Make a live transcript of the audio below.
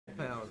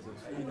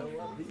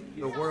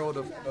the world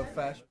of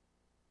fashion.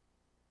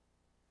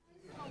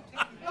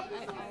 I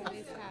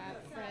always have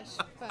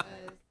fresh fuzz.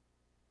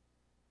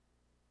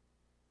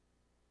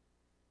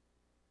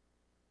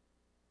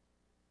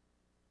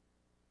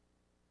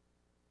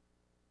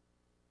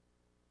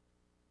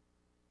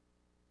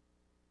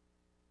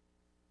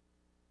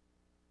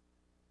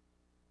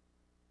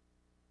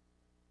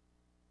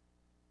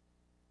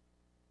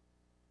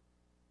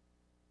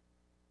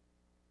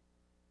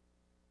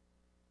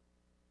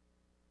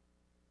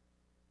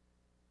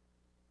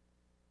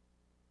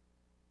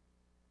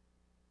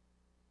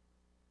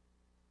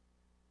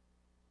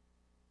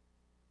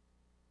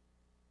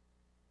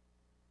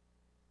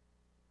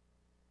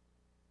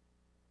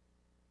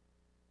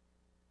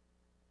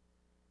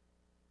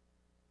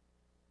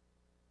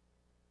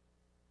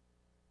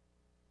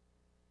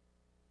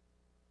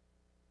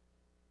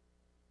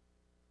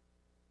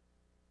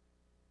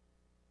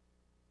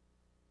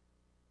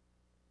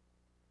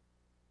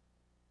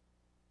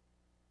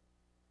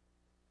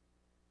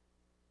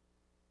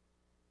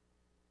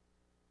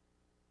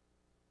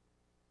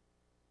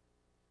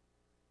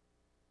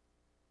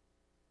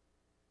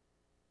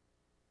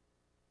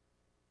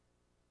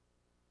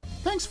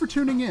 Thanks for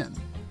tuning in.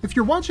 If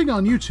you're watching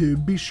on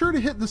YouTube, be sure to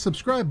hit the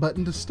subscribe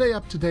button to stay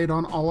up to date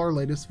on all our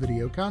latest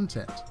video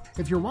content.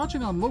 If you're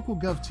watching on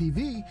LocalGov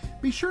TV,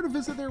 be sure to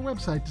visit their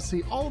website to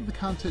see all of the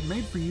content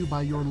made for you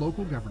by your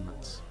local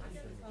governments.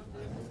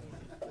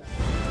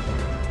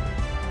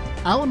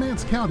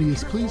 Alamance County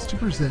is pleased to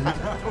present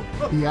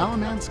the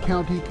Alamance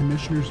County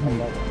Commissioners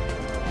Meeting.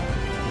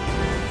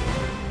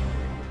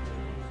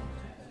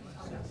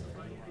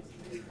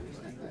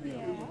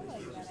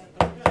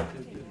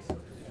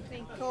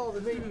 Call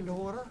the meeting to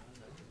order.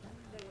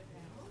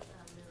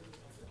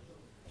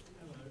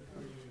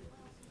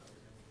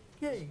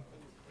 Okay,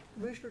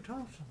 Commissioner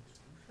Thompson,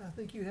 I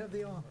think you have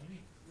the honor.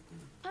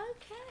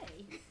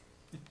 Okay.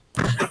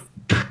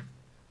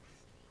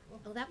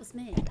 Oh, that was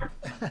me.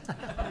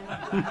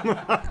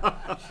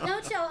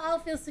 Don't y'all all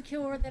feel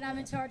secure that I'm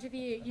in charge of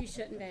you? You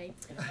shouldn't be.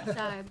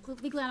 So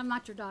be glad I'm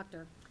not your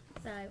doctor.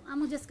 So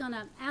I'm just going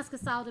to ask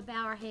us all to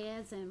bow our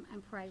heads and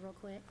pray real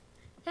quick.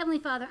 Heavenly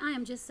Father, I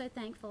am just so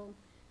thankful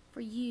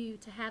for you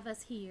to have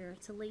us here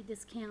to lead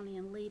this county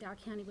and lead our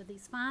county with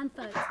these fine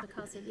folks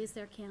because it is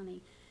their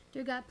county.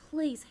 Dear God,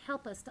 please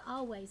help us to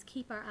always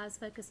keep our eyes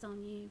focused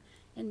on you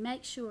and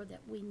make sure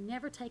that we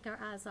never take our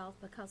eyes off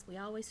because we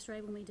always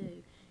stray when we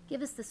do.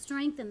 Give us the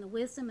strength and the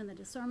wisdom and the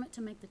discernment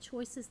to make the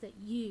choices that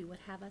you would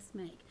have us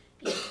make.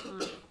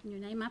 In your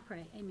name I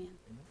pray, amen.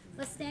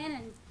 Let's stand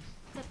and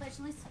say pledge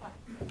allegiance.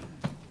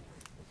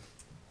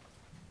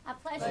 I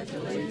pledge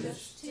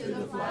allegiance to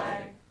the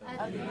flag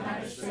of the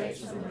United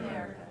States of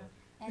America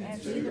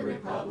and to the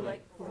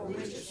republic for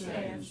which it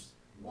stands,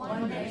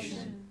 one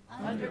nation,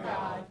 under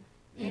God,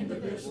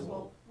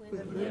 indivisible,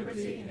 with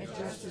liberty and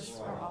justice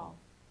for all.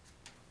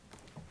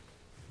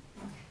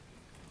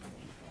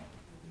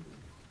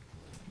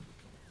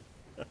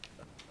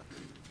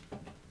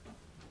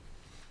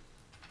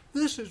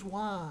 This is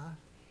why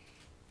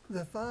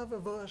the five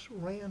of us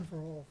ran for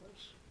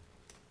office.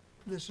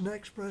 This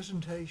next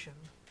presentation,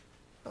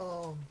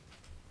 I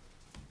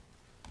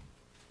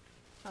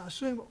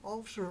assume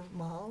Officer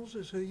Miles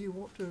is who you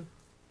want to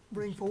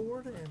bring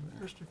forward, and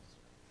Mr.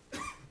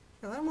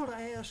 And I'm going to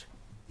ask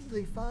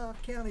the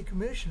 5 county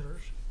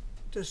commissioners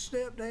to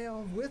step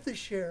down with the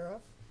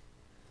sheriff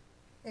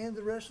and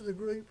the rest of the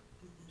group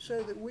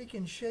so that we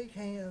can shake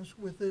hands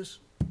with this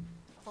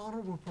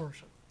honorable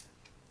person.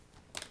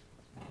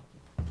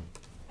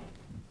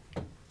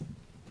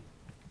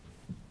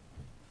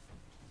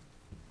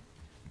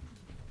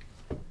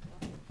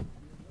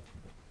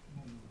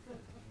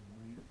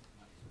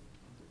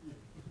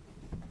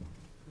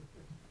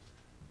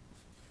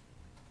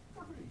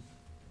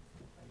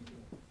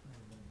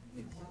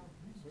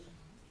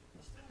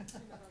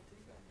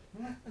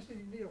 I said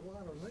you need a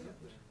wider lens.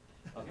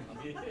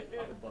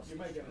 You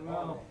make it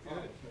long.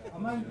 I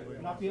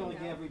might not be able to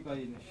get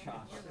everybody in the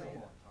shot.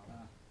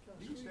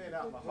 You can stand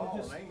out in the hall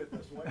and aim it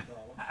this way,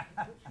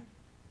 fella.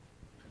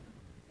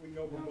 We can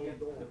go from both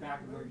doors. The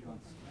back of those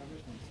ones.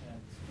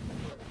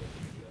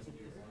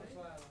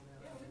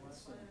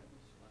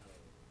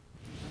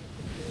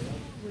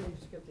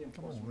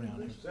 Come on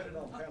around. Set it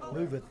on panorama.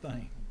 Move that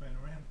thing.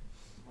 Panorama.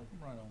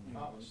 Right on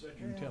there.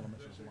 You can tell them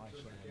it's a light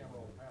saving.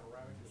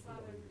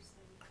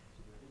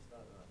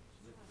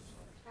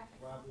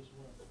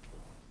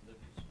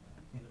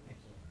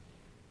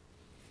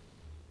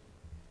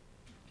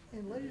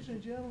 And ladies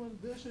and gentlemen,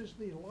 this is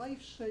the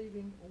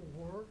life-saving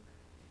award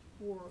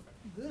for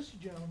this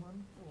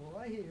gentleman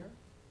right here.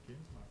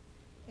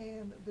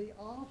 And the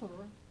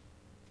author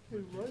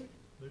who wrote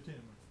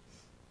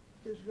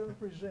is going to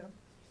present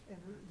and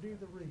do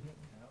the reading.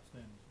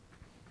 Outstanding.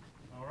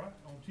 All right,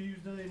 on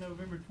Tuesday,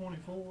 November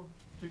 24,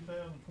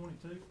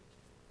 2022,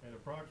 at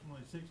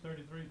approximately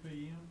 6:33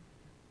 p.m.,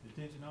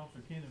 Detention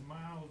Officer Kenneth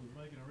Miles was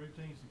making a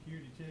routine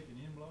security check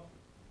in M Block.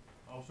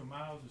 Officer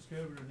Miles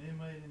discovered an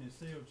inmate in his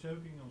cell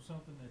choking on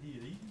something that he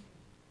had eaten.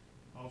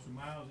 Officer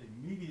Miles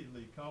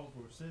immediately called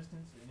for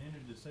assistance and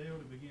entered the cell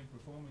to begin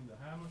performing the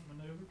Heimlich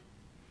maneuver,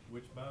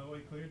 which, by the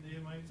way, cleared the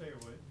inmate's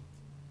airway.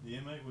 The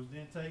inmate was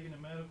then taken to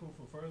medical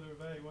for further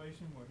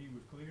evaluation, where he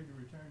was cleared to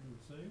return to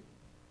his cell.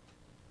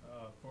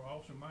 For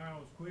Officer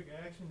Miles' quick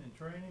action and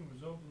training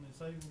resulting in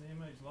saving the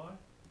inmate's life,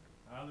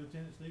 I,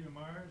 Lieutenant Stephen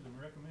Myers, am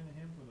recommending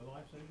him for the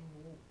life-saving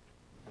award.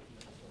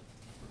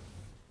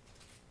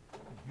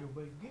 You'll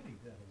be getting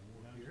that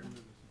award here.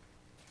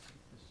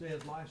 It says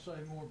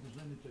life-saving award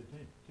presented to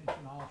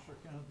Detention Officer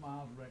Kenneth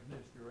Miles in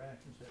recognition of your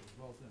actions that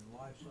resulted in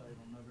life saved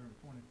on November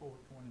 24,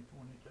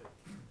 2022.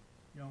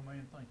 Young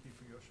man, thank you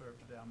for your service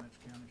to the Alamance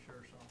County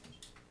Sheriff's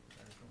Office.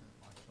 There's your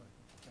life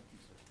saving. Thank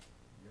you, sir.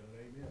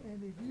 Amen.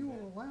 And if you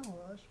will allow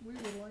us, we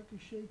would like to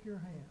shake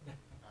your hand.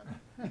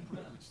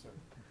 Sir.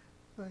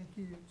 Thank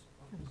you.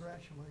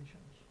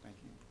 Congratulations. Thank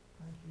you.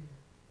 Thank you.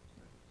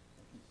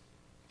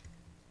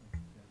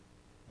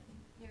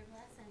 Your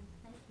blessing.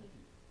 Thank you.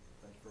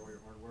 Thanks for all your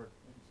hard work.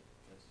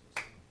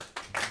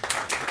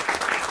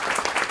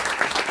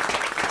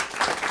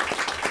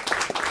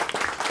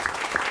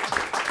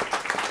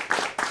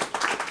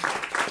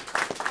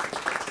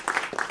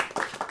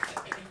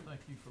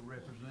 Thank you for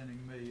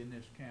representing me in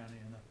this county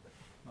in a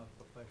most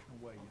professional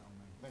way, young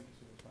man. Thank you,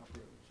 sir. It's my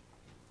privilege.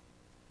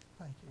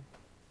 Thank you.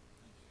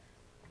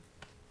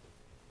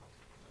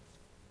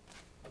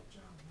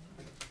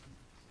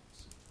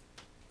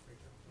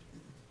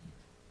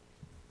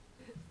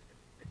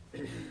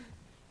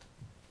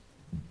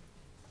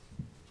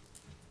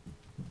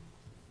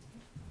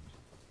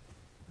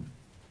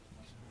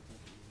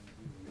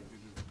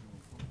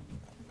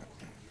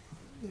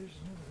 There's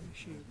another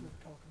issue we'll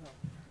talk about.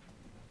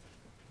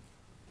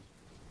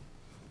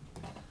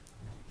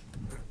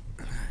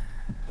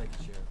 Thank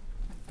you, Sheriff.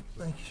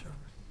 Thank you, sir.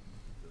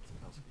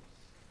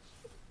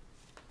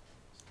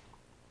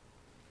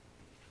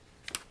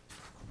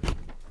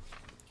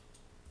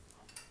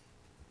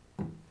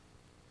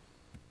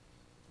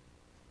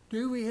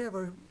 Do we have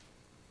a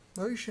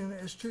motion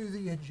as to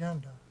the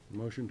agenda?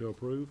 Motion to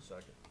approve?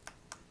 Second.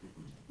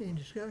 Any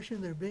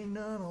discussion? There being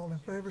none, all in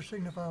favor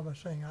signify by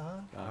saying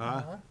aye.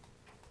 Aye.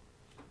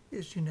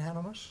 It's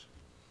unanimous.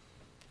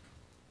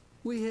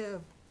 We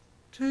have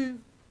two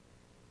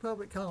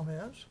public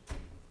comments.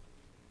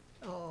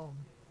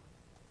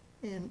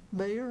 And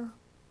Mayor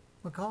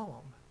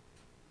McCollum,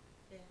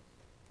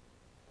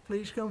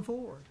 please come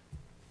forward.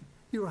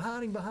 You were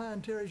hiding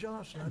behind Terry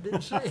Johnson. I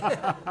didn't see it.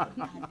 I do that.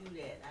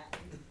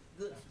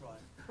 Good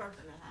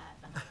person to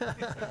hide.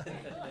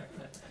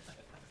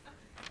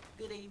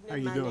 Good evening. How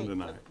you doing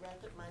tonight? For the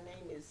record, my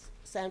name is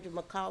Sandra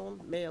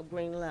McCollum, Mayor of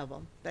Green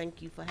Level.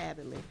 Thank you for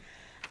having me.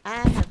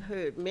 I have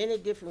heard many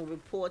different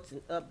reports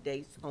and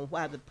updates on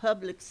why the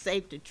Public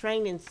Safety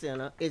Training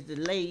Center is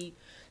delayed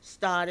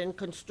starting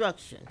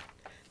construction.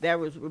 There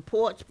was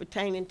reports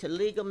pertaining to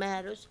legal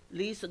matters,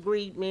 lease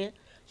agreement,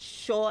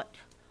 short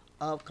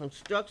of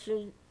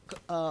construction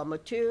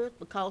materials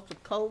because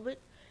of COVID,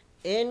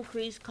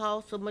 increased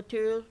cost of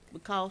materials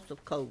because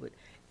of COVID.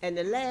 And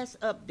the last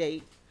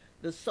update,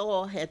 the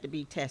soil had to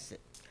be tested.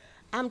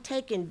 I'm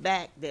taking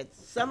back that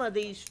some of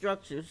these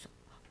structures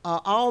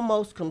are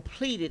almost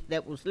completed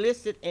that was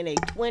listed in a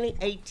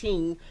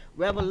 2018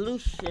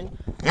 resolution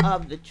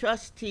of the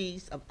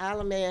trustees of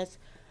Alamance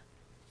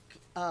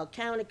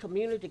County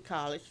Community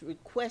College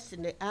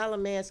requesting the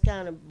Alamance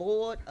County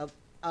Board of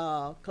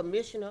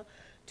Commissioner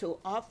to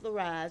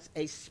authorize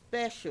a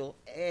special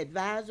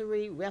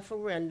advisory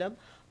referendum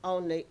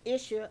on the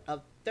issue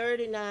of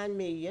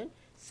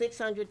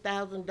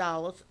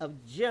 $39,600,000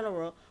 of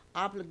general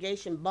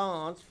obligation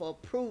bonds for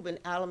approving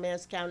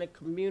Alamance County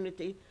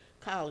Community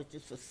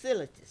College's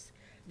facilities.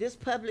 This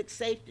public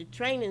safety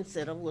training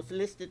center was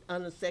listed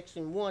under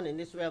Section 1 in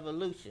this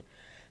resolution.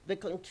 The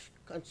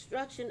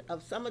construction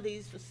of some of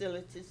these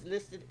facilities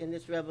listed in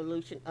this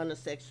resolution under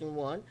Section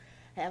 1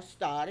 have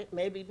started,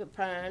 maybe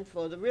preparing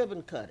for the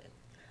ribbon cutting.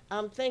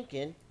 I'm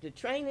thinking the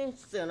training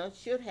center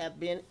should have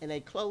been in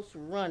a close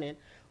running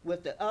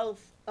with the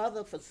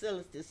other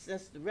facilities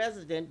since the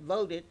resident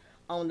voted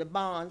on the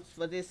bonds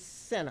for this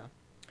center.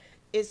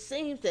 It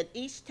seems that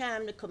each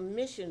time the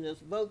commissioners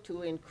vote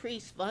to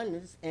increase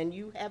funds, and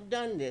you have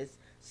done this,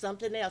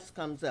 something else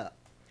comes up.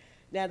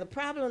 Now, the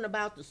problem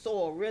about the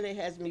soil really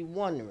has me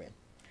wondering.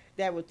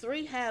 There were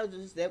 3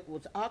 houses that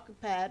was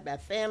occupied by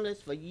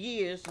families for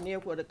years near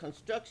where the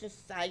construction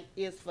site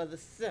is for the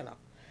center.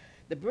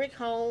 The brick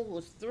home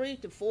was 3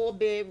 to 4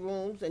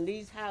 bedrooms, and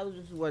these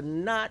houses were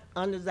not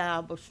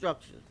undesirable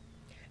structures.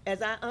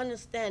 As I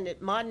understand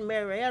it, Martin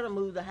Marietta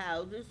moved the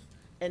houses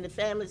and the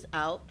families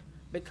out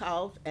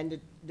and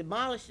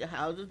demolished the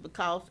houses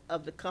because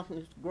of the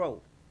company's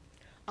growth.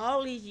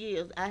 All these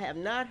years, I have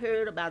not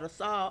heard about a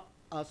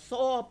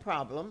soil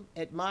problem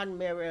at Martin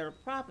Marietta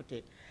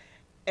property,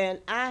 and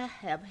I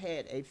have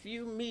had a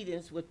few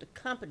meetings with the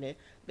company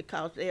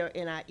because they are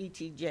in our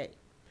ETJ.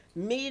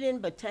 Meeting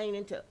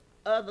pertaining to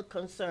other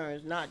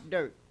concerns, not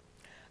dirt.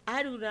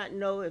 I do not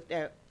know if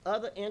there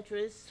other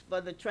interests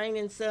for the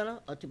training center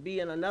or to be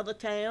in another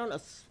town or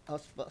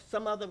for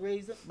some other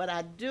reason, but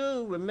I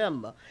do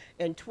remember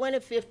in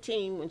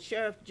 2015 when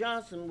Sheriff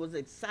Johnson was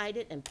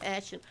excited and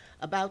passionate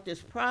about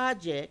this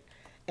project,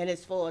 and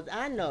as far as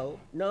I know,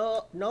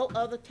 no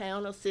other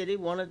town or city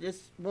wanted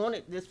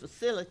this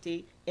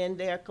facility in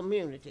their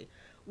community.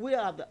 We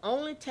are the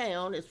only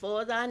town, as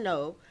far as I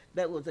know,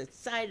 that was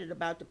excited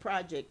about the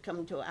project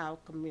coming to our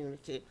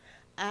community.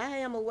 I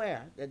am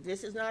aware that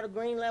this is not a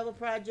green level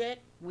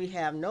project. We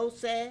have no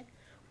say.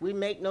 We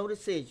make no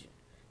decision.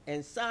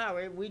 And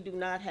sorry, we do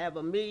not have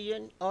 $1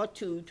 million or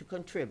 $2 million to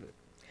contribute.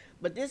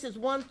 But this is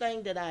one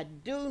thing that I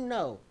do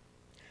know.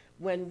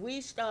 When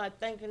we start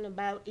thinking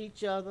about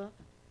each other,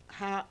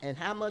 how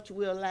much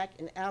we'll lack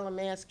in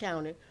Alamance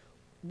County,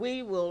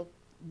 we will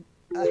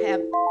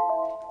have.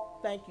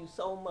 Thank you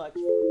so much.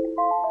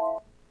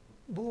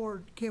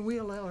 Board, can we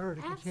allow her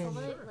to continue?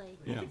 Absolutely.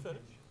 Yeah.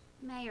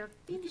 Mayor,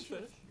 finish,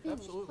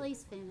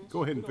 please finish.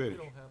 Go ahead and We finish.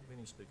 don't have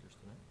any speakers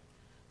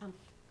tonight.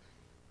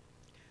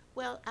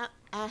 Well,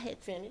 I had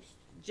finished,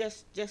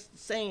 just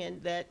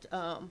saying that,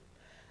 I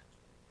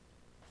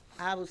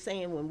was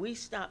saying when we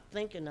stop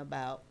thinking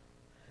about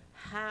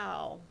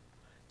how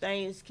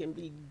things can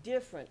be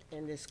different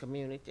in this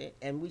community,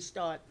 and we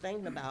start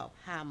thinking about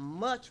how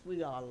much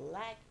we are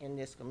lack in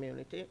this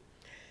community,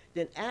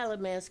 then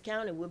Alamance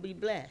County will be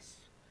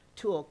blessed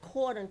to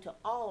according to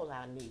all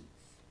our needs.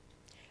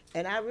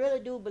 And I really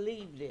do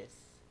believe this.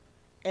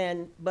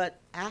 But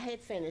I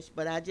had finished,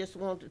 but I just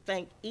want to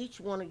thank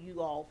each one of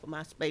you all for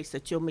my space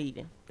at your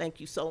meeting. Thank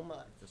you so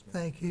much.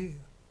 Thank you.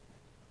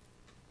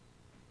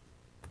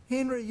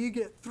 Henry, you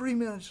get 3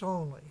 minutes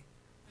only.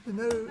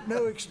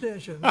 No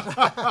extensions.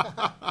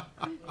 I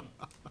don't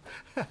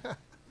know,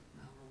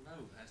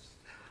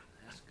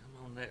 that's come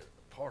on that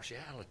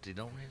partiality,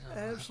 don't it?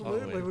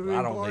 Absolutely, we're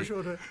I don't partial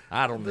need, to.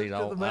 I don't to need,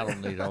 the all, I man.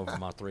 don't need over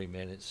my 3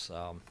 minutes.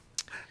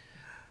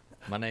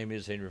 My name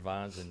is Henry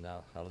Vines, and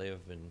I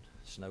live in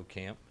Snow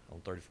Camp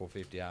on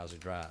 3450 Isley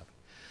Drive.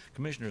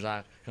 Commissioners,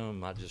 I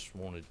just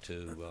wanted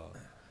to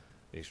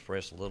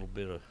express a little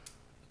bit of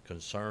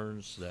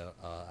concerns that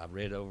I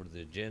read over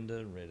the agenda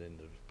and read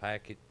into the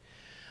packet.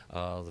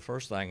 The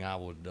first thing I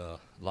would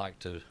like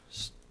to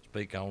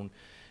speak on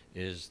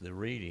is the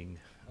reading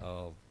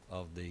of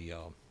the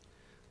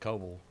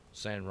Coble,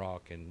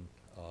 Sandrock, and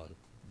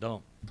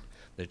dump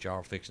that y'all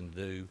are fixing to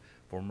do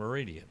for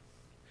Meridian.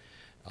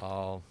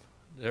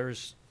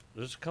 There's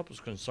a couple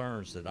of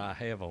concerns that I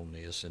have on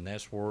this, and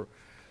that's where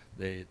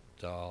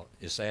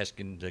it's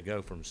asking to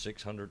go from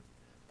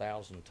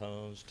 600,000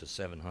 tons to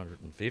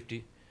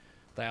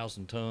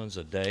 750,000 tons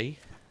a day.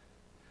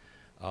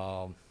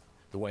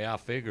 The way I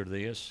figure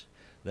this,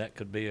 that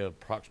could be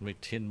approximately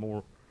 10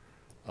 more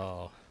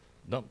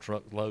dump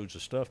truck loads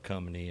of stuff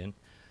coming in,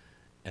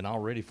 and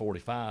already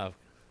 45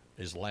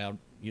 is allowed,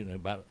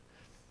 about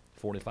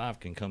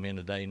 45 can come in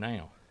a day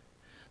now.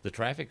 The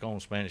traffic on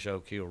Spanish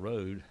Oak Hill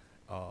Road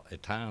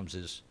at times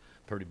is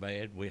pretty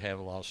bad. We have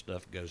a lot of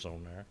stuff that goes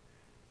on there.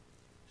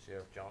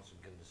 Sheriff Johnson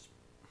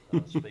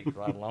can speak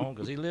right along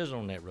because he lives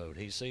on that road.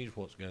 He sees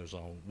what goes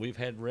on. We've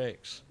had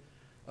wrecks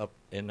up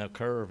in the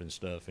curve and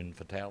stuff, and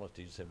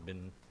fatalities have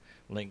been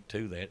linked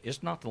to that.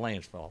 It's not the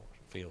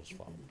landfill's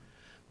fault,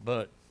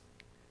 but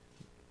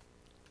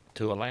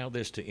to allow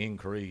this to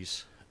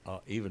increase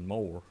even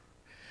more,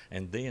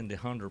 and then the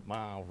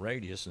 100-mile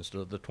radius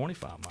instead of the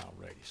 25-mile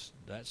radius,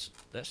 that's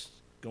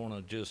going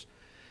to just,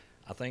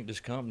 I think this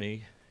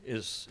company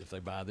is, if they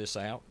buy this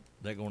out,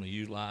 they're going to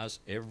utilize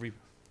every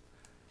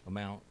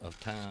amount of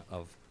time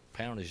of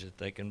poundage that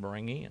they can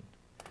bring in.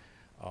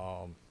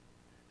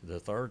 The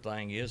third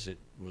thing is, it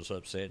was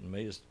upsetting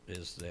me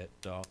is that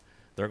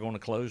they're going to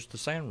close the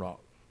Sandrock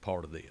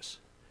part of this.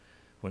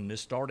 When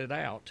this started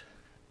out,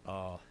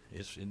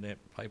 it's in that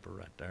paper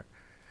right there.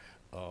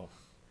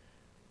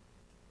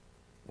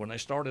 When they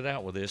started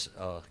out with this,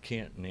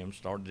 Kent and them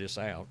started this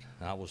out.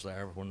 I was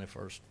there when they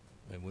first,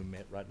 and we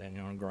met right down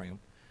here on Graham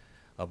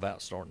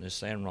about starting this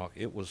Sandrock.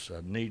 It was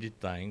a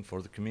needed thing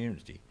for the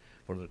community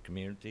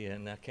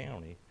and the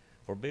county,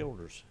 for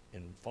builders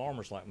and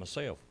farmers like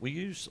myself. We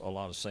use a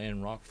lot of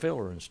Sandrock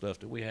filler and stuff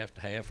that we have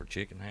to have for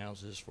chicken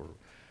houses, for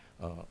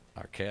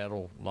our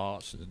cattle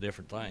lots and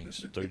different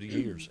things through the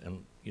years.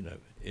 And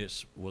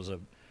it was a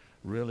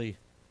really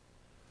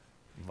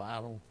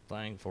vital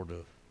thing for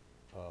the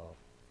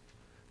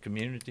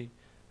community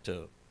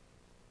to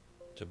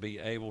be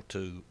able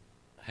to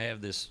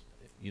have this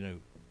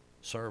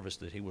service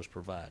that he was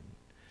providing.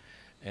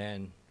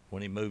 And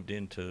when he moved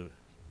into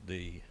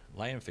the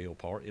landfill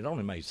part, it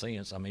only made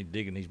sense. I mean,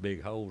 digging these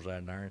big holes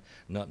out there,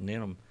 nothing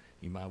in them,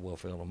 you might well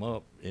fill them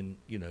up, and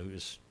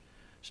it's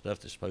stuff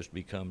that's supposed to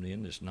be coming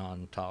in that's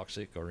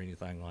non-toxic or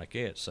anything like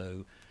that.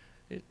 So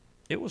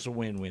it was a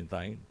win-win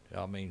thing.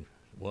 I mean,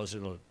 was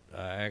it a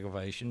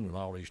aggravation with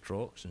all these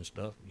trucks and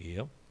stuff?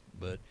 Yeah,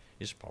 but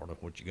it's part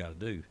of what you got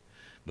to do.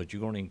 But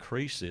you're going to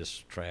increase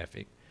this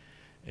traffic,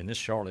 and this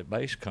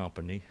Charlotte-based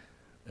company,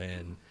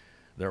 and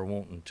they're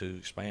wanting to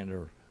expand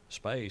their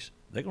space.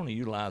 They're going to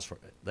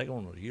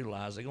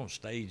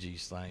stage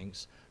these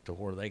things to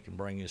where they can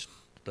bring this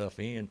stuff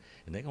in,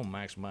 and they're gonna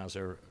maximize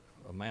their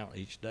amount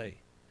each day.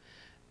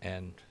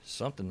 And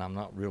something I'm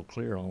not real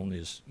clear on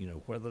is, you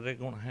know, whether they're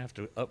gonna have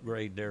to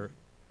upgrade their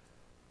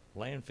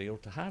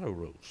landfill to HIDO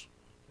rules.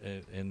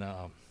 And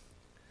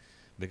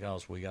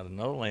because we got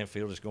another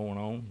landfill that's going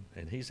on,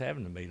 and he's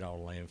having to meet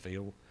all the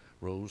landfill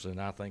rules,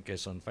 and I think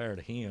it's unfair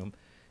to him.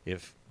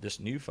 If this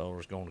new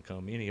feller's gonna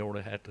come in, he ought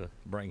to have to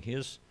bring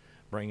us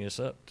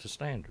up to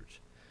standards.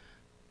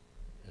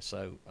 And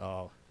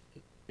so,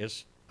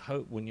 it's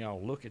hope when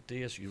y'all look at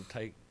this, you'll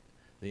take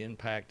the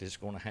impact it's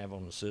gonna have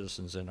on the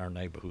citizens in our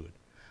neighborhood.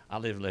 I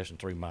live less than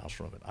 3 miles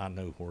from it. I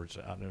know where it's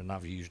at, and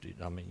I've used it.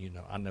 I mean, you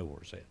know, I know where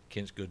it's at.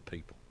 Kent's good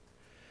people.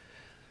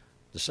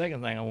 The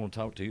second thing I want to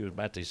talk to you is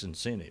about these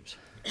incentives.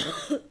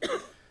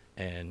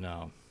 And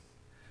I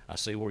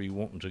see where you're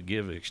wanting to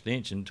give an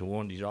extension to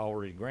one that you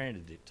already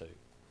granted it to.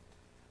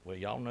 Well,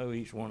 y'all know,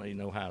 each one of you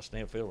know how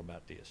I feel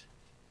about this.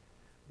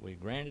 We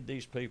granted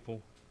these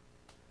people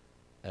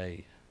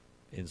a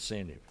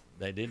incentive.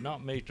 They did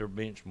not meet their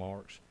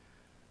benchmarks,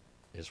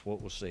 is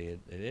what was said.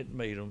 They didn't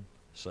meet them,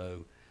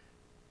 so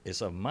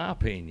it's of my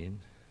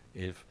opinion,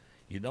 if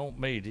you don't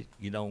meet it,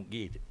 you don't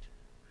get it.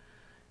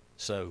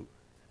 So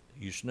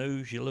you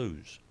snooze, you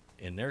lose.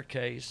 In their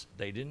case,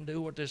 they didn't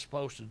do what they're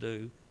supposed to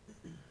do,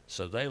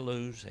 so they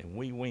lose and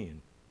we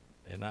win.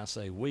 And I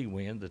say we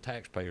win, the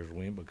taxpayers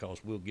win,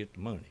 because we'll get the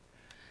money.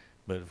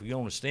 But if we're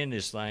going to extend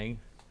this thing,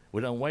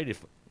 we don't wait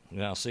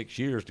now 6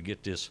 years to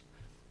get this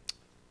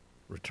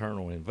return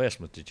on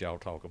investment that y'all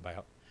talk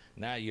about.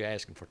 Now you're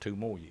asking for 2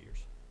 more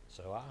years.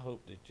 So I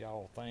hope that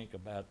y'all think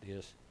about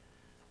this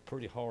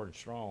pretty hard and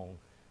strong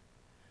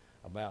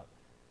about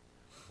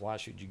why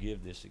should you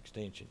give this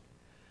extension.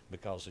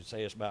 Because they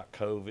say it's about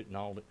COVID and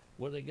all that.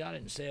 Well, they got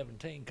it in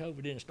 17.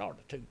 COVID didn't start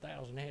in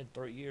 2000. They had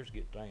 3 years to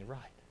get things right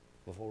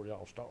before it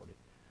all started.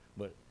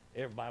 But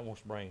everybody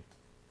wants to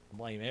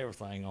blame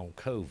everything on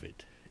COVID.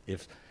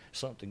 If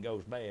something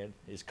goes bad,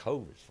 it's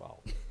COVID's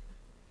fault.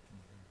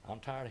 I'm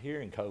tired of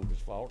hearing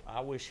COVID's fault.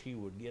 I wish he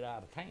would get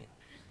out of town.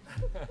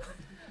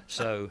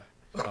 So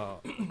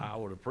I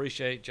would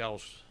appreciate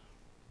y'all's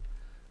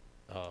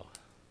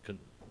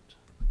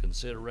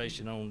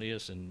consideration on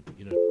this, and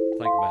you know,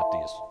 think about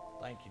this.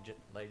 Thank you,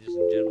 ladies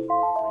and gentlemen.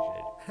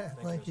 I appreciate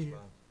it. Thank you.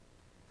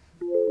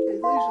 Okay,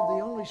 these are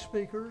the only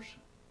speakers.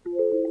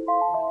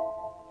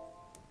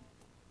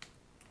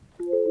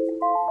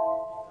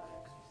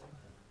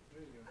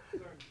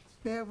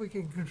 Now we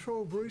can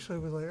control Bruce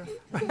over there.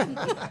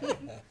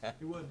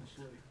 He wasn't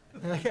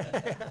asleep.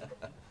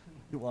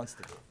 He wants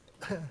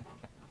to.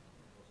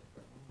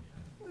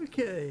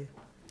 Okay,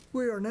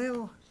 we are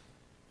now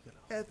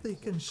at the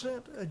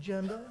consent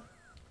agenda.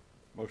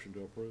 Motion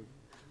to approve.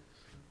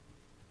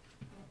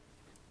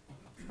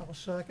 I'll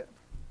second.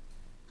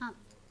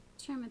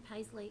 Chairman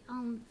Paisley,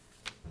 on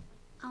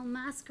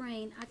my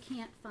screen, I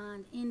can't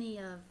find any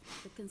of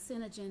the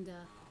consent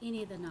agenda,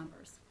 any of the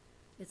numbers.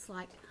 It's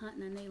like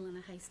hunting a needle in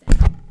a haystack.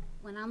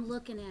 When I'm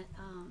looking at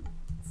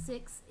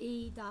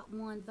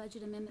 6E.1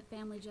 Budget Amendment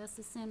Family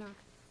Justice Center,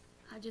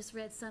 I just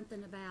read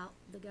something about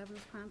the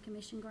Governor's Crime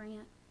Commission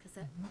grant,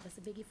 because that's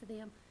a biggie for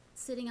them.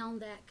 Sitting on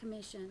that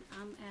commission,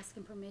 I'm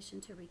asking permission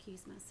to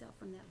recuse myself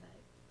from that vote.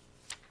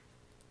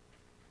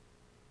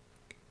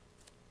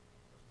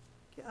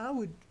 I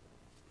would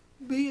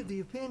be of the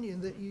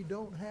opinion that you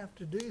don't have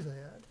to do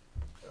that,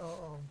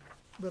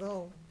 but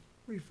I'll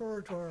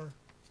refer to our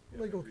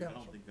legal I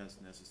counsel. don't think that's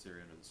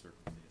necessary under the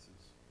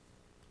circumstances.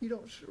 You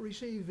don't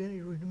receive any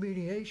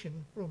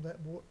remediation from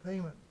that board,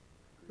 payment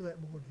for that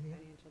board here.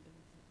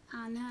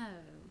 I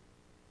know,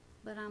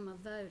 but I'm a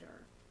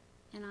voter,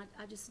 and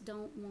I just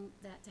don't want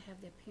that to have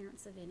the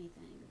appearance of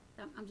anything.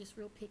 I'm just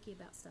real picky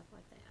about stuff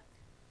like that.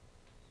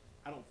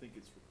 I don't think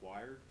it's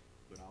required,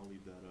 but I'll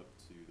leave that up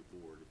to the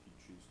board. If you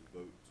choose to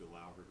vote to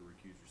allow her to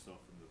recuse herself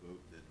from the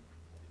vote, then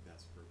I think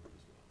that's appropriate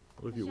as well.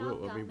 Well, if you Y'all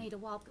will, I got mean, me to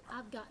walk,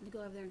 I've gotten to go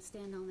over there and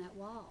stand on that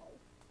wall,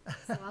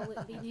 so I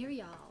wouldn't be near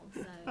y'all,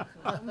 so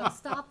I'm gonna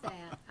stop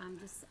that.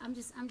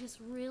 I'm just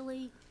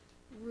really,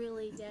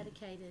 really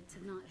dedicated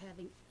to not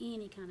having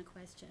any kind of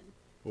question.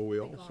 well, we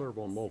all serve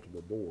on regardless.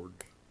 multiple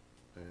boards,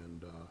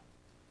 and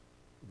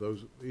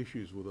those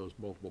issues with those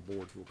multiple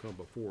boards will come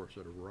before us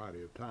at a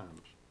variety of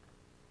times.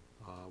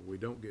 We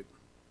don't get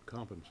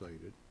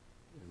compensated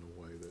in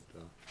a way that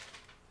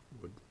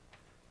would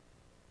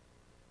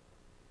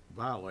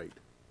violate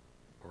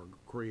or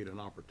create an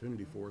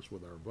opportunity for us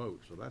with our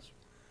vote. So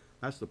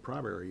that's the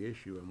primary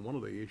issue, and one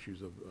of the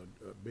issues of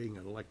being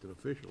an elected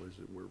official is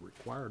that we're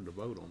required to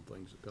vote on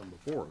things that come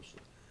before us,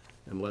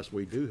 unless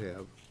we do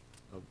have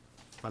a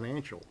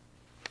financial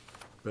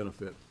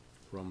benefit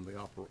from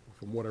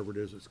from whatever it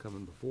is that's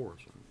coming before us.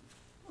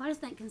 I just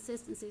think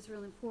consistency is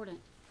real important.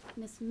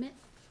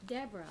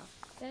 Deborah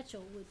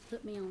Fetchel would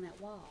put me on that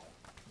wall,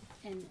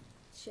 and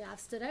I've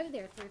stood over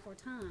there 3 or 4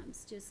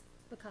 times just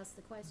because of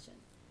the question.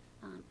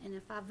 And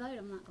if I vote,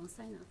 I'm not gonna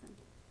say nothing.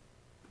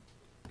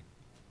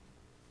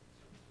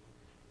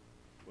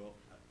 Well,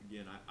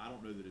 again, I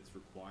don't know that it's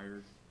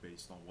required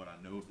based on what I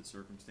know of the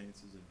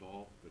circumstances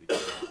involved, but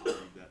again, I'll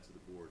leave that to the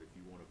board. If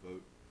you want to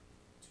vote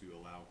to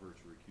allow her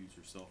to recuse recuse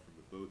herself from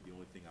the vote. The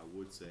only thing I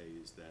would say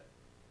is that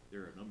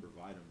there are a number of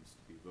items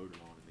to be voted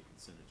on in the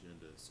consent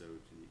agenda, so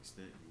to the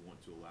extent you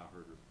want to allow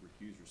her to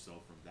recuse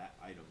herself from that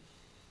item,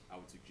 I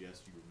would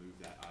suggest you remove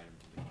that item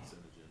from the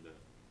consent agenda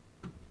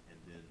and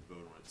then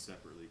vote on it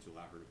separately to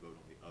allow her to vote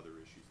on the other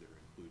issues that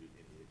are included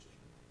in the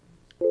agenda.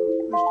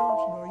 Ms.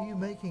 Thompson, are you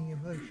making a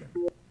motion?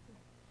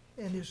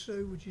 And if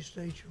so, would you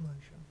state your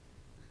motion?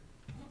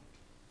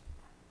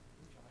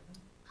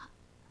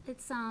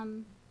 It's,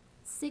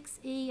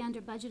 6E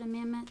under budget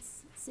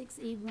amendments,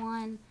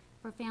 6E1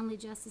 for Family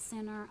Justice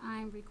Center.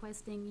 I'm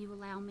requesting you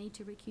allow me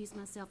to recuse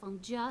myself on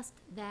just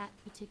that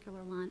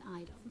particular line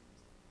item.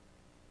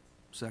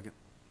 Second.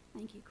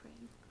 Thank you, Craig.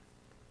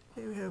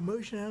 Okay, we have a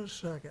motion and a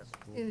second.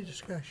 Any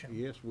discussion?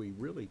 Yes, we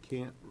really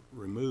can't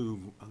remove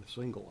a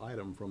single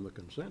item from the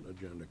consent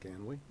agenda,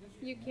 can we?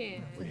 You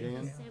can. We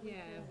can? Yeah,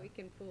 we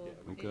can pull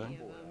Okay. any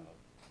of them.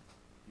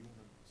 You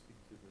want to speak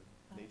to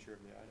the nature of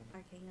the item?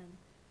 I can.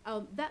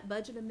 That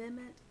budget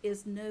amendment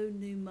is no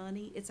new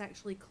money. It's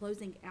actually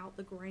closing out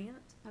the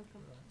grant. Okay.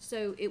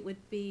 So it would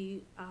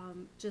be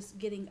just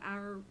getting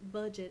our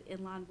budget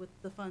in line with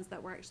the funds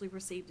that were actually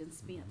received and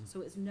spent. So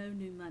it's no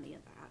new money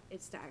in that.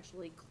 It's to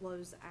actually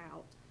close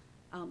out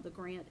the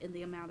grant in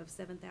the amount of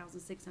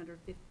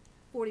 $7,641.21.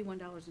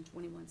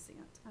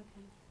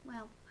 Okay.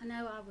 Well, I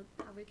know I'll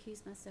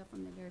recuse myself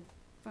from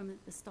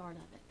the start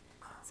of it.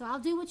 So I'll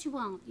do what you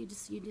want. You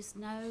just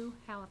know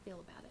how I feel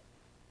about it.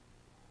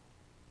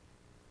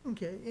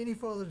 Okay, any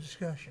further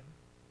discussion?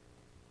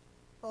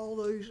 All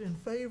those in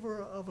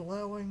favor of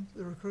allowing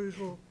the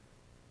recusal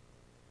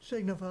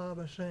signify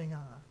by saying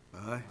aye.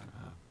 Aye.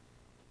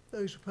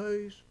 Those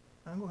opposed,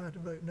 I'm gonna have to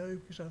vote no,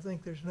 because I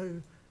think there's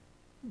no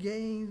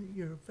gain,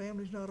 your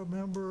family's not a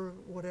member,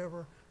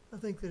 whatever. I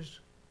think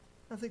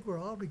we're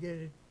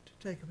obligated to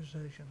take a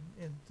position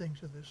in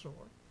things of this sort.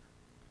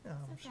 I'm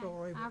It's okay.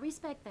 sorry, I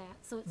respect that.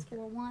 So it's Okay.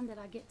 4-1 that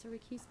I get to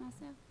recuse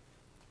myself?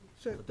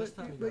 so, But this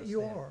time but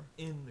you are.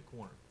 in the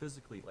corner,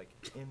 physically, like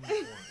in the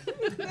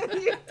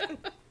corner.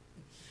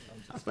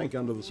 I think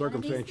under the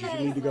circumstances, you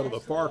need to go to the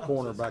far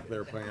corner back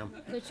there, Pam.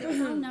 Put your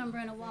phone number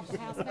in a Waffle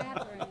House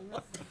bathroom.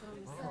 That's on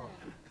the side.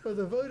 So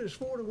the vote is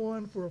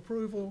 4-1 for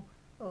approval.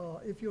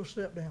 If you'll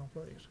step down,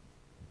 please.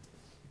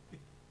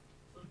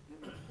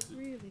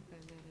 Really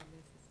find that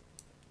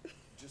unnecessary.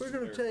 Just We're to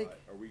gonna clarify,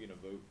 take- are we gonna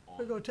vote on?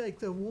 We're gonna take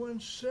the one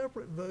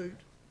separate vote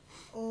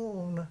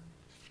on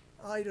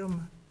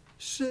item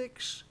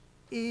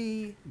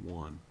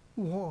 6E1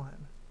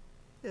 One.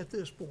 at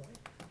this point.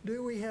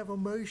 Do we have a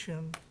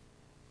motion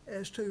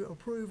as to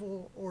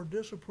approval or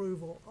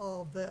disapproval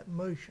of that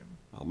motion?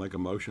 I'll make a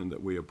motion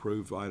that we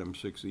approve item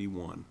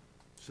 6E1,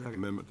 Second.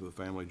 amendment to the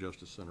Family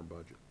Justice Center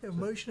budget. Have a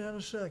motion and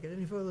a second.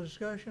 Any further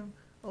discussion?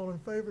 All in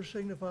favor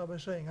signify by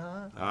saying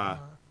aye. Aye.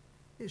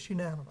 It's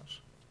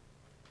unanimous.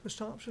 Ms.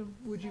 Thompson,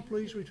 would you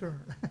please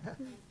return?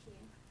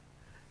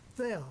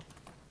 Now,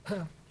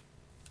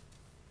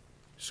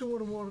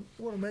 someone want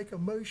to make a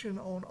motion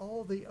on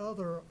all the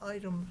other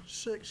item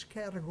 6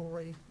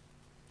 category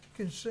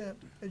consent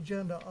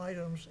agenda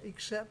items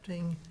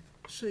excepting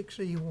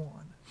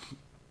 6E1.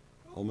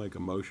 I'll make a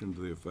motion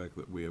to the effect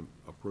that we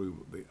approve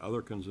the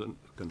other consent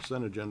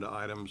agenda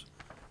items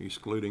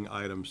excluding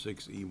item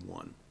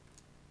 6E1.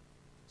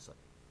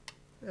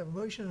 We have a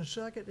motion and a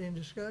second. Any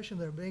discussion?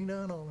 There being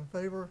none, all in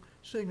favor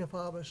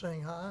signify by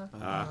saying aye.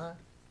 Aye.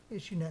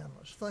 It's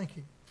unanimous. Thank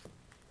you.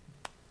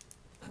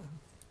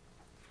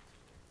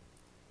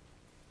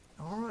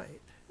 All right.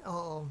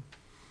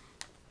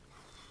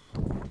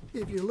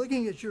 If you're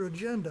looking at your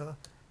agenda,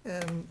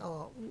 and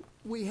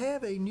we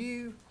have a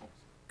new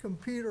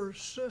computer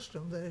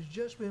system that has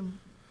just been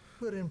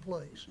put in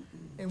place,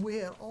 and we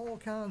had all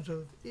kinds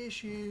of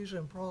issues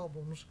and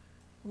problems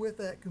with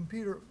that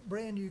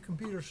brand new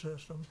computer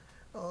system.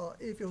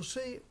 If you'll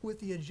see with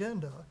the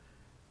agenda,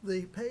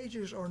 the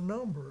pages are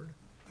numbered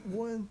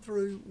 1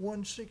 through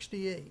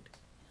 168.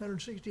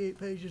 168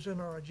 pages in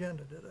our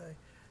agenda today.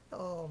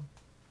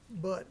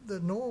 But the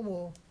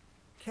normal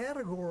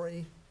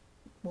category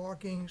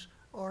markings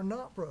are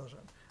not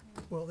present.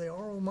 Well, they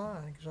are on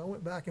mine, because I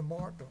went back and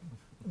marked them,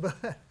 but,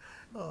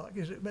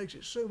 because it makes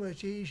it so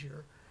much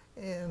easier.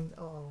 And,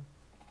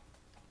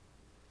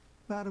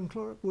 Madam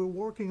Clerk, we're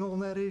working on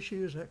that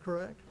issue, is that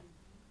correct?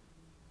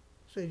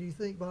 So do you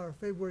think by our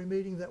February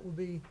meeting that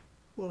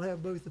we'll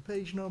have both the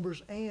page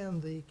numbers and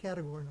the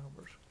category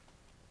numbers?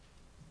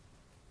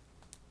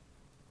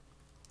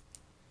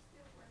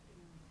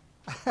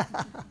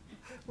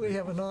 We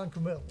have a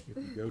non-committal. If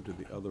you go to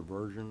the other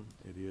version,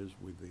 it is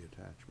with the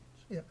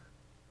attachments. Yeah.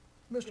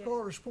 Mr.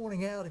 Carter's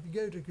pointing out, if you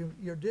go to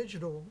your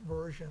digital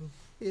version,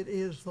 it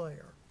is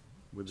there.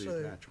 With the So-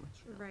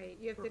 attachments. Right,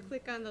 you have to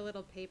click on the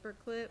little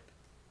paperclip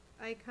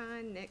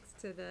icon next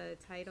to the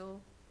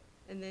title,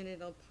 and then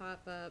it'll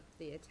pop up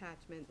the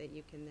attachment that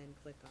you can then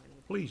click on.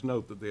 Please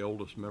note that the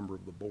oldest member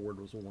of the board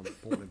was the one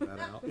that pointed that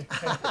out.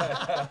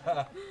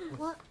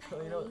 What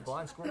Well, you know, page,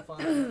 blind squirrel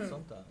finds out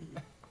sometime.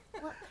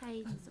 what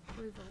page is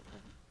approval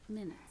of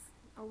minutes?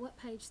 Or what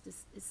page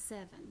is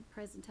 7,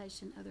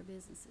 presentation other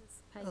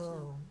businesses, page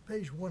number?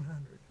 Page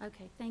 100.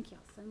 Okay, thank y'all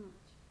so much.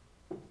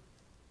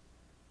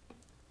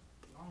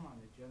 online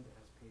agenda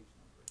has page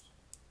numbers.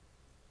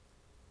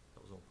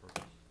 That was on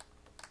purpose.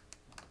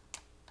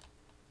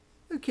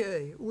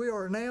 Okay, we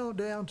are now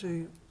down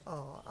to,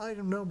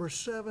 item number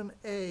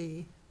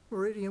 7A,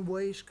 Meridian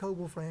Waste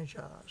Coble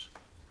franchise.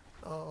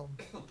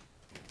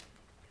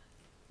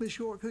 Ms.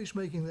 York, who's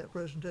making that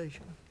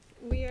presentation?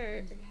 We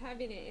are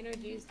having it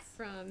introduced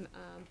from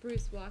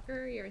Bruce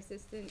Walker, your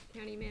Assistant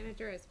County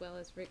Manager, as well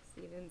as Rick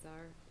Stevens,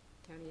 our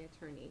County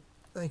Attorney.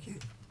 Thank you.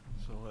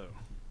 So hello.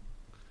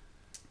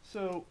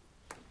 So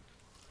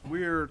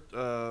we're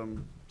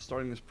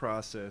starting this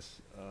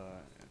process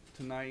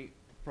tonight.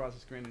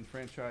 Process granting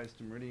franchise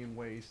to Meridian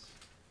Waste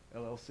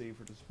LLC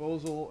for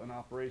disposal and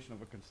operation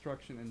of a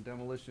construction and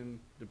demolition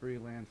debris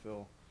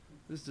landfill.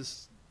 This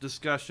is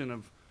discussion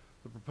of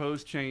the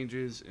proposed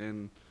changes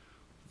and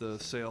the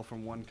sale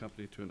from one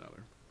company to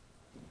another.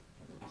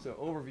 So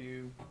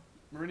overview,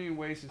 Meridian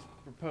Waste has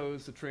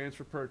proposed to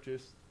transfer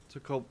purchase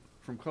to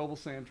from Coble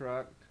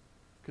Sandrock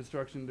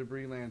Construction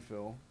Debris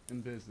Landfill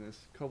and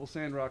Business. Coble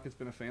Sandrock has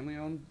been a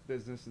family-owned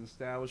business and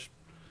established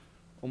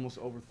almost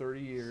over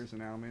 30 years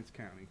in Alamance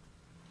County.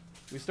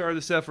 We started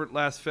this effort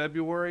last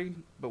February,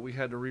 but we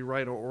had to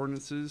rewrite our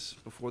ordinances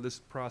before this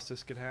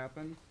process could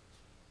happen.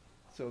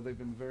 So they've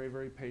been very,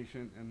 very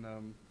patient,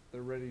 and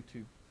they're ready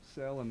to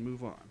sell and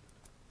move on.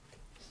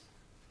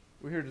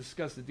 We're here to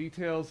discuss the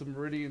details of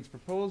Meridian's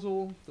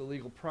proposal, the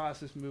legal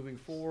process moving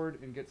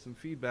forward, and get some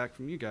feedback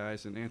from you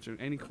guys and answer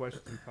any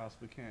questions we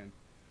possibly can.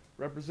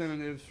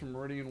 Representatives from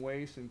Meridian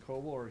Waste and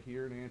Coble are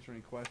here to answer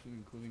any questions,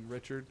 including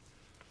Richard,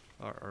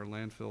 our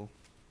landfill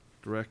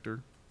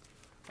director.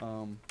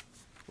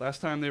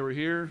 Last time they were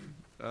here,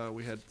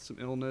 we had some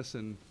illness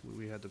and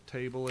we had to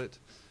table it.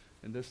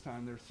 And this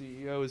time their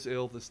CEO is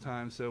ill this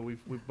time, so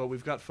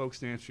we've got folks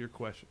to answer your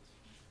questions.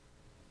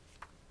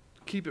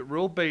 Keep it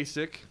real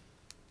basic.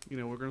 You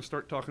know, we're going to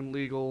start talking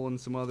legal and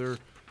some other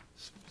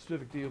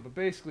specific deal, but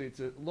basically it's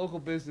a local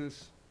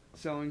business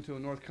selling to a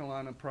North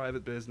Carolina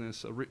private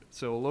business,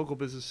 so a local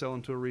business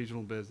selling to a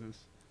regional business.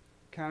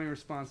 County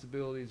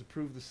responsibility is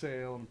approve the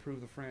sale and approve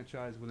the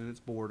franchise within its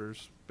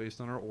borders based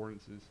on our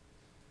ordinances.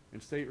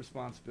 And state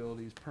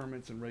responsibilities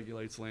permits and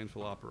regulates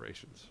landfill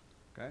operations.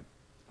 Okay?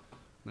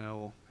 Now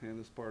we'll hand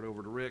this part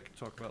over to Rick to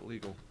talk about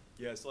legal.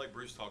 Yeah, so like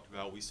Bruce talked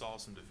about, we saw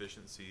some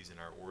deficiencies in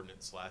our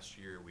ordinance last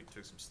year. We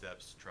took some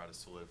steps to try to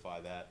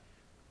solidify that.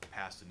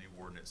 Passed a new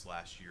ordinance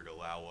last year to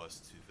allow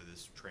us for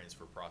this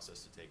transfer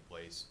process to take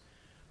place.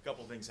 A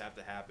couple things have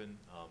to happen.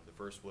 The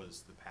first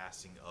was the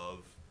passing of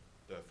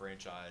the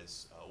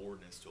franchise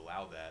ordinance to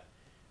allow that.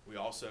 We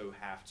also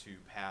have to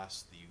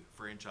pass the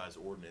franchise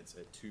ordinance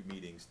at 2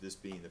 meetings, this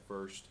being the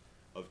first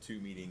of 2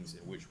 meetings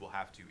in which we'll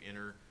have to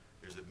enter.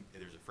 There's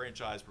a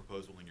franchise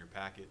proposal in your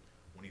packet.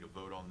 We'll need a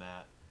vote on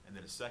that, and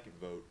then a second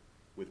vote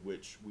with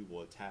which we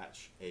will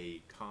attach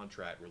a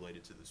contract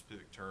related to the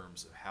specific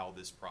terms of how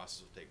this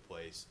process will take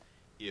place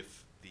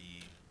if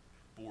the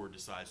board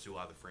decides to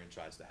allow the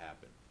franchise to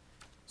happen.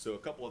 So a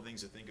couple of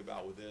things to think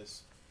about with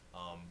this.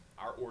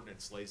 Our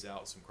ordinance lays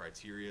out some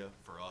criteria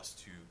for us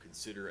to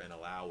consider and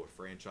allow a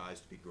franchise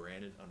to be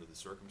granted under the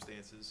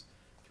circumstances.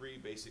 3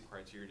 basic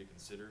criteria to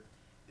consider.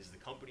 Is the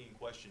company in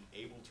question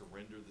able to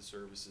render the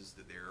services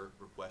that they're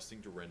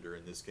requesting to render,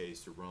 in this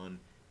case to run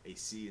a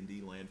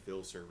C&D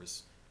landfill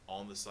service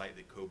on the site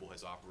that Coble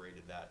has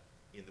operated that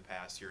in the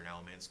past here in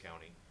Alamance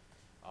County?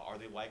 Are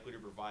they likely to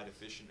provide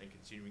efficient and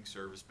continuing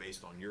service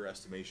based on your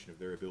estimation of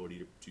their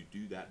ability to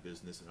do that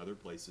business in other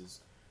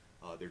places,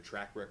 their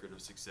track record of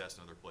success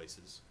in other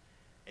places?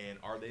 And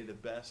are they the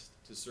best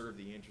to serve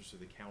the interests of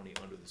the county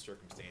under the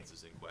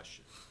circumstances in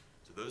question?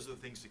 So those are the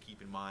things to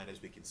keep in mind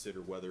as we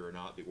consider whether or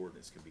not the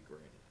ordinance can be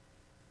granted.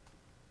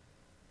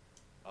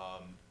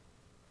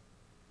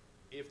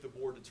 If the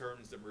board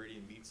determines that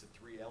Meridian meets the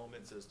 3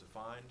 elements as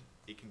defined,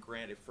 it can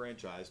grant a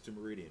franchise to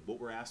Meridian. What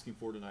we're asking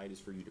for tonight is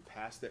for you to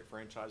pass that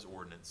franchise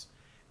ordinance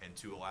and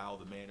to allow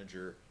the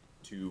manager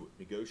to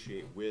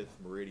negotiate with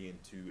Meridian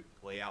to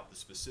lay out the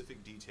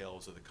specific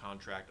details of the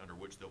contract under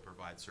which they'll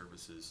provide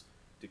services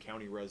to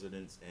county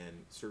residents and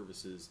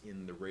services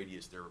in the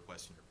radius they're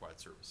requesting to provide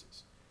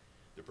services.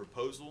 The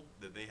proposal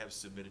that they have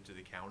submitted to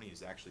the county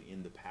is actually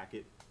in the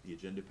packet, the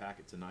agenda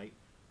packet tonight.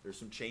 There's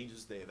some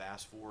changes they have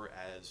asked for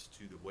as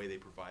to the way they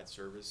provide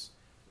service.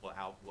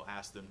 We'll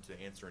ask them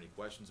to answer any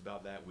questions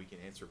about that. We can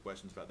answer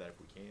questions about that if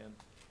we can.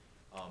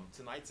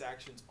 Tonight's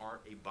actions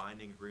aren't a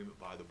binding agreement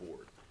by the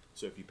board.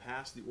 So if you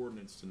pass the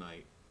ordinance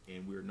tonight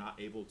and we're not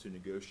able to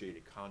negotiate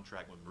a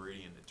contract with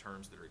Meridian in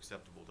terms that are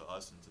acceptable to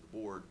us and to the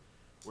board,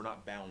 we're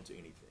not bound to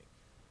anything.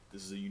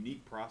 This is a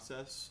unique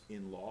process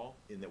in law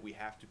in that we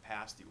have to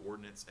pass the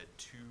ordinance at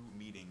 2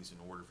 meetings in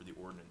order for the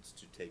ordinance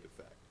to take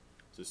effect.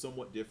 So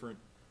somewhat different.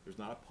 There's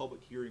not a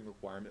public hearing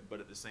requirement, but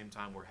at the same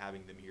time we're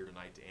having them here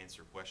tonight to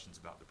answer questions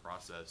about the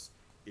process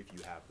if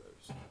you have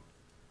those.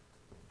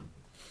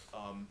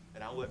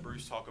 And I'll let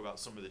Bruce talk about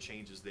some of the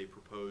changes they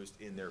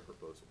proposed in their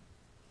proposal.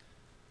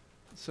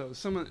 So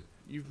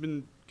you've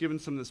been given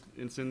some of this,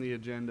 it's in the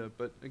agenda,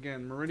 but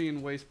again,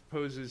 Meridian Waste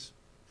proposes,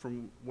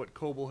 from what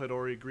Coble had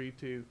already agreed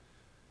to,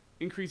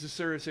 increase the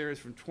service areas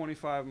from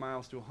 25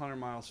 miles to 100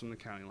 miles from the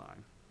county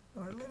line.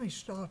 All right, let me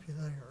stop you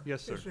there.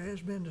 Yes, sir. Because there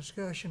has been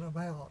discussion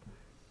about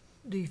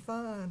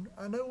define,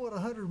 I know what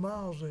 100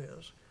 miles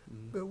is,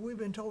 but we've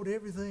been told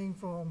everything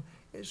from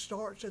it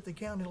starts at the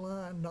county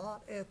line,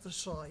 not at the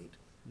site,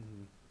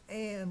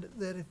 and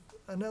that if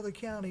another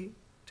county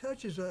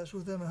touches us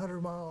within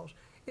 100 miles,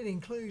 it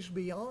includes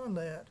beyond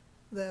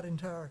that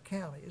entire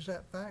county. Is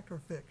that fact or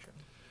fiction?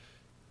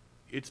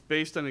 It's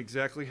based on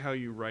exactly how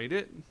you write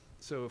it.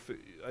 So if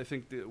I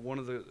think that one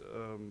of the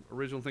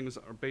original things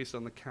are based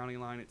on the county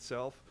line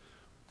itself.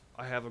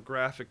 I have a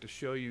graphic to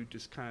show you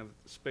just kind of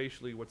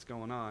spatially what's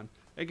going on.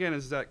 Again,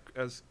 as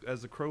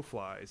the crow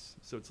flies,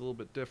 so it's a little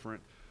bit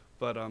different.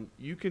 But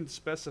you can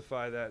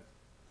specify that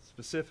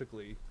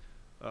specifically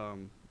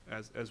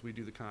as we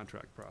do the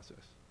contract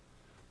process.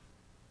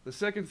 The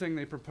second thing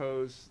they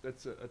propose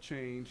that's a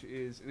change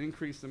is an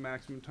increase in the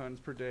maximum tons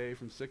per day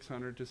from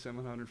 600 to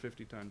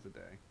 750 tons a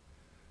day.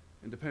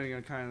 And depending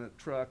on kind of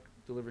the truck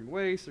delivering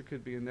waste, there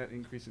could be a net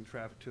increase in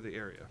traffic to the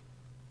area.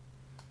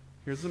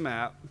 Here's the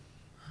map.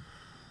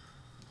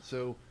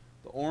 So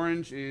the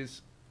orange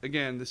is,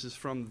 again, this is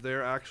from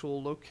their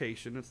actual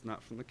location. It's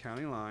not from the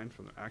county line,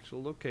 from their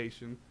actual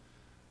location.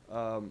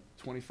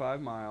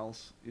 25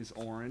 miles is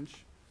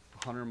orange.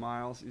 100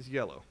 miles is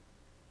yellow.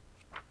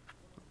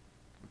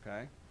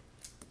 Okay?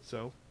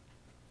 So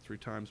 3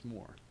 times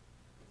more.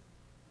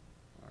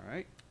 All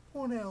right?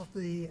 Point out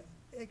the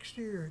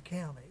exterior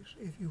counties,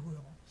 if you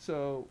will.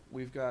 So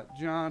we've got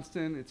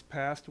Johnston, it's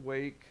past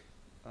Wake,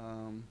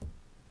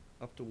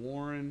 up to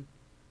Warren,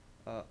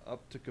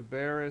 up to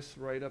Cabarrus,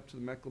 right up to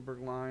the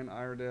Mecklenburg line,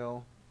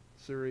 Iredell,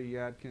 Surrey,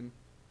 Yadkin.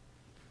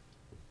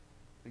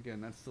 Again,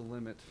 that's the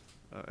limit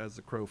as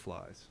the crow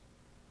flies.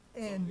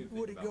 And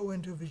would it go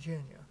into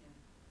Virginia?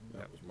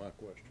 That was my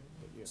question,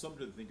 but yeah.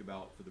 Something to think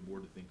about, for the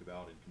board to think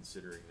about in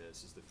considering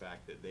this, is the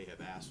fact that they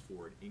have asked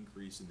for an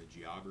increase in the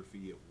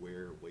geography of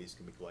where waste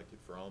can be collected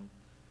from,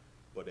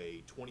 but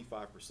a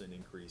 25%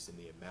 increase in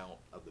the amount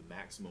of the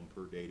maximum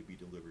per day to be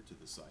delivered to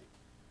the site.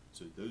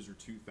 So those are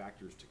 2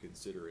 factors to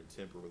consider and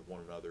temper with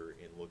one another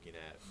in looking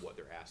at what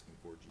they're asking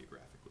for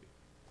geographically.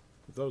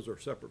 Those are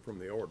separate from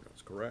the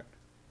ordinance, correct?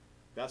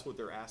 That's what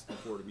they're asking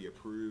for to be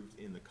approved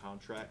in the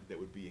contract that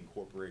would be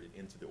incorporated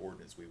into the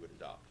ordinance we would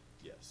adopt,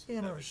 yes. In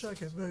That our makes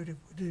second sense. vote if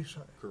we do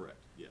so. Correct,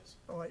 yes.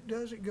 All right,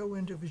 does it go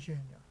into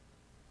Virginia?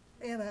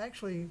 And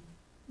actually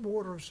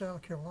border of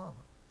South Carolina?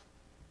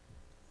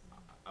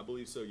 I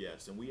believe so,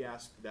 yes. And we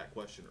asked that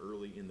question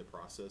early in the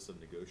process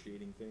of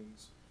negotiating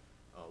things.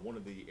 One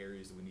of the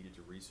areas that we needed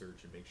to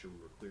research and make sure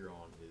we were clear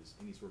on is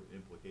any sort of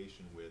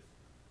implication with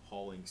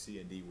hauling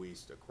C&D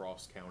waste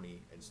across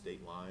county and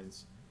state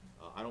lines.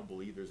 I don't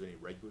believe there's any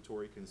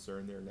regulatory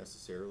concern there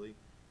necessarily,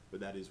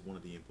 but that is one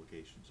of the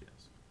implications,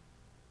 yes.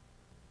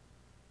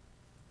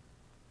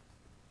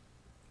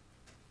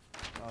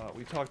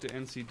 We talked to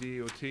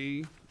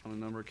NCDOT on a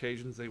number of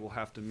occasions. They will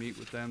have to meet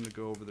with them to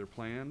go over their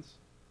plans.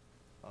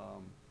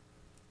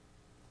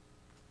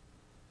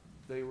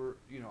 They were,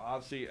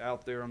 obviously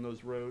out there on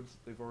those roads.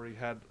 They've already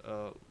had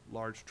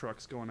large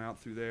trucks going out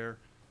through there.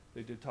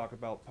 They did talk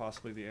about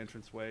possibly the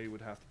entranceway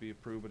would have to be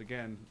approved, but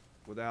again,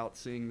 without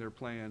seeing their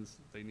plans,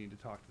 they need to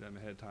talk to them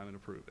ahead of time and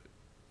approve it.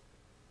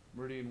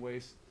 Meridian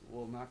Waste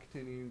will not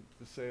continue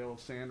the sale of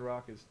sand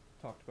rock as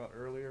talked about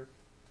earlier.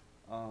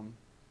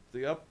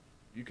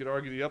 You could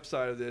argue the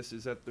upside of this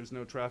is that there's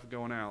no traffic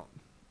going out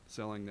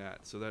selling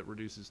that, so that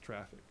reduces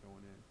traffic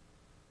going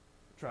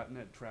in,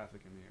 net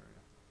traffic in the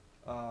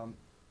area.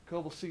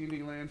 Coble C&D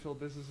landfill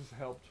businesses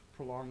helped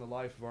prolong the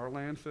life of our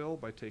landfill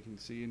by taking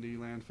C&D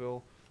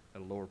landfill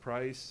at a lower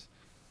price.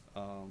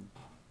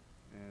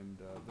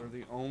 They're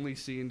the only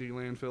C&D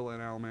landfill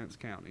in Alamance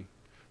County.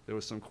 There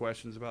was some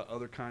questions about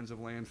other kinds of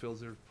landfills.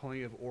 There's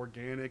plenty of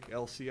organic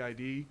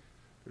LCID.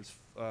 There's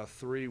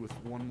 3 with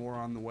 1 more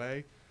on the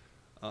way.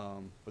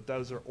 But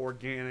those are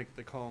organic.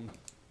 They call them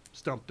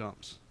stump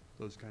dumps,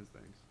 those kinds of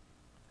things.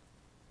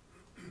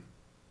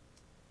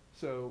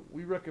 So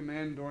we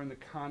recommend during the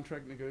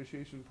contract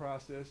negotiation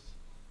process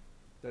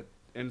that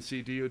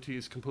NCDOT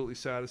is completely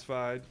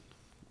satisfied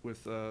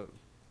with amount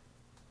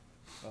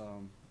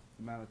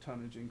of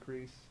tonnage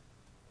increase.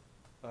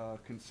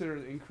 Consider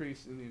the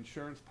increase in the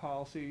insurance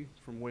policy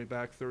from way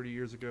back 30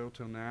 years ago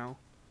till now,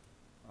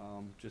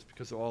 just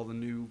because of all the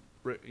new,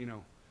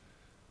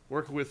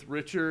 working with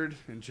Richard,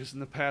 and just in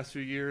the past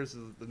few years,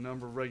 the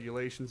number of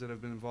regulations that have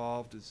been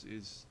involved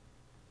is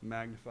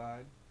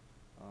magnified.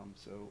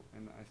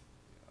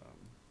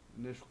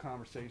 Initial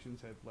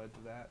conversations have led to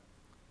that.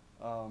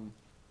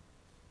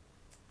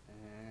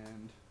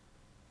 And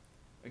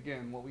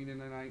again, what we need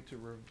tonight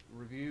to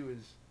review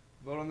is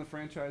vote on the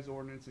franchise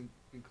ordinance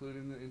included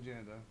in the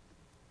agenda.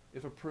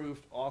 If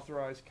approved,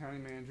 authorize county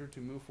manager to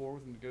move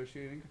forward with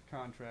negotiating a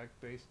contract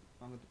based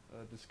on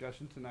the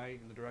discussion tonight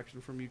and the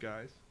direction from you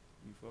guys,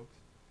 you folks.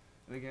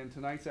 And again,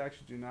 tonight's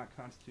actions do not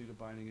constitute a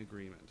binding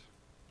agreement.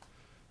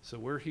 So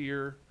we're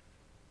here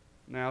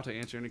now to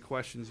answer any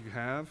questions you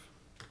have.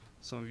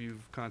 Some of you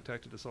have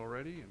contacted us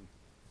already,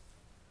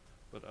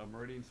 but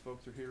Meridian's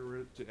folks are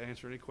here to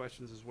answer any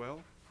questions as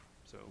well.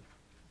 So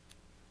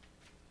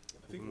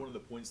I think one of the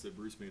points that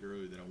Bruce made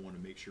earlier that I want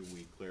to make sure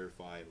we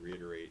clarify and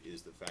reiterate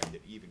is the fact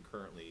that even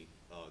currently,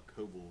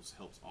 Kobol's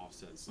helps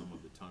offset some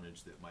of the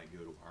tonnage that might go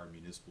to our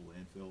municipal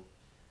landfill.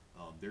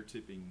 Their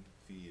tipping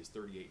fee is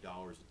 $38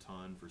 a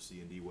ton for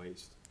C&D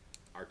waste.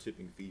 Our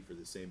tipping fee for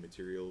the same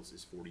materials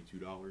is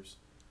 $42.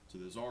 So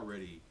there's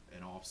already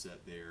an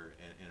offset there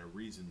and a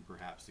reason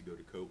perhaps to go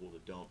to Kobol to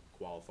dump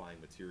qualifying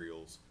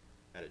materials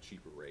at a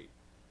cheaper rate.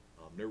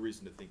 No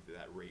reason to think that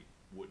that rate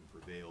wouldn't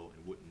prevail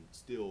and wouldn't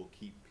still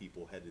keep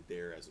people headed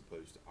there as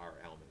opposed to our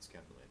Alamance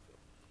County landfill.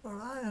 Well,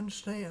 I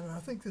understand, I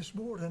think this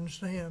board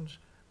understands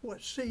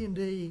what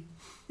C&D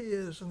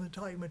is and the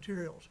type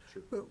materials.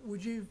 Sure. But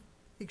would you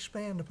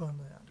expand upon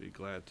that? Be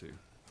glad to.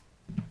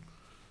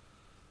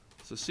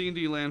 So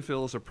C&D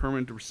landfills are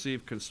permanent to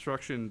receive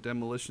construction and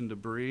demolition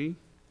debris,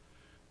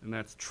 and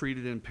that's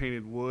treated and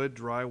painted wood,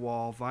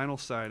 drywall, vinyl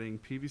siding,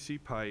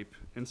 PVC pipe,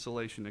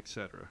 insulation,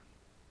 etc.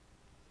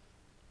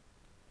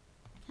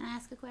 Can I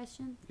ask a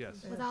question?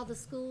 Yes. With all the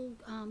school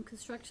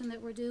construction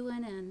that we're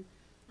doing, and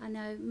I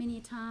know many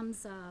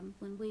times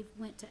when we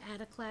went to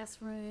add a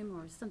classroom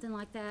or something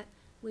like that,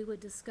 we would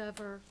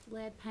discover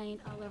lead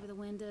paint all over the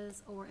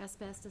windows or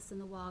asbestos in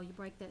the wall. You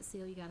break that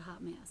seal, you got a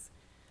hot mess.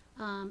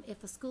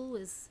 If a school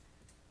is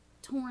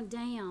torn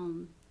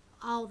down,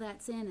 all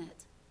that's in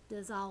it,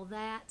 does all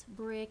that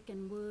brick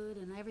and wood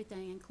and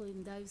everything,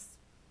 including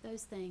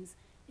those things,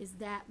 is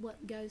that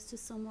what goes to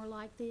somewhere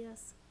like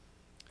this?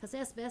 Because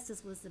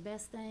asbestos was the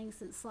best thing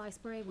since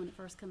sliced bread when it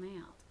first came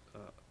out.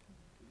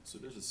 So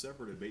there's a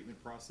separate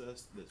abatement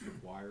process that's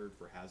required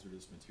for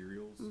hazardous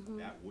materials.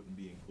 That wouldn't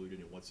be included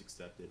in what's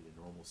accepted in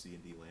a normal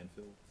C&D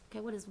landfill. Okay,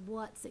 what is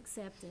what's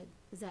accepted?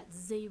 Is that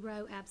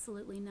zero,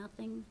 absolutely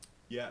nothing?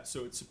 Yeah,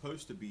 so it's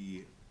supposed to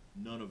be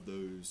none of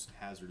those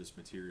hazardous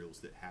materials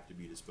that have to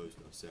be disposed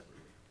of separately.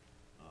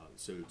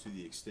 So to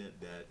the extent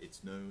that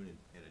it's known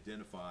and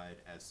identified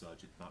as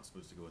such, it's not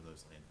supposed to go in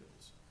those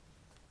landfills.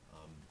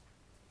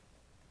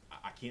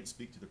 I can't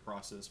speak to the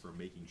process for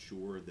making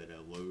sure that a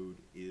load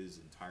is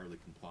entirely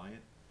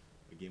compliant.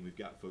 Again, we've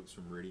got folks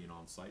from Meridian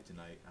on site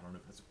tonight. I don't know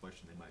if that's a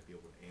question they might be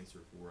able to answer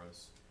for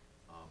us.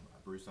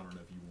 Bruce, I don't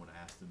know if you want to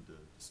ask them to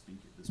speak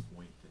at this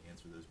point to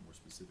answer those more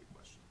specific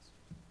questions.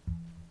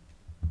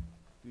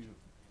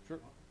 Sure,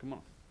 come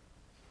on.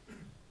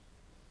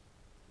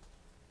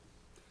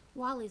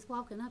 Wally's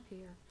walking up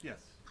here.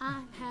 Yes.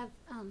 I have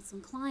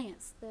some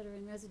clients that are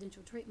in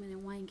residential treatment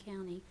in Wayne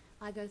County.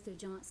 I go through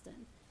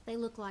Johnston. They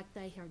look like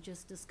they have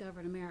just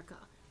discovered America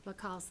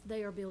because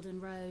they are building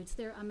roads.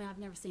 I mean, I've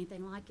never seen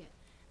anything like it.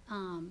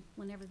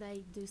 Whenever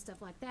they do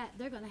stuff like that,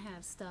 they're going to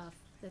have stuff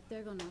that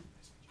they're going to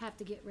have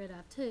to get rid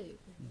of too.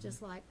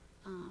 Just like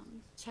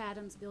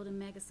Chatham's building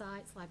mega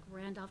sites, like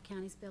Randolph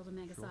County's building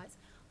mega sites.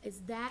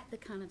 Is that the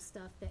kind of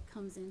stuff that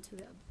comes into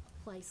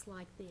a place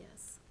like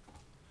this?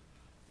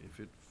 If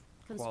it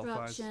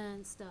qualifies,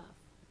 Construction stuff.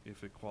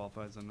 if it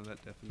qualifies under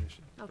that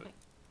definition. Okay.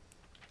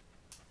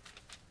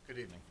 Good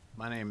evening.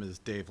 My name is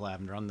Dave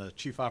Lavender. I'm the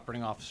Chief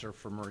Operating Officer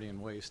for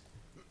Meridian Waste,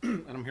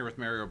 and I'm here with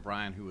Mary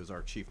O'Brien, who is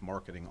our Chief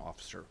Marketing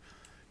Officer.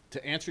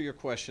 To answer your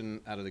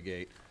question out of the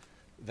gate,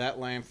 that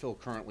landfill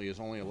currently is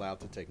only allowed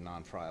to take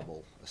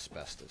non-friable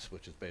asbestos,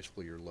 which is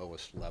basically your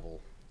lowest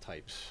level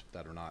types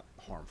that are not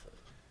harmful.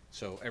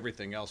 So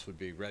everything else would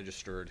be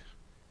registered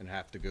and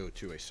have to go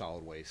to a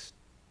solid waste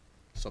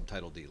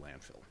subtitle D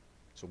landfill.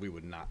 So we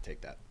would not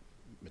take that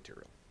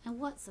material. And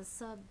what's a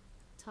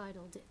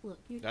subtitle? Look,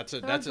 you're That's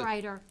a third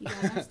grader. You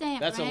gotta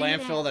understand. That's a Bring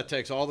it landfill down. that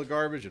takes all the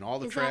garbage and all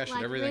the Is trash that like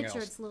and everything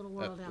Richard's else. little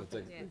world out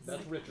there? Yes.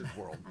 That's Richard's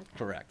world. Okay.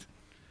 Correct.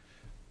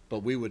 But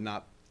we would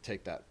not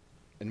take that,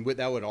 and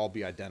that would all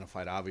be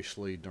identified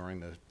obviously during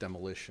the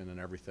demolition and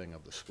everything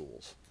of the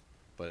schools.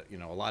 But you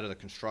know, a lot of the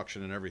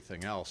construction and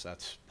everything else,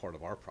 that's part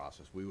of our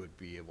process. We would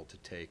be able to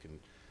take and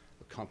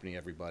accompany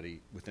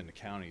everybody within the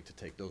county to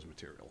take those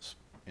materials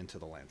into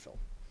the landfill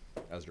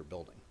as they're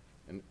building,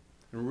 and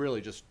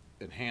really just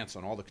enhance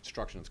on all the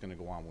construction that's going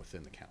to go on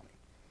within the county.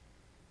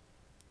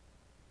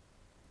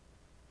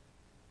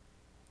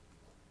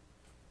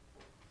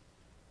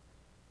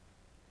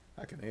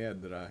 I can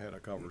add that I had a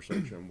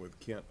conversation with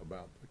Kent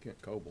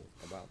Kobol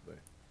about the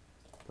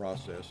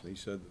process, and he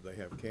said that they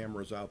have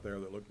cameras out there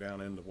that look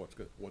down into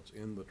what's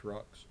in the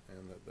trucks,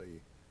 and that the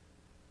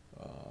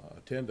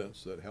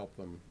attendants that help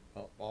them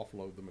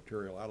offload the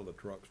material out of the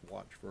trucks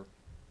watch for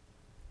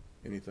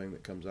anything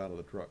that comes out of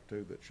the truck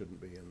too that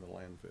shouldn't be in the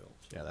landfills.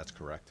 Yeah, that's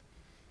correct.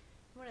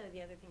 One of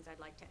the other things I'd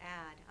like to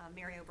add,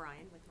 Mary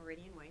O'Brien with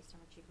Meridian Waste,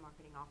 I'm our Chief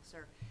Marketing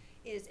Officer,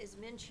 is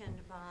mentioned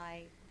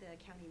by the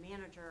county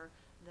manager,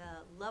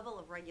 the level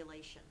of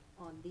regulation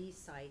on these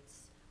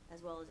sites,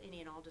 as well as any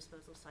and all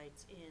disposal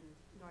sites in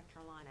North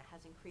Carolina,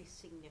 has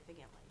increased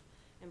significantly.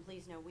 And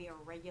please know we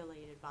are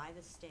regulated by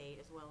the state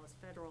as well as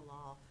federal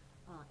law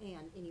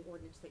and any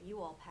ordinance that you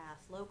all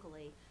pass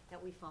locally,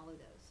 that we follow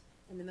those.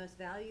 And the most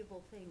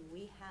valuable thing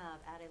we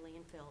have at a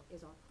landfill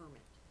is our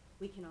permit.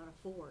 We cannot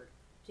afford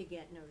to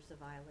get notice of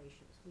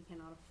violations. We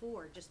cannot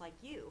afford, just like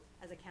you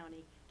as a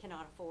county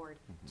cannot afford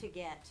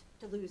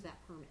to lose that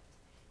permit.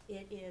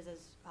 It is,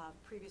 as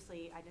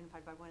previously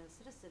identified by one of the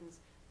citizens,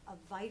 a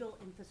vital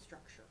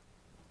infrastructure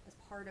as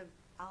part of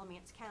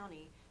Alamance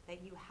County,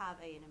 that you have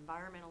an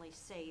environmentally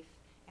safe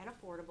and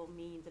affordable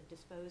means of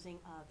disposing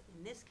of,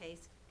 in this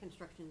case,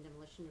 construction and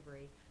demolition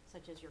debris,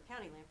 such as your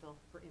county landfill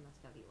for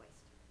MSW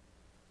waste.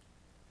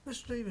 Ms.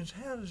 Stevens,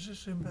 how does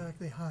this impact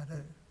the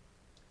Hideout?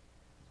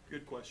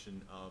 Good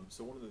question.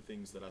 So one of the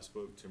things that I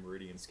spoke to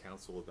Meridian's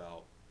council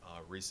about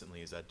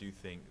recently is I do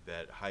think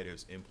that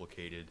Hideout's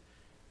implicated,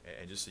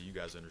 and just so you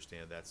guys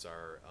understand, that's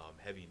our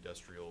heavy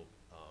industrial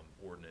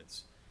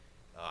ordinance.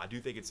 I do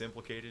think it's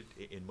implicated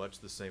in much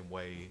the same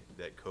way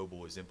that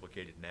Coble is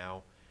implicated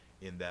now,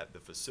 in that the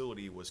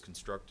facility was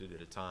constructed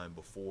at a time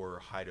before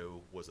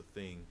Hideout was a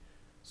thing.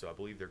 So I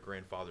believe they're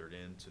grandfathered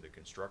into the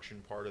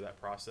construction part of that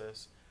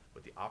process,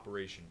 but the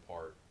operation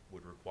part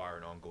would require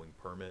an ongoing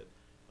permit.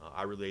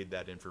 I relayed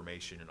that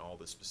information and all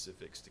the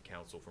specifics to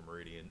council from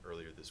Meridian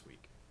earlier this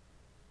week.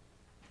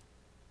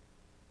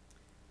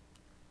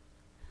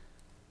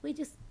 We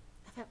just,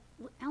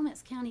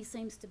 Alamance County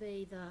seems to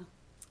be the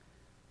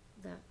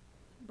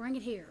bring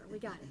it here, we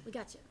got it, we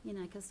got you,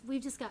 because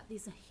we've just got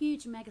these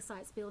huge mega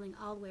sites building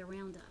all the way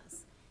around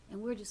us, and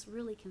we're just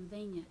really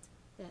convenient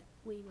that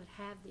we would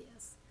have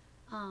this.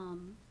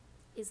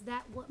 Is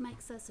that what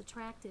makes us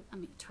attractive? I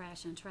mean,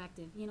 trash and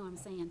attractive, you know what I'm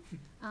saying?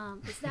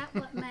 Is that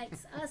what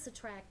makes us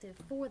attractive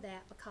for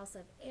that, because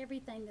of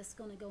everything that's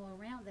gonna go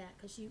around that?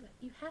 Because you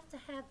have to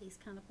have these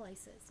kind of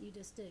places, you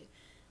just do.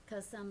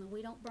 Because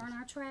we don't burn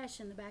our trash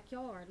in the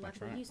backyard like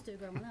we used to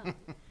growing up.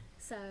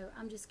 So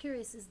I'm just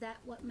curious, is that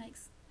what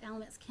makes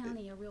Alamance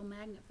County a real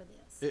magnet for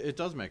this? It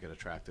does make it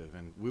attractive,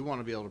 and we want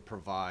to be able to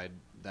provide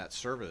that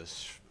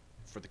service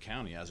for the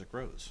county as it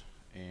grows.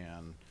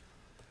 And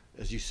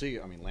as you see,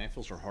 I mean,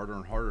 landfills are harder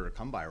and harder to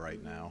come by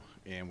right now,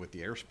 and with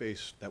the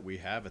airspace that we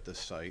have at this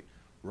site,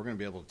 we're going to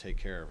be able to take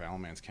care of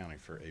Alamance County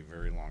for a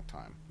very long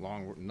time.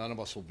 None of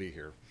us will be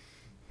here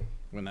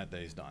when that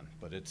day's done,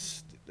 but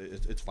it's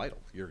vital.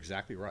 You're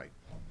exactly right.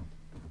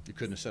 You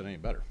couldn't have said any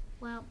better.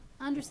 Well,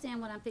 understand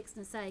what I'm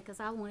fixing to say, because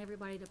I want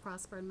everybody to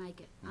prosper and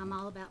make it. I'm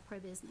all about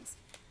pro-business.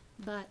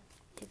 But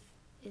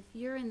if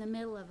you're in the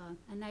middle of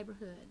a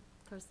neighborhood,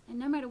 and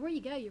no matter where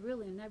you go, you're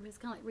really in a neighborhood. It's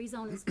kind of like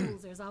rezoning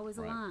schools. There's always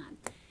a line.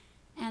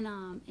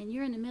 And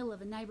you're in the middle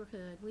of a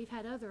neighborhood. We've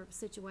had other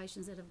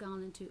situations that have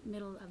gone into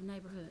middle of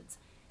neighborhoods.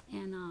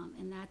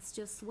 And that's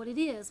just what it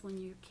is when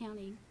your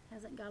county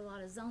hasn't got a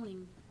lot of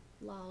zoning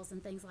laws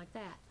and things like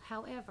that.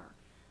 However,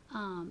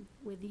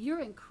 with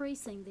you're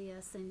increasing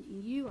this and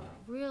you are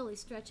really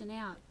stretching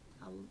out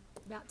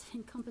about to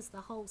encompass the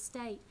whole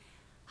state,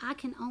 I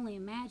can only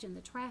imagine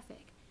the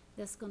traffic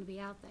that's going to be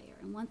out there.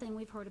 And one thing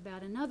we've heard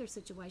about, another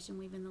situation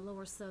we've in the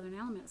lower southern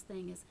Alamance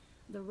thing, is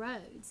the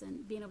roads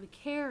and being able to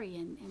carry,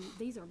 and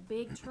these are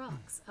big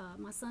trucks.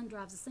 My son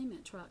drives a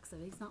cement truck, so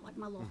he's not like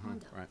my little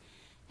Honda. Right.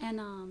 And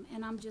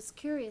I'm just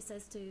curious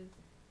as to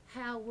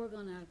how we're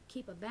going to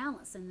keep a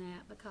balance in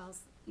that,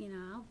 because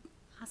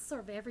I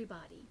serve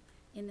everybody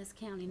in this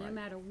county, no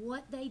matter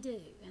what they do,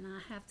 and I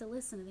have to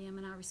listen to them,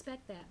 and I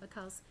respect that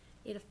because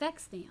it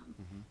affects them.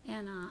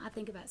 And I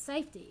think about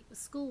safety with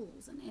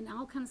schools and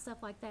all kind of stuff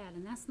like that,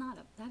 and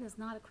that is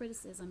not a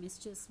criticism. It's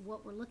just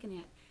what we're looking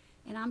at.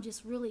 And I'm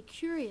just really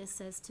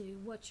curious as to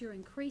what you're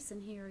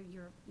increasing here,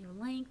 your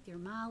length, your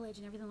mileage,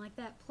 and everything like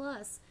that,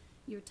 plus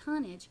your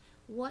tonnage,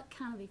 what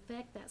kind of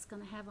effect that's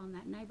going to have on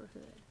that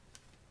neighborhood.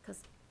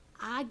 Because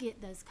I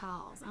get those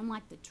calls. I'm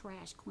like the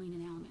trash queen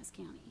in Alamance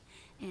County.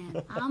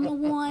 And I'm the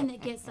one that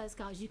gets those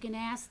calls. You can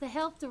ask the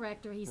health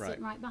director. He's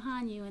sitting right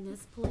behind you, and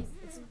this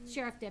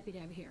sheriff deputy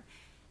over here.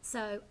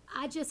 So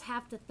I just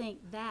have to think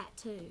that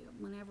too.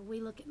 Whenever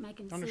we look at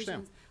making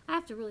decisions, I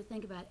have to really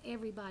think about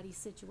everybody's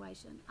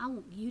situation. I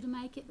want you to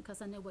make it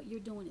because I know what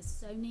you're doing is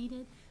so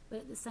needed.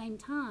 But at the same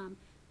time,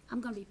 I'm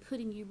going to be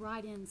putting you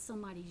right in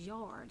somebody's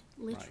yard,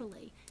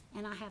 literally.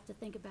 And I have to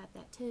think about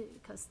that too,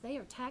 because they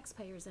are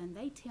taxpayers and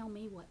they tell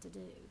me what to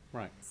do.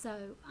 Right. So,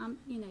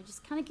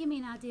 just kind of give me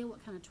an idea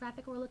what kind of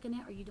traffic we're looking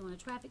at. Are you doing a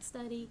traffic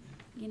study?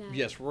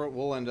 Yes,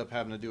 we'll end up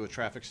having to do a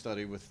traffic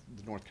study with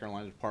the North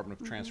Carolina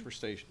Department of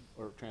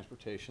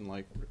Transportation,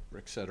 like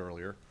Rick said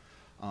earlier.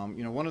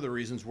 One of the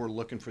reasons we're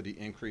looking for the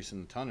increase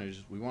in the tonnage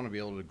is we want to be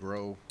able to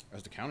grow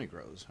as the county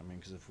grows. I mean,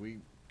 because if we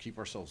keep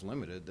ourselves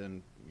limited,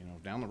 then,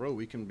 down the road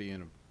we can be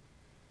in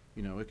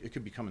it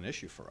could become an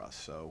issue for us.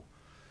 So,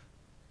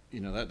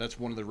 that's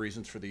one of the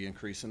reasons for the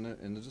increase in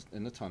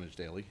the tonnage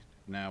daily.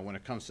 Now, when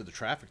it comes to the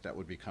traffic that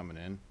would be coming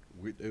in,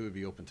 it would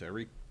be open to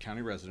every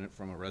county resident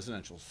from a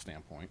residential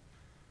standpoint.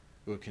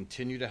 It would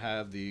continue to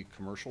have the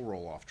commercial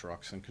roll-off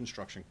trucks and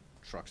construction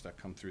trucks that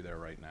come through there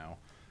right now.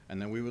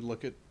 And then we would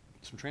look at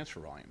some transfer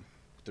volume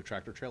with the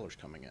tractor trailers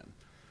coming in.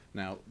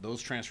 Now,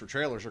 those transfer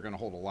trailers are going to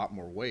hold a lot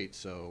more weight.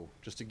 So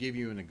just to give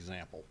you an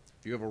example,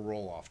 if you have a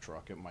roll-off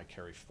truck, it might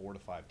carry 4 to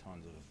 5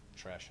 tons of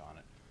trash on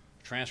it.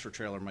 A transfer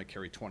trailer might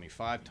carry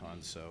 25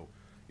 tons, so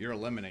you're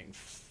eliminating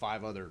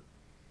 5 other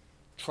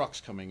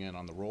trucks coming in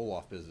on the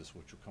roll-off business,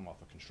 which will come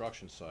off a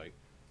construction site.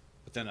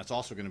 But then that's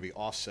also going to be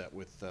offset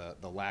with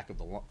the lack of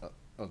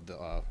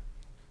the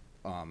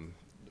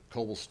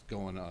cobles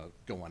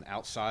going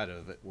outside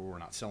of it, where we're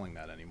not selling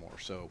that anymore.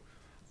 So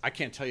I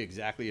can't tell you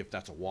exactly if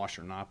that's a wash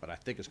or not, but I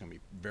think it's going to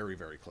be very,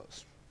 very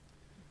close.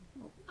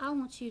 Well, I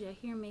want you to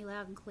hear me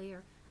loud and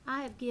clear.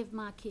 I have give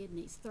my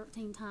kidneys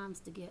 13 times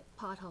to get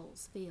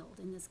potholes filled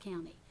in this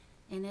county.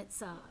 And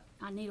it's,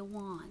 I need a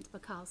wand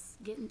because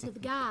getting to the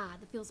guy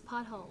that fills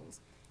potholes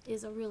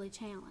is a really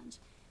challenge.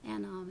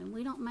 And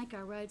we don't make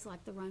our roads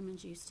like the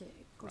Romans used to.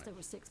 Of course, they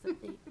were 6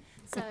 foot deep.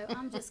 So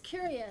I'm just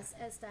curious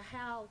as to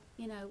how,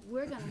 you know,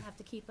 we're gonna have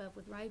to keep up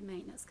with road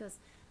maintenance. Cause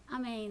I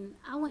mean,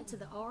 I went to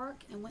the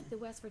Arc and went through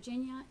West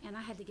Virginia and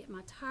I had to get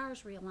my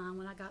tires realigned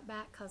when I got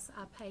back cause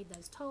I paid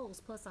those tolls.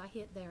 Plus I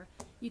hit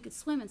you could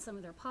swim in some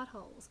of their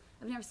potholes.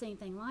 I've never seen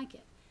anything like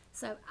it.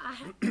 So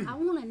I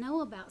want to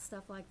know about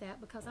stuff like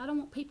that because I don't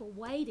want people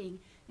waiting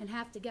and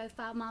have to go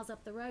 5 miles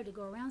up the road to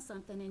go around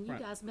something and you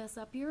Right. guys mess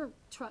up your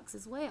trucks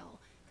as well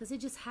because it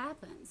just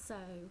happens. So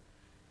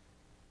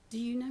do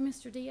you know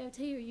Mr. DOT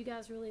or you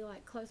guys really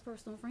like close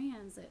personal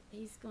friends that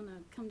he's going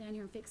to come down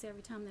here and fix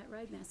every time that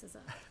road messes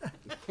up?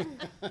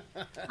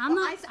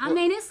 I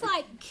mean,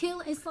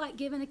 it's like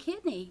giving a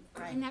kidney.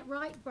 Right. Isn't that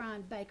right,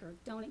 Brian Baker?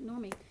 Don't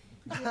ignore me.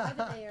 You're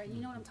over there, you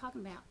know what I'm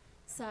talking about.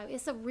 So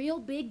it's a real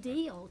big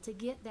deal to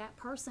get that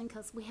person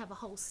because we have a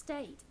whole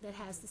state that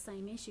has the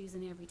same issues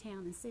in every town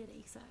and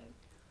city. So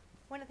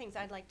One of the things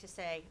I'd like to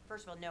say,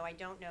 first of all, no, I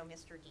don't know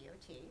Mr.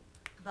 DOT,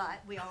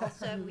 but we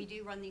also, we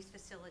do run these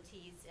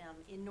facilities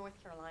in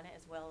North Carolina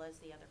as well as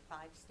the other 5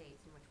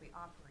 states in which we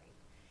operate.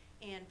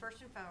 And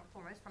first and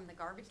foremost, from the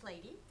garbage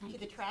lady to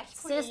the trash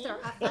queen. Sister,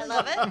 I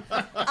love it.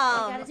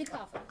 gotta do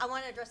coffee. I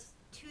want to address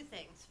 2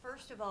 things.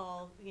 First of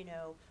all, you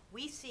know,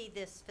 we see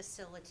this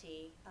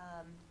facility,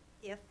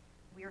 if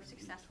we are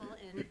successful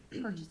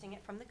in purchasing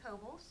it from the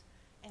Cobles.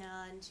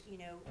 And, you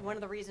know, one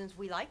of the reasons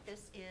we like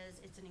this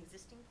is it's an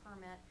existing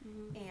permit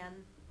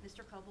and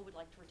Mr. Coble would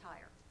like to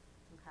retire,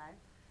 okay?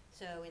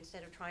 So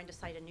instead of trying to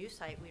site a new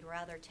site, we'd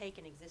rather take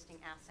an existing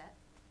asset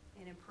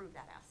and improve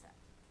that asset,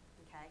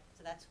 okay?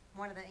 So that's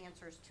one of the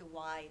answers to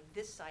why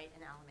this site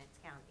in Alamance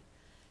County.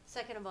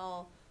 Second of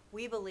all,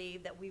 we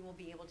believe that we will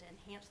be able to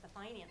enhance the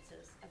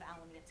finances of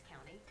Alamance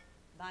County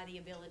by the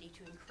ability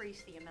to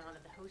increase the amount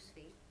of the host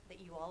fee that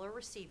you all are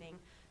receiving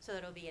so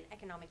that it'll be an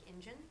economic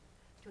engine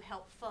to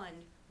help fund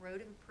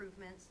road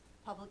improvements,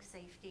 public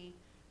safety,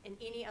 and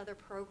any other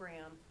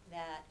program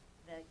that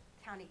the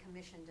county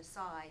commission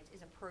decides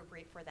is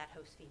appropriate for that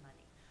host fee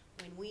money.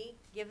 When we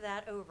give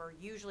that over,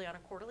 usually on a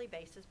quarterly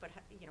basis, but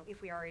you know,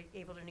 if we are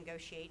able to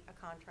negotiate a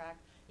contract,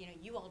 you know,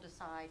 you all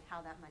decide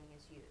how that money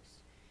is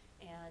used.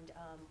 And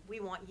we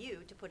want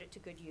you to put it to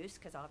good use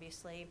because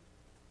obviously,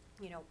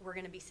 you know, we're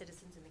going to be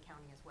citizens in the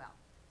county as well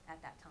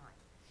at that time.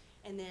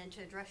 And then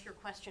to address your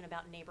question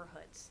about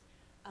neighborhoods,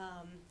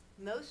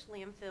 most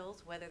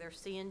landfills, whether they're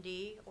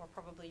C&D or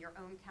probably your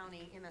own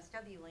county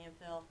MSW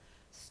landfill,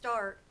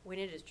 start when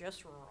it is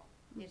just rural.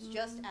 It's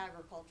just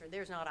agriculture.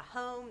 There's not a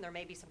home. There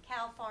may be some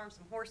cow farms,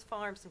 some horse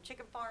farms, some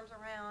chicken farms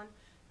around.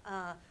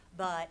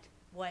 But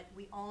what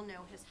we all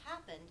know has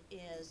happened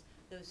is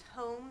those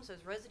homes,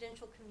 those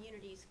residential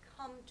communities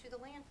come to the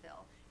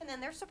landfill. And then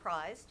they're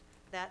surprised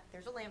that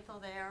there's a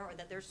landfill there or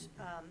that there's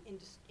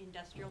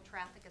industrial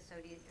traffic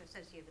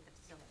associated with the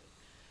facility.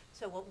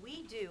 So what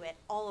we do at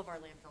all of our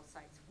landfill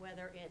sites,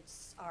 whether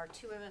it's our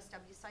 2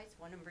 MSW sites,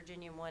 one in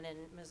Virginia and one in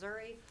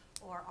Missouri,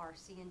 or our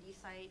C&D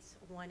sites,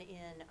 one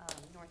in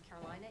North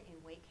Carolina in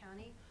Wake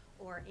County,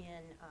 or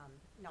in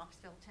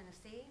Knoxville,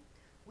 Tennessee,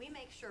 we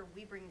make sure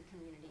we bring the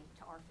community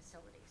to our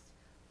facilities.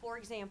 For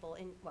example,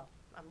 well,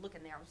 I'm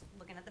looking there, I was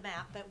looking at the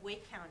map, but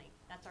Wake County,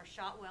 that's our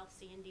Shotwell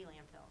C&D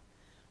landfill.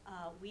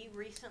 We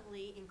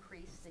recently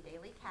increased the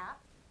daily cap.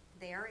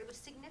 There it was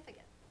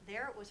significant.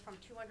 There it was from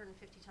 250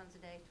 tons a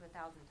day to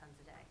 1,000 tons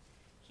a day.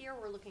 Here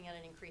we're looking at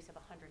an increase of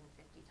 150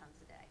 tons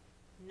a day.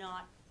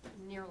 Not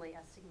nearly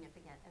as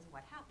significant as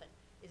what happened.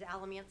 Is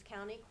Alamance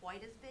County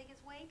quite as big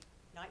as Wake?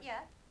 Not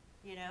yet.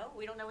 You know,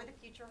 we don't know what the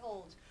future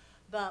holds.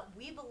 But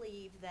we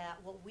believe that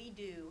what we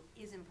do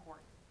is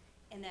important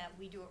and that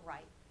we do it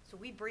right. So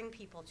we bring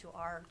people to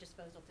our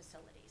disposal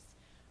facilities.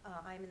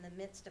 I'm in the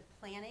midst of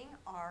planning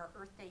our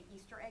Earth Day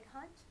Easter egg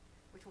hunt,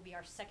 which will be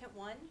our second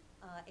one,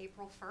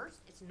 April 1st.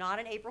 It's not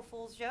an April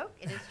Fool's joke.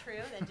 It is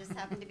true. That just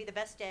happened to be the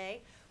best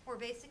day.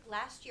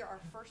 Last year, our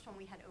first one,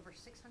 we had over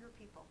 600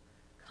 people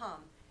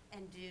come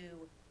and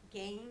do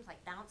games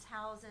like bounce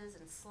houses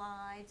and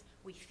slides.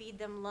 We feed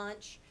them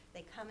lunch.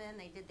 They come in,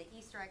 they did the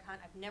Easter egg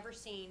hunt. I've never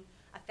seen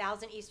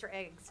 1,000 Easter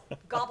eggs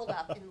gobbled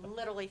up in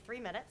literally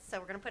 3 minutes. So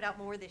we're going to put out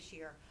more this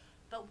year.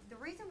 But the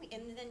reason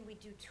and then we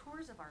do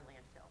tours of our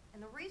landfill.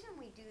 And the reason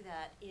we do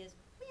that is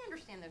we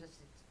understand there's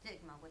a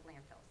stigma with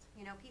landfills.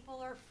 You know, people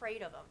are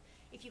afraid of them.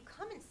 If you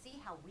come and see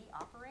how we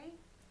operate,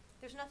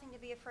 there's nothing to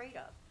be afraid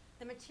of.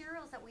 The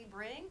materials that we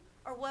bring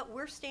are what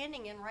we're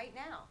standing in right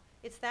now.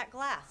 It's that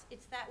glass,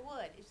 it's that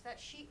wood, it's that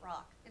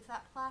sheetrock, it's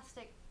that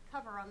plastic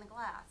cover on the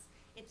glass.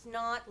 It's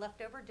not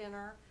leftover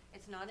dinner,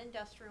 it's not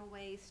industrial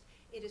waste,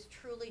 it is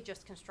truly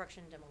just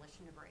construction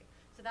demolition debris.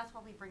 So that's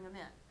why we bring them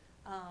in.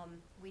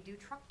 We do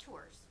truck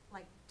tours,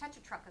 like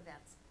touch-a-truck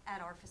events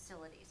at our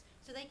facilities.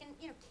 So they can,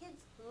 you know,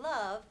 kids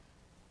love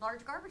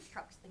large garbage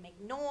trucks. They make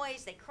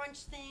noise, they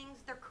crunch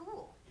things, they're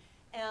cool.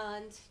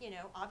 And, you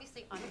know,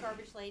 obviously, I'm a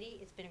garbage lady.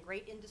 It's been a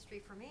great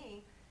industry for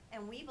me.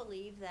 And we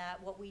believe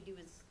that what we do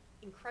is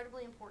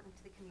incredibly important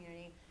to the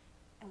community.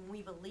 And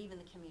we believe in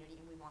the community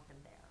and we want them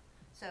there.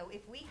 So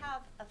if we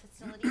have a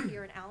facility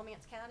here in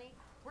Alamance County,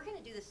 we're going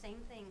to do the same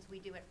things we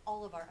do at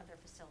all of our other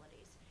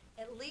facilities.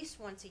 At least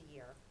once a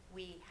year,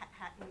 we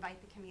invite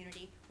the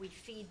community, we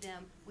feed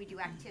them, we do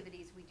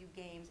activities, we do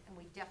games, and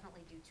we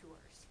definitely do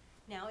tours.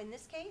 Now, in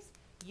this case,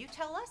 you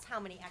tell us how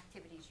many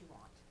activities you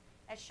want.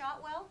 At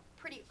Shotwell,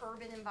 pretty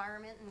urban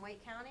environment in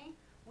Wake County,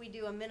 we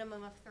do a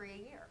minimum of 3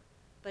 a year.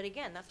 But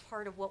again, that's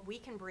part of what we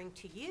can bring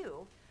to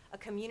you, a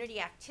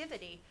community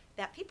activity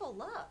that people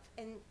love.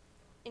 And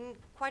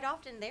quite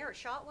often there at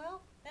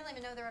Shotwell, they don't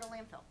even know they're at a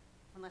landfill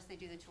unless they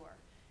do the tour.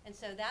 And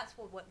so that's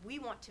what we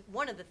want to,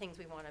 one of the things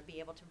we want to be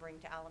able to bring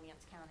to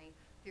Alamance County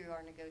through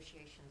our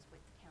negotiations with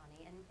the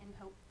county and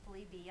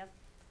hopefully be a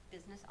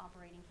business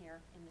operating here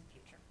in the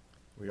future.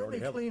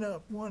 Let me clean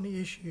up one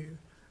issue.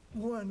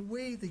 One,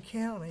 we, the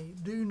county,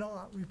 do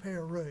not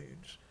repair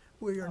roads.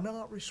 We are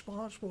not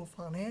responsible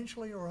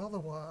financially or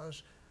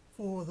otherwise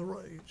for the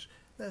roads.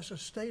 That's a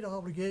state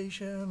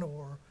obligation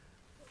or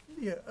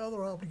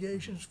other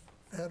obligations,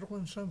 federal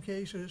in some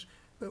cases,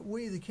 but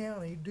we, the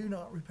county, do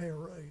not repair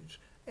roads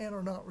and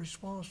are not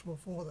responsible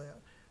for that.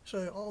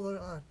 So although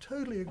I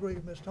totally agree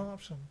with Ms.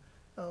 Thompson,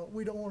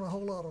 we don't want a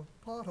whole lot of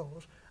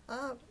potholes,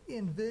 I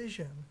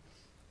envision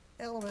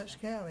Alamance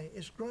County,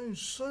 it's grown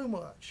so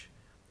much.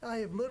 I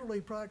have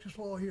literally practiced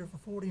law here for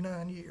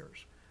 49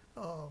 years.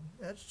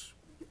 That's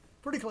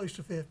pretty close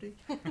to 50.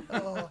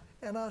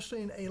 And I've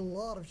seen a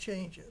lot of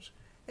changes.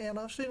 And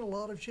I've seen a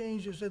lot of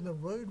changes in the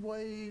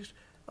roadways,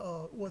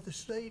 what the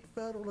state,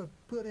 federal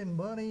have put in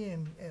money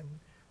and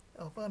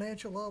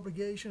financial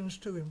obligations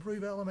to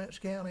improve Alamance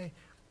County.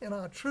 And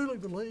I truly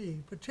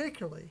believe,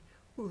 particularly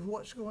with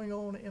what's going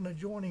on in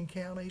adjoining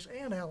counties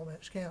and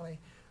Alamance County,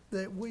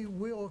 that we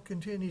will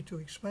continue to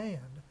expand,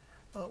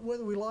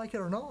 whether we like it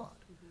or not.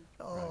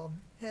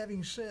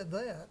 Having said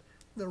that,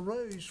 the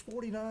roads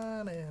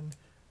 49 and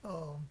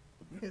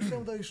some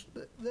of those,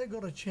 they're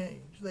going to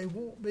change. They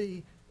won't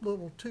be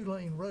little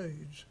 2-lane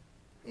roads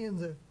in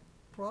the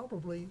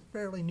probably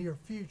fairly near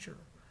future.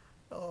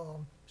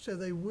 So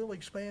they will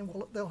expand.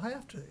 Well, they'll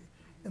have to,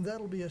 and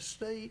that'll be a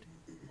state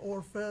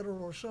or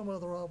federal or some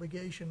other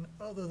obligation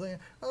other than,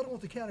 I don't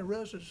want the county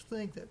residents to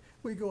think that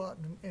we go out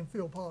and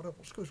fill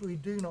potholes, because we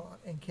do not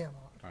and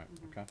cannot. All right,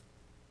 okay.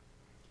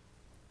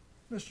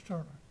 Mr.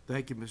 Turner.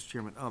 Thank you, Mr.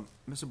 Chairman.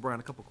 Mr.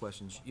 Bryan, a couple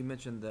questions. You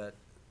mentioned that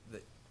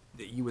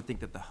you would think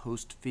that the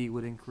host fee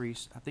would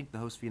increase. I think the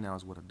host fee now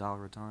is what,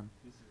 $1 a ton?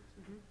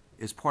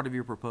 Is part of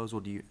your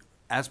proposal,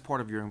 as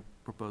part of your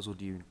proposal,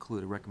 do you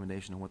include a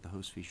recommendation on what the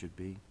host fee should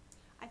be?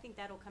 I think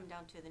that'll come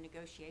down to the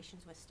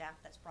negotiations with staff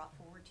that's brought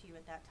forward to you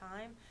at that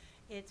time.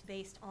 It's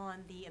based on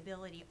the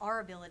ability,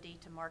 our ability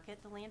to market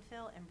the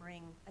landfill and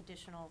bring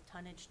additional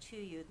tonnage to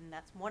you, and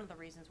that's one of the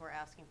reasons we're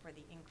asking for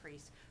the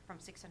increase from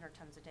 600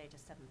 tons a day to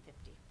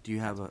 750. Do you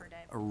have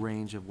a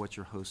range of what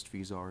your host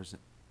fees are?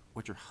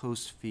 What your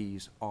host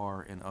fees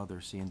are in other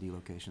C&D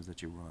locations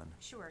that you run?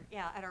 Sure,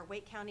 yeah. At our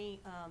Wake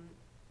County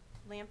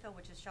landfill,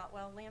 which is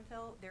Shotwell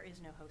landfill, there is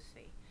no host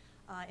fee.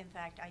 In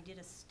fact, I did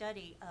a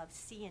study of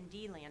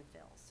C&D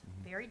landfills,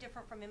 very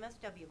different from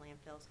MSW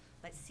landfills,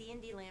 but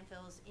C&D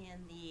landfills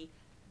in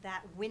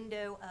that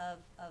window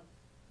of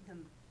the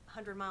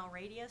 100-mile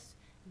radius,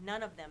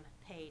 none of them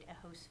paid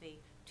a host fee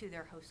to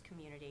their host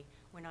community.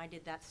 When I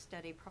did that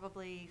study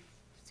probably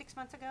 6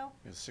 months ago.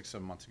 It was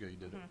 6-7 months ago you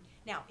did it.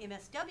 Now,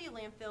 MSW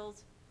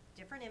landfills,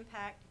 different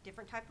impact,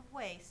 different type of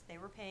waste, they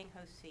were paying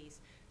host fees.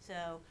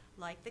 So,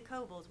 like the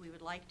Cobles, we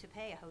would like to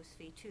pay a host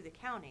fee to the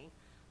county,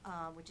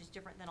 which is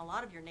different than a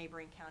lot of your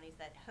neighboring counties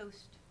that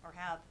host or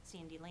have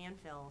C&D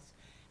landfills.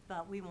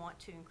 But we want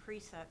to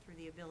increase that through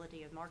the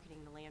ability of marketing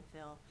the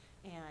landfill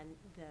and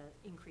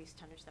the increased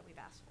tonnage that we've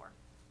asked for.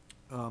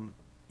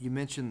 You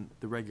mentioned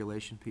the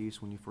regulation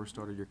piece when you first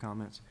started your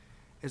comments.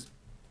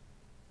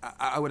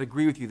 I would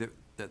agree with you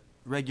that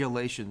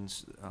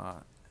regulations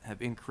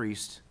have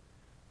increased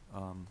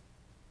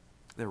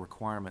their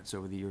requirements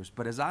over the years.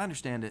 But as I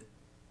understand it,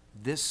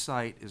 this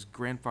site is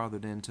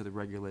grandfathered into the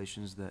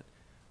regulations that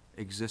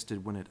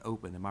existed when it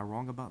opened. Am I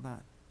wrong about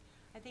that?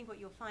 I think what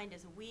you'll find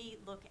is we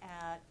look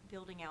at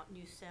building out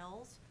new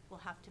cells, we'll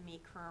have to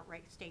meet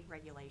current state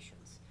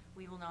regulations.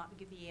 We will not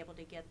be able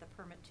to get the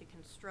permit to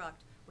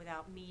construct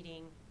without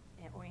meeting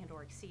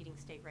and/or exceeding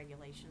state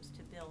regulations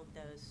to build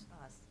those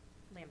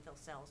landfill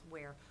cells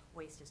where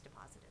waste is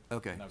deposited.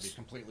 Okay. And that would be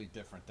completely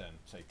different than,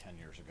 say, 10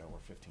 years ago or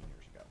 15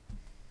 years ago.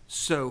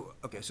 So,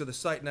 okay, so the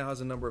site now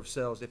has a number of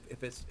cells.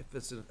 If it's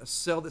a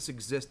cell that's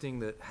existing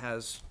that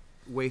has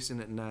waste in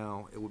it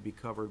now, it would be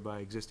covered by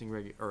existing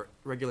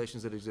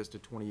regulations that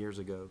existed 20 years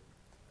ago,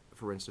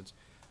 for instance.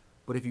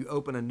 But if you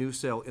open a new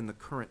cell in the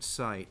current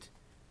site,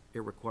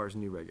 it requires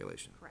new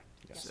regulation. Correct.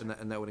 Yes.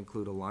 And that would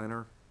include a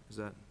liner?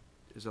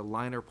 Is a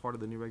liner part of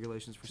the new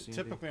regulations for C&D?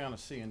 Typically on a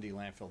C&D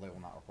landfill, they will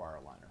not require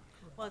a liner.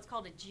 Well, it's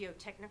called a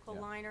geotechnical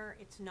liner.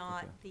 It's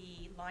not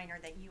the liner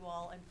that you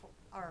all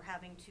are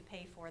having to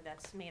pay for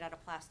that's made out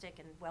of plastic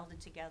and welded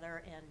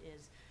together and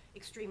is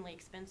extremely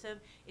expensive.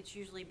 It's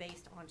usually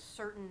based on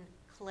certain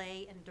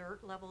clay and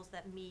dirt levels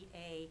that meet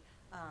a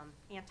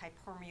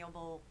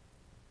anti-permeable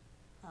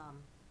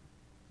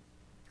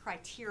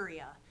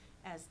criteria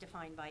as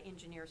defined by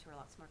engineers who are a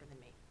lot smarter than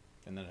me.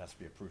 And then it has to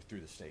be approved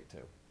through the state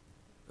too.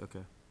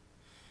 Okay.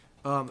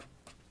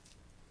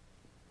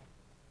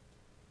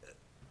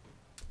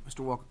 Mr.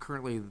 Walker,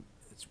 currently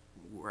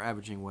we're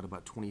averaging what,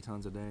 about 20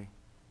 tons a day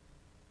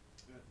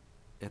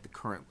at the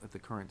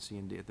current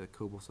C&D at the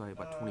Coble site,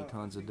 about 20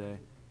 tons a day.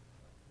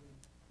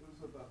 It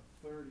was about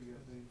 30,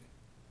 I think.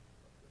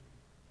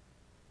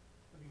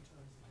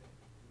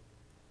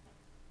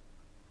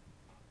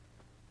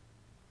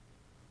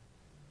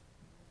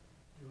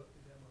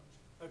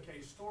 Okay,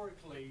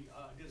 historically,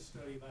 I did a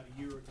study about a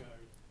year ago,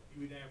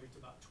 you would average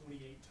about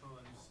 28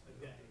 tons a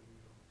day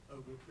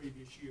over the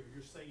previous year.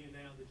 You're saying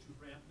now that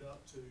you've ramped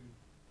up to,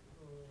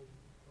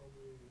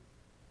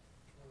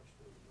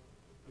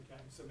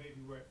 okay, so maybe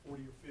we're at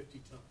 40 or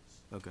 50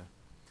 tons Okay.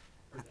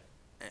 per day.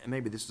 And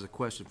maybe this is a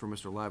question for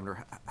Mr.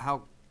 Lavender.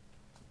 How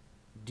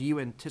do you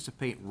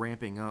anticipate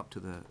ramping up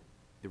to the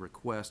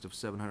request of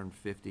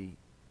 750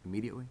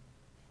 immediately?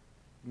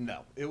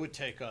 No, it would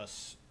take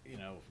us,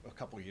 a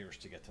couple years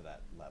to get to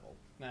that level.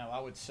 Now, I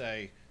would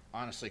say,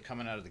 honestly,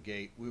 coming out of the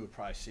gate, we would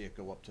probably see it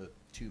go up to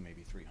 200,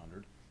 maybe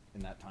 300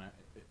 in that time,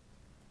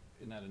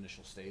 in that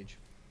initial stage.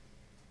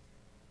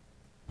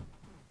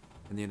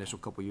 In the initial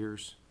couple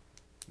years?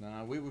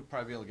 No, we would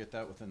probably be able to get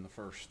that within the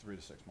first 3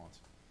 to 6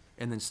 months.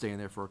 And then staying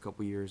there for a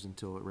couple years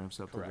until it ramps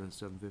up to the Correct.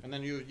 750? And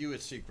then you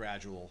would see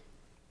gradual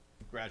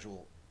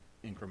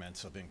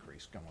increments of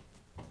increase going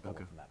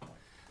Okay. from that point.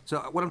 So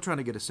what I'm trying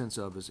to get a sense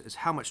of is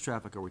how much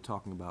traffic are we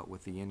talking about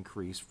with the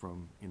increase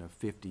from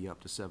 50 up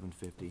to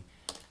 750?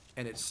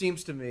 And it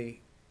seems to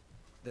me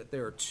that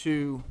there are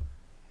two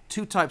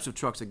types of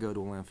trucks that go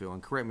to a landfill.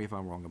 And correct me if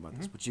I'm wrong about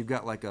this, but you've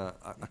got like a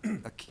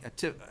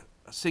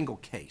single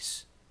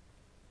case.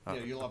 Yeah,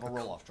 you'll have a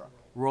roll-off truck.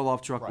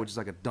 Roll-off truck, Right. which is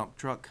like a dump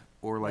truck,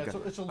 or like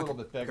It's a little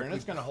bit bigger, and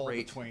it's going to hold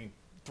crate. between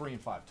 3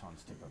 and 5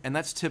 tons typically. And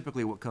that's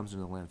typically what comes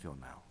into the landfill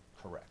now.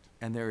 Correct.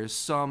 And there's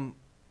some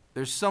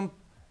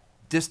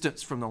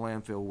distance from the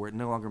landfill where it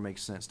no longer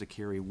makes sense to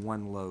carry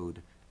one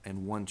load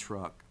and one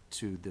truck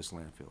to this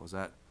landfill. Is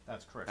that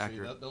That's correct. So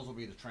accurate? those will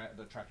be the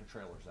tractor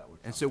trailers that would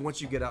And come. so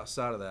once you get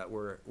outside of that,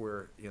 where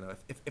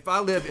if I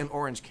live in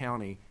Orange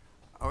County,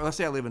 or let's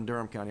say I live in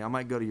Durham County, I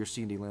might go to your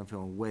C&D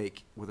landfill in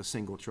Wake with a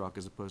single truck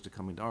as opposed to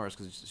coming to ours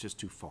because it's just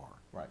too far.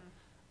 Right.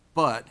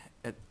 But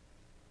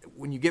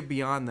when you get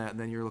beyond that,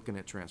 then you're looking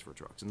at transfer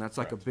trucks, and that's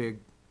like Correct. a big,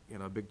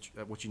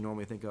 what you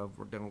normally think of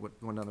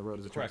going down the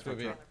road as a Correct.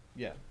 transfer truck.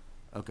 Yeah.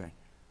 Okay.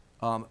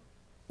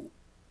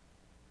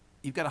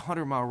 You've got a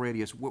 100-mile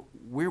radius.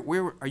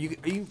 Where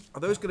are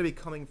those going to be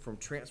coming from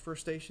transfer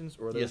stations,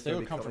 or are those Yes, they gonna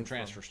would be come from coming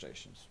transfer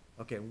stations.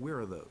 Okay, and where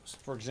are those?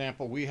 For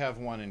example, we have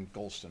one in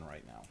Golston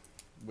right now,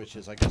 which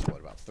is, I guess,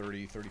 what, about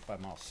 30, 35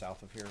 miles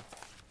south of here.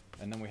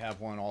 And then we have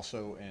one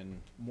also in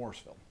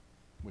Mooresville,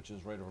 which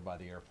is right over by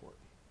the airport.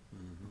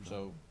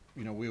 So,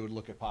 we would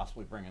look at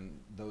possibly bringing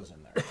those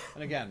in there.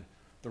 And again,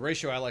 the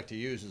ratio I like to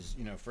use is,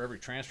 for every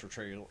transfer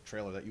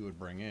trailer that you would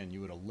bring in, you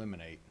would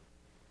eliminate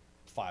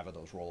 5 of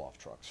those roll-off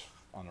trucks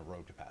on the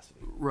road capacity.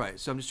 Right.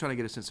 So I'm just trying to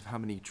get a sense of how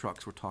many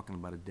trucks we're talking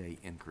about a day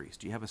increase.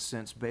 Do you have a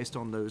sense based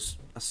on those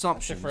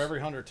assumptions? For every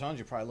 100 tons,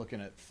 you're probably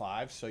looking at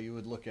 5. So you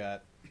would look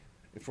at,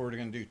 if we were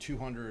going to do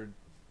 200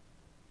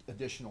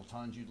 additional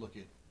tons, you'd look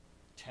at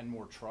 10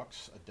 more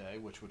trucks a day,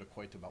 which would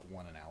equate to about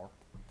 1 an hour.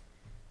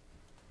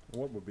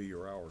 What would be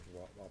your hours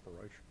of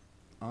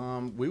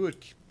operation? We would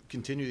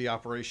continue the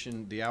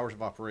hours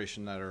of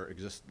operation that are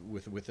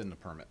within the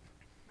permit.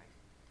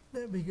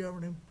 That'd be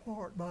governed in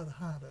part by the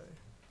high day.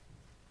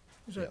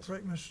 Is that Yes.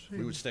 correct, Mr.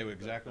 We would Stevens? stay with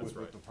exactly That's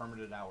what right. the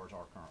permitted hours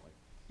are currently.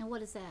 And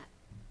what is that?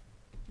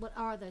 What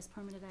are those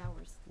permitted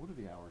hours? What are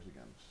the hours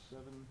again?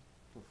 7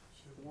 to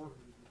 4?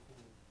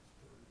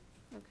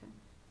 Okay,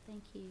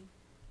 thank you.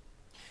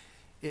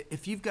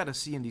 If you've got a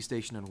C&D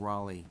station in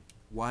Raleigh,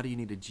 why do you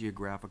need a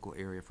geographical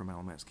area from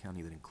Alamance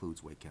County that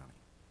includes Wake County?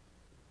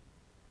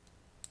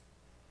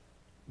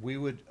 We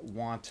would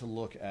want to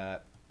look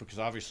at, because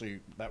obviously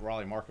that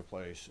Raleigh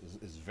marketplace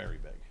is very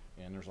big,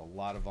 and there's a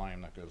lot of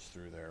volume that goes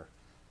through there.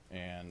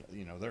 And,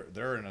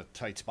 they're in a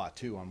tight spot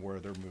too on where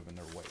they're moving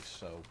their waste.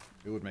 So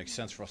it would make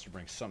sense for us to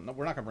bring some, no,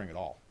 we're not gonna bring it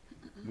all.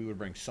 We would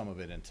bring some of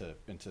it into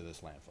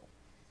this landfill,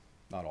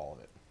 not all of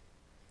it.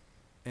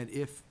 And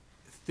if,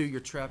 through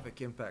your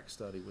traffic impact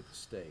study with the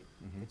state,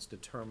 Mhm. it's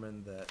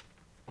determined that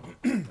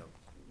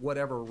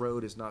whatever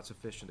road is not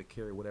sufficient to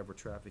carry whatever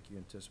traffic you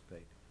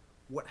anticipate,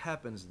 what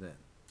happens then?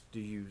 Do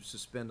you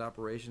suspend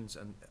operations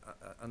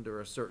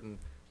under a certain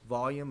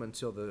volume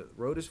until the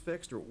road is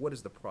fixed, or what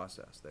is the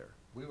process there?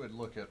 We would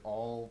look at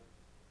all,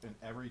 in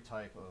every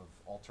type of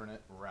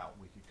alternate route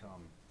we could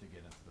come to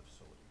get into the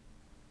facility.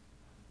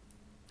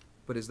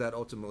 But is that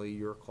ultimately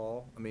your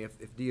call? I mean,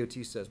 if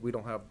DOT says we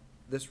don't have,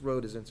 this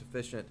road is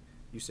insufficient,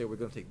 you say we're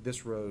gonna take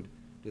this road,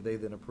 do they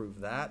then approve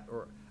that?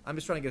 Or, I'm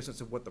just trying to get a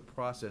sense of what the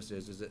process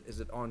is. Is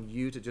it on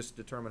you to just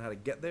determine how to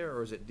get there,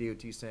 or is it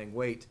DOT saying,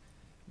 wait,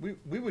 We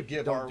would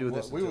give Don't our, do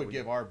this we until would we-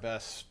 give our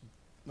best,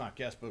 not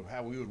guess, but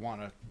how we would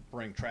want to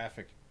bring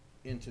traffic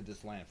into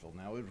this landfill.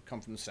 Now, it would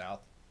come from the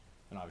south,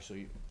 and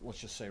obviously, let's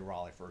just say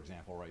Raleigh, for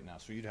example, right now.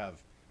 So you'd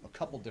have a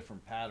couple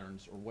different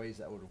patterns or ways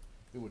that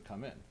it would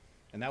come in.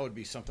 And that would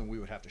be something we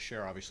would have to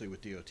share, obviously,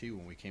 with DOT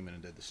when we came in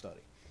and did the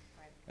study.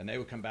 Right. And they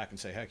would come back and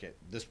say, heck,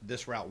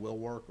 this route will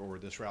work, or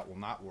this route will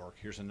not work.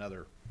 Here's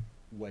another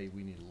way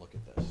we need to look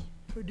at this.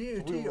 So we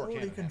DOT work hand already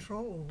in hand.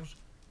 controls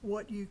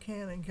what you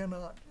can and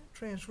cannot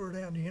transfer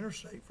down the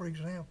interstate, for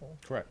example.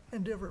 Correct.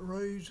 And different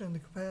roads and the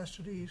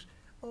capacities.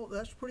 Oh,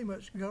 that's pretty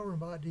much governed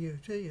by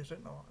DOT, is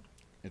it not?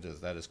 It is,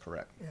 that is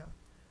correct. Yeah.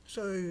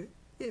 So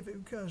if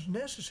it becomes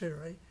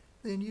necessary,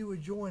 then you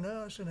would join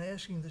us in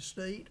asking the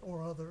state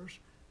or others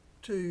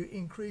to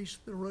increase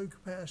the road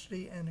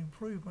capacity and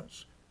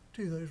improvements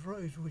to those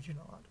roads, would you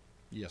not?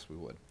 Yes, we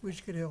would.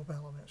 Which could help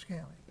Alamance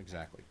County.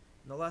 Exactly.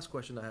 And the last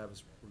question I have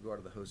is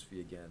regarding the host fee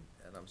again,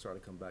 and I'm sorry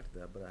to come back to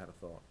that, but I had a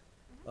thought.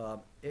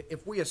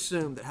 If we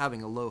assume that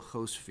having a low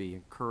host fee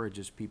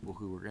encourages people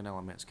who are in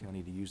Alamance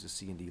County to use the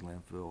C&D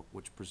landfill,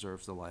 which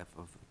preserves the life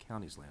of the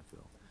county's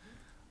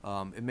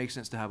landfill, it makes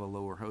sense to have a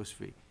lower host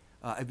fee.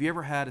 Have you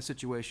ever had a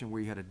situation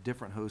where you had a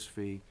different host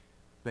fee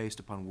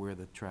based upon where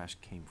the trash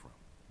came from?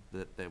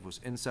 That was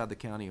inside the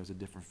county, it was a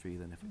different fee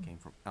than if it came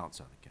from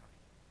outside the county?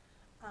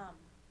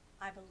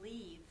 I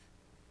believe,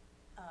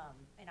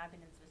 and I've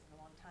been in this business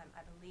a long time,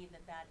 I believe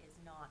that is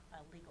not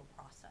a legal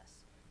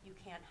process. You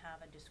can't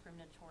have a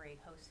discriminatory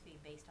host fee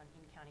based on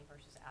in-county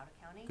versus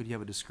out-of-county. Could you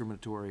have a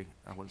discriminatory,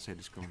 I wouldn't say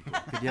discriminatory,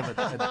 could you have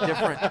a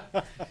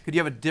different, could you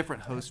have a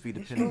different host fee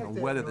depending on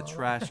whether the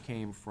trash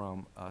came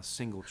from a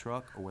single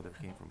truck or whether it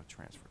came from a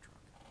transfer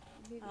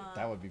truck?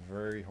 That would be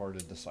very hard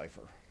to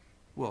decipher.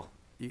 Well,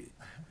 it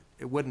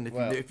wouldn't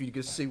Well- if you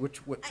could see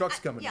what truck's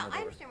coming in Yeah, the I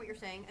door. understand what you're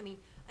saying. I mean,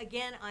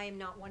 again, I am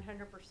not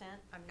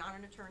 100%, I'm not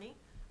an attorney.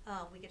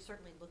 We could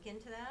certainly look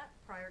into that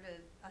prior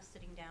to us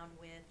sitting down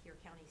with your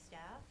county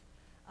staff.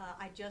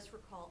 I just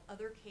recall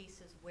other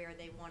cases where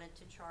they wanted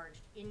to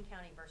charge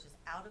in-county versus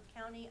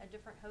out-of-county a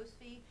different host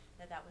fee,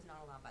 that was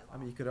not allowed by law. I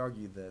mean, you could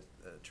argue that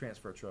a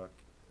transfer truck,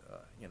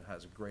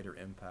 has a greater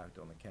impact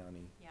on the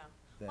county Yeah.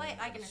 than Well,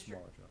 I a can assure,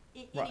 smaller truck.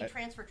 any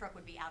transfer truck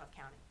would be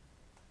out-of-county.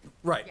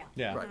 Right, Yeah.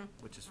 Yeah. right,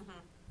 Mhm. which is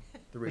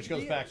Mhm. the Which reason.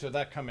 goes back to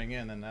that coming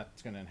in, and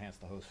that's gonna enhance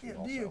the host fee Yeah,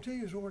 also. DOT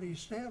has already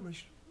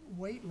established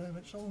weight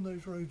limits on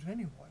those roads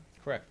anyway.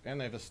 Correct, and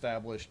they've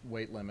established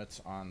weight limits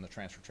on the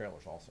transfer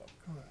trailers also.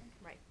 Correct.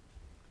 Right.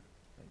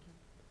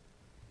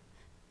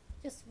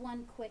 Just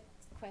one quick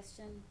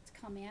question to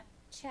comment.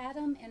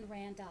 Chatham and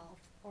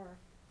Randolph, or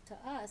to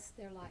us,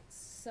 they're like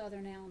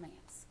southern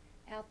Alamance.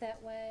 Out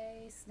that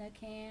way, Snow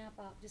Camp,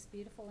 just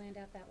beautiful land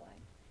out that way.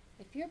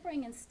 If you're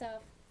bringing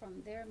stuff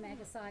from their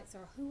mega sites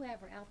or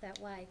whoever out that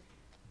way,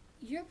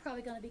 you're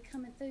probably gonna be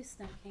coming through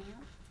Snow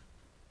Camp.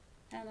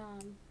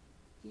 And,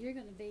 you're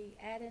gonna be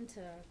adding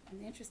to an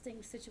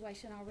interesting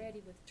situation already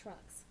with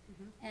trucks.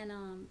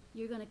 And,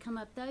 you're gonna come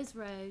up those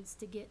roads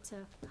to get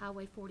to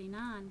Highway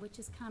 49, which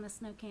is kinda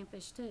Snow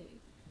Campish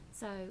too.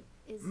 So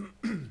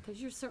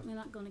cause you're certainly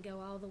not gonna go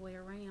all the way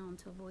around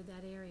to avoid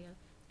that area,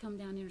 come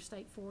down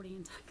Interstate 40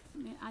 and, I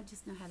mean, I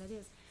just know how that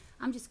is.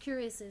 I'm just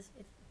curious if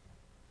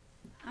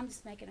I'm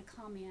just making a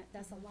comment,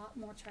 that's a lot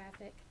more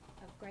traffic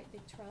of great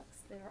big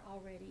trucks that are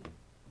already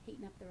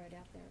heating up the road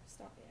out there to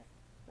start with.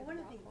 Well, one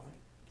of the things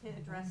to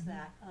address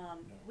that,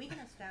 we can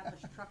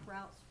establish truck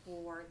routes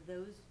for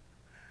those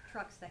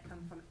trucks that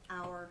come from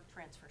our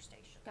transfer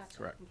stations. Gotcha.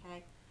 Correct.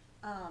 Okay?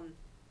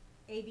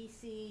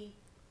 ABC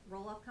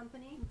roll-off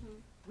company,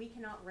 we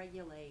cannot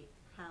regulate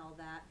how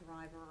that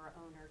driver or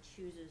owner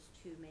chooses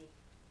to make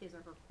his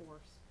or her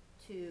course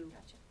to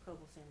Gotcha.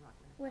 Coble San Roque.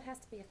 Well, it has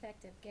to be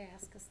effective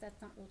gas, cause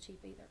that's not real cheap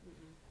either.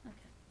 Okay,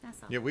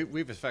 that's all. Yeah,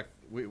 we've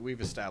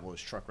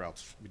established truck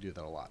routes, we do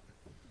that a lot.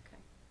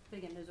 Okay. But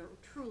again, those are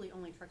truly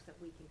only trucks that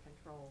we can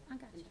control I in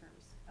gotcha.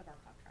 terms of our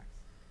contracts.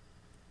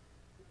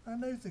 I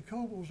know the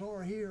Cobles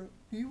are here.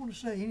 Do you want to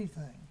say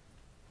anything?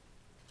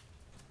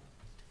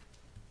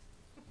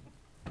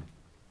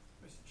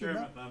 Mr.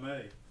 Chairman, if I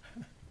may.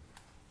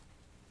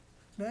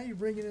 Now you're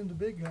bringing in the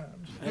big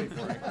guns.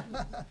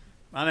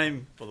 My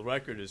name, for the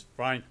record, is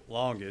Frank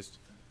Longest.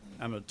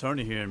 I'm an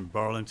attorney here in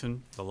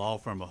Burlington, the law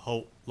firm of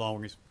Holt,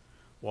 Longest,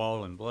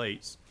 Wall, and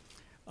Blades.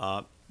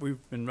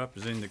 We've been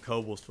representing the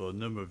Cobles for a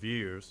number of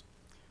years.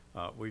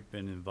 We've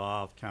been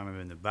involved kind of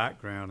in the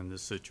background in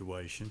this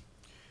situation.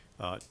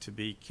 To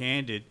be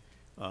candid,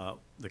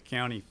 the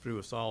county threw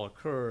us all a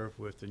curve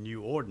with the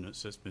new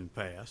ordinance that's been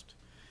passed.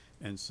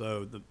 And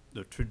so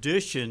the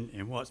tradition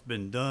and what's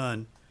been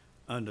done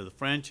under the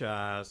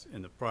franchise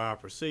and the prior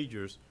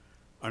procedures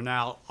are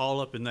now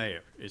all up in the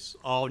air. It's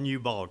all new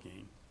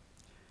ballgame.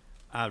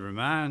 I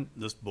remind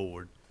this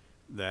board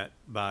that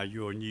by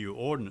your new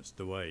ordinance,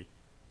 the way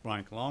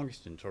Frank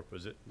Longest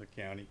interprets it, the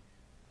county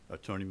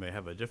attorney may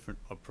have a different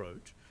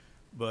approach.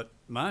 But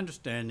my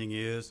understanding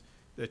is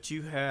that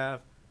you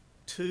have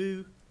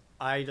 2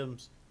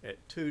 items at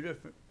 2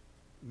 different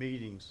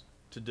meetings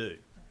to do.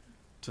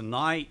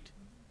 Tonight,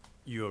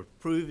 you're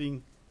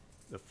approving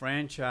the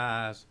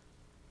franchise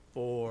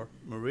for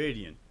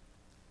Meridian.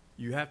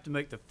 You have to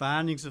make the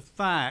findings of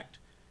fact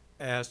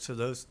as to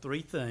those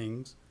three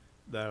things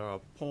that are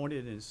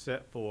appointed and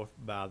set forth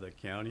by the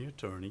county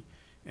attorney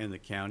and the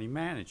county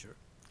manager.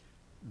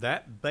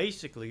 That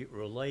basically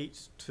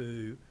relates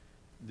to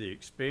the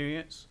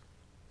experience,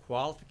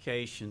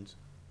 qualifications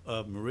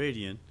of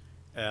Meridian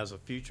as a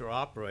future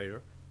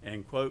operator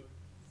and, quote,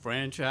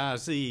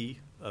 franchisee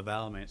of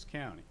Alamance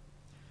County.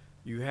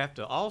 You have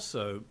to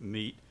also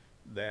meet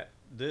that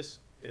this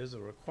is a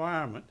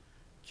requirement,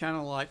 kind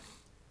of like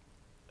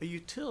a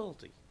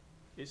utility.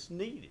 It's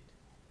needed.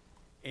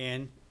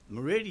 And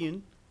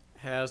Meridian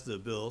has the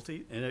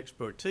ability and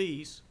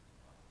expertise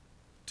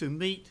to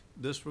meet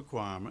this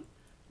requirement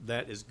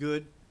that is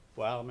good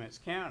for Alamance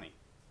County.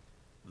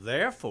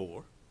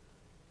 Therefore,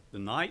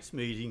 tonight's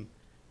meeting,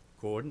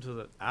 according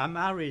to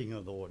my reading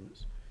of the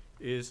ordinance,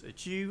 is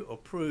that you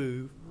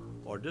approve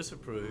or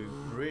disapprove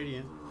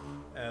Meridian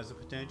as a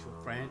potential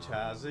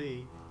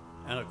franchisee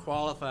and a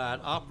qualified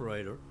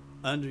operator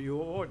under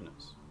your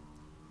ordinance.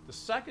 The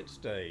second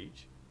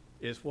stage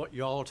is what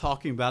y'all are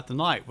talking about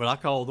tonight, what I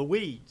call the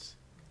weeds.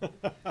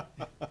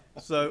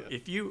 So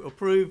if you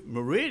approve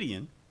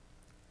Meridian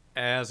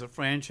as a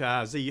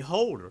franchisee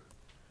holder,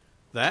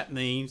 that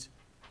means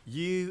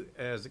you,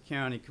 as the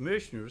county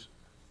commissioners,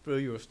 through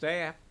your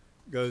staff,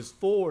 goes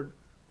forward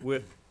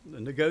with the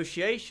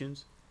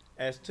negotiations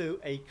as to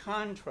a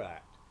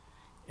contract.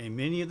 And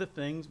many of the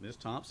things Ms.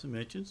 Thompson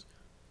mentions,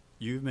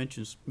 you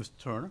mentioned, Mr.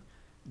 Turner,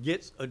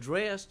 gets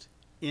addressed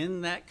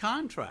in that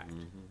contract.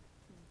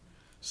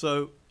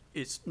 So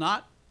it's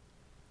not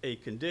a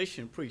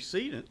condition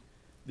precedent,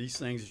 these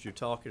things that you're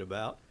talking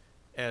about,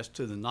 as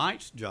to the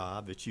night's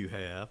job that you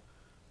have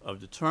of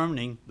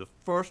determining the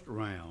first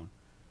round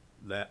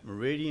that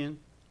Meridian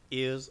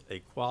is a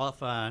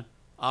qualified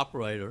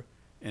operator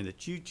and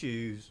that you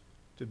choose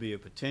to be a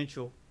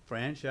potential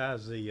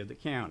franchisee of the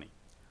county,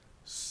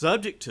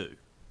 subject to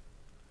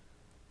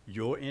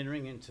your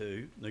entering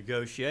into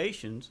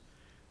negotiations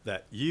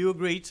that you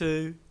agree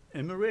to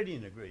and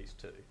Meridian agrees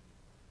to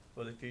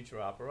for the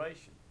future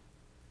operation.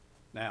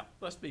 Now,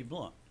 let's be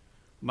blunt.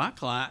 My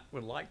client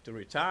would like to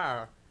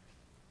retire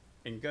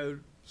and go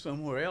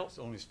somewhere else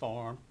on his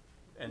farm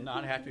and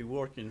not have to be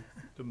working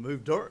to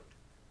move dirt.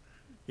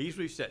 He's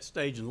reached that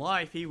stage in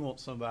life, he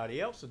wants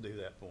somebody else to do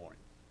that for him.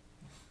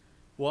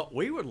 What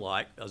we would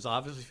like is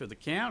obviously for the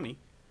county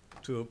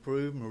to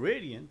approve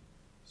Meridian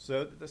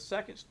so that the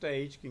second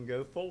stage can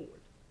go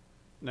forward.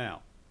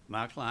 Now,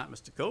 my client,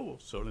 Mr. Cole,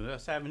 certainly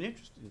does have an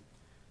interest in,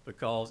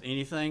 because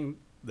anything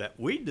that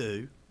we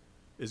do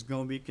is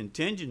going to be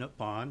contingent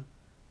upon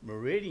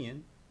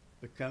Meridian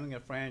becoming a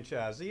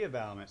franchisee of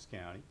Alamance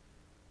County,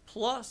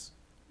 plus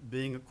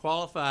being a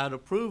qualified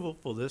approval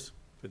for this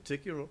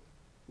particular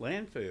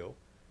landfill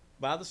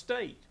by the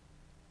state.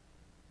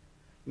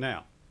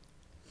 Now,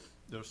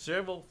 there are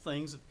several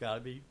things that got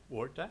to be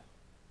worked out.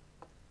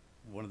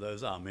 One of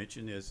those I'll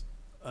mention is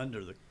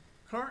under the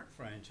current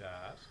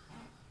franchise,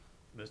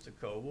 Mr.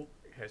 Coble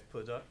has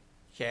put up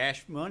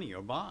cash money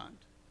or bond.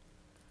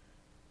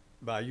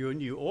 By your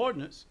new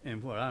ordinance,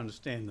 and what I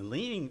understand the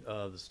leaning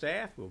of the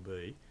staff will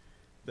be,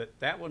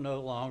 that will no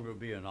longer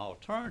be an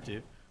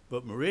alternative,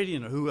 but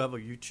Meridian or whoever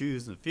you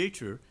choose in the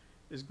future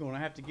is going to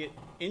have to get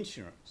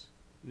insurance,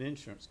 an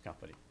insurance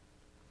company,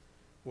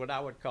 what I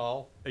would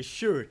call a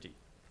surety.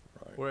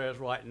 Right. Whereas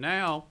right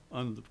now,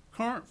 under the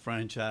current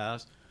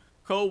franchise,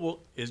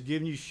 Coble is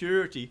giving you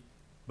surety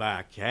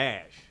by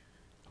cash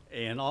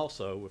and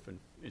also with an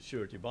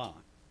surety bond.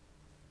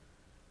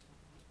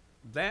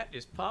 That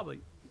is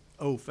probably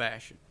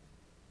old-fashioned,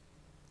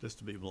 just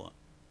to be blunt.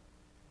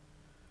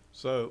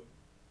 So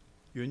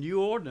your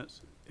new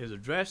ordinance is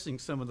addressing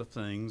some of the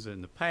things that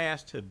in the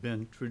past have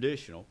been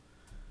traditional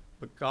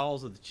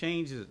because of the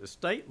changes at the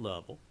state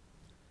level.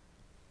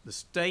 The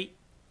state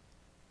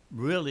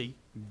really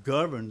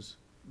governs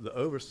the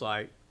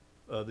oversight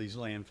of these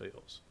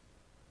landfills.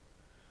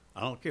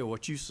 I don't care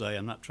what you say,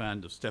 I'm not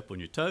trying to step on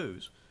your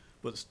toes,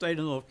 but the state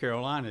of North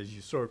Carolina has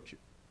usurped you.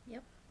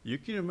 Yep. You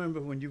can remember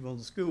when you were on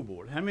the school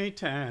board, how many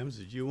times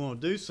did you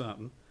want to do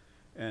something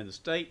and the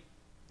state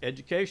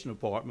education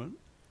department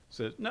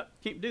says, no,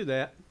 can't do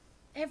that.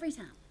 Every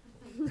time.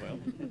 Well,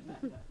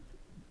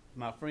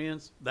 my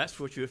friends, that's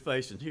what you're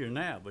facing here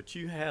now, but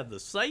you have the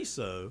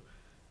say-so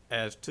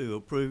as to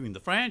approving the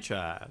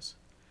franchise,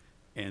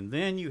 and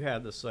then you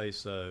have the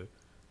say-so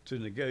to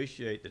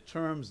negotiate the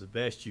terms the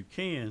best you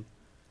can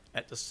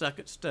at the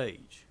second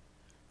stage.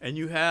 And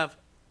you have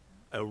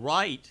a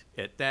right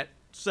at that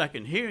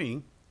second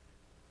hearing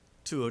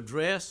to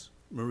address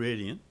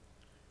Meridian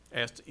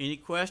as to any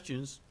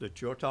questions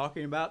that you're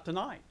talking about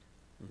tonight.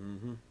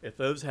 If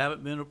those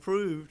haven't been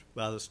approved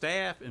by the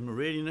staff and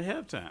Meridian ahead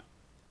of time.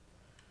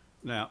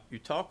 Now, you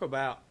talk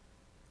about,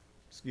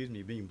 excuse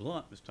me, being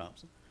blunt, Ms.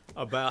 Thompson,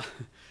 about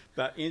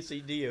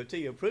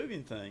NCDOT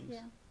approving things.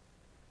 Yeah.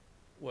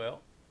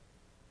 Well,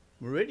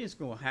 Meridian's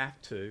going to have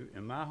to,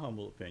 in my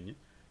humble opinion,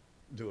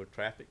 do a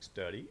traffic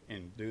study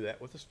and do that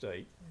with the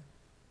state.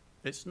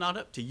 It's not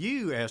up to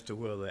you as to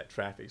whether that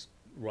traffic's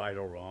right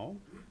or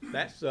wrong.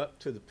 That's up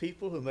to the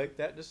people who make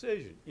that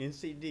decision,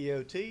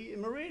 NCDOT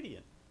and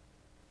Meridian.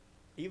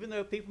 Even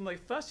though people may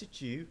fuss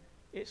at you,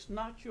 it's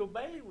not your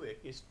bailiwick.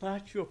 It's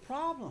not your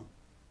problem.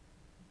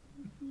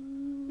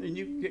 And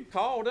you get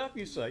called up,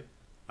 you say,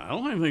 I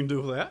don't have anything to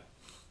do with that.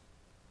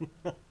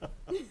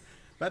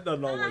 That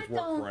doesn't always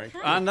work,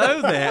 Frank. I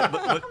know that,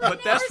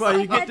 but that's why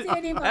you get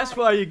to, that's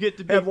why you get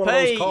to be Had one of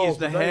those paid, calls is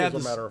to today, have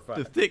as a matter of the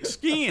fact. thick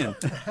skin.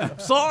 I'm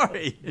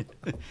sorry.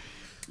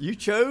 You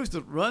chose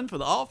to run for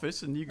the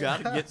office, and you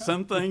got to get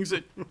some things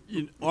that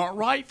aren't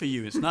right for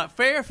you. It's not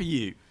fair for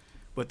you,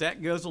 but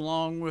that goes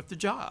along with the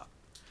job.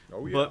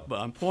 Oh, yeah. But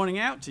I'm pointing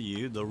out to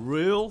you, the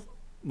real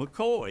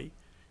McCoy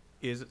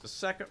is at the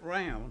second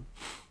round,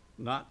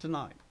 not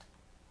tonight.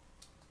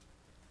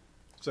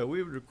 So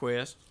we would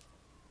request,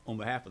 on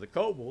behalf of the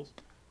Cobles,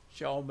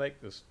 y'all make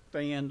a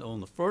stand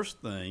on the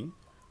first thing,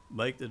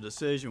 make the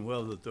decision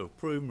whether to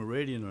approve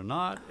Meridian or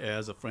not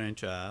as a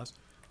franchise,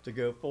 to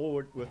go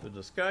forward with the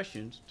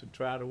discussions to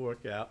try to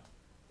work out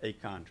a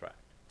contract.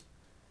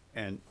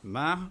 And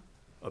my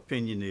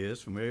opinion is,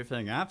 from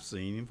everything I've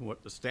seen and from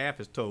what the staff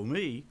has told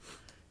me,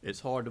 it's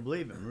hard to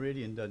believe that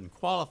Meridian doesn't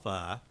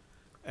qualify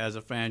as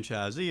a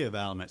franchisee of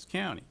Alamance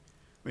County.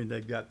 I mean,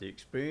 they've got the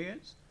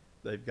experience,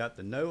 they've got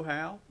the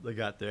know-how, they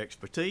got the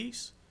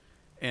expertise,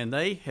 and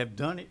they have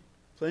done it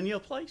plenty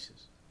of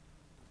places.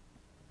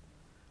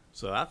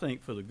 So I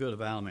think for the good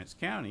of Alamance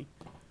County,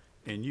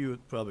 and you as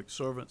public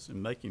servants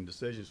in making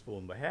decisions for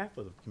on behalf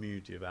of the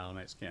community of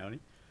Alamance County,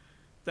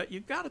 that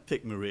you've got to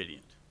pick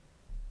Meridian.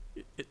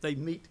 They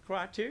meet the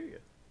criteria.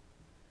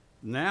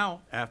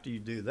 Now, after you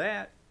do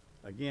that,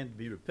 again, to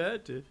be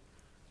repetitive,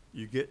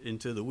 you get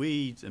into the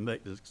weeds and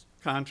make the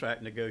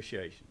contract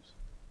negotiations.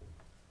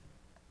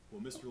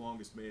 Well, Mr.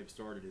 Longest may have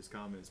started his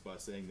comments by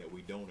saying that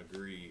we don't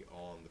agree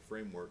on the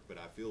framework, but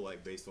I feel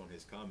like based on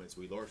his comments,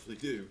 we largely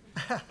do.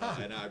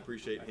 And I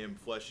appreciate him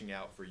fleshing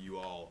out for you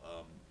all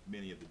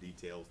many of the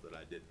details that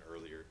I didn't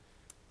earlier.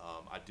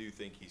 I do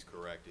think he's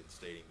correct in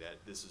stating that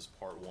this is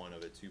part one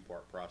of a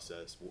two-part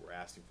process. What we're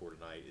asking for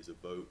tonight is a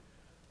vote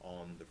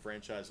on the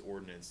franchise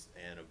ordinance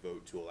and a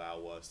vote to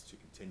allow us to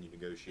continue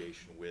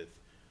negotiation with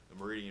the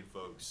Meridian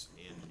folks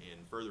in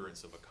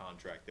furtherance of a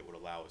contract that would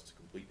allow us to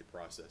complete the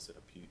process at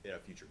a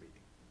future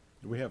meeting.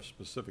 Do we have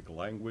specific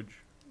language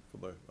for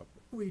the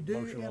We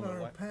do motion in on the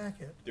our la-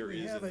 packet. There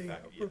We is have in the a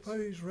packet, yes.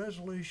 proposed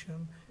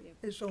resolution. Yep.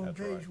 It's on That's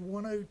page right.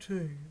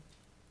 102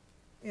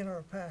 in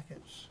our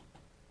packets.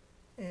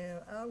 And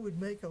I would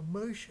make a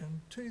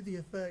motion to the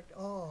effect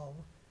of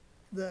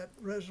that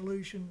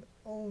resolution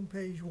on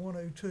page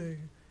 102,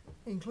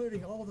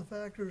 including all the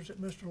factors that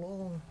Mr.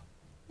 Long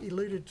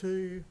alluded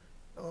to,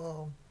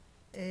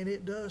 and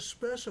it does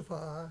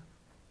specify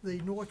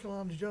the North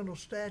Carolina General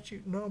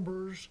Statute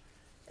numbers,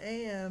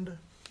 and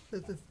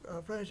that the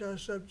franchise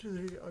is subject to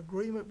the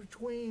agreement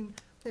between,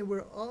 and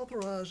we're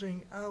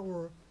authorizing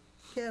our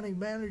county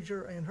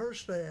manager and her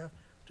staff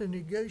to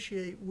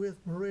negotiate with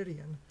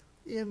Meridian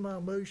in my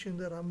motion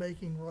that I'm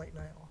making right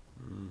now.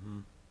 Mm-hmm.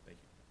 Thank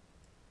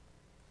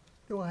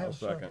Do I have I'll a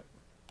second?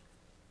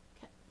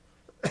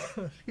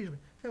 Excuse me.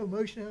 Have a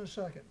motion and a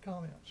second.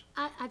 Comments?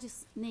 I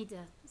just need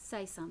to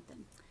say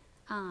something.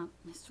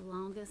 Mr.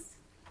 Longest,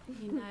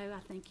 you know, I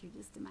think you're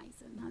just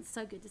amazing. It's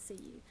so good to see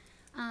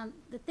you.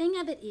 The thing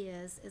of it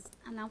is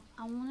and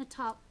I want to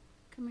talk,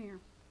 come here.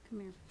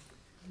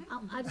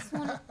 I just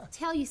want to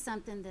tell you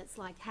something that's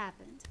like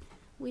happened.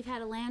 We've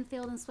had a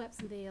landfill in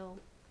Swepsonville,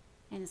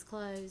 and it's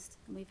closed,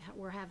 and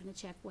we're having to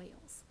check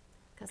wells.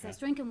 Because that's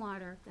drinking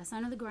water, that's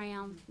under the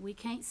ground, we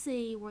can't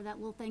see where that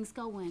little thing's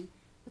going.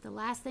 But the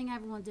last thing I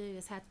ever want to do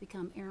is have to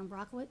become Aaron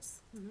Brockovich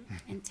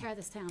and tear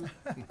this town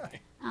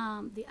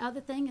up. The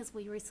other thing is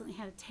we recently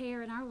had a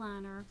tear in our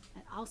liner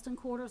at Austin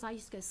Quarters. I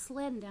used to go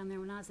sledding down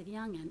there when I was a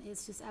youngin'.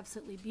 It's just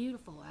absolutely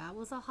beautiful. That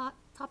was a hot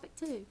topic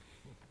too.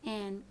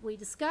 And we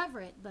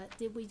discover it, but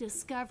did we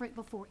discover it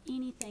before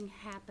anything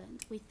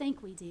happened? We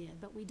think we did,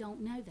 but we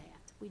don't know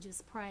that. We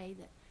just pray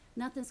that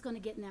nothing's going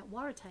to get in that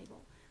water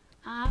table.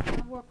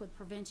 I work with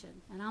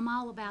prevention, and I'm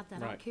all about that.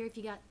 I Right. don't care if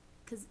you got,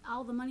 because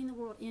all the money in the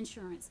world,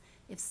 insurance,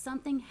 if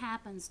something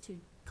happens to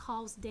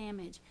cause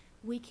damage,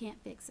 we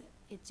can't fix it.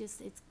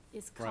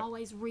 It's Right.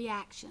 always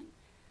reaction.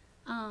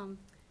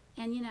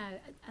 And you know,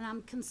 and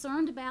I'm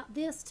concerned about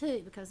this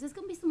too, because there's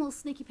gonna be some little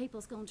sneaky people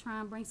that's gonna try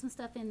and bring some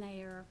stuff in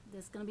there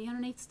that's gonna be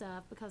underneath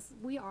stuff, because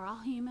we are all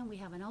human. We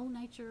have an old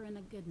nature and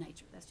a good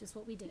nature. That's just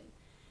what we do.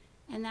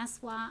 And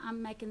that's why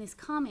I'm making these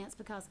comments,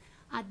 because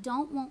I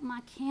don't want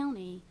my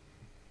county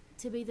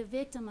to be the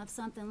victim of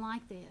something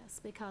like this,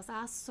 because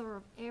I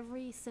serve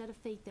every set of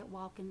feet that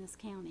walk in this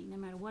county, no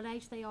matter what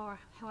age they are,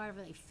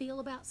 however they feel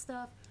about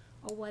stuff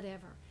or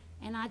whatever.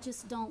 And I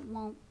just don't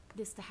want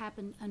this to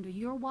happen under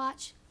your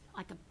watch,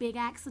 like a big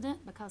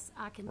accident, because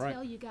I can Right.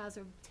 tell you guys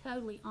are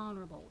totally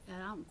honorable,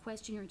 and I don't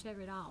question your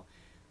integrity at all.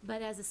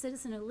 But as a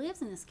citizen who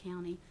lives in this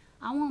county,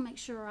 I want to make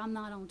sure I'm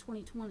not on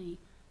 2020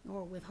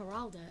 or with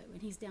Geraldo,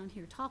 and he's down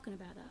here talking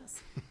about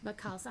us,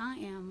 because I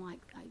am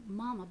like a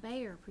mama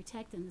bear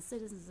protecting the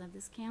citizens of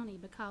this county,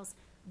 because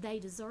they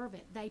deserve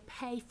it. They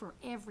pay for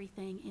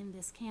everything in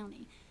this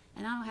county.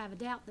 And I don't have a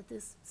doubt that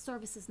this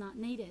service is not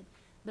needed.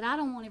 But I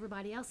don't want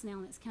everybody else now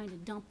in this county to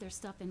dump their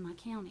stuff in my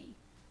county.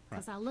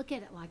 Because I look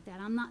at it like that.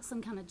 I'm not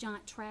some kind of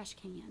giant trash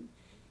can.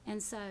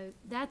 And so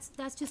that's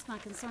just my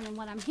concern. And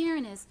what I'm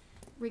hearing is,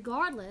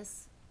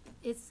 regardless,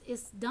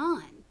 it's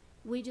done.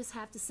 We just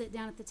have to sit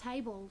down at the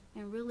table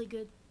and really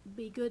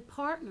be good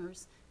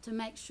partners to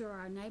make sure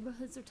our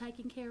neighborhoods are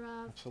taken care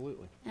of.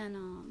 Absolutely. And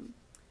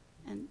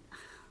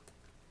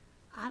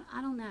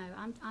I don't know.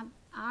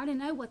 I already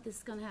know what this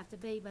is going to have to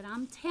be, but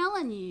I'm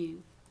telling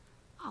you,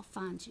 I'll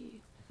find you.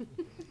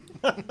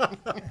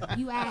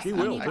 You ask She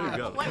will. anybody. There you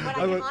go. What I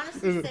can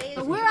honestly say is.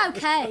 But we're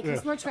okay,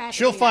 because we're trash.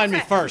 She'll cans. find me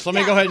first. Let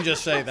me go ahead and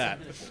just say that.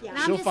 And She'll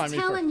I'm find just me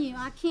telling first. you,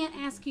 I can't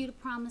ask you to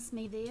promise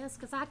me this,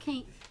 because I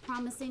can't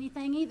promise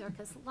anything either,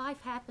 because life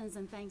happens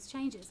and things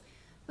changes.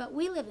 But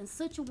we live in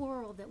such a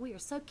world that we are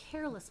so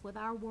careless with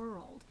our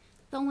world,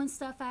 throwing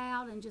stuff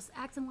out and just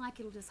acting like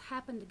it'll just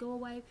happen to go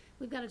away.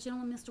 We've got a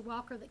gentleman, Mr.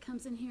 Walker, that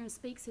comes in here and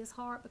speaks his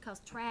heart because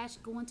trash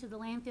going to the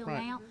landfill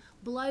Right. now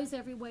blows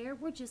everywhere.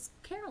 We're just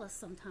careless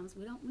sometimes.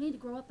 We need to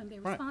grow up and be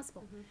Right.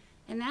 responsible.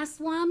 And that's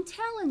why I'm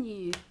telling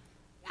you,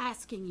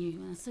 asking you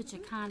in such a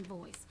kind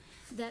voice,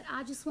 that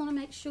I just want to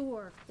make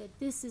sure that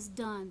this is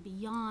done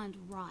beyond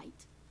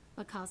right,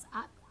 because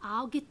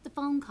I'll get the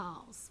phone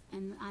calls,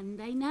 and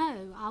they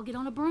know I'll get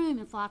on a broom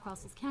and fly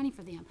across this county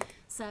for them.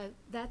 So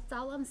that's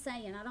all I'm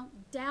saying. I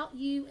don't doubt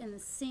you in the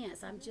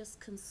sense. I'm just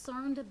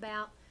concerned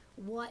about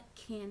what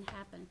can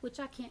happen, which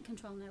I can't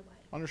control no way.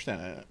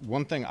 Understand,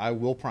 one thing I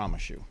will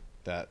promise you,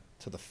 that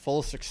to the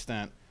fullest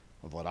extent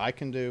of what I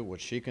can do,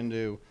 what she can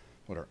do,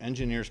 what our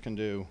engineers can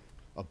do,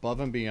 above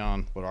and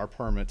beyond what our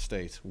permit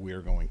states,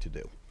 we're going to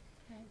do.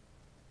 Okay.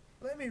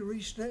 Let me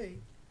restate,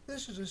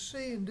 this is a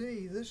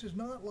C&D. This is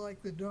not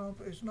like the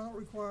dump. It's not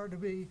required to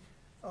be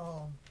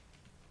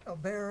a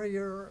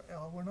barrier.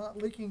 We're not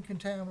leaking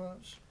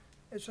contaminants.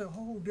 It's a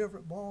whole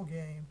different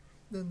ballgame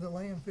than the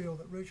landfill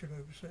that Richard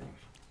oversees.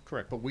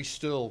 Correct, but we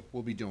still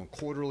will be doing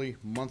quarterly,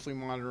 monthly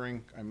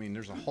monitoring. I mean,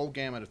 there's a whole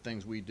gamut of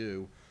things we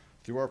do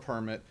through our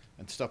permit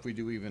and stuff we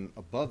do even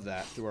above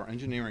that through our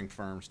engineering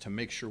firms to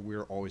make sure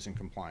we're always in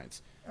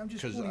compliance. I'm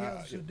just 'Cause, pointing out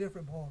it's a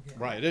different ballgame.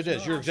 Right, it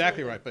is. You're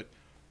exactly right, but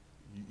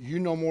you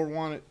know more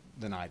on it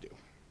than I do.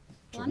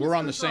 So Well, I'm we're just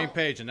on the same control.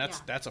 page, and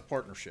that's a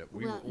partnership.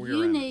 Well, We're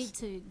you in need this.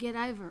 to get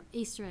over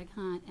Easter egg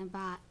hunt and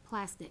buy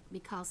plastic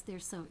because they're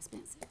so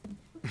expensive.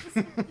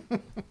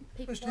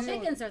 Mr. Hill-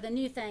 Chickens are the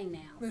new thing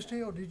now. Mr.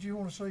 Hill, did you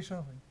want to say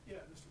something? Yeah,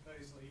 Mr.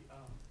 Paisley,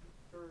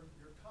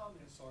 your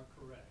comments are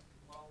correct.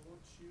 What I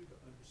want you to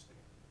understand,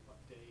 what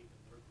Dave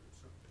and their group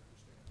certainly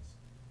understands,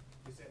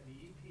 is that the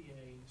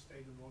EPA and the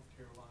state of North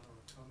Carolina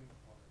are coming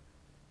apart.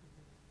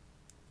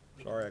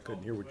 Sorry, I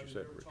couldn't hear what you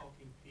said, Whether Rich. you're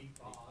talking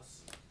PFAS,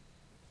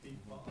 you're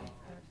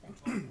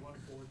talking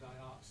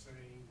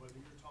 1,4-dioxane, whether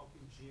you're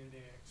talking Gen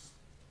X,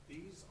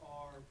 these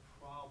are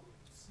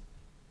problems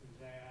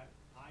that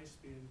I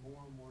spend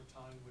more and more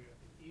time with,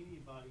 and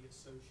anybody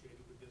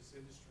associated with this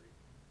industry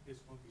is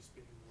going to be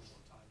spending more and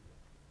more time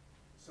with.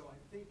 So I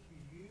think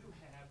you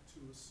have to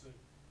assume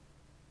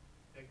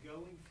that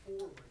going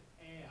forward,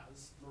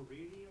 as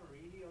Meridian or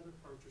any other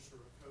purchaser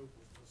of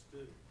Cobbles must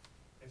do,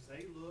 as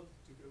they look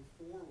to go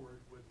forward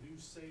with new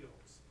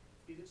sales,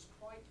 it is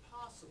quite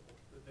possible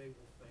that they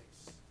will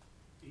face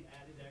the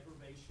added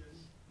aggravation,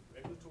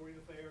 regulatory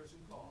affairs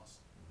and costs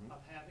of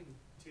having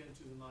 10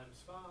 to the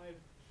 -5,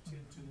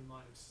 10 to the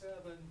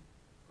 -7,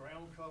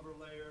 ground cover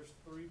layers,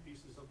 3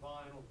 pieces of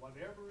vinyl,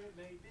 whatever it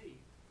may be,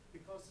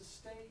 because the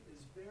state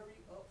is very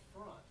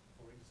upfront.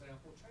 For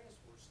example,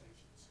 transport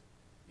stations.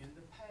 In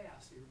the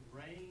past, it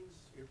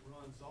rains, it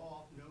runs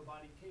off,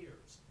 nobody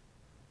cares.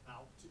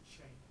 Out to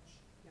change.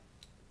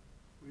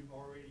 We've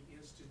already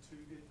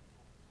instituted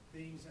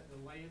things at the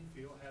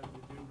landfill having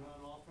to do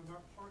runoff from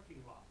our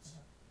parking lots.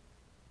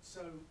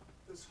 So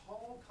this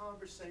whole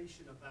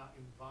conversation about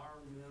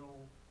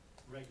environmental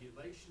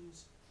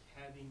regulations,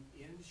 having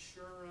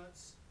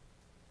insurance,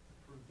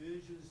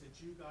 provisions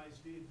that you guys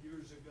did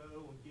years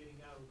ago and getting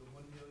out of the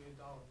 $1 million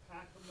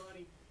pack of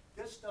money,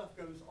 this stuff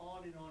goes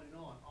on and on and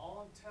on.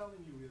 All I'm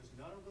telling you is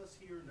none of us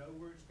here know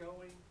where it's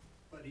going,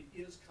 but it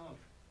is coming.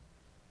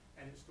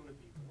 And it's going to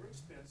be more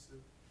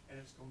expensive, and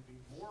it's going to be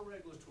more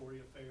regulatory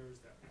affairs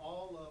that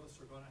all of us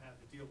are going to have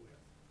to deal with.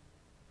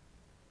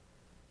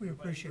 We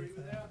Everybody appreciate agree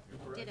with that. You're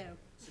correct. Ditto.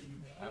 So you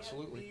can't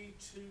Absolutely. be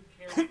too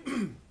careful.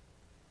 And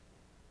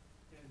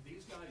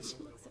these guys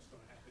don't know what's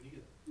going to happen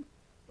either,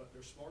 but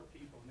they're smart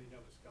people and they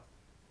know it's coming.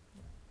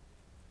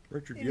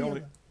 Richard, Any you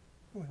only, other-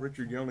 go ahead.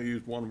 Richard, you only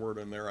used one word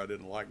in there I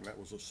didn't like, and that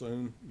was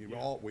assume.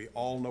 We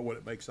all know what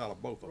it makes out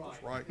of both of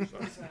us, right? So,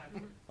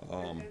 Exactly.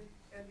 um,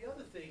 And the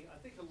other thing, I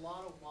think a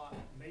lot of what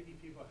maybe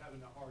people are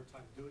having a hard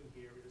time doing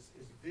here is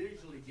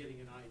visually getting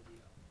an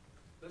idea.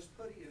 Let's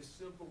put it in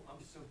simple, I'm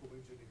a simple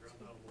engineer,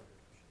 I'm not a lawyer.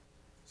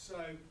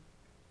 So,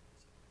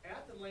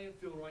 at the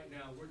landfill right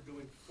now, we're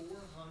doing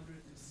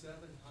 400 to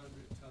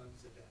 700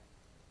 tons a day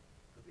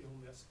of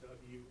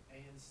MSW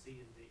and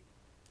C&D.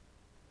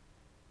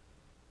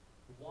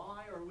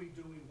 Why are we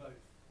doing both?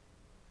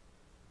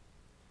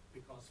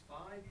 because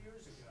 5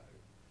 years ago,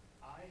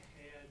 I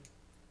had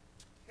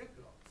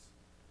hiccups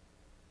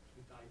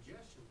and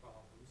digestion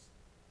problems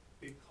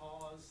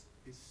because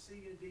the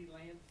C&D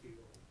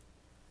landfill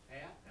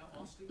at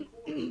Austin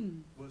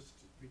Quarter was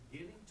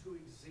beginning to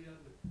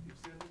exhibit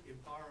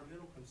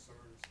environmental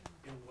concerns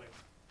in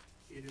waste.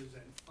 It is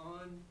an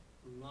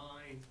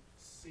unlined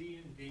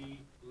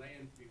C&D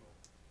landfill,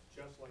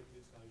 just like it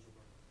is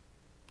Nigelberg.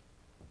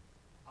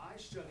 I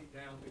shut it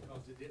down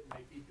because it didn't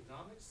make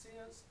economic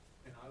sense,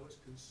 and I was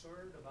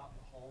concerned about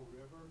the Hall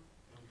River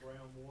and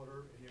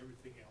groundwater and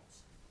everything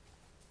else.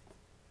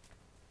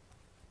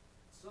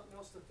 Something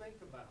else to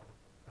think about.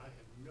 I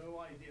have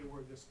no idea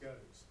where this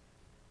goes.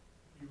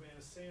 You ran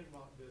a sand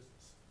rock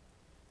business.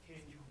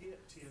 Can you get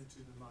 10 to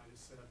the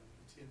 -7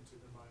 and 10 to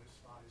the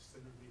 -5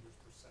 centimeters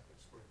per second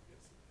square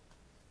density?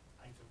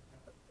 I don't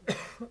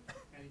know.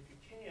 And if you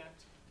can't,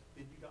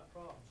 then you got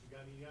problems. You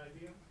got any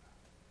idea?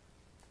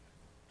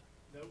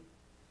 Nope.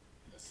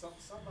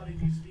 Somebody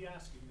needs to be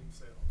asking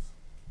themselves,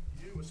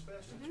 you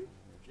especially,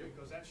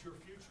 because that's your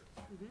future.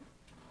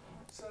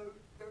 So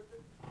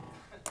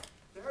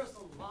there's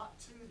a lot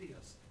to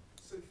this.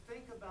 So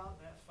think about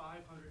that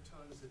 500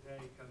 tons a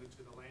day coming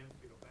to the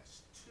landfill.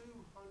 That's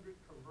 200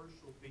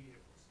 commercial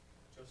vehicles,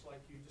 just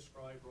like you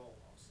described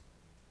roll-offs.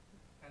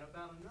 And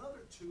about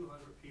another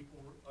 200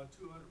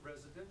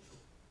 residential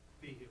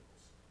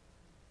vehicles.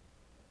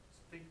 So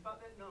think about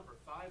that number,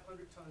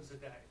 500 tons a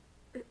day.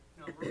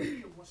 Now,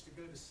 Meridian wants to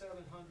go to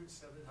 700,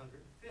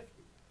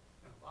 750.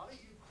 Now, a lot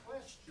of you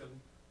question,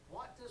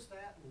 what does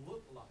that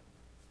look like?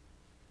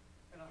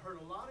 And I heard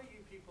a lot of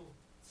you people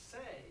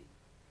say,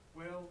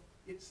 well,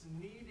 it's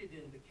needed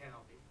in the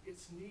county.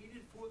 It's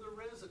needed for the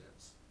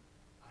residents.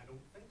 I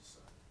don't think so.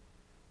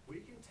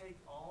 We can take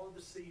all of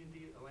the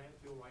C&D at the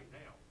landfill right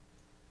now.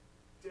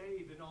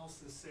 Dave, in all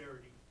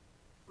sincerity,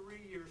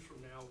 3 years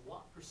from now,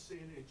 what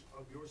percentage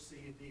of your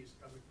C&D is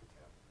coming from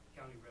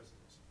county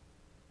residents?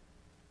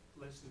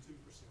 Less than 2%.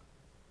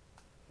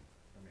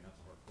 I mean, that's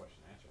a hard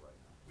question to answer right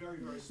now. Very,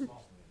 very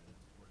small.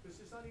 This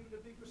is not even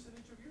a big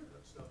percentage of your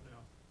stuff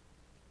now.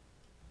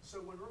 So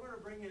when we're going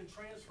to bring in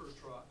transfer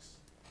trucks,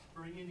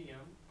 bringing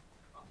in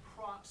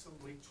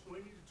approximately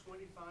 20 to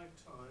 25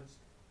 tons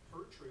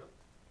per trip.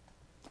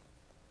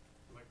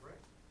 Am I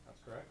correct?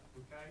 That's correct.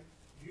 Okay.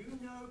 You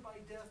know by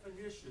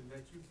definition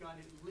that you've got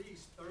at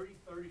least 30,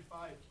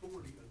 35,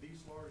 40 of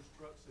these large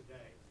trucks a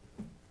day.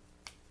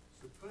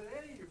 So put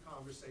that in your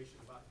conversation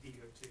about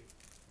DOT.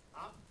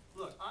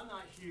 Look, I'm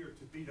not here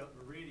to beat up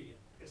Meridian.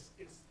 It's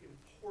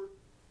important.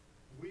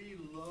 We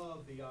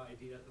love the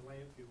idea at the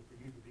landfill for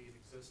you to be in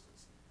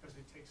existence because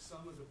it takes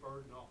some of the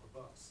burden off of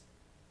us.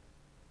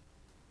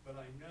 But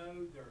I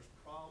know there's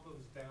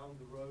problems down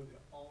the road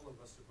that all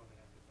of us are going to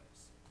have to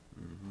face.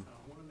 And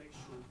I want to make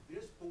sure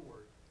this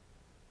board,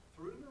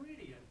 through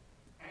Meridian,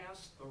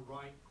 asks the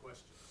right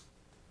questions.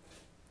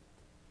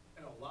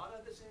 And a lot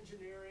of it's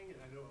engineering,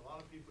 and I know a lot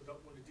of people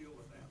don't want to deal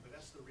with that, but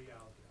that's the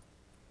reality of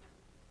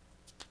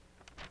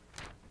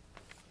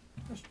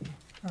it. Mr.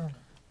 Turner.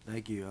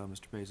 Thank you,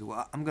 Mr. Paisley.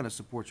 Well, I'm going to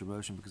support your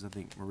motion because I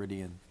think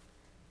Meridian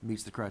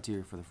meets the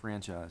criteria for the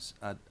franchise.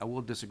 I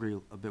will disagree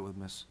a bit with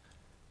Ms.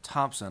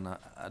 Thompson.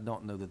 I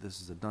don't know that this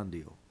is a done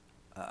deal.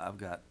 I've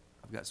got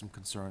some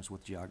concerns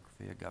with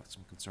geography. I've got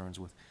some concerns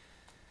with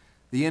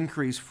the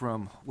increase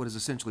from what is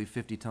essentially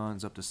 50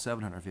 tons up to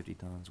 750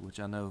 tons, which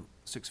I know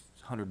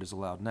 600 is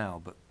allowed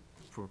now, but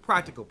from a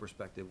practical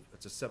perspective,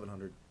 it's a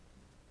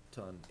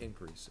 700-ton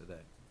increase a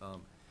day.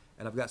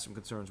 And I've got some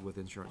concerns with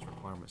insurance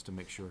requirements to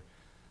make sure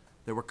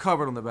that we're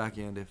covered on the back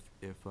end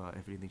if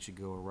anything should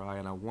go awry.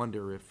 And I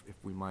wonder if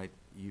we might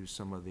use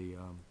some of the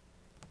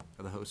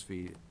host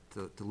fee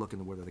to look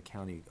into whether the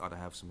county ought to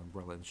have some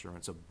umbrella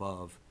insurance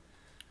above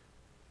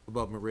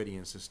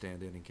Meridian's to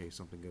stand in case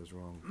something goes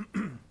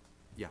wrong.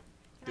 Yeah.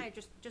 Can I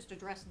just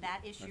address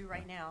that issue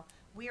right now?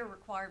 We are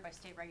required by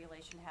state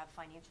regulation to have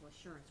financial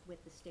assurance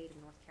with the state of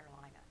North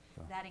Carolina.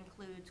 Oh. That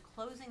includes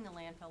closing the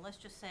landfill. Let's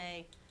just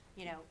say,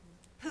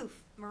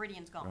 poof,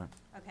 Meridian's gone,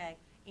 okay?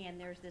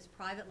 And there's this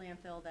private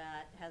landfill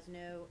that has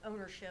no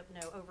ownership,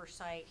 no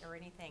oversight or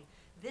anything.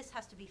 This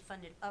has to be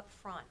funded up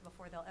front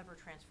before they'll ever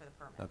transfer the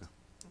permit.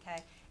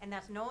 Okay? And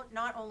that's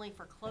not only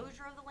for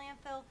closure of the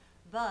landfill,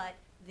 but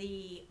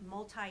the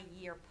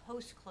multi-year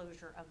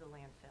post-closure of the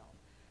landfill,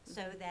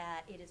 so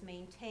that it is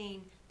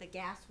maintained, the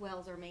gas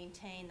wells are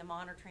maintained, the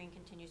monitoring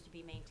continues to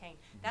be maintained.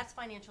 That's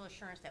financial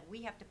assurance that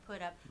we have to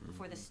put up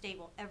before the state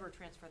will ever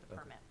transfer the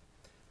permit.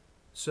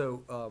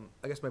 So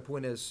I guess my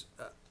point is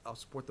I'll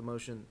support the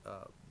motion,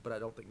 but I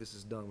don't think this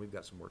is done. We've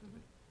got some work to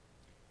do.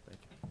 Thank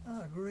you.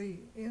 I agree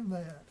in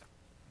that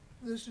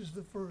this is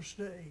the first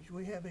stage.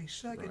 We have a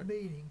second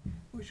meeting,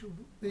 which will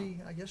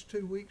be, I guess,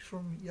 2 weeks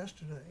from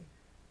yesterday,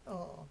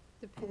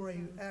 for a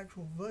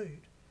actual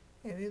vote.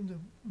 And in the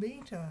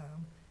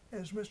meantime,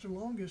 as Mr.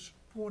 Longest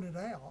pointed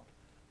out,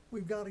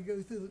 we've got to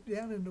go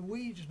down in the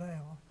weeds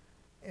now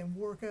and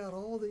work out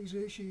all these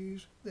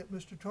issues that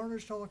Mr.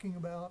 Turner's talking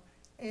about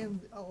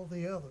and all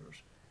the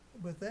others.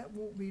 But that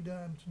won't be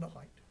done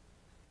tonight.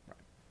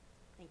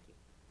 Thank you.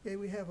 Okay,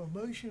 we have a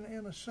motion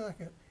and a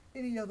second.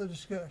 Any other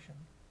discussion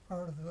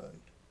prior to the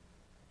vote?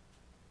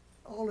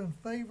 All in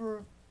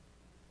favor,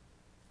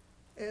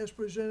 as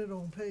presented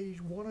on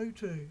page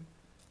 102,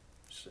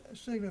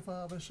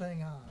 signify by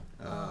saying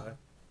aye. Aye.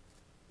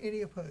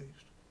 Any opposed?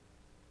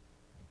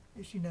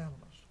 It's unanimous.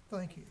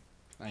 Thank you.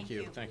 Thank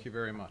you. Thank you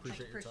very much.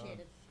 Appreciate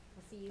it.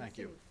 We'll see you Thank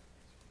you. soon.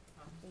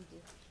 Thank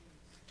you.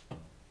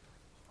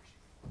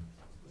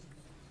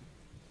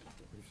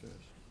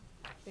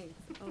 Thanks.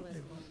 I'll let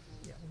it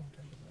Yeah, we're gonna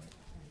take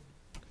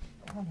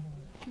a break.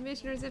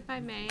 Commissioners, if I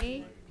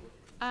may,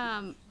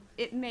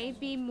 it may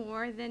be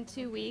more than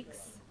 2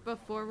 weeks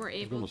before we're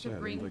able gonna say, to I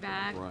didn't bring think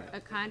that back was right. a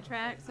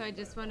contract, so I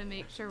just wanna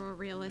make sure we're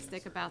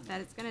realistic about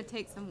that. It's gonna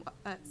take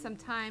some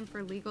time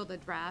for legal to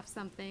draft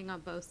something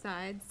on both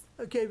sides.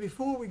 Okay,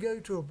 before we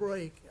go to a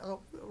break,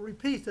 I'll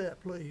repeat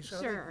that, please.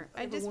 think Sure,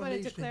 I just everyone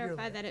wanted needs to hear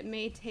clarify that it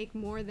may take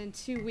more than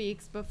 2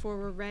 weeks before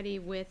we're ready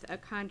with a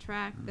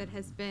contract that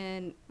has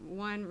been,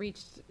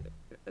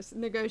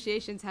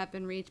 negotiations have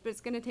been reached, but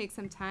it's gonna take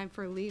some time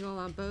for legal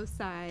on both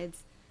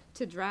sides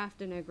to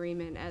draft an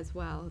agreement as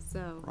well,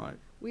 so. Right.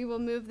 We will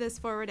move this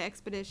forward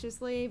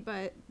expeditiously,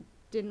 but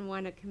didn't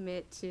wanna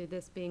commit to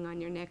this being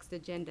on your next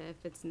agenda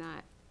if it's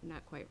not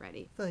quite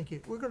ready. Thank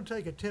you. We're gonna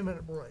take a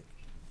 10-minute break.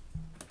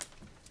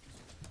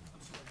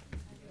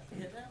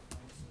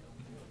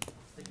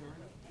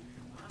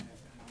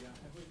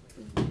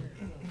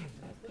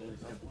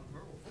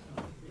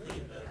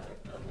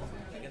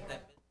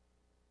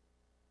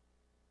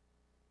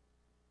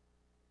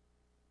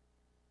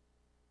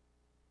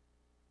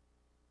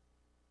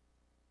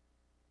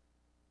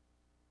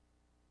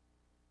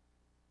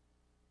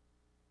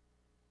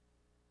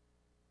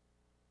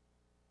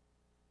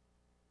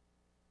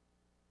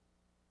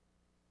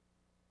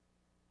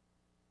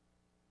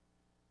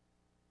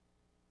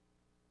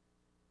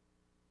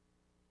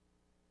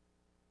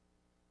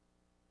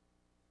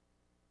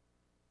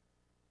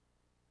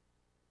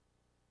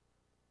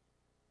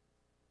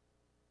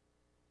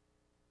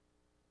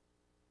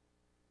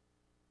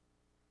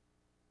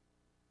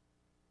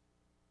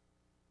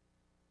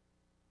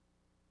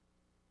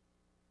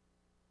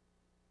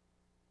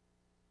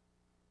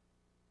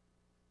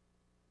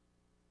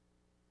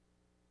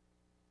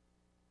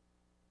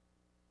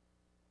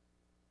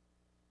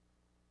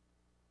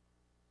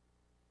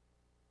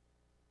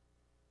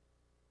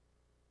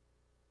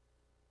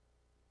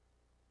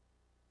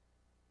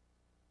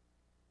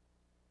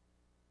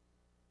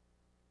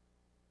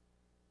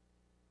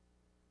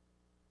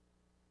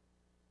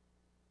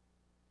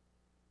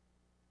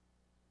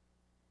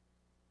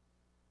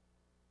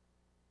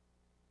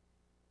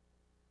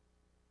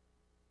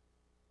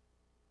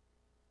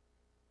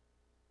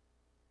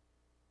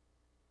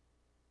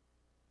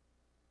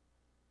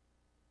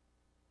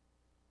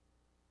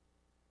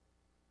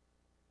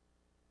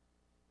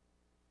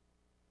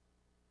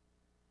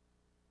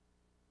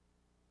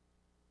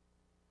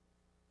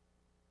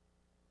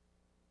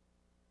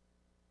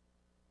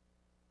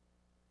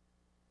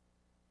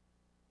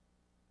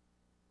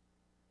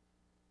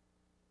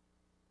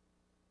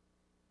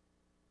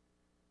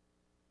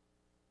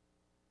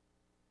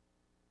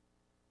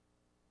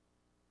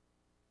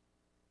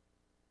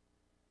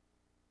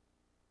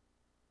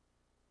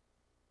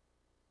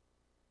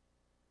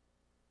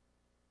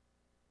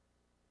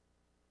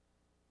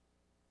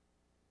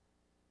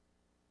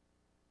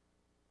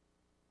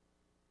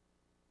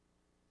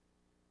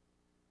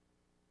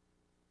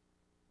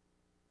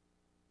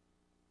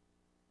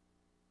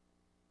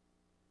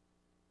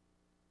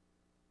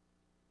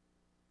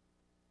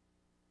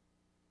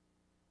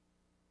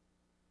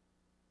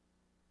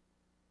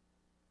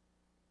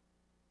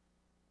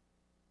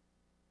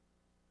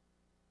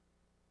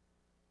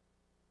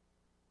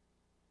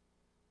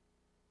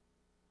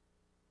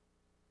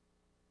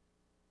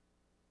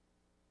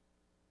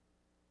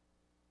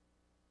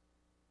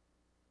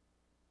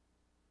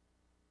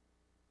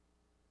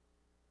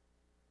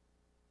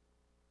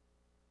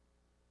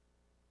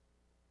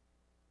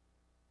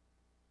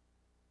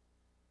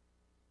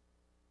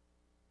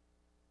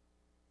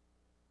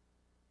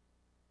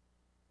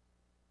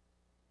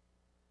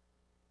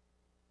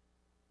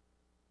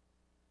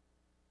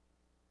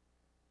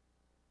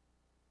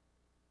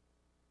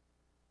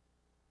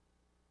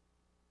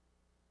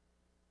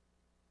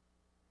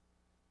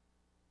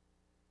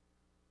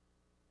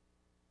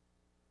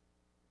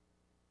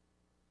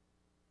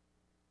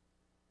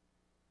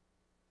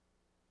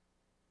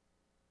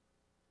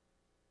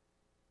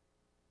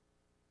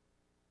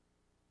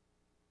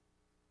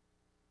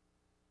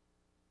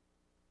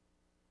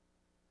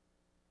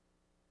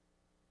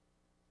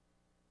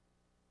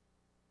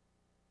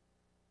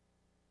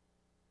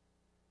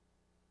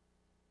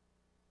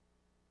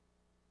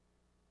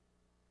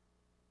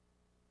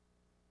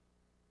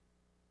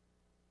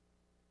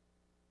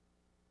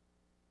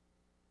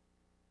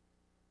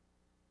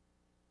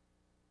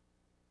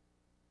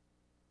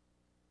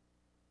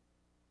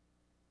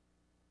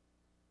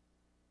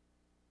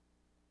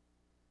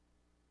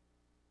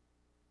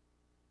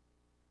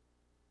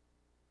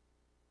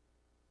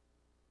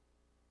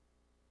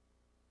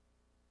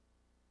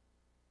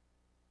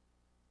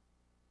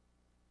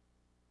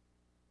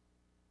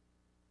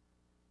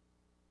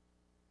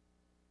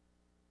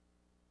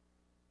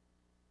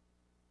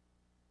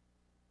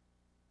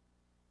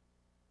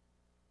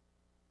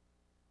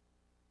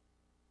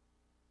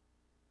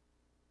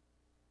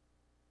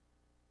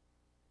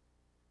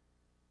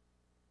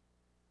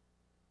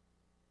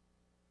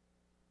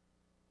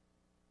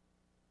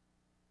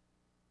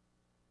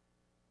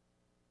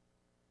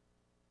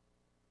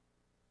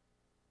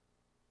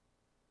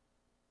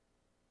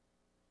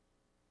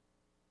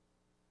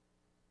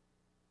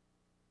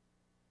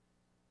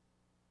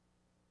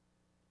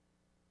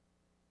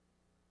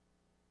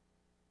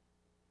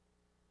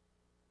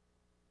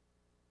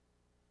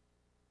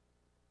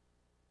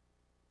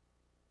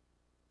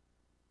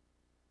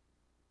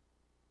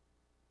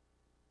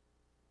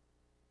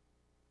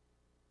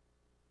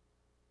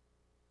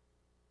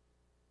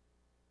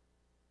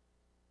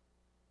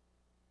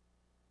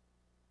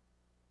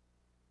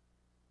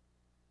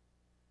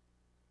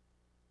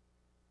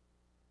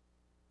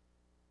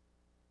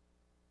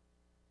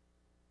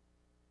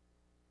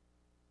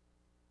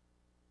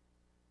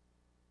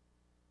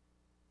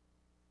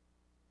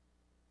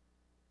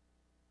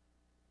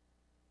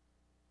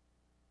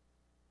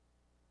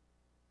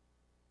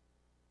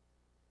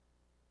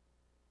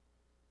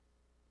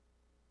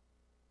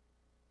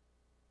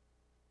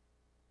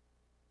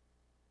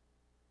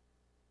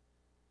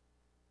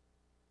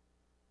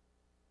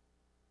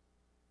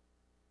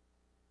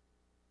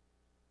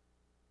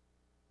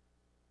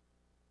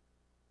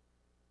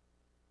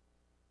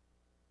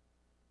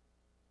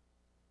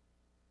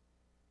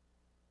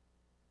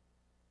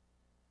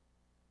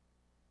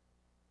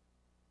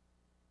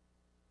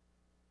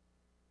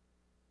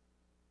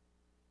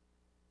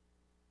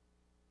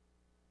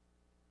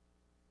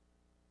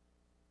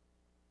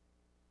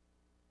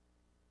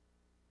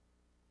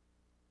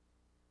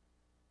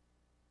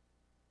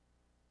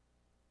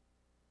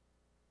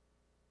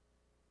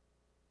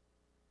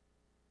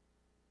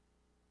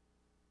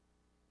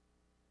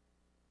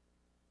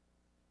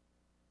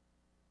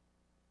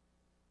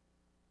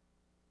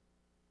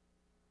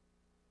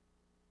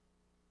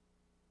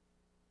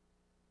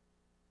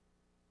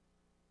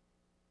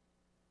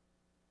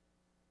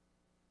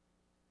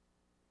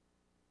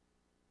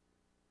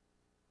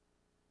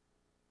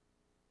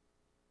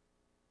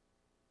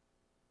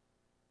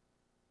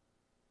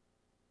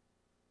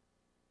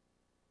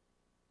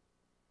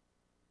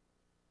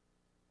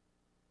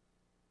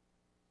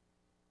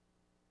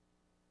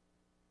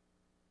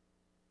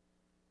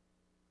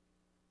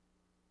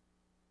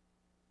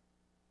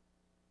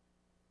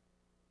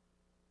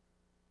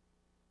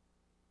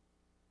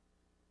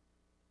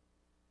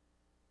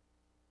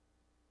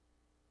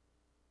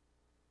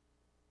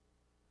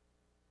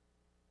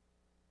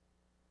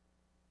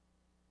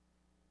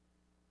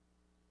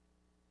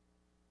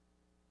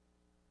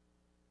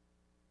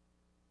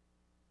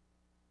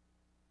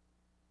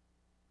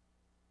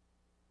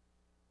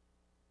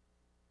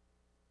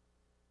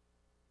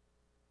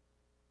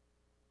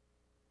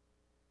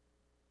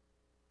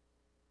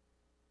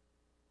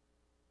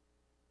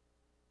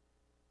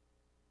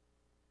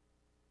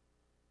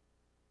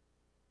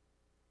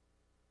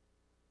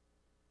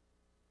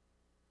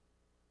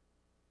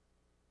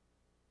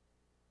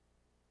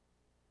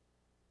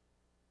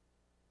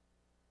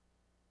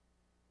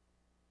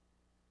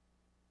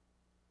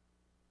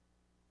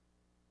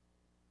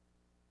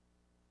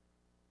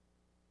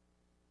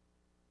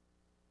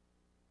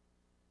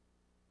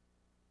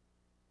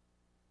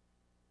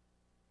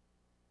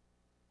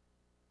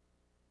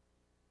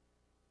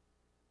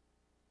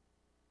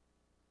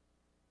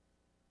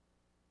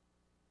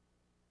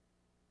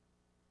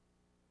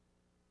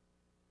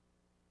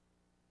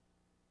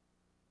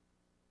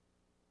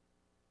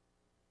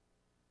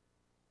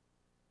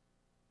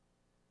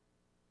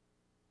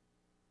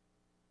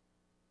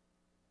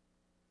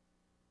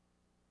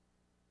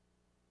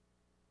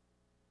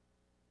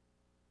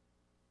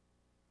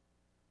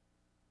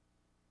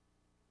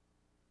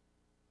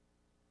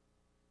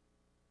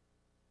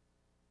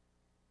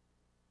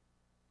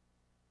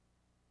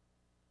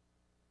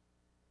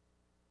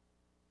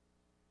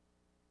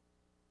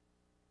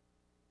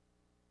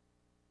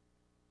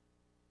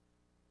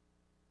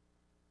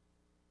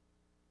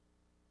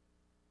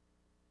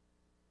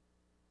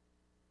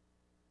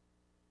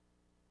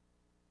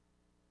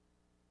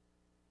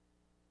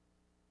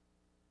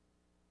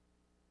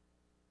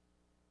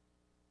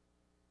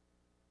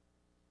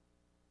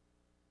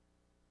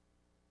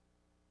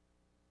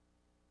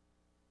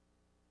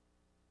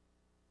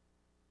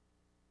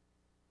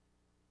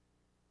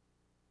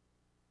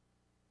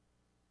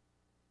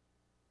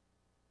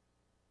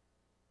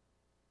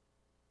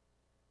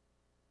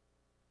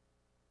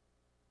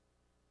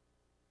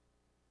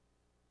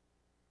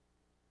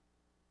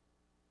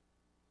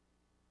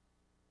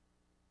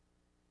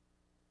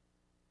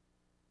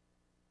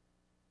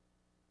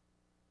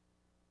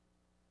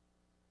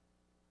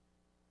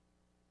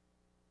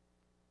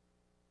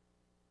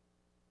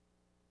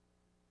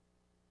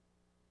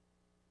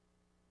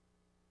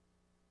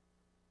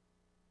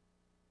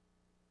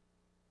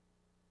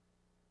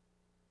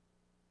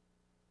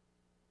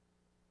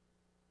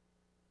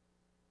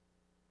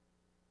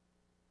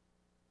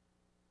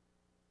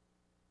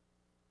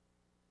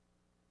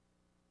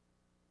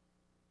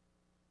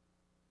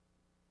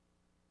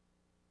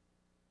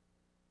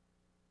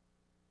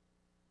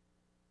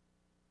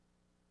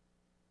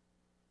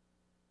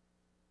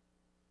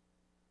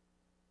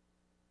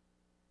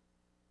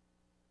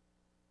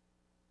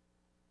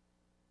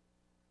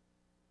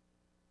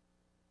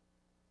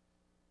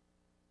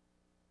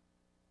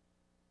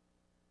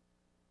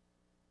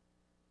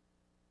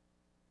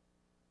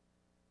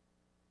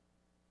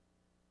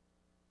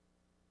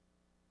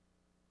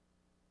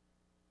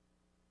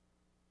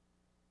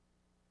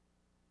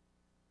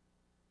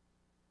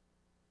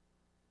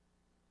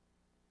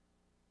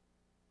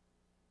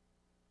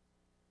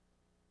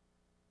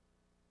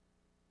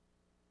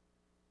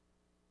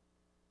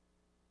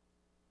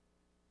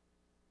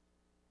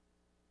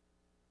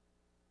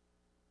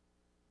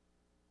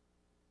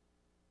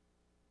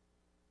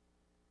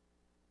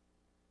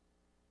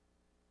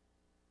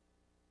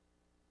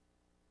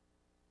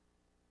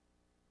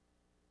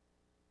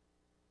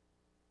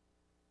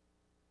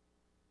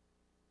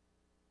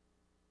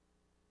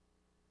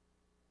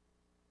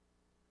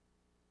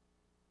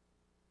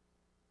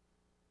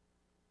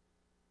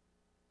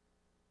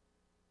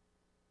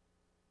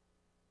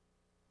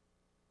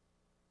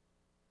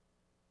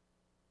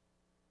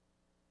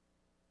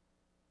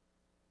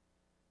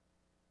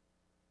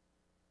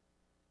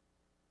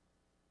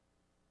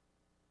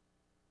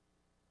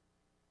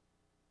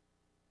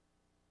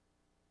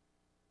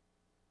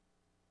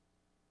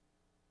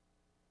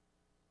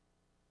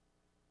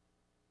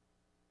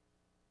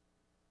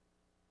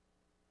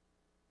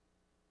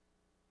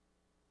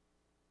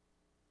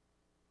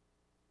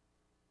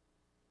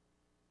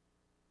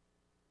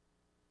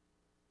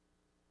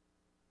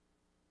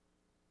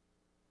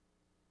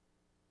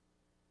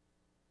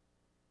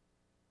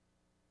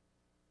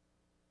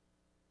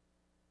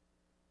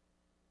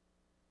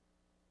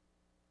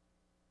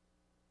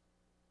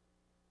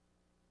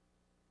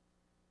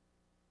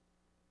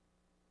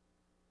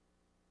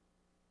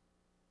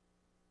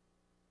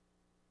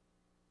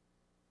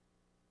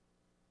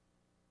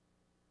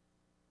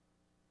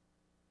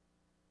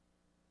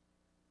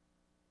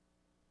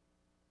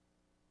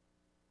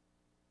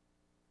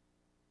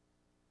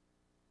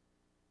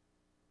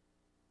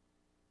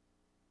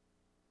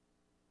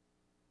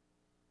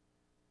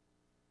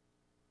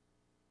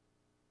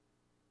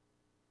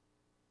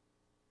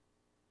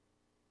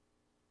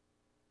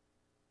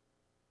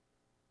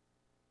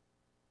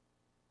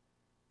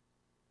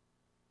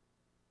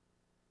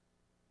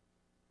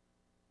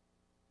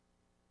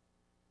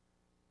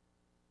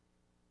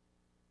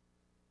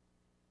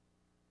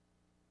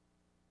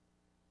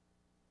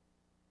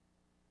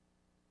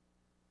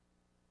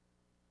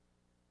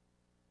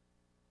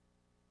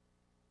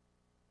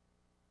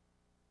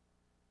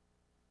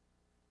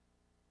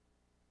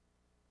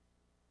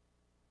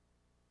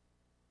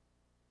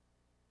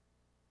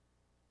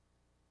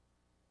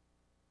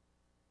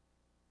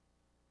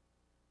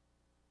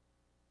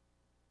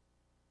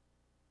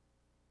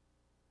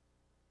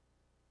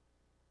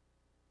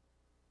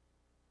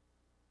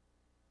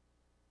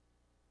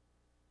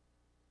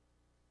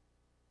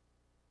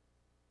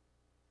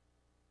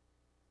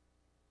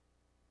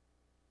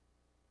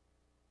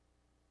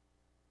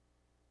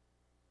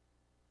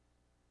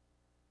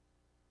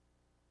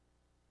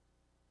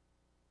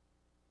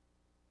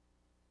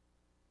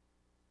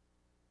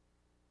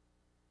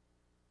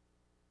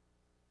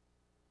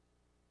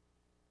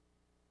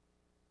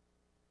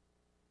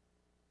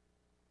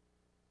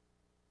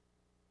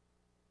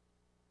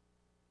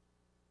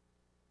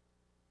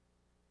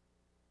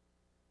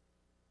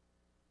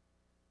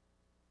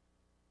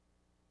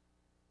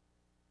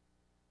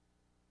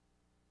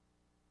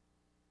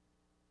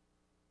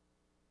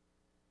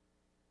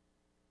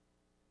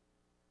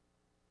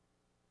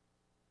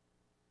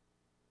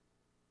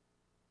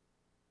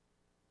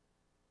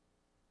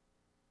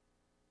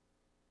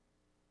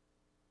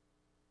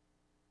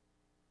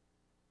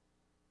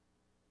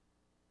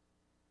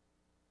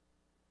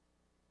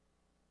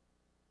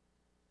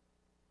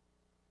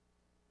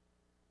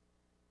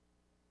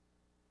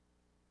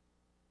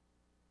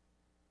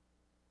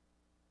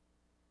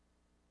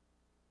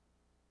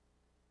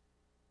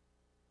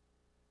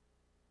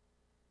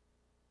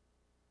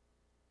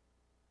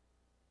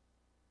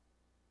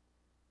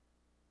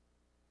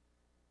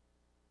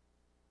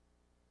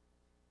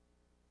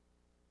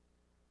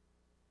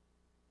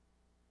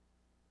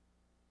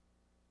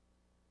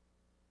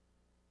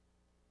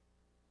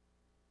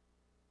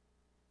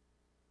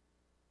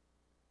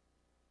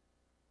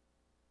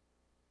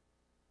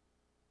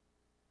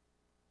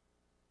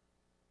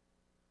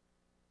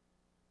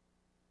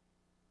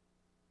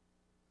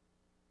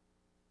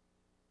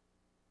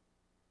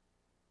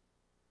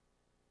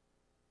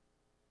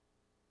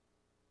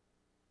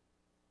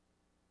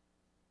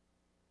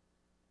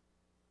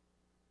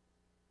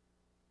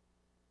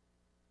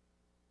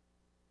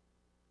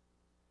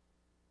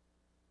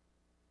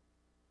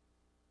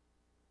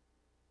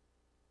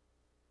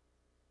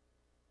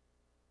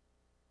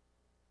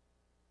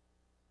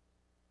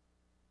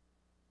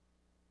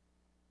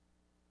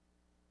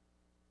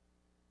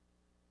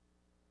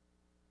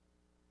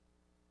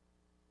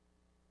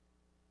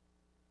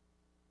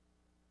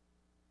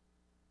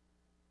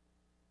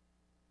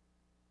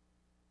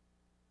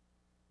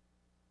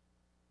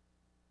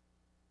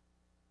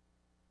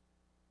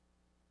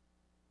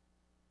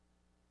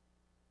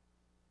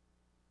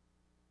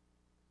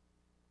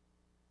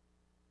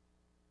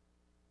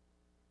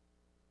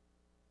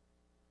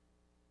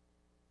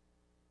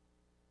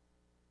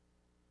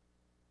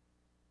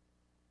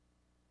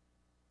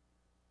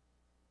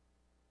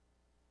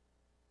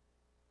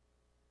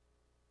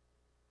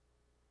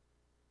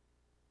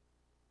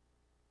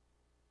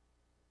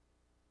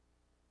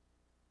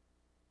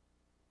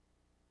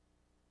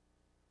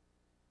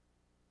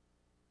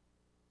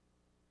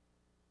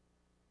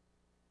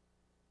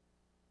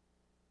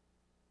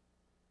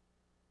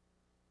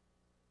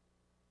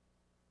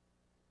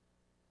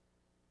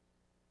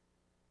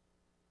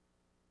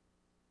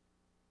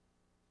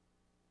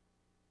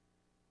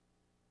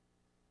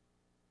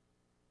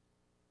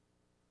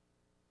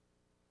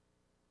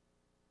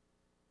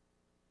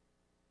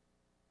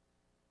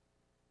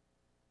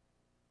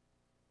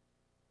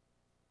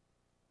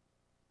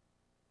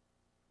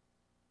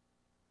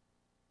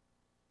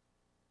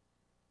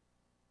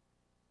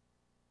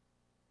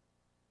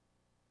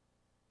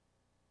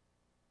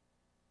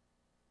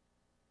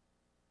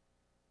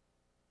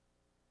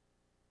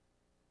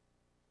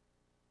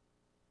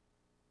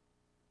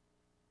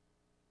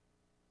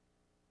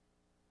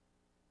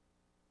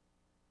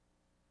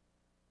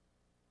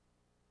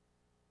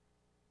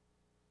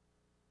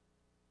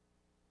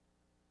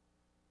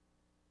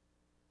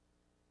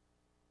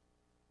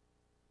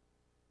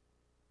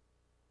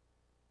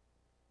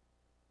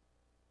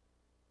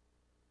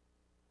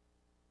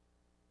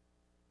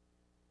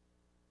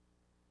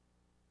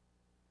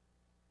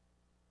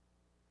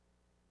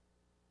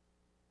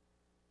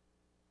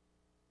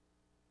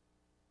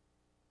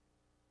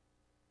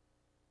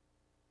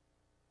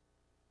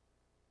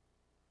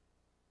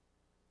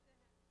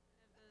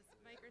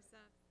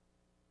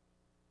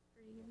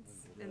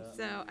 And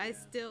so I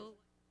still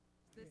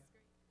this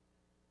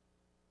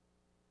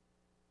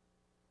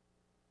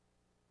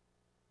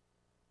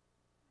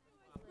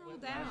scroll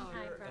down.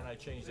 And I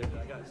changed everything.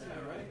 I got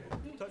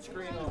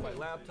touchscreen on my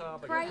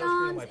laptop, I got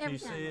touchscreen on my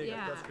Crayons, PC, I everything.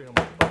 got touchscreen on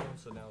my phone,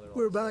 so now they're all.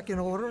 We're back in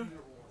order.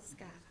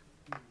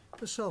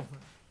 Ms. Sullivan.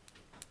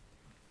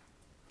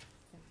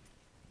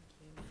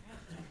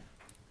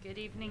 Good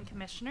evening,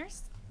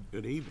 Commissioners.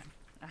 Good evening.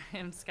 I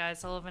am Sky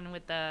Sullivan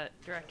with the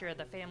Director of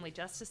the Family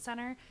Justice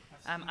Center.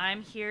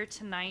 I'm here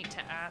tonight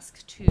to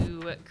ask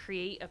to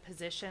create a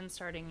position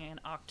starting in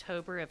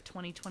October of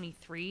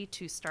 2023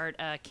 to start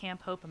a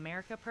Camp Hope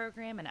America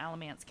program in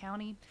Alamance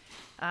County.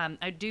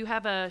 I do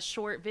have a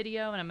short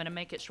video, and I'm going to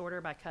make it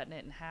shorter by cutting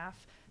it in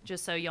half,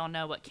 just so y'all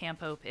know what Camp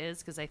Hope is,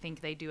 because I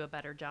think they do a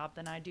better job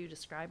than I do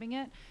describing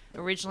it.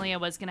 Originally, I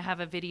was going to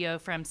have a video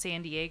from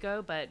San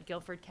Diego, but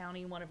Guilford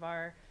County, one of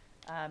our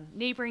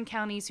neighboring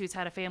counties who's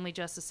had a family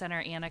justice center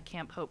and a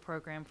Camp Hope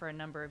program for a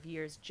number of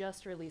years,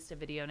 just released a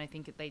video, and I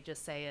think they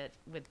just say it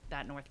with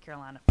that North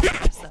Carolina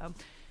flavor. So,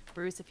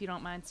 Bruce, if you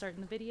don't mind starting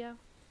the video.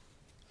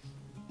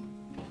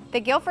 The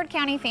Guilford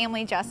County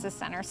Family Justice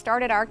Center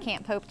started our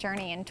Camp Hope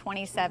journey in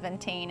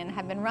 2017 and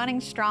have been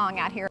running strong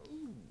out here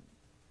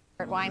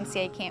at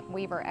YMCA Camp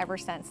Weaver ever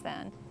since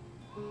then.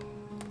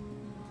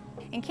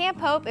 And Camp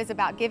Hope is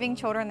about giving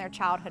children their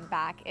childhood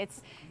back.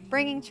 It's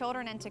bringing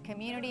children into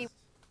community.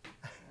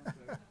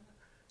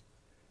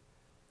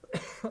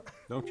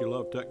 Don't you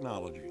love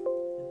technology?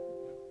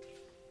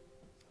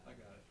 I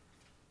got it.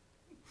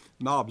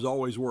 Knobs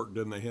always work,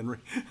 didn't they, Henry?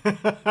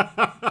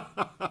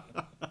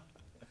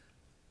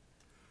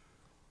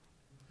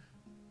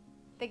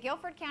 The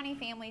Guilford County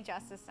Family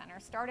Justice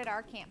Center started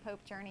our Camp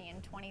Hope journey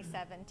in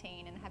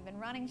 2017 and have been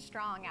running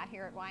strong out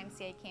here at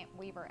YMCA Camp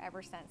Weaver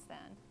ever since then.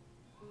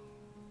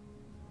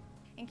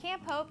 And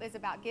Camp Hope is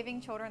about giving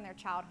children their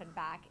childhood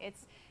back.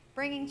 It's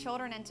bringing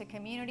children into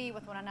community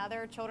with one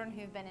another, children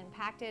who've been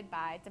impacted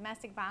by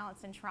domestic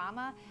violence and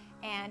trauma,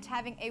 and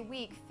having a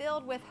week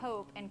filled with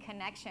hope and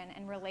connection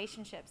and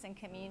relationships and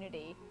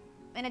community.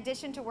 In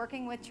addition to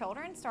working with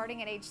children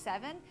starting at age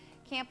 7,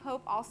 Camp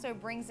Hope also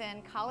brings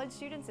in college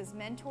students as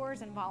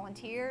mentors and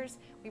volunteers.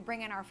 We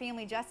bring in our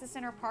Family Justice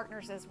Center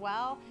partners as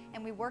well,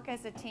 and we work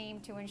as a team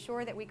to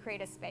ensure that we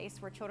create a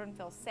space where children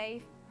feel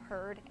safe,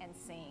 heard, and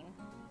seen.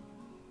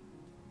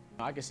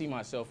 I can see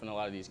myself in a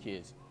lot of these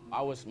kids.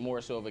 I was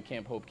more so of a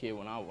Camp Hope kid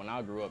when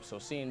I grew up. So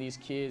seeing these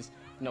kids,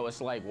 you know, it's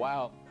like,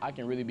 wow, I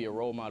can really be a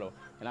role model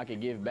and I can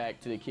give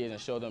back to the kids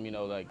and show them, you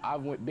know, like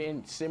I've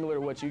been similar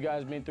to what you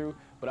guys been through,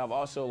 but I've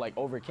also like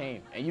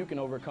overcame, and you can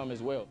overcome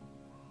as well.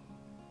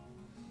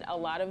 A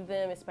lot of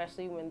them,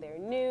 especially when they're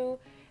new,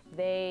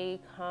 they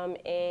come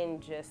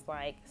in just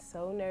like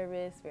so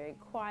nervous, very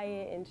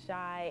quiet and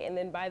shy, and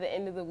then by the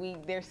end of the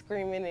week, they're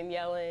screaming and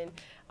yelling.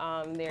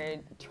 They're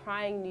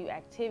trying new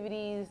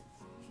activities.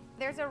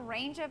 There's a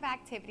range of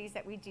activities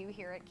that we do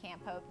here at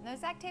Camp Hope, and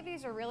those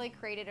activities are really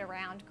created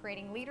around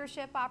creating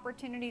leadership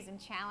opportunities and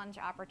challenge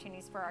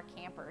opportunities for our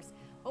campers,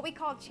 what we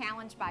call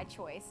challenge by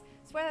choice.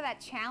 So whether that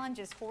challenge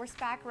is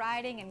horseback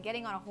riding and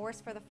getting on a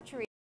horse for the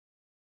future,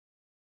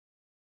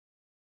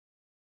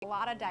 a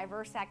lot of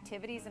diverse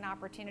activities and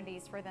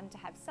opportunities for them to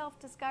have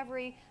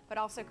self-discovery, but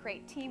also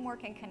create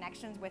teamwork and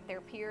connections with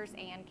their peers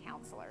and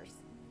counselors.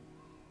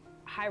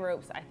 High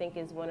ropes, I think,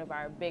 is one of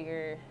our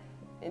bigger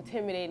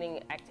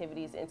intimidating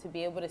activities, and to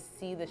be able to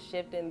see the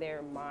shift in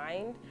their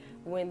mind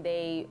when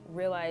they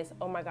realize,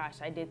 oh my gosh,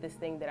 I did this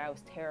thing that I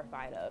was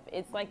terrified of.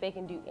 It's like they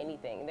can do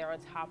anything. They're on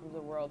top of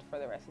the world for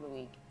the rest of the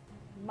week.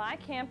 My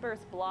campers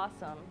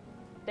blossom.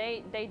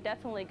 They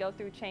definitely go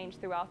through change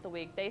throughout the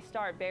week. They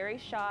start very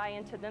shy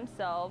into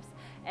themselves,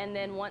 and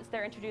then once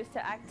they're introduced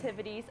to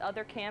activities,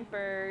 other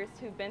campers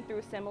who've been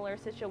through similar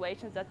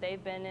situations that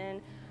they've been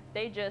in,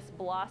 they just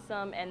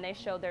blossom and they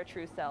show their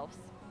true selves.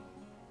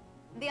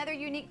 The other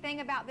unique thing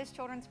about this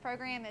children's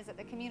program is that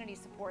the community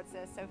supports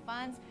this. So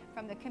funds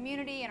from the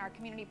community and our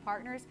community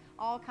partners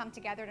all come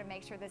together to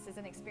make sure this is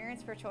an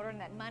experience for children,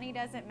 that money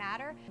doesn't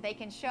matter. They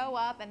can show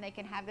up and they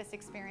can have this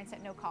experience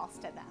at no cost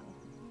to them.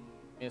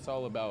 It's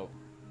all about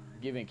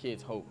giving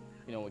kids hope.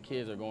 You know, when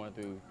kids are going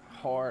through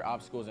hard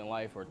obstacles in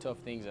life or tough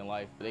things in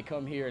life, they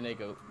come here and they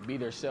can be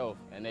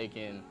themselves and they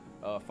can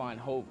find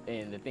hope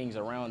in the things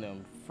around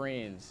them,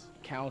 friends,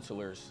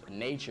 counselors,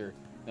 nature.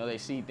 You know, they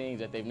see things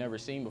that they've never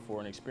seen before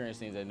and experience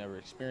things they've never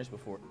experienced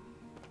before.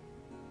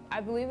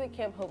 I believe that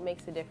Camp Hope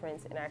makes a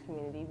difference in our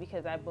community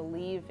because I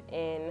believe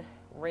in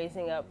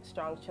raising up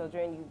strong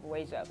children, you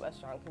raise up a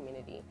strong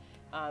community.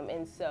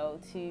 And so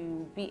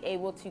to be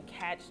able to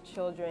catch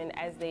children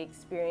as they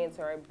experience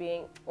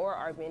or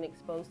are being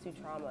exposed to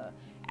trauma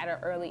at an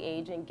early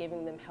age and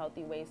giving them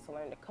healthy ways to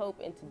learn to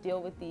cope and to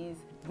deal with these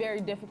very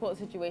difficult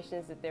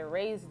situations that they're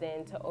raised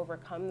in, to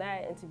overcome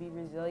that and to be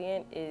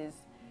resilient is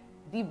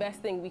the best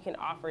thing we can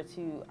offer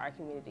to our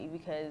community,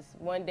 because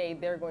one day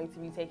they're going to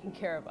be taking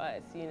care of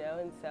us, you know,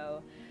 and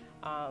so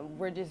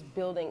we're just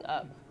building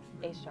up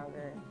a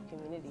stronger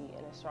community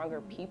and a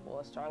stronger people,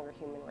 a stronger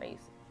human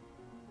race.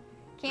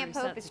 Camp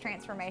Hope is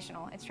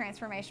transformational. It's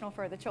transformational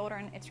for the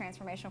children, it's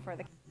transformational for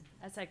the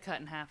I said cut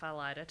in half. I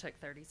lied. I took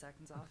 30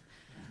 seconds off.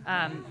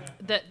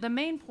 The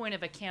main point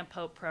of a Camp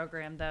Hope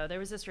program, though, there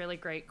was this really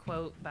great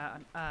quote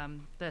about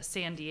the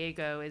San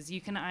Diego, is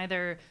you can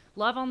either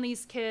love on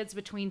these kids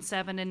between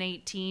 7 and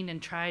 18 and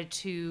try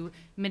to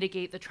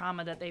mitigate the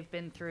trauma that they've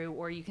been through,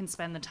 or you can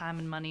spend the time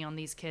and money on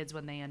these kids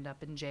when they end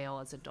up in jail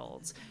as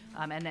adults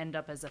and end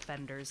up as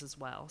offenders as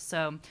well.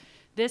 So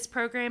this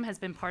program has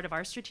been part of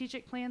our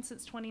strategic plan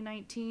since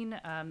 2019,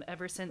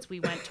 ever since we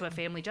went to a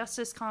Family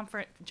Justice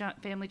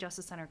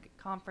Center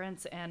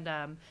conference. And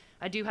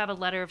I do have a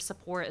letter of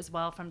support as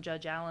well from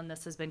Judge Allen.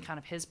 This has been kind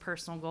of his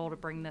personal goal to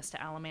bring this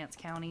to Alamance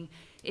County.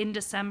 In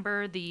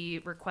December, the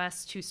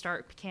request to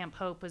start Camp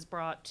Hope was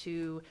brought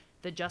to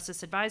the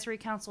Justice Advisory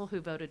Council,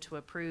 who voted to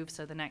approve.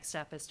 So the next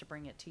step is to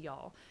bring it to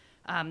y'all.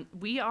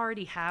 We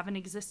already have an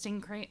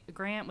existing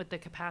grant with the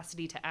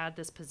capacity to add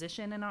this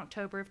position in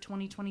October of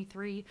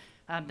 2023.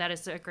 That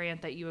is a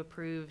grant that you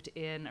approved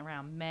in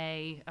around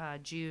May,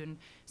 June.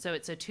 So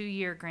it's a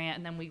 2-year grant,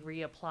 and then we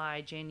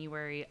reapply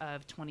January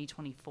of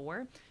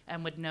 2024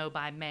 and would know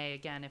by May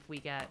again if we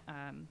get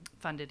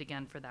funded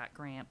again for that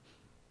grant.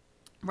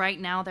 Right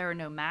now, there are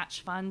no match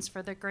funds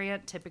for the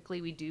grant.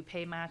 Typically, we do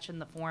pay match in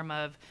the form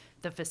of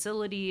the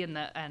facility and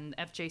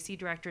FJC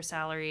director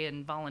salary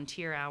and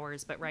volunteer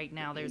hours, but right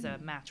now there's a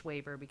match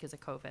waiver because of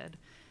COVID.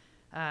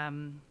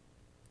 I'm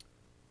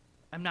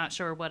not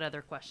sure what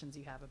other questions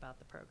you have about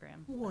the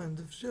program. One,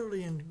 the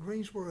facility in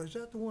Greensboro, is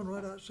that the one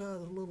right outside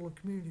of the little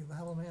community of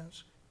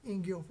Alamance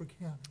in Guilford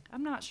County?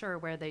 I'm not sure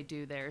where they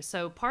do there.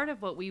 So part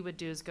of what we would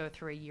do is go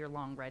through a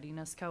year-long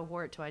readiness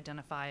cohort to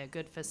identify a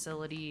good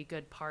facility,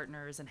 good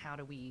partners, and how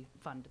do we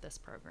fund this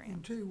program.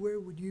 And two, where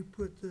would you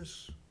put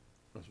this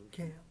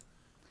camp?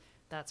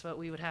 That's what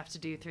we would have to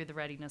do through the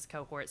readiness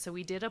cohort. So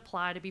we did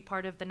apply to be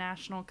part of the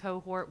national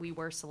cohort. We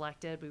were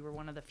selected. We were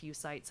one of the few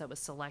sites that was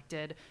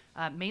selected,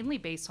 mainly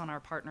based on our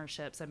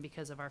partnerships and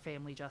because of our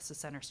Family Justice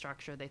Center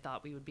structure. They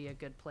thought we would be a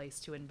good place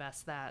to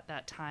invest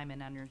that time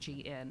and energy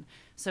in.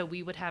 So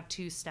we would have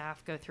 2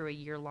 staff go through a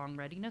year-long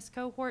readiness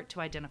cohort to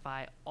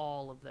identify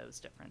all of those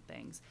different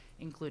things,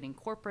 including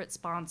corporate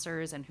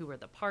sponsors and who are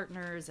the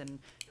partners and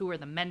who are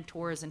the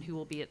mentors and who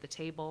will be at the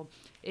table.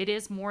 It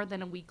is more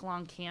than a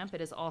week-long camp. It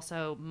is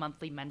also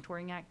monthly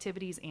mentoring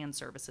activities and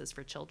services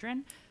for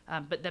children.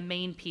 But the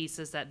main piece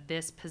is that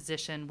this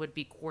position would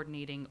be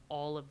coordinating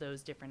all of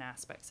those different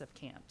aspects of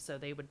camp. So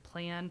they would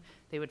plan,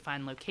 they would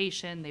find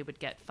location, they would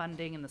get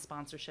funding and the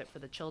sponsorship for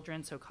the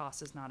children, so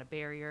cost is not a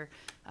barrier,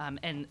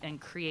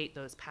 and create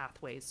those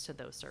pathways to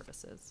those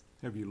services.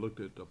 Have you looked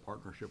at a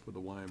partnership with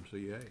the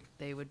YMCA?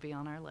 They would be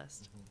on our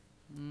list.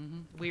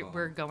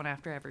 We're going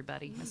after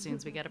everybody as soon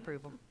as we get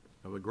approval.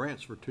 Now, the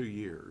grant's for 2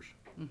 years.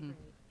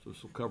 So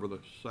this will cover the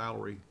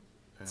salary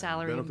and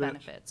Salary and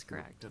benefits,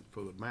 correct.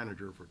 For the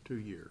manager for 2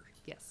 years.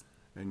 Yes.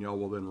 And y'all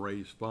will then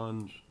raise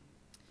funds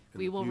in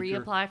We the will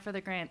future? reapply for the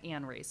grant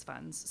and raise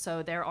funds.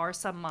 So there are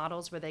some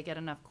models where they get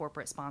enough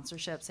corporate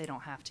sponsorships, they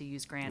don't have to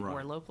use grant or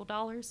Right. local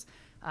dollars.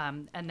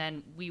 And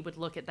then we would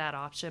look at that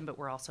option, but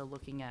we're also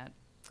looking at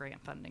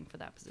grant funding for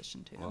that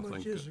position too. How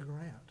much is the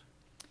grant?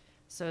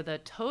 So the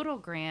total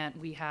grant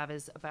we have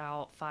is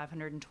about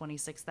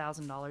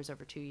 $526,000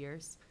 over 2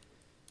 years.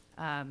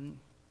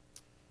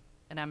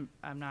 And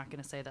I'm not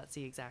going to say that's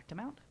the exact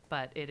amount,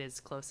 but it is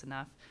close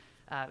enough.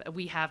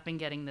 We have been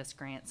getting this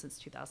grant since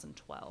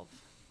 2012.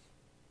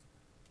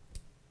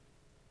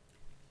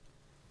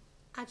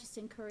 I just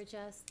encourage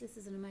us, this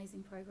is an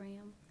amazing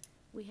program.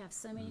 We have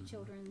so many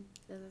children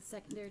that are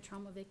secondary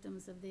trauma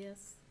victims of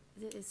this.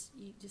 You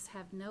just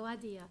have no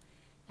idea.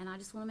 And I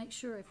just want to make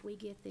sure if we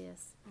get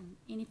this and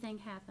anything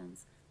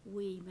happens,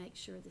 we make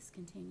sure this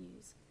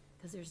continues.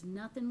 Because there's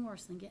nothing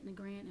worse than getting a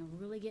grant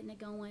and really getting it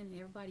going and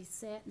everybody's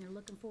set and they're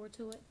looking forward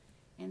to it,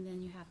 and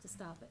then you have to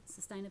stop it.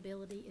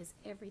 Sustainability is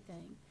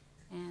everything.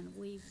 And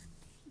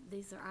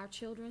these are our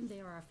children,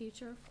 they are our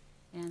future,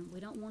 and we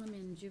don't want them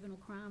in juvenile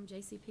crime,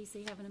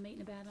 JCPC having a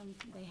meeting about them.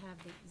 They have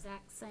the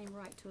exact same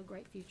right to a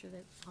great future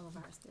that all of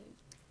ours do.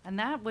 And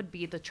that would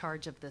be the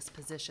charge of this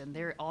position.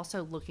 They're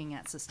also looking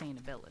at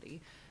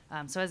sustainability.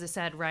 So as I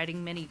said,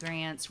 writing mini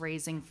grants,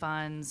 raising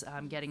funds,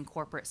 getting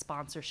corporate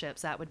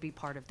sponsorships, that would be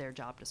part of their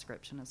job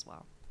description as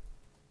well.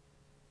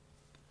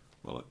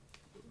 Well, it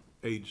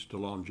aids to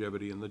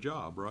longevity in the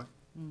job, right?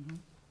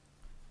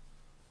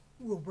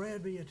 Will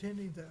Brad be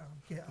attending the,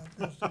 yeah,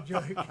 that's a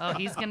joke. Oh,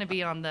 he's going to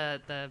be on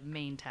the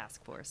main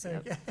task force.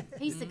 Yep.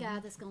 He's the guy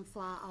that's gonna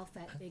fly off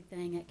that big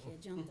thing that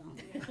kid jumped on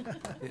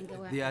and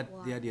go out The that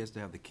wide. idea is to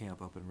have the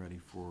camp up and ready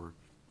for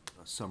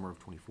summer of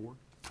 '24?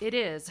 It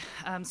is.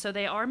 So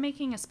they are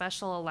making a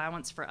special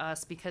allowance for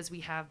us because we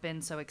have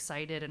been so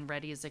excited and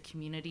ready as a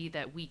community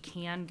that we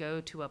can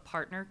go to a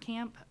partner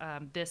camp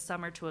this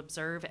summer to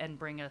observe and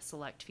bring a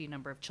select few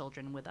number of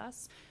children with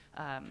us.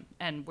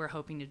 And we're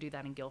hoping to do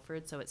that in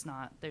Guilford, so there's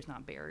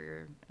not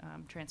barrier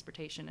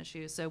transportation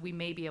issues. So we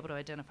may be able to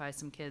identify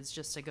some kids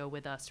just to go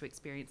with us to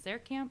experience their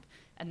camp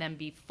and then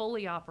be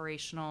fully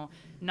operational,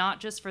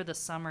 not just for the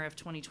summer of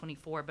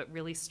 2024, but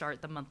really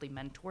start the monthly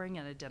mentoring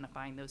and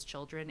identifying those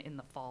children in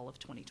the fall of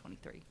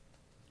 2023.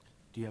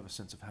 Do you have a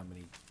sense of how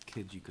many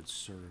kids you could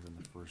serve in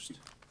the first?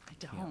 I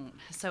don't.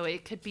 So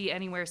it could be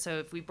anywhere. So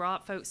if we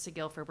brought folks to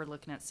Guilford, we're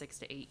looking at 6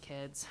 to 8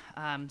 kids.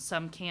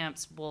 Some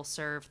camps will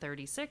serve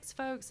 36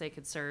 folks. They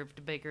could serve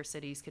to bigger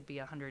cities, could be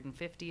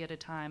 150 at a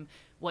time.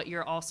 What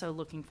you're also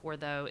looking for,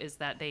 though, is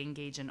that they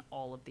engage in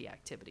all of the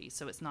activities.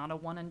 So it's not a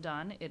one and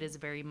done. It is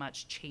very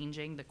much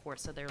changing the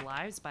course of their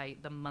lives by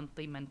the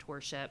monthly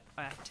mentorship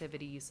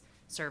activities,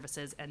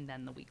 services, and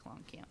then the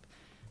week-long camp.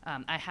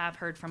 I have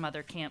heard from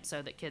other camps,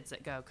 though, that kids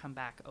that go come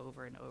back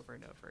over and over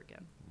and over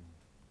again.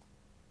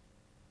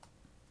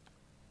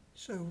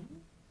 So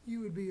you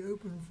would be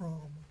open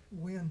from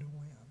when to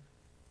when?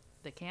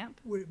 The camp?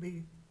 Would it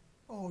be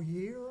all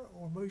year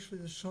or mostly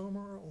the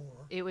summer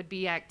or? It would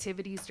be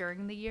activities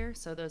during the year,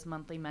 so those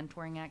monthly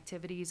mentoring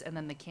activities, and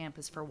then the camp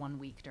is for 1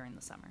 week during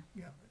the summer.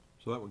 Yeah.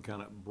 So that would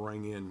kind of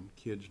bring in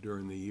kids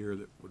during the year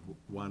that would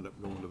wind up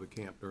going to the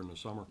camp during the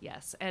summer?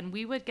 Yes, and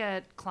we would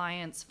get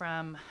clients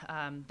from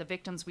the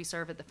victims we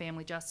serve at the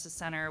Family Justice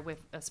Center,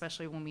 with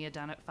especially when we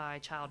identify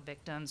child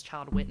victims,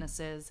 child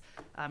witnesses,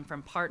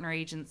 from partner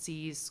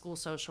agencies, school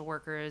social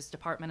workers,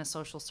 Department of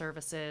Social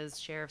Services,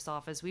 Sheriff's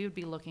Office. We would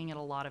be looking at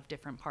a lot of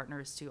different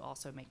partners to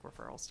also make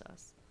referrals to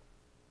us.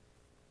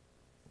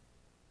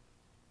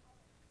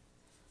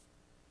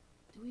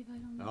 Do we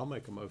vote on that? I'll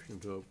make a motion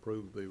to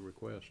approve the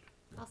request.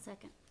 I'll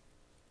second.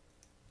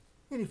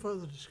 Any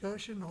further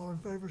discussion? All in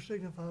favor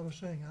signify by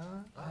saying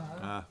aye.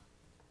 Aye.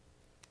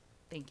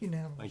 Thank you.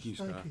 Unanimous. Thank you,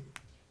 Thank Scott. you.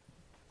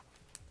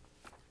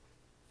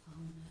 Oh,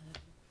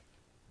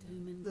 no.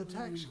 Doom and The gloom.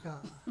 tax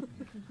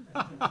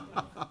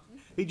guy.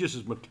 He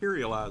just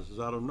materializes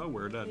out of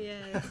nowhere, doesn't he?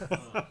 Yes.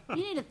 You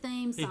need a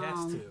theme He has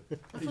song. to.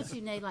 That's what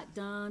you need, like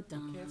dun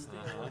dun. Can't stay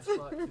in one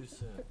spot too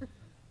soon. Oh,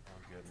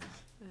 goodness.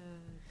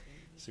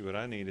 See, what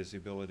I need is the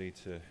ability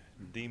to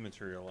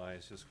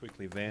dematerialize, just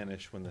quickly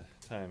vanish when the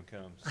time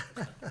comes.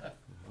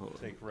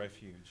 Take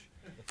refuge.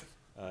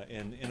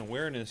 In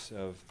awareness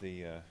of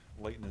the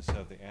lateness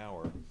of the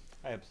hour,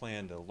 I have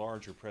planned a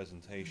larger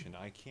presentation.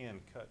 I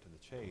can cut to the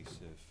chase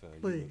if you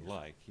Please. would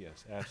like.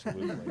 Yes,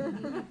 absolutely.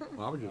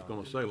 Well, I was just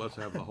gonna say, let's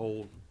have the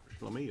whole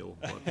schlemiel,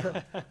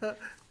 but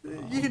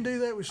You can do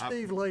that with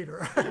Steve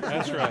later.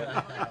 That's right.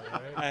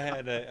 I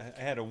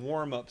had a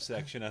warm-up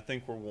section. I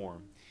think we're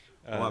warm.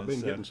 well, I've been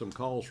So- getting some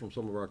calls from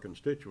some of our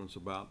constituents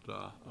about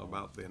the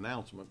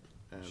announcement,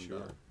 and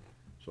Sure.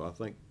 so I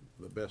think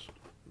the best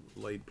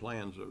laid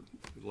plans are to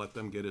let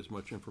them get as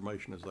much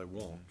information as they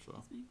want,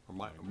 so, or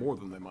more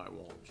than they might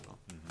want, so.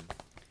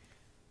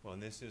 Well,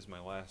 and this is my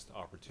last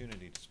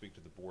opportunity to speak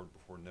to the board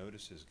before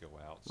notices go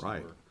out.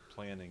 Right. So we're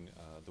planning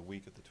the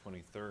week of the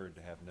 23rd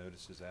to have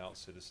notices out.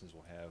 Citizens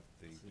will have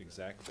the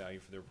exact value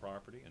for their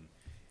property. And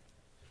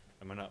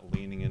am I not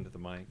leaning into the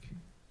mic?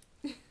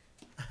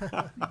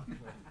 All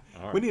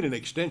right. We need an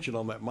extension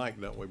on that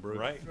mic, don't we, Bruce?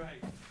 Right.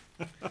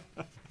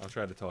 I'll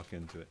try to talk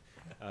into it.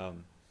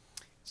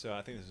 So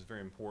I think this is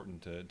very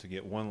important to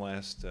get one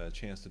last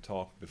chance to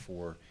talk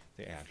before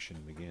the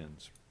action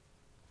begins.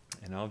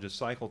 And I'll just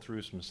cycle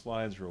through some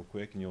slides real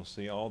quick, and you'll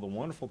see all the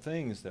wonderful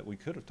things that we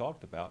could have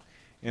talked about.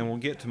 And we'll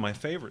get to my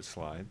favorite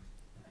slide.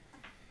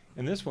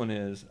 And this one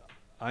is,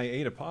 I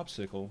ate a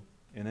popsicle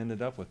and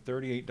ended up with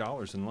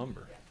 $38 in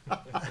lumber.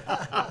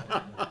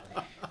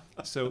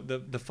 So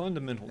the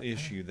fundamental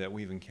issue that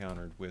we've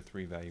encountered with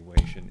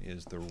revaluation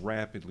is the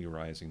rapidly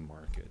rising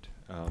market.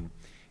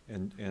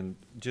 And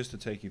just to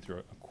take you through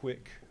a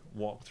quick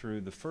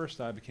walkthrough, the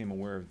first I became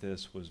aware of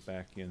this was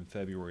back in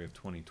February of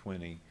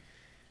 2020.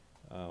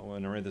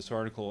 When I read this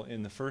article,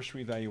 in the first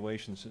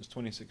revaluation since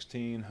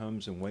 2016,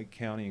 homes in Wake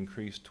County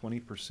increased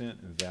 20%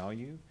 in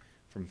value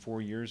from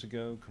 4 years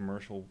ago.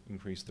 Commercial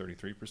increased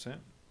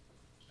 33%.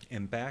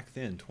 And back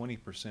then,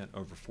 20%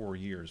 over 4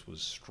 years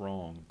was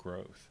strong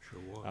growth. Sure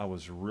was. I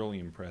was really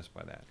impressed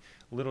by that.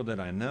 Little did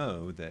I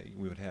know that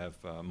we would have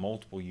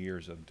multiple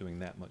years of doing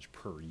that much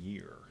per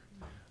year,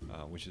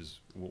 which is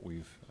what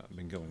we've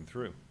been going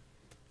through.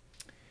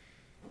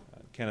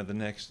 Kind of the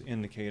next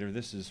indicator,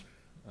 this is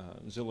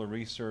Zillow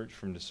research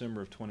from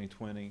December of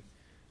 2020.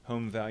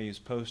 Home values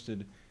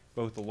posted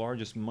both the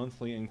largest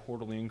monthly and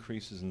quarterly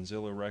increases in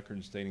Zillow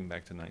records dating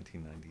back to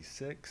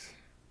 1996.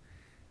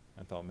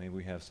 I thought maybe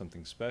we have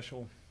something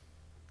special.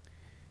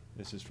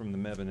 This is from the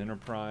Mebane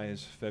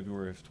Enterprise,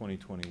 February of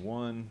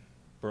 2021.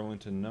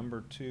 Burlington,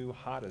 #2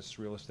 hottest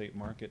real estate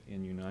market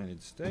in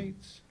United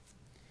States.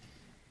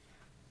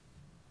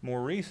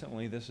 More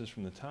recently, this is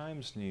from the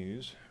Times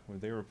News, where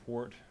they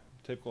report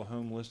typical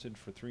home listed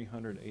for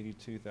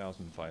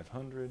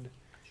 $382,500,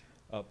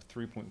 up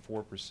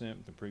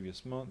 3.4% the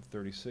previous month,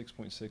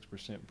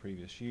 36.6%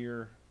 previous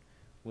year.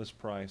 List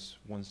price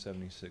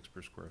 $176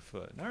 per square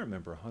foot. And I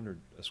remember 100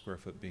 a square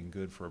foot being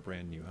good for a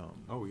brand new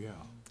home. Oh,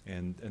 yeah.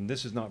 And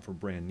this is not for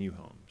brand new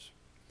homes.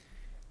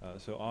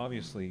 So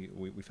obviously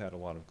we've had a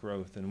lot of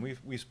growth, and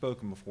we've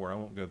spoken before. I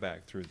won't go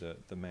back through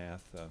the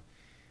math,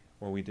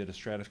 where we did a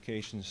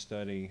stratification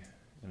study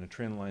and a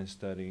trend line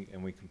study,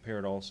 and we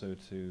compared also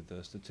to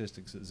the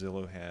statistics that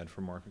Zillow had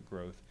for market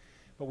growth.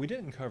 But we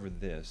didn't cover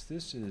this.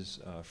 This is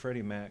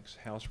Freddie Mac's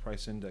house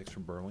price index for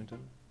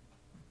Burlington.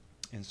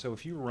 And so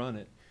if you run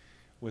it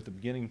with the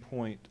beginning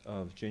point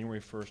of January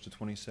 1st of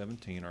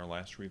 2017, our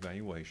last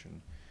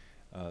revaluation,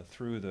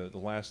 through the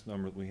last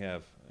number that we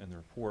have in the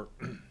report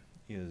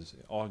is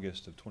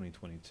August of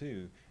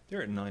 2022,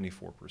 they're at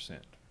 94%.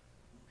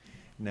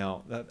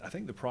 Now, I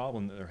think the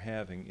problem that they're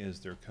having is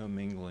they're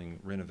commingling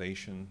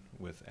renovation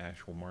with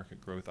actual market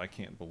growth. I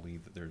can't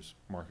believe that there's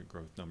market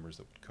growth numbers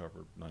that would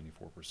cover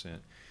 94%.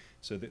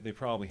 So they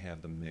probably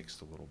have them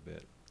mixed a little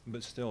bit.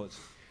 But still,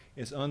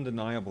 it's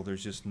undeniable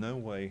there's just no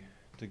way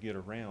to get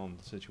around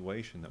the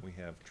situation that we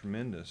have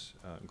tremendous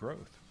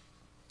growth.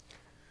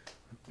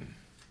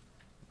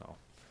 I'll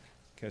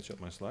catch up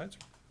my slides.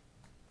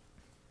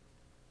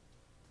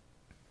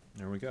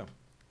 There we go.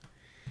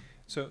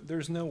 So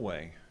there's no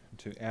way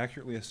to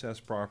accurately assess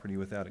property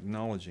without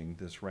acknowledging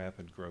this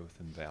rapid growth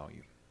in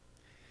value.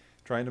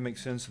 Trying to make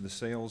sense of the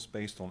sales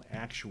based on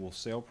actual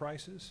sale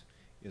prices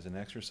is an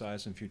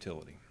exercise in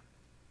futility.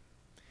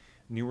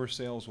 Newer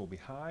sales will be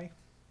high,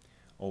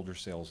 older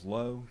sales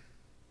low.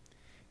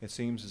 It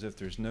seems as if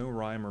there's no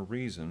rhyme or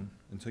reason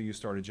until you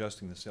start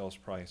adjusting the sales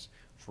price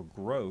for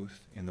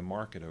growth in the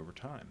market over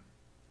time,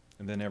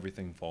 and then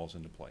everything falls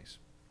into place.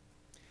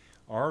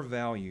 Our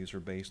values are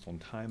based on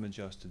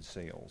time-adjusted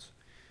sales.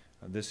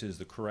 This is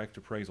the correct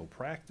appraisal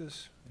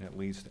practice, and it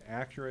leads to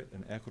accurate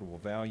and equitable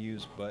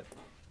values, but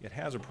it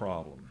has a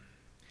problem.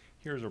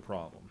 Here's our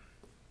problem.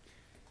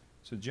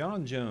 So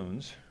John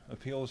Jones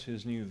appeals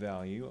his new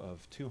value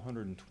of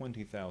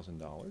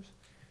 $220,000.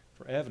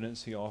 For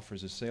evidence, he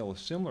offers a sale of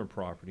similar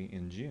property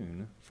in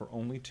June for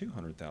only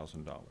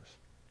 $200,000.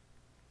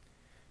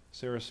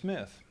 Sarah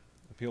Smith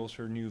appeals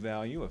her new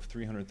value of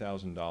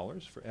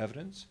 $300,000. For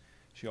evidence,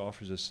 she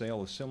offers a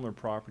sale of similar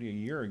property a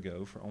year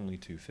ago for only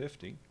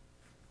 $250,000.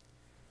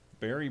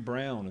 Barry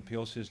Brown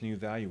appeals his new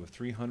value of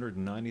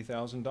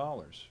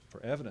 $390,000.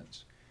 For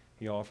evidence,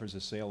 he offers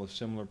a sale of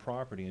similar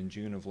property in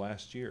June of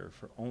last year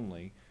for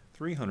only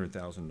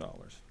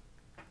 $300,000.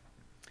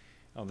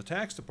 Now, the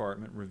tax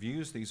department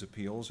reviews these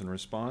appeals and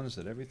responds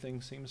that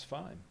everything seems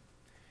fine.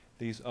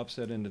 These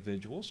upset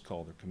individuals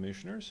call their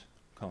commissioners,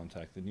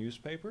 contact the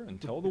newspaper, and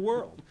tell the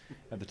world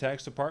that the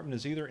tax department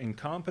is either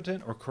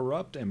incompetent or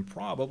corrupt, and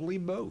probably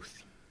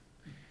both.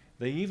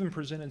 They even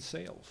presented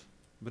sales,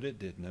 but it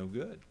did no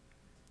good.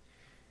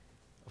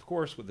 Of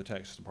course, what the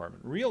tax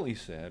department really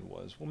said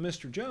was, well,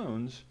 Mr.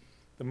 Jones,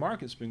 the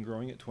market's been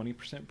growing at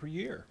 20% per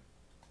year.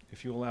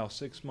 If you allow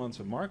 6 months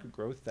of market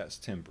growth, that's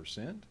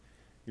 10%.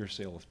 Your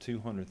sale of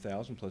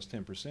 $200,000 plus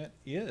 10%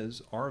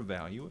 is our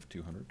value of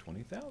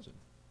 $220,000.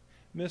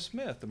 Ms.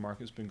 Smith, the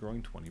market's been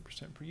growing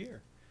 20% per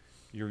year.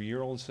 Your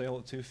year-old sale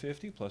at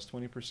 $250 plus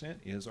 20%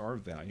 is our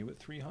value at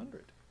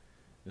 $300.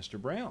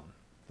 Mr. Brown,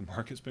 the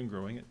market's been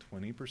growing at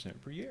 20%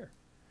 per year.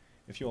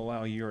 If you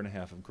allow a year and a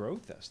half of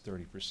growth, that's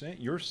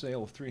 30%. Your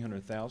sale of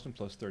 $300,000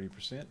 plus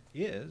 30%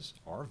 is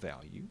our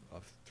value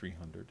of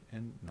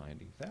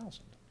 $390,000.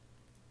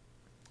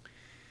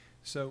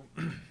 So,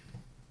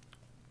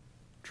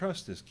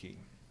 trust is key.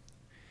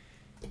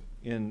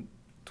 In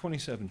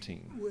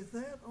 2017. With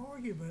that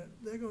argument,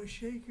 they're gonna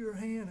shake your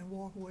hand and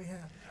walk away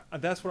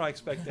happy. That's what I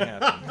expect to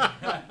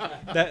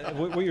happen.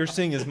 What you're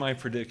seeing is my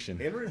prediction.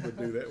 Henry would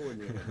do that,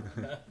 wouldn't you?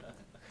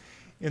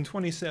 In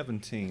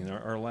 2017,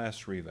 our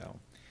last reval,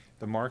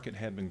 the market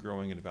had been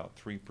growing at about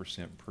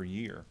 3% per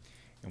year,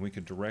 and we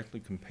could directly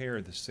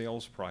compare the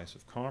sales price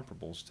of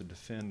comparables to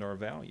defend our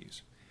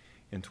values.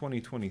 In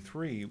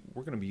 2023,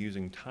 we're going to be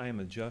using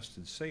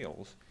time-adjusted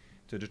sales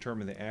to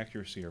determine the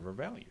accuracy of our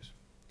values.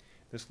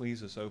 This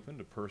leaves us open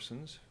to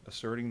persons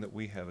asserting that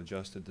we have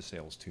adjusted the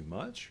sales too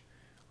much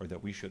or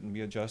that we shouldn't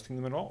be adjusting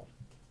them at all.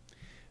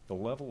 The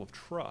level of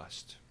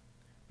trust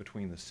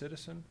between the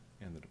citizen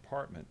and the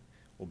department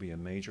will be a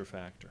major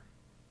factor.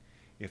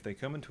 If they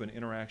come into an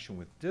interaction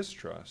with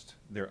distrust,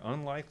 they're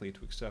unlikely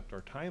to accept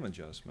our time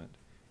adjustment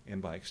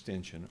and, by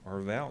extension,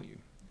 our value.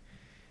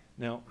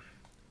 Now,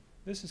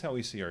 this is how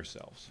we see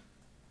ourselves.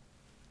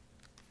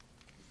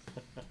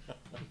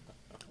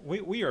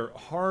 We are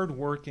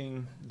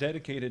hard-working,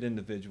 dedicated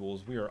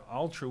individuals. We are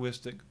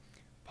altruistic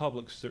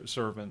public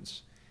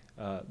servants.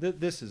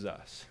 This is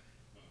us.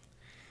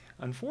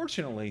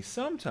 Unfortunately,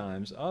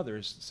 sometimes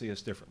others see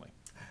us differently.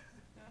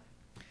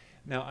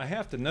 Now, I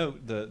have to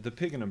note the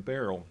pig in a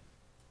barrel.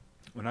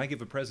 When I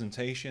give a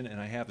presentation and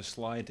I have a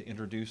slide to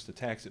introduce the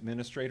tax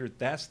administrator,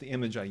 that's the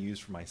image I use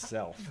for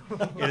myself.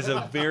 It is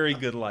a very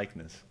good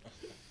likeness.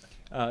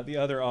 The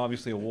other,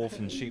 obviously, a wolf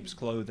in sheep's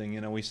clothing. You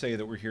know, we say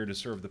that we're here to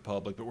serve the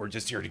public, but we're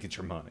just here to get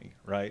your money,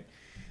 right?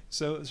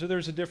 So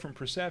there's a different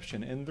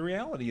perception. And the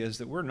reality is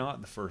that we're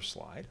not the first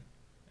slide,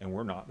 and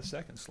we're not the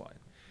second slide.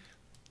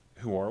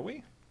 Who are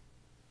we?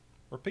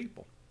 We're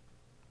people.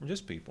 We're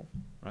just people,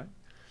 right?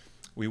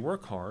 We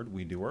work hard.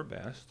 We do our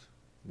best.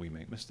 We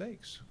make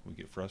mistakes. We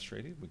get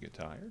frustrated. We get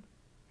tired.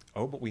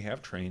 Oh, but we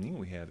have training.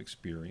 We have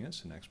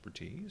experience and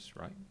expertise,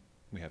 right?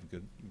 We have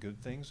good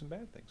things and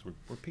bad things.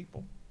 We're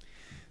people.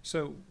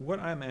 So what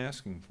I'm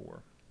asking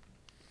for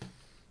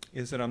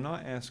is that I'm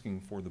not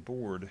asking for the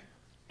board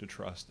to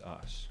trust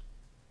us,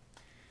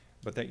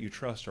 but that you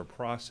trust our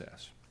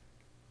process.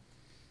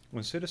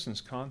 When citizens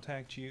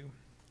contact you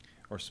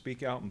or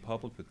speak out in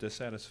public with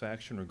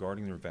dissatisfaction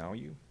regarding their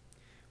value,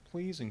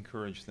 please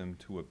encourage them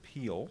to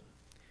appeal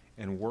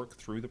and work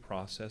through the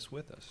process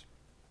with us.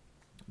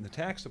 The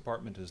tax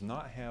department does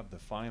not have the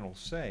final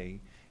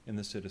say in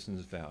the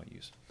citizens'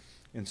 values.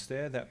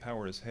 Instead, that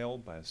power is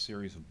held by a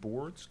series of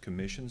boards,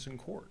 commissions, and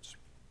courts.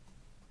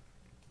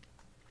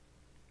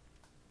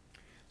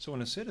 So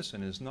when a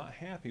citizen is not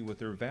happy with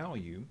their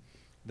value,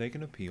 they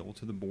can appeal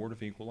to the Board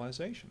of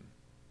Equalization.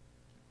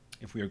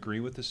 If we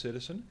agree with the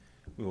citizen,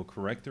 we will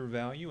correct their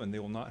value and they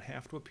will not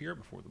have to appear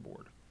before the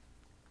board.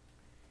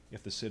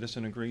 If the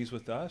citizen agrees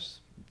with us,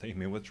 they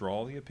may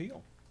withdraw the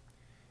appeal.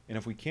 And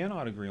if we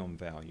cannot agree on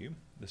value,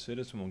 the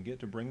citizen will get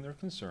to bring their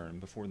concern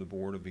before the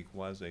Board of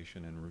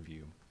Equalization and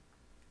Review.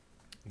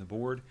 The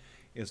board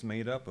is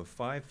made up of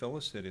 5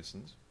 fellow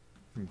citizens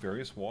from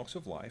various walks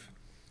of life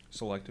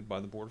selected by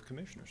the Board of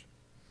Commissioners.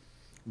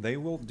 They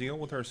will deal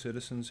with our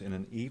citizens in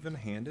an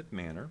even-handed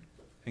manner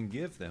and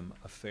give them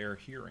a fair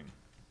hearing.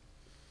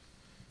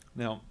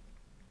 Now,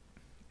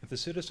 if the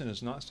citizen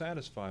is not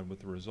satisfied with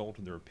the result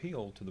of their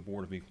appeal to the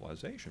Board of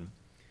Equalization,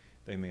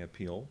 they may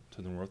appeal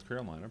to the North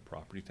Carolina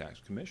Property Tax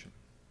Commission.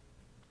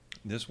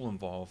 This will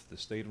involve the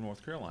state of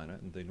North Carolina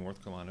and the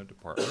North Carolina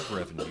Department of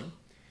Revenue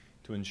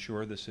to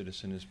ensure the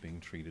citizen is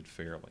being treated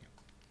fairly.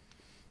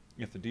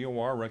 If the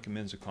DOR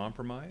recommends a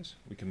compromise,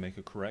 we can make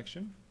a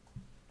correction,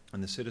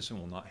 and the citizen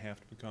will not have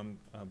to come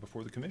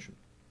before the commission.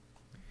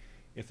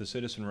 If the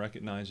citizen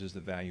recognizes the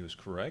value is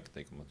correct,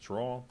 they can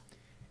withdraw,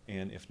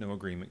 and if no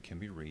agreement can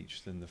be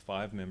reached, then the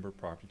 5-member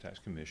Property Tax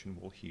Commission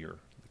will hear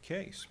the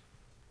case.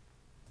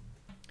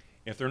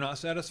 If they're not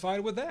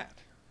satisfied with that,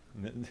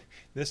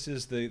 this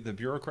is the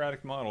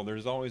bureaucratic model.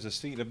 There's always a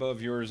seat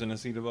above yours and a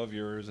seat above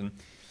yours, and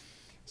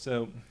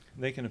so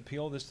they can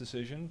appeal this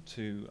decision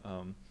to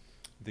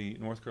the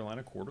North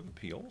Carolina Court of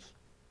Appeals,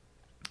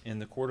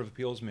 and the Court of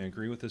Appeals may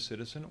agree with the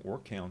citizen or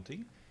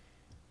county,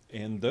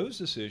 and those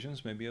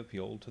decisions may be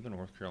appealed to the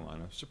North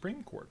Carolina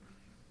Supreme Court.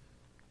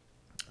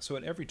 So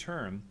at every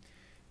term,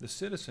 the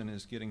citizen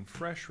is getting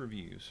fresh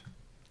reviews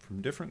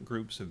from different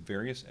groups of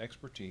various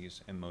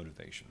expertise and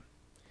motivation.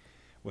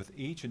 With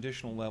each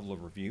additional level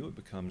of review, it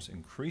becomes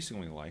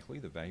increasingly likely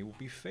the value will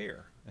be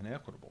fair and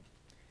equitable.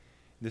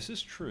 This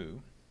is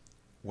true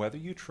whether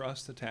you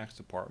trust the tax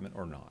department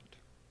or not,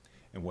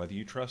 and whether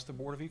you trust the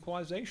Board of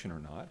Equalization or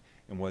not,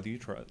 and whether you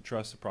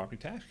trust the Property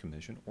Tax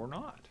Commission or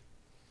not.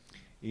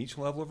 Each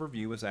level of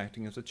review is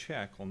acting as a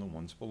check on the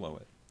ones below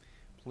it.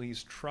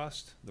 Please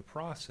trust the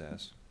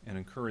process and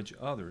encourage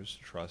others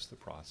to trust the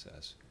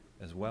process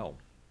as well.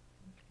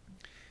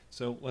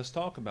 So let's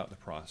talk about the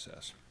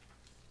process.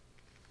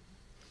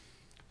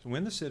 So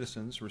when the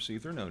citizens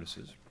receive their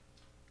notices,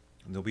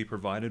 they'll be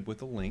provided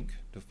with a link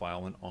to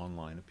file an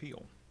online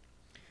appeal.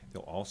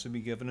 They'll also be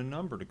given a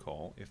number to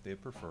call if they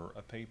prefer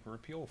a paper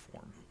appeal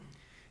form.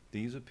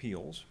 These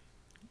appeals,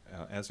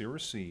 as they're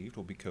received,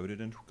 will be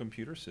coded into a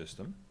computer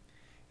system,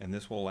 and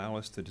this will allow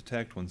us to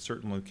detect when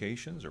certain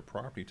locations or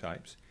property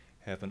types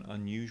have an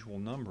unusual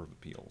number of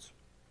appeals.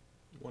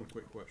 One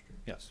quick question.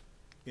 Yes.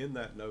 In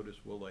that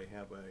notice, will they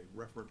have a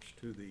reference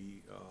to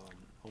the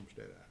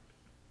Homestead Act?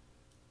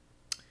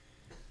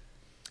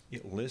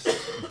 It lists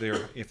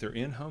if they're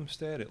in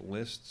Homestead, it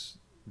lists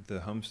the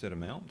homestead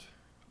amount,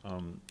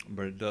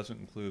 but it doesn't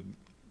include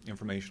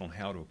information on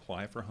how to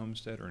apply for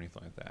homestead or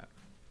anything like that.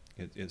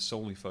 It's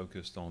solely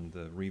focused on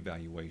the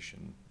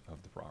revaluation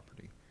of the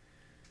property.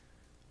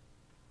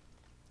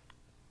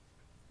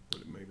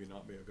 Would it maybe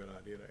not be a good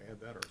idea to add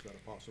that, or is that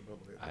a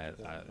possibility at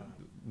this point in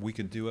time? We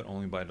could do it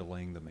only by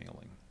delaying the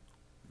mailing.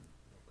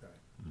 Okay.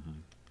 Mm-hmm.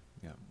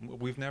 Yeah,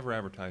 we've never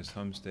advertised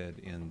homestead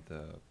in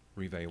the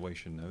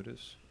revaluation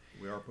notice.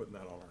 We are putting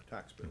that on our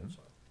tax bill,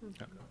 so.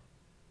 Okay.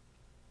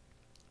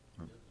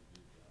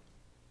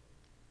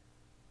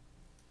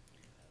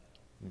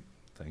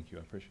 Thank you,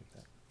 I appreciate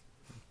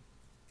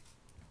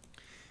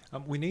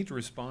that. We need to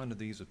respond to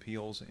these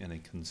appeals in a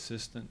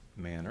consistent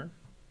manner.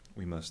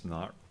 We must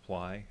not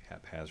reply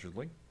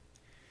haphazardly.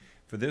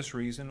 For this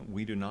reason,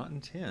 we do not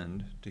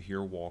intend to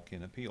hear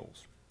walk-in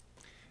appeals.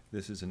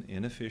 This is an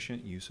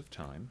inefficient use of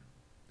time,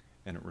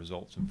 and it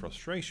results in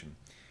frustration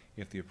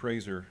if the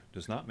appraiser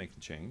does not make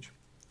the change,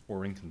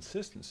 or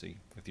inconsistency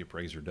if the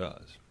appraiser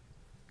does.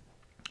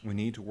 We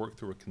need to work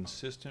through a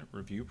consistent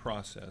review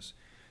process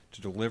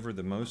to deliver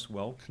the most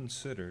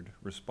well-considered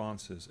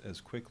responses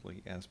as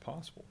quickly as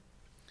possible.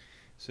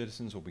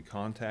 Citizens will be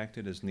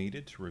contacted as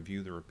needed to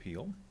review their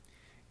appeal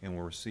and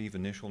will receive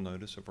initial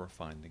notice of our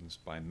findings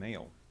by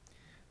mail.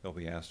 They'll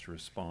be asked to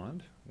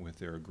respond with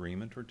their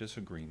agreement or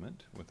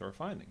disagreement with our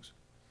findings.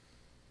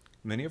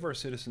 Many of our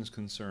citizens'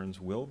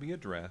 concerns will be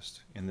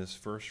addressed in this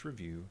first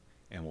review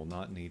and will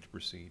not need to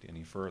proceed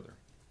any further.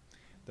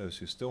 Those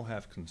who still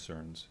have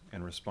concerns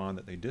and respond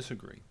that they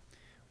disagree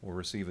will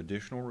receive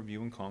additional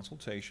review and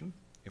consultation.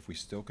 If we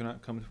still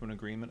cannot come to an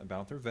agreement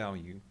about their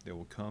value, they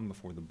will come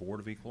before the Board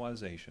of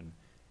Equalization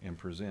and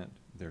present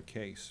their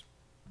case.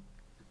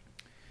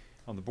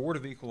 Now, the Board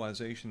of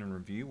Equalization and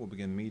Review will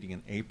begin meeting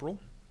in April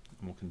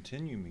and will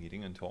continue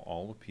meeting until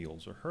all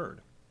appeals are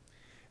heard.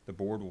 The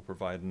board will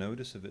provide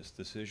notice of its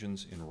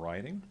decisions in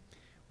writing,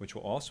 which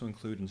will also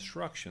include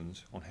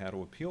instructions on how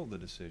to appeal the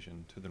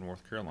decision to the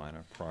North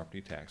Carolina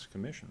Property Tax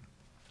Commission.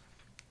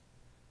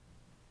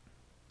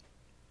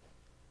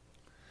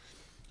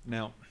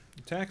 Now,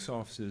 tax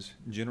offices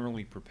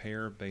generally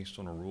prepare based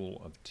on a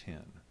rule of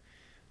 10.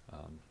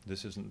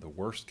 This isn't the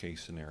worst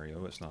case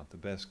scenario, it's not the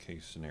best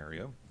case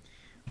scenario,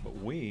 but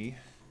we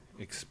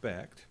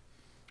expect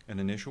an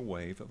initial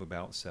wave of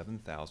about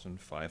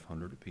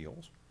 7,500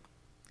 appeals.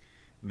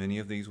 Many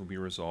of these will be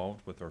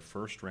resolved with our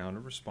first round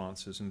of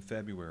responses in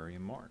February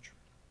and March.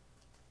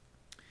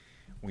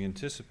 We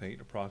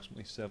anticipate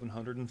approximately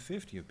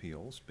 750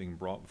 appeals being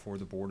brought before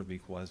the Board of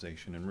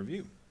Equalization and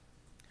Review.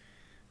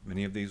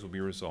 Many of these will be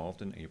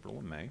resolved in April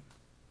and May.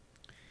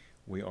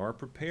 We are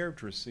prepared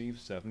to receive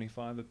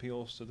 75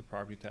 appeals to the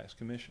Property Tax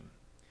Commission.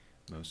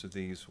 Most of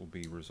these will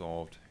be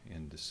resolved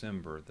in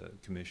December. The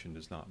Commission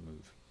does not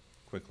move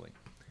quickly.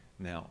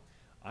 Now,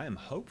 I am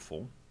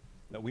hopeful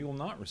that we will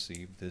not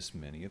receive this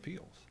many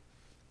appeals,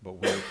 but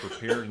we are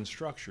prepared and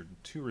structured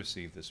to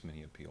receive this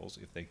many appeals.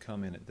 If they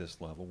come in at this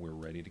level, we're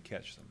ready to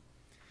catch them.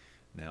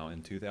 Now,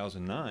 in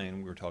 2009,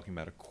 we were talking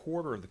about a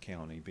quarter of the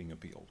county being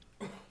appealed.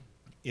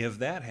 If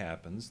that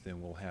happens,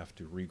 then we'll have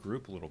to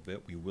regroup a little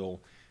bit. We will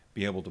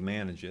be able to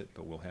manage it,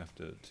 but we'll have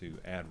to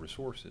add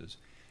resources.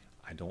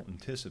 I don't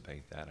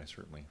anticipate that. I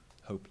certainly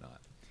hope not.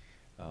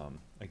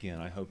 Again,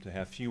 I hope to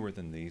have fewer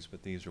than these,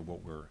 but these are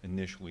what we're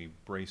initially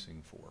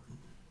bracing for.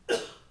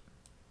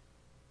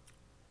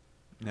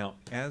 Now,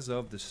 as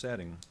of the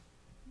setting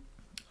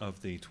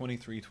of the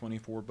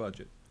 23-24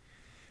 budget,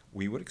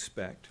 we would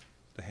expect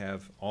to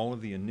have all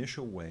of the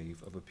initial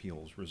wave of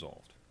appeals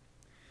resolved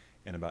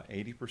and about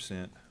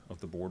 80% of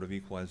the Board of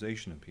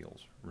Equalization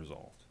appeals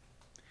resolved.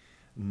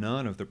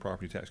 None of the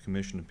Property Tax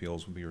Commission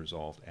appeals will be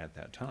resolved at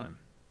that time.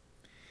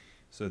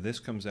 So this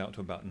comes out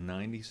to about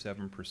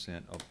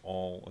 97% of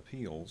all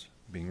appeals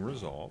being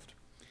resolved.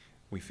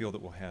 We feel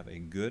that we'll have a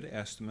good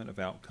estimate of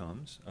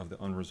outcomes of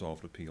the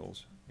unresolved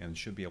appeals and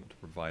should be able to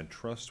provide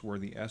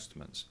trustworthy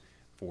estimates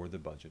for the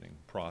budgeting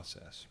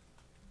process.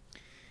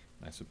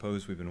 I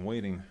suppose we've been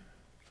waiting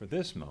for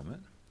this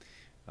moment.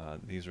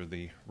 These are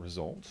the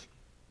results.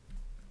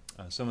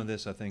 Some of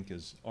this I think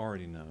is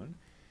already known,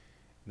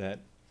 that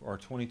our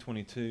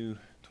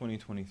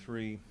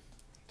 2022-2023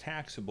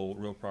 taxable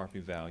real property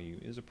value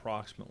is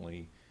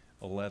approximately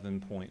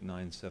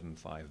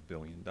 $11.975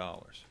 billion.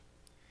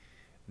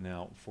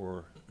 Now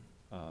for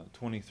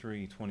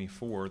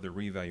 23-24, the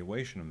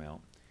revaluation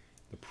amount,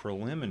 the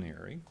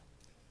preliminary,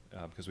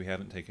 because we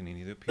haven't taken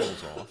any of the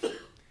appeals off,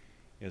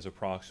 is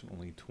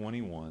approximately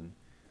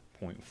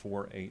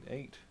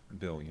 $21.488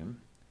 billion.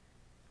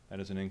 That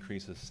is an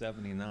increase of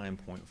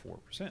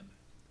 79.4%.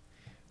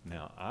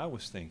 Now, I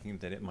was thinking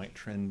that it might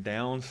trend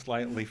down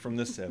slightly from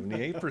the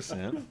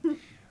 78%,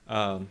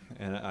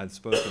 and I'd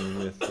spoken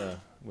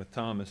with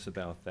Thomas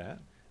about that.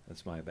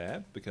 That's my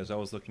bad, because I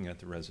was looking at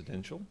the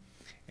residential,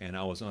 and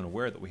I was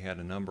unaware that we had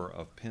a number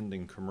of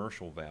pending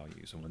commercial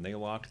values, and when they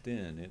locked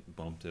in, it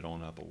bumped it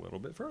on up a little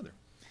bit further.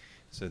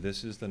 So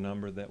this is the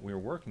number that we're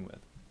working with.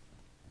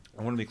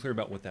 I want to be clear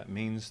about what that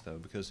means, though,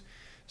 because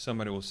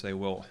somebody will say,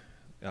 well,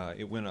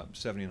 it went up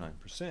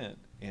 79%,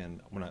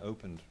 and when I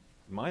opened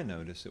my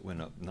notice, it went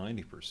up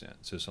 90%,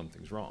 so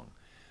something's wrong.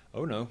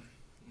 Oh no,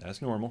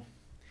 that's normal.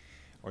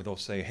 Or they'll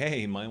say,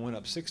 hey, mine went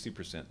up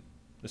 60%.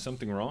 Is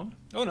something wrong?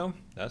 Oh no,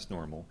 that's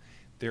normal.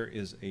 There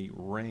is a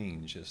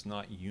range. It's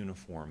not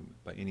uniform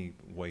by any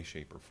way,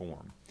 shape, or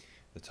form.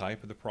 The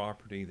type of the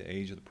property, the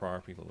age of the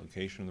property, the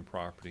location of the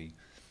property,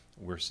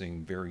 we're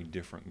seeing very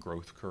different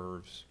growth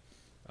curves.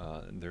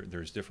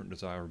 There's different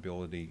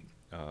desirability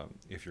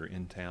if you're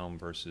in town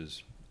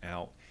versus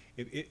out.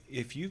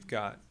 If you've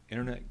got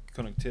internet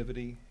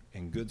connectivity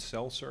and good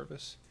cell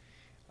service,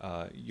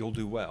 you'll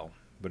do well.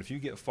 But if you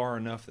get far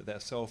enough that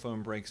that cell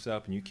phone breaks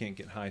up and you can't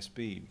get high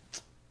speed,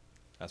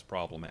 that's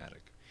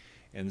problematic.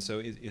 And so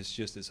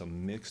it's a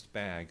mixed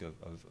bag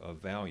of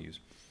values.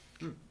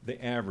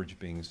 The average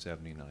being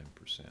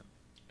 79%.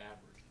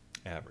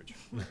 Average.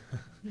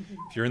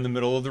 If you're in the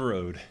middle of the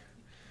road.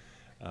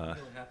 It really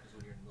happens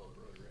when you're in the middle of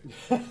the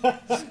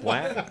road,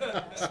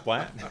 right?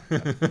 Splat.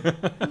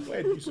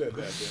 Glad you said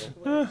that,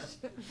 Bill.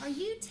 Are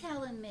you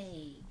telling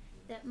me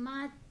that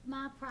my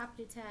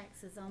property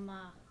taxes on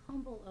my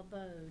humble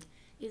abode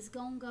is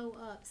gonna go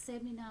up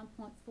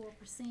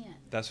 79.4%?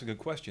 That's a good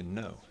question.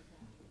 No.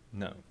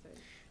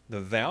 The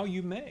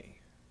value may,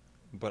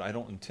 but I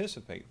don't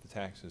anticipate the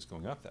taxes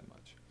going up that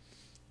much.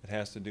 It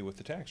has to do with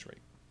the tax rate.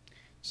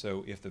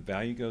 So if the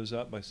value goes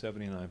up by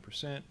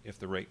 79%, if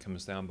the rate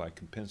comes down by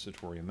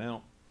compensatory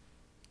amount,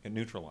 it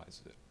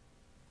neutralizes it.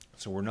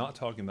 So we're not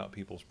talking about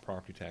people's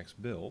property tax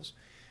bills,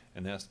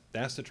 and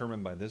that's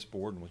determined by this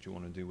board and what you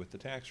want to do with the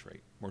tax rate.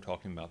 We're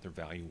talking about their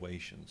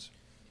valuations.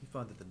 Do you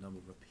find that the number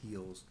of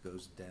appeals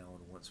goes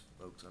down once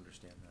folks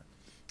understand that?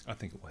 I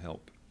think it will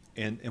help.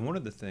 And one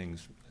of the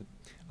things,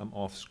 I'm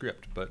off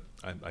script, but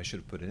I should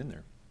have put it in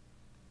there.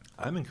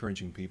 I'm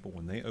encouraging people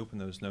when they open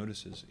those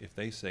notices, if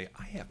they say,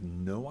 I have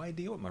no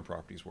idea what my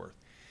property's worth,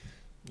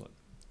 look,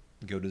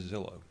 go to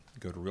Zillow,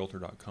 go to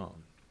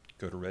Realtor.com,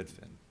 go to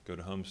Redfin, go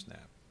to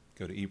HomeSnap,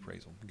 go to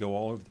ePraisal, go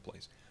all over the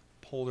place.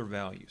 Pull their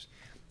values.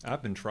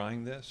 I've been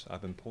trying this.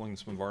 I've been pulling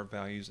some of our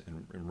values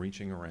and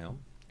reaching around,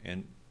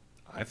 and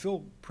I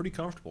feel pretty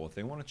comfortable. If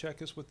they want to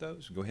check us with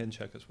those, go ahead and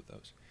check us with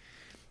those.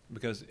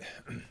 Because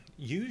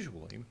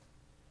usually,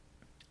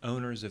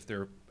 owners, if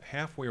they're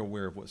halfway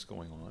aware of what's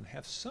going on,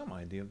 have some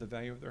idea of the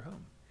value of their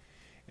home.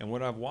 And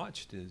what I've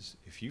watched is,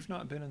 if you've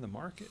not been in the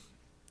market,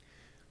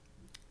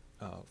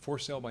 for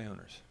sale by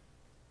owners,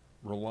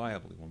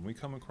 reliably, when we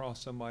come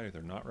across somebody,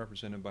 they're not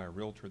represented by a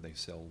realtor, they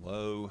sell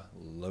low,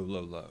 low,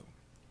 low, low,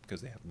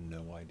 because they have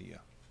no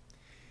idea.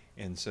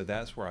 And so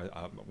that's where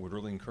I would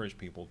really encourage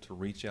people to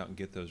reach out and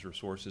get those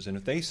resources. And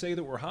if they say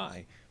that we're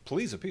high,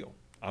 please appeal.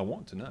 I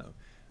want to know.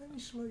 Let me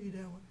slow you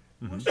down.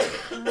 What's the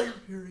time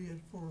period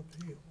for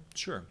appeal?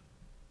 Sure.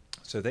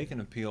 So they can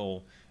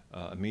appeal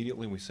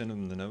immediately. We send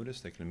them the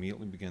notice. They can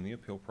immediately begin the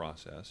appeal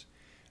process.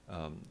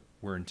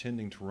 We're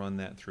intending to run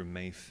that through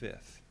May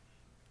 5th,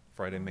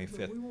 Friday, May 5th.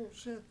 But we won't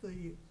set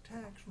the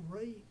tax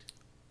rate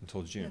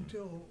until June.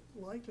 Until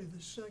likely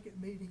the second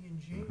meeting in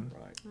June.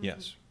 Right.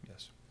 Yes,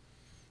 yes.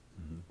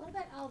 What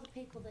about all the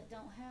people that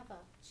don't have a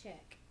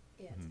check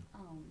yet?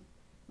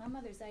 My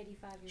mother's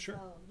 85 years Sure.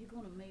 old. You're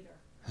going to meet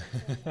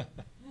her.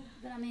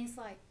 But I mean, it's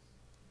like,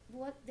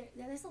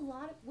 there's a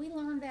lot of, we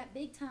learned that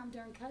big time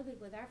during COVID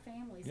with our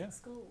families Yeah. at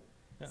school.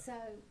 Yeah. So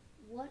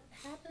what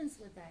happens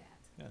with that?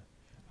 Yeah.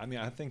 I mean,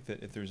 I think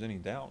that if there's any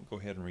doubt, go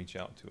ahead and reach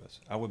out to us.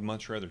 I would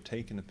much rather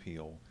take an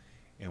appeal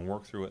and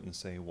work through it and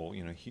say, well,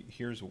 you know,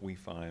 here's what we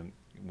find.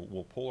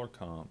 We'll pull our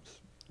comps.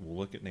 We'll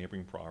look at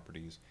neighboring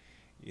properties.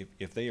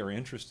 If they are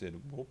interested,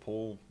 we'll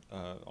pull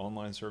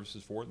online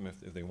services for them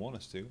if they want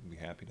us to. We'd be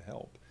happy to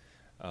help.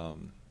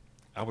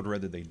 I would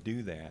rather they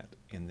do that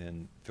and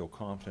then feel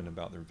confident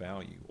about their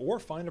value, or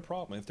find a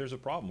problem. If there's a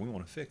problem, we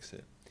want to fix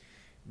it,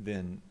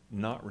 then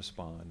not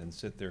respond and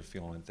sit there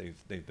feeling that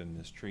they've been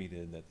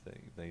mistreated, that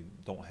they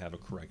don't have a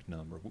correct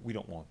number. We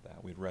don't want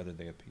that. We'd rather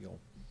they appeal.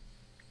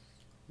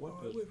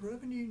 With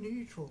revenue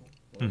neutral,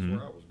 Well, that's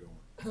where I was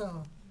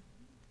going.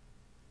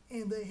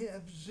 and they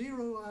have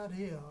zero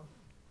idea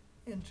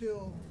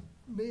until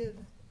mid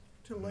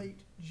to late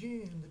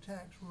June, the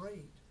tax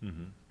rate.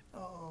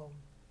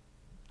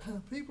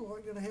 People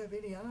aren't gonna have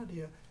any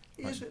idea.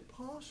 Is it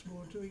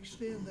possible to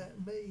extend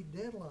that May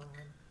deadline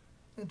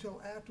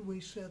until after we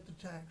set the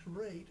tax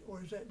rate,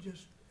 or is that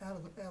just out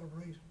of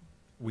reason?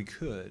 We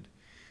could.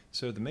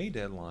 So the May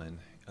deadline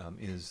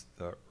is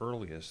the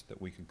earliest that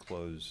we could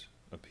close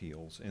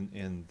appeals,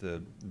 and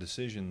the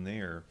decision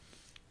there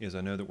is,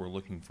 I know that we're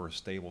looking for a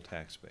stable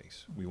tax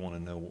base. We want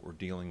to know what we're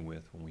dealing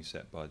with when we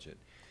set budget.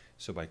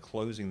 So by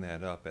closing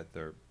that up at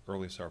the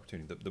earliest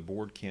opportunity, the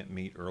board can't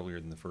meet earlier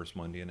than the first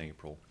Monday in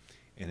April,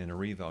 and in a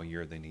reval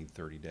year they need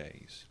 30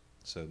 days.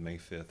 So May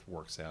 5th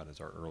works out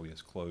as our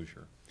earliest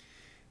closure.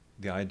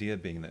 The idea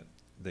being that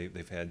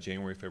they've had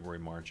January, February,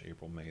 March,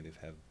 April, May. They've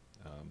had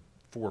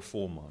 4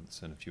 full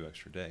months and a few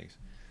extra days.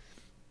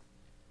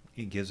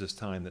 It gives us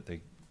time that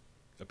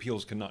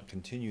appeals cannot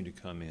continue to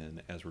come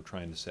in as we're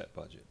trying to set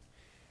budget.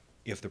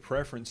 If the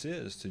preference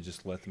is to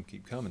just let them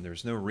keep coming,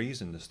 there's no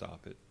reason to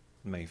stop it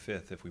May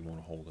 5th if we want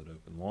to hold it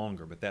open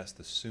longer, but that's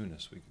the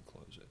soonest we can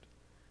close it.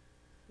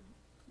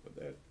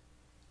 But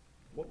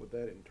what would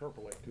that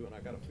interpolate to? And I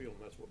got a feeling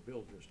that's what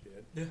Bill just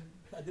did. Yeah,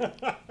 I did.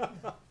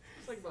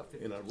 It's like about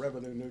 50. In a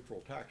revenue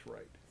neutral tax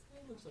rate.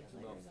 It looks like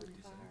it's about 50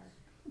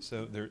 cents.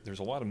 So there's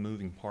a lot of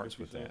moving parts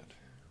with that,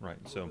 right?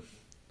 So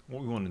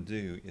what we want to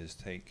do is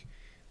take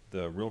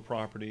the real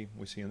property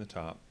we see in the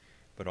top,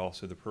 but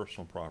also the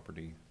personal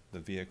property, the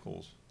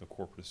vehicles, the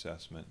corporate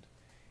assessment,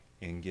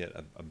 and get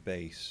a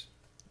base.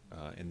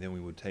 And then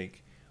we would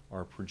take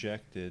our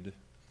projected,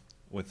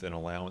 with an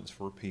allowance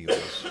for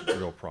appeals,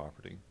 real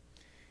property,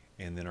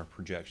 and then our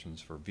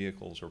projections for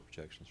vehicles, or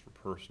projections for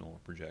personal, or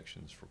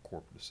projections for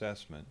corporate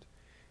assessment,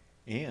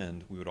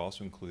 and we would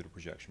also include a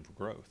projection for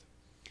growth.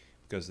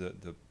 Because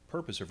the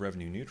purpose of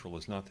revenue neutral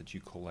is not that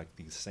you collect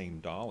these same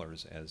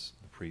dollars as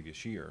the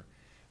previous year,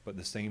 but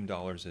the same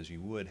dollars as you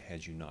would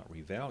had you not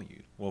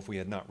revalued. Well, if we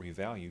had not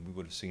revalued, we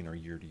would have seen our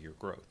year-to-year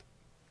growth.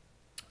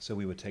 So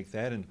we would take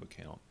that into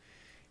account.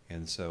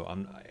 And so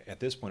at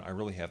this point, I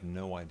really have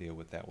no idea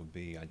what that would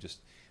be.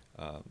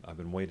 I've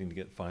been waiting to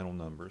get final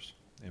numbers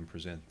and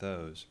present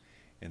those.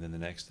 And then the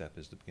next step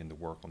is to begin to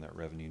work on that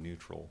revenue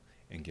neutral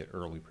and get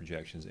early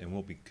projections. And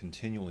we'll be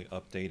continually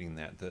updating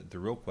that. The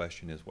real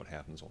question is what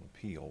happens on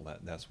appeal.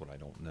 That's what I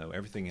don't know.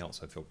 Everything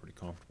else I feel pretty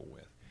comfortable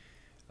with.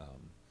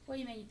 What do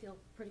you mean you feel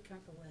pretty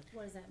comfortable with?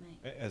 What does that mean?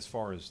 As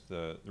far as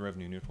the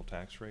revenue neutral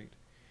tax rate,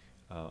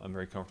 I'm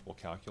very comfortable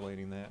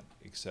calculating that,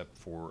 except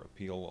for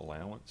appeal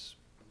allowance.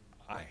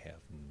 I have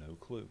no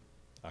clue.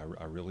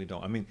 I really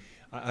don't. I mean,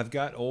 I've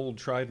got old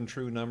tried and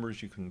true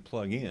numbers you can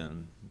plug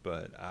in,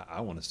 but I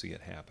want to see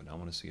it happen. I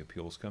want to see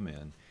appeals come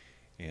in,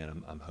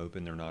 and I'm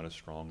hoping they're not as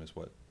strong as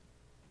what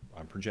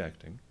I'm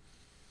projecting.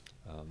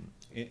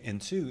 And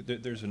two,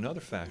 there's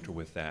another factor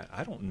with that.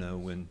 I don't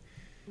know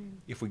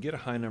if we get a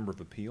high number of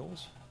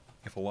appeals,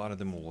 if a lot of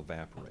them will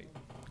evaporate.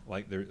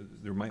 like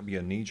there might be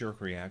a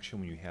knee-jerk reaction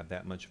when you have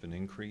that much of an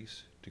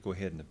increase to go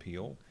ahead and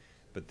appeal,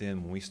 but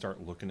then when we start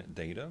looking at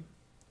data,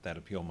 that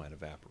appeal might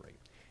evaporate,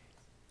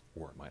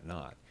 or it might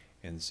not.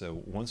 And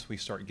so once we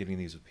start getting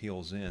these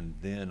appeals in,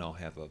 then I'll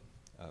have a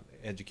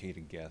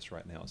educated guess.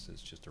 Right now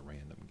it's just a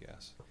random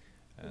guess.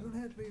 We're gonna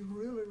have to be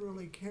really,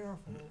 really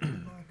careful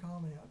with my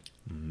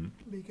comment,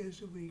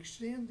 because if we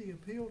extend the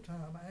appeal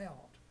time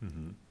out,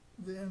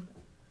 then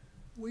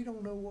we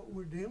don't know what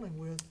we're dealing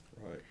with.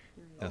 Right.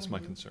 That's my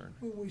concern.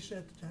 When we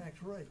set the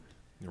tax rate.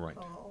 Right.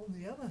 On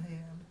the other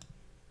hand,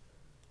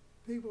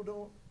 people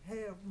don't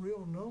have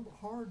real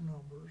hard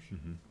numbers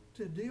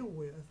to deal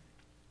with,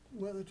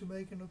 whether to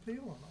make an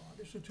appeal or not.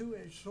 It's a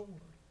two-edged sword.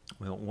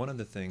 Well, one of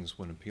the things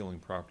when appealing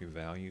property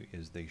value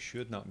is they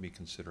should not be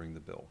considering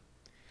the bill.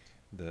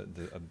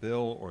 A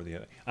bill or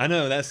I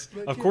know that's,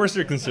 of course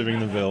they're considering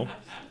the bill.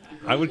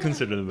 I would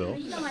consider the bill.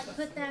 You don't like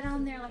put that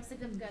on there like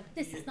go,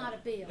 this is not a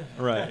bill.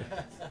 Right.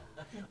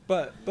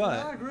 But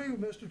I agree with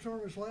Mr.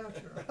 Turner's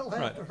laughter.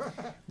 Right.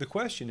 The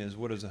question is,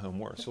 what is the home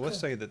worth? So let's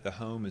say that the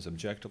home is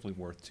objectively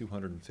worth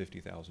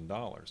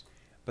 $250,000,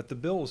 but the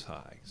bill is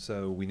high,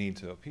 so we need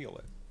to appeal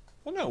it.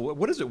 Well, no.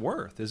 What is it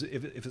worth?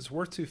 If it's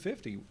worth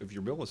 $250, if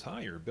your bill is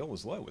high or your bill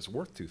is low, it's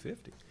worth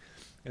 $250.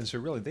 And so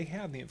really, they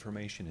have the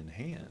information in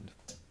hand.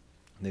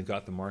 They've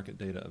got the market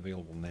data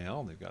available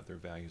now. They've got their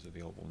values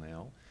available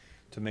now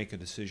to make a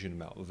decision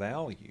about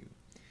value.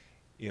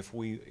 If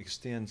we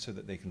extend so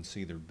that they can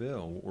see their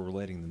bill, what we're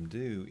letting them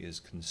do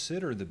is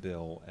consider the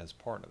bill as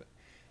part of it.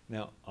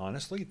 Now,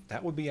 honestly,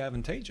 that would be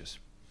advantageous.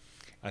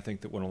 I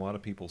think that when a lot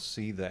of people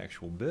see the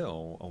actual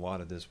bill, a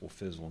lot of this will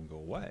fizzle and go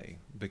away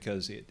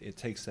because it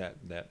takes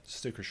that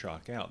sticker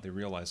shock out. They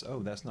realize, oh,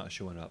 that's not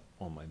showing up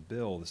on my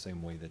bill the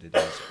same way that it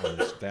is on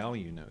this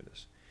value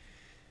notice.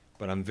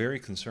 But I'm very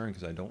concerned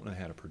because I don't know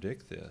how to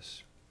predict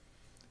this.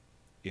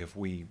 If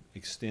we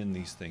extend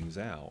these things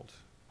out,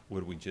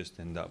 would we just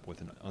end up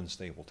with an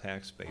unstable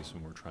tax base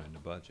when we're trying to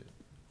budget?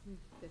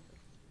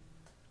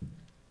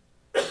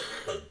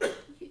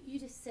 You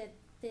just said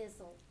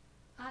fizzle.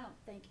 I don't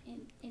think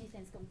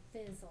anything's going to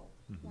fizzle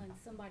when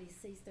somebody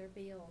sees their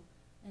bill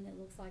and it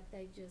looks like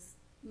they've just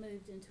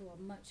moved into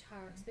a much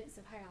higher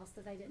expensive house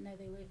that they didn't know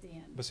they lived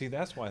in. But see,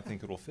 that's why I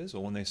think it'll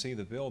fizzle. When they see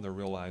the bill, they'll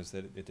realize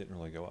that it didn't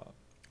really go up.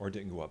 Or it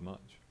didn't go up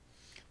much.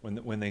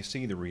 When they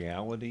see the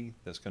reality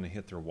that's going to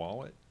hit their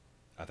wallet,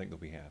 I think they'll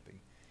be happy.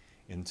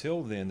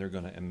 Until then, they're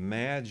going to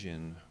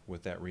imagine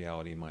what that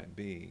reality might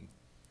be.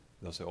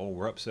 They'll say, oh,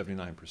 we're up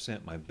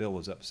 79%, my bill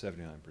is up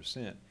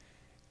 79%,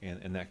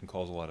 and that can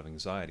cause a lot of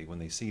anxiety. When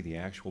they see the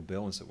actual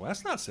bill and say, well,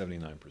 that's not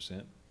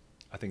 79%,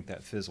 I think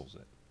that fizzles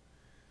it.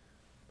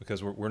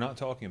 Because we're not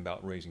talking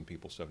about raising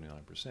people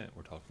 79%,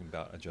 we're talking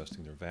about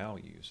adjusting their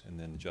values and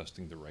then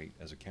adjusting the rate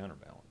as a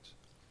counterbalance.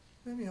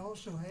 Let me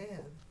also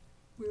add,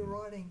 we're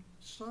writing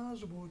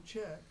sizable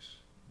checks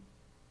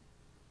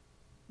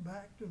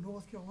back to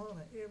North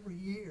Carolina every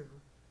year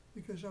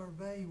because our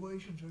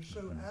valuations are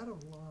so out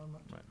of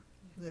alignment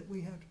that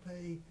we have to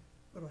pay,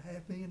 what,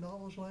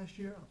 $500,000 last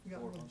year? I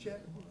forgot what the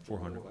check was.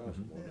 400.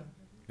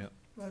 Yeah.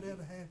 Right at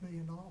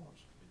 $500,000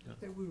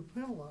 that we were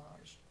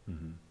penalized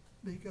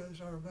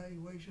because our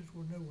valuations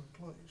were nowhere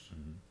close.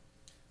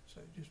 So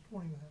just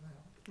pointing that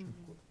out.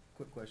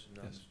 Quick question,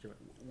 Yes. Mr. Chairman.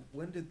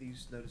 When did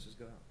these notices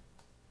go out?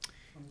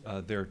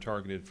 They're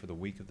targeted for the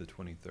week of the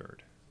 23rd.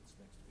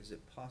 Is it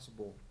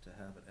possible to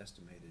have an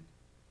estimated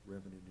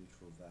revenue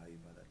neutral value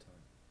by that time?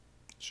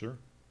 Sure,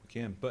 we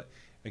can. But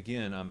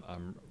again,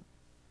 I'm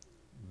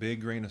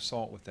big grain of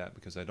salt with that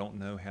because I don't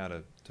know how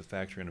to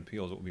factor in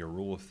appeals. It will be a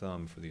rule of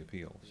thumb for the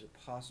appeals. Is it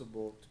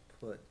possible to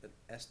put an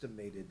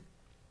estimated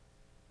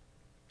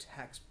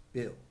tax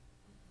bill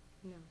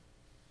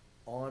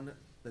on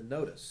the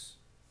notice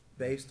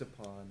based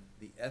upon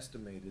the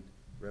estimated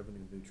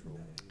revenue neutral?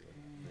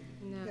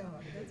 No,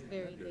 that's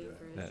very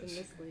dangerous and That's-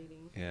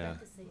 misleading. Yeah.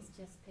 Parentheses,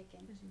 just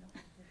picking.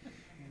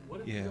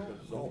 Yeah.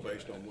 It's all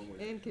based on when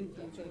we. And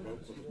confusing.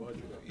 vote for the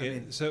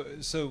budget.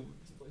 So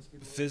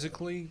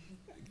physically,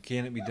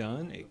 can it be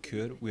done? It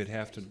could. We'd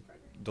have to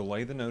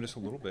delay the notice a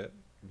little bit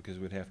because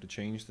we'd have to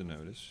change the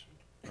notice,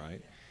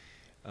 right?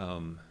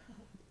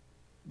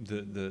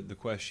 The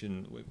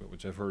question,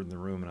 which I've heard in the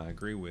room and I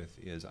agree with,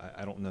 is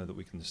I don't know that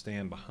we can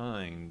stand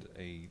behind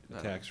a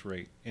tax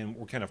rate, and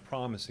we're kind of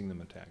promising them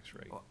a tax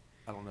rate. Well,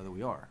 I don't know that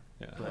we are.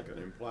 Yeah. Like an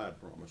implied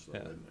promise, though,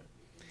 Yeah. isn't it?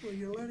 Well,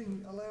 you're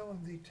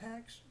allowing the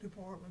tax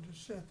department to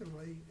set the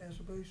rate as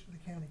opposed to the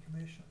county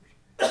commissioners.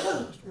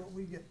 That's what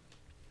we get,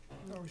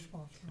 our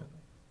responsibility.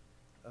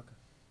 Okay.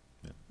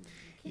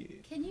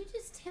 Can you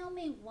just tell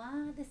me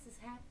why this is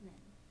happening?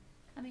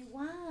 I mean,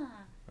 why?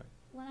 Right.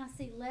 When I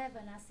see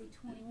 11, I see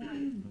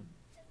 21.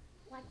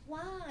 Like,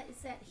 why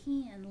is that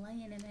hen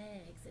laying them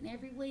eggs? And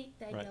every week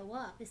they Right. go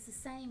up. It's the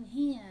same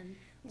hen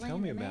laying Tell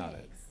me them about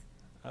it. eggs.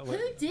 Look,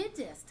 Who did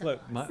this to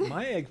look, us?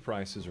 my egg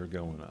prices are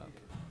going up.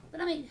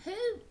 But I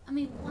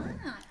mean, why?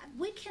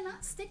 We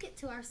cannot stick it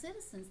to our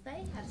citizens.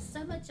 They have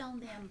so much on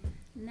them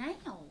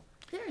now.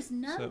 There is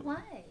no So,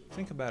 way.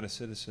 Think about a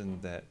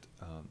citizen that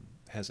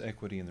has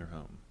equity in their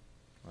home,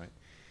 right?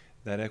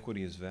 That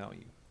equity is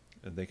value.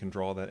 they can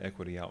draw that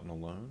equity out in a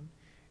loan.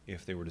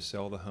 If they were to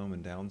sell the home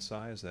and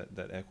downsize,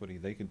 that equity,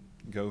 they could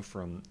go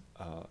from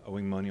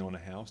owing money on a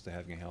house to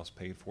having a house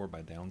paid for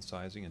by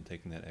downsizing and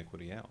taking that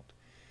equity out.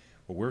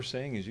 What we're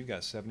saying is you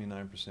got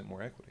 79%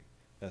 more equity.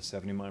 That's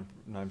 79%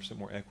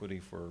 more equity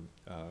for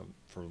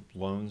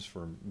loans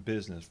for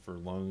business, for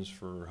loans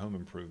for home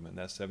improvement.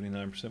 That's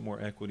 79%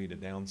 more equity to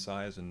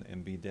downsize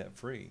and be debt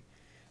free.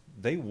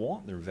 They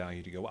want their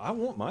value to go up. I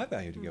want my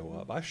value to go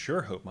up. I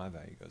sure hope my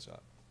value goes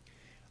up.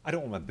 I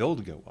don't want my bill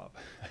to go up.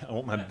 I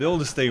want my bill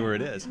to stay where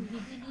it is.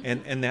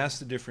 And that's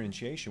the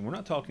differentiation. We're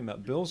not talking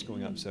about bills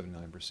going up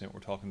 79%. We're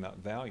talking about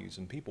values.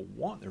 And people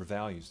want their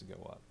values to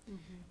go up,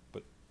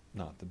 but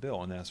not the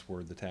bill. And that's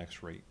where the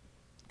tax rate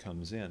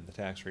comes in. The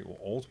tax rate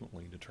will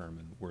ultimately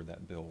determine where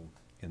that bill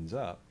ends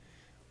up.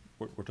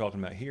 What we're talking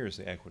about here is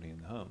the equity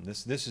in the home.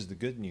 This is the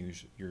good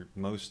news. Your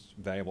most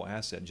valuable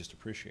asset just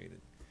appreciated.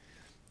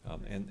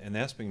 And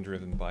that's being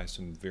driven by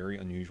some very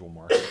unusual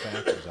market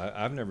factors.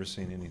 I've never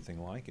seen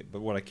anything like it.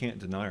 But what I can't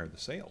deny are the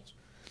sales.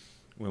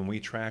 When we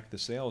track the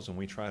sales and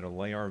we try to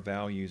lay our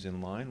values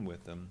in line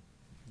with them,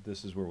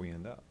 this is where we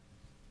end up.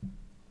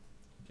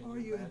 Are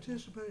you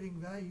anticipating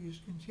values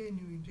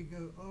continuing to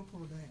go up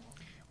or down?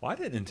 Well, I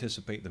didn't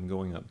anticipate them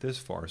going up this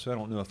far, so I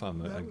don't know if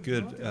I'm a was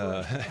good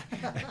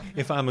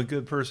if I'm a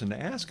good person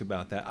to ask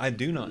about that. I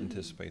do not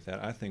anticipate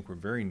that. I think we're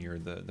very near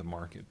the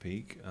market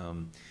peak.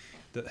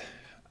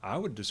 I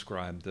would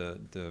describe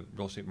the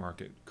real estate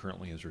market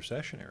currently as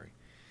recessionary.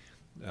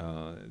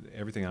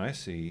 Everything I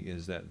see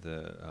is that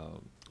the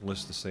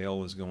list of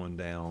sale is going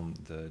down,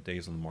 the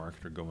days on the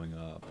market are going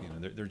up. You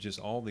know, there's just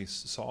all these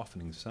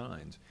softening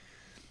signs.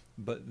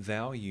 But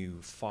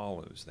value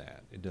follows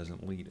that. It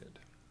doesn't lead it.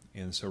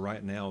 And so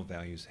right now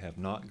values have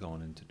not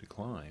gone into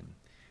decline,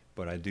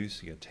 but I do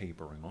see a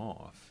tapering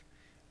off.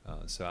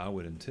 So I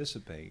would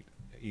anticipate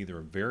either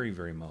a very,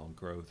 very mild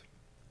growth,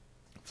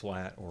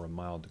 flat, or a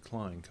mild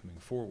decline coming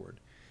forward.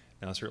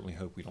 Now I certainly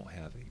hope we don't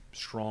have a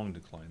strong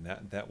decline.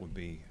 That would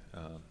be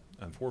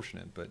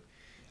unfortunate, but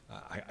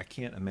I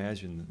can't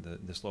imagine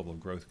that this level of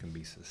growth can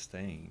be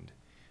sustained.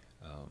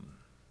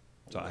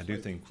 So I do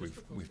think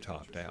we've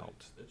topped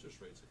out. Interest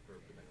rates have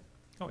broken down.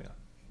 Oh yeah.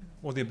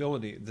 Well, the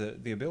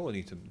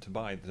ability to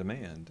buy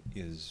demand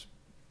is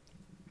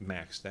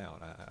maxed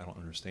out. I don't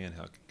understand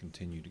how it can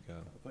continue to go.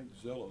 I think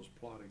Zillow's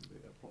plotting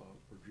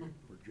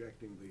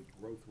projecting the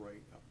growth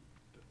rate. I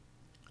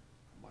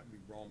might be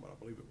wrong, but I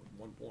believe it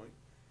was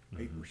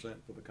 1.8%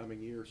 for the coming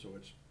year. So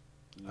it's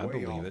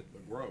way off the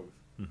growth.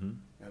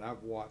 And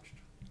I've watched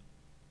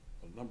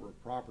a number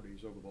of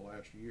properties over the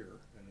last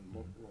year, and in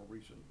more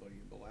recently,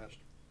 the last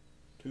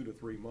 2 to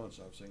 3 months,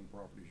 I've seen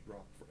properties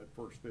drop at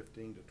first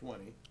 15 to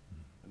 20,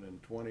 and then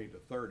 20 to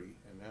 30,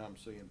 and now I'm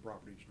seeing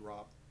properties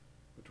drop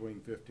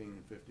between $15,000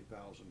 and $50,000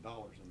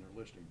 in their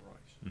listing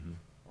price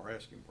or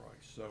asking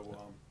price.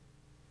 So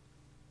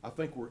I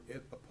think we're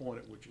at the point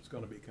at which it's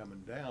going to be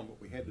coming down,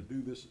 but we had to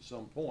do this at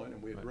some point,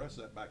 and we addressed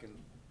that back in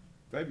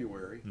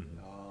February.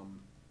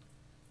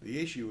 The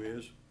issue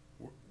is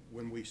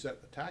when we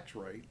set the tax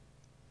rate,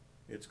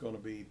 it's going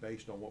to be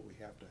based on what we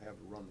have to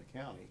run the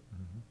county.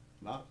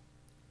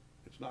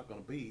 It's not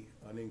going to be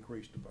an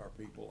increase to our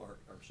people,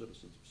 our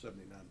citizens, of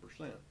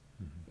 79%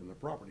 in the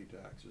property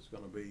tax. It's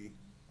going to be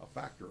a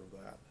factor of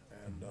that.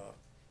 And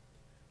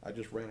I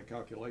just ran a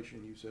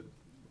calculation. You said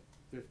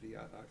 50.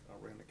 I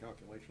ran a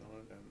calculation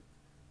on it, and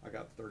I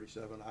got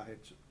 37. I had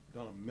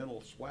done a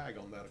mental swag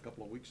on that a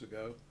couple of weeks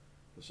ago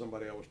to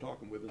somebody I was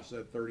talking with and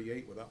said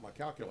 38 without my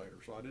calculator.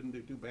 So I didn't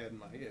do too bad in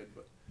my head,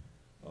 but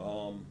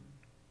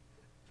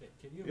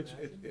can you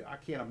imagine? I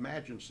can't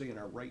imagine seeing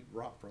our rate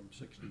drop from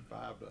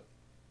 65 to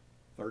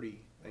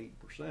 38%,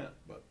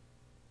 but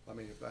I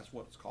mean, if that's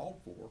what it's called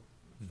for,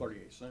 it's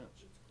 38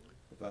 cents.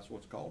 If that's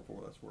what's called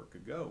for, that's where it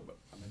could go, but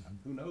I mean,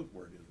 who knows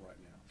where it is right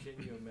now. Can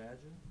you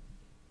imagine?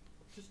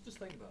 Just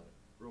think about it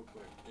real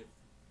quick. If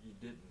you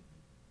didn't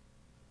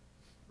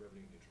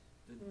revenue neutral,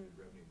 do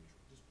revenue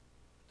neutral, just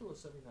throw a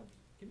 79%.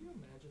 Can you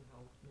imagine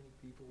how many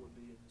people would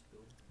be in this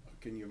building?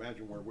 Can you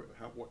imagine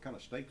what kind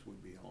of stakes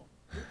we'd be on?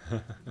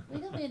 We're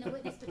gonna be in the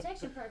witness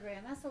protection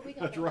program, that's what we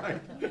got. That's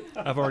right.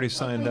 I've already If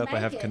signed we up. I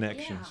make have it,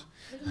 connections.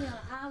 Yeah. We're gonna be on an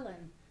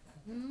island.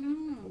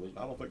 Well,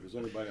 I don't think there's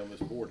anybody on this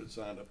board that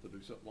signed up to do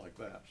something like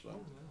that,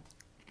 so.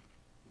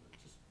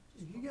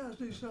 If you guys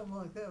do something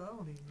like that, I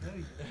don't even know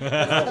you.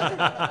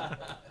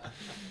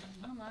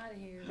 I'm out of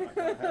here. Not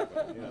gonna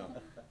happen, yeah.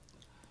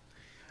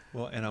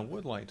 Well, and I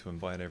would like to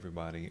invite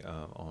everybody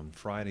on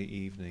Friday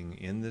evening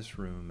in this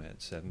room at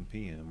 7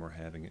 p.m. We're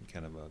having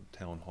kind of a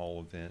town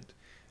hall event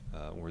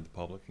where the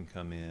public can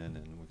come in,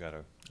 and we've got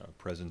a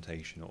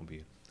presentation. It will be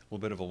a little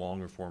bit of a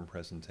longer form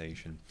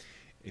presentation.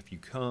 If you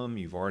come,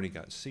 you've already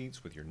got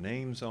seats with your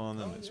names on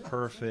them. It's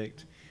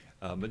perfect.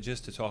 But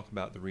just to talk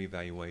about the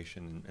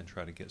reevaluation and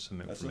try to get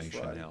some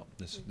information out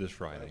this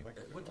Friday.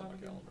 What time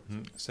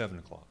again? 7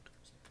 o'clock.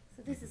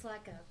 So this is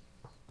like a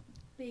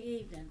big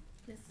evening.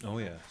 This is Oh,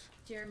 yes.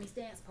 Jeremy's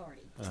dance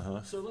party.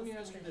 So let me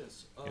ask you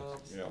this: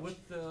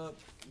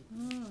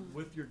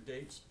 with your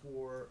dates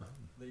for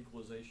the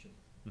equalization,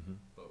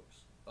 folks,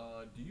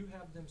 Do you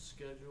have them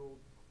scheduled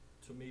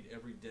to meet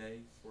every day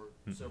for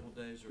several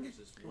days, or is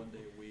this 1 day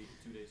a week,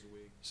 2 days a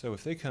week? So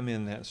if they come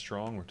in that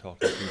strong, we're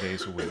talking 2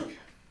 days a week.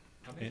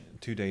 How many?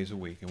 2 days a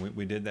week. And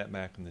we did that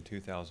back in the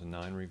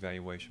 2009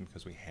 revaluation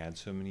because we had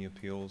so many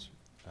appeals.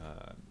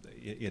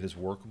 It is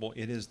workable.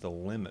 It is the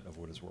limit of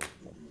what is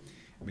workable.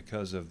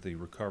 Because of the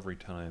recovery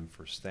time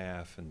for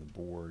staff and the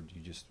board,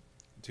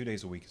 2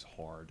 days a week is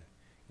hard.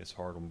 It's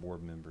hard on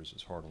board members.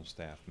 It's hard on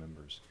staff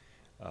members.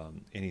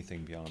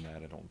 Anything beyond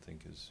that I don't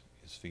think is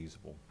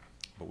feasible.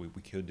 But we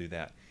could do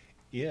that.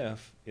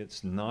 If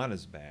it's not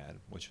as bad,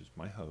 which is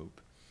my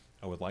hope,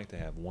 I would like to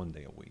have 1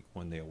 day a week.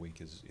 1 day a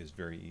week is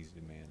very easy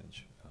to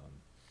manage.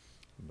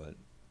 But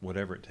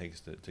whatever it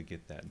takes to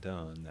get that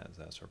done,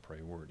 that's our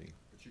priority.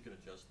 But you can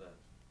adjust that.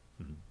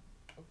 Mhm.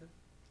 Okay.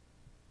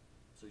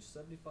 So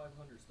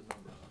 7,500 is the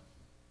number.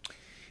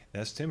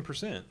 That's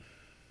 10%.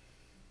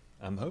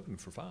 I'm hoping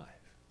for 5.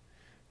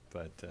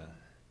 But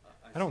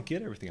I don't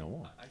get everything I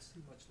want. I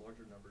see much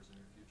larger numbers in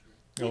your future.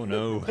 Oh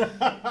no.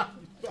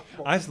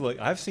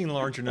 I've seen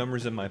larger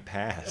numbers in my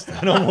past.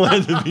 I don't want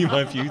it to be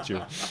my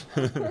future.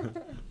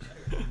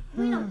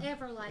 We don't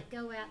ever like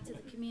go out to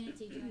the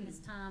community during this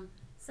time,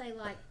 say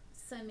like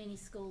so many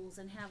schools,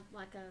 and have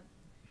like a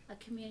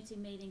community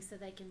meeting so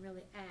they can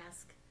really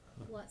ask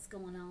what's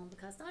going on,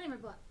 because not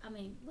everybody, I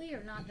mean, we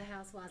are not the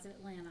Housewives of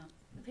Atlanta.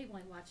 The people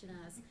ain't watching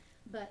us,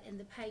 but in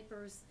the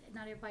papers,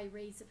 not everybody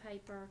reads the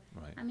paper.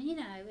 Right. I mean, you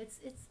know, it's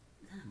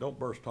Don't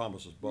burst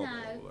Thomas's bubble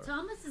no. over there.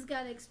 Thomas has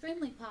got an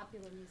extremely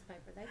popular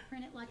newspaper. They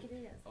print it like it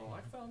is. Oh,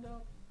 I found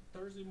out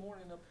Thursday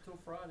morning up until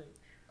Friday.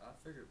 I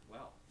figured,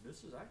 wow, I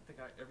think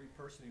every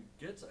person who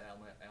gets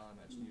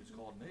Alamance News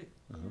called me.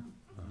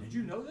 Did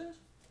you know this?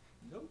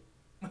 Nope.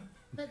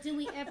 But do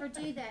we ever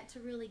do that to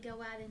really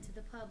go out into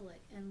the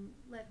public and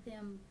let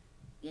them,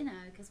 you know,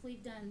 because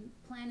we've done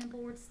planning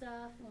board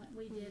stuff,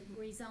 we did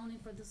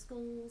rezoning for the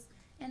schools,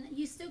 and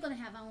you're still gonna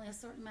have only a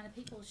certain amount of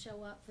people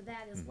show up for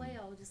that as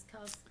well, just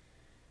because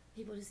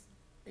people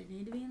they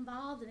need to be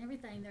involved in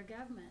everything, their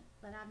government.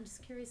 But I'm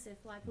just curious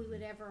if like we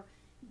would ever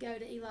go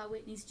to Eli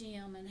Whitney's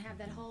gym and have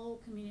that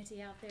whole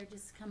community out there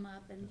just come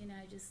up and, you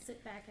know, just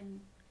sit back and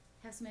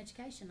have some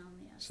education on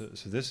this.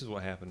 So this is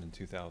what happened in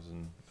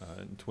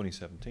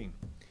 2017,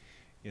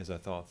 is I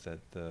thought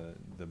that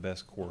the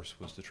best course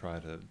was to try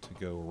to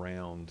go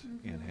around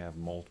and have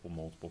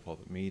multiple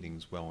public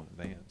meetings well in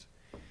advance.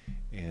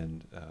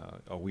 And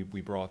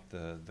we brought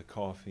the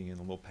coffee and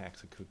the little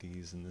packs of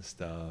cookies and this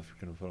stuff.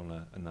 We're going to put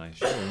on a nice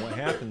show. And what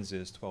happens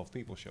is 12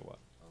 people show up,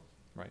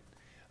 right?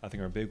 I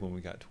think our big one,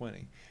 we got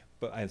 20.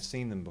 But I've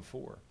seen them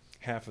before.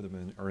 Half of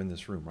them are in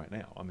this room right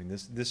now. I mean,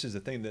 this is the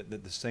thing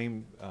that the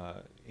same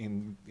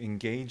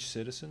engaged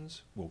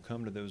citizens will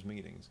come to those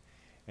meetings.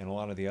 And a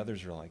lot of the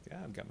others are like,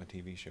 I've got my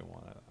TV show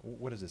on.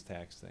 What is this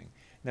tax thing?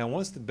 Now,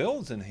 once the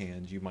bill's in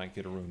hand, you might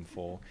get a room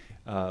full.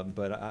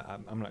 But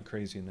I'm not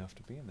crazy enough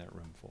to be in that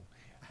room full.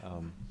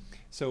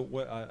 So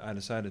what I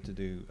decided to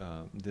do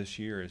this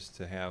year is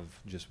to have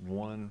just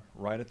one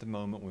right at the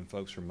moment when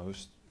folks are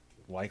most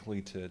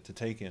likely to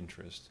take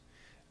interest.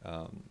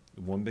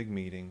 One big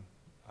meeting.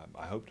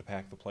 I hope to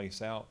pack the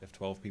place out. If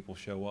 12 people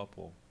show up,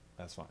 well,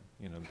 that's fine,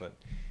 you know. But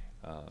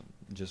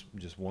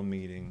just one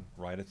meeting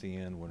right at the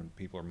end when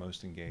people are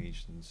most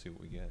engaged, and see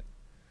what we get.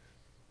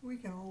 We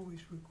can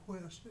always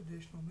request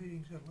additional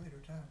meetings at a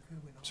later time,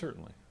 could we not?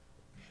 Certainly.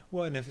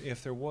 Well, and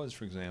if there was,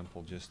 for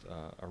example, just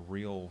a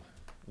real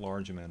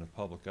large amount of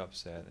public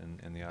upset,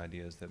 and the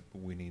idea is that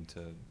we need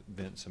to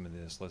vent some of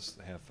this, let's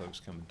have folks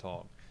come and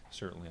talk.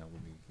 Certainly, I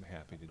would be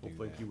happy to do that. I don't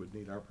think you would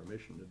need our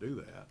permission to do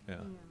that.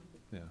 Yeah.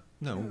 Yeah.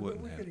 No, we but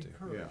wouldn't we have could to.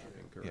 encourage Yeah, it.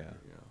 encourage it,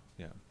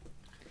 Yeah.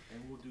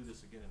 And we'll do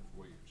this again in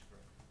 4 years,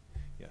 correct?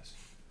 Yes.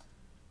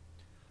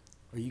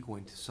 Are you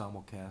going to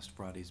simulcast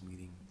Friday's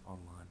meeting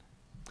online?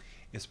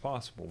 It's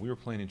possible. We were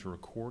planning to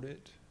record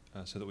it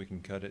so that we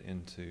can cut it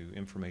into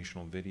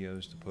informational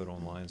videos to put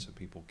online so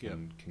people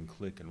can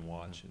click and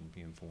watch and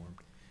be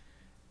informed.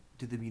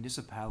 Do the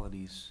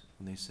municipalities,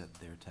 when they set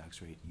their tax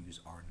rate,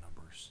 use our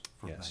numbers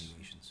for Yes.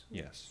 evaluations?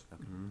 Yes.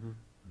 Okay.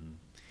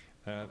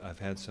 I've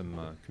had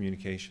some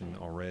communication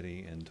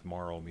already, and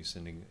tomorrow I'll be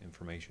sending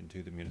information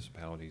to the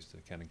municipalities to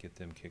kind of get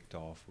them kicked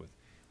off with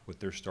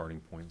what their starting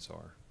points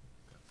are.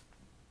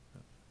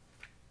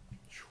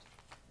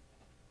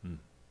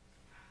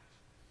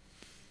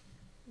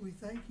 We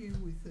thank you,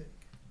 we think.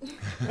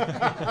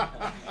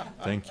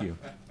 Thank you.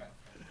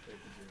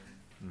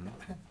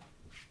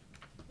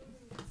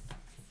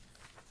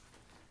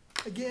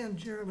 Again,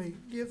 Jeremy,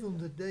 give them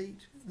the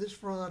date this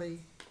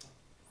Friday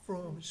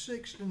from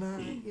 6 to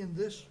 9 in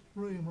this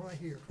room right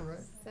here,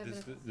 correct?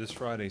 This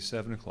Friday,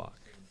 7 o'clock.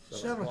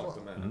 7 o'clock.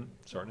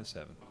 Starting at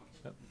 7.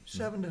 Yep.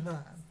 7 to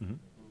 9.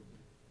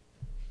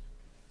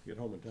 Get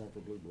home in time for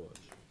Blue Bloods.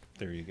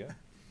 There you go.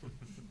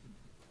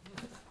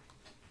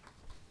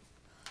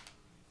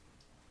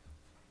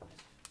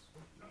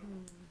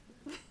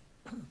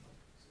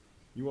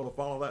 You want to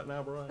follow that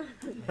now, Brian?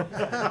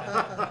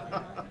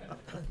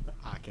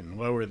 I can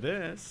lower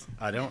this.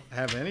 I don't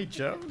have any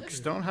jokes.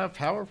 Don't have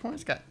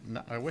PowerPoints.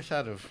 I wish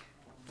I'd have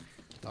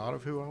thought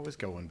of who I was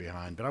going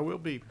behind, but I will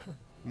be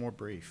more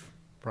brief,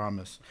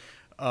 promise.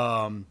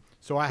 So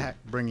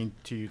bringing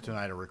to you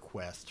tonight a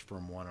request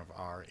from one of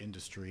our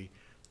industry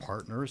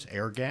partners,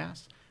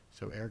 Airgas.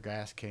 So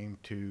Airgas came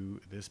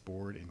to this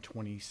board in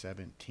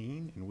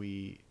 2017, and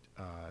we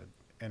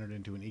entered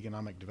into an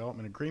economic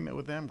development agreement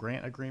with them,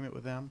 grant agreement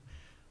with them.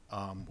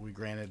 We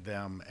granted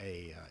them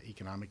a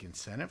economic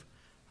incentive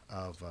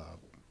of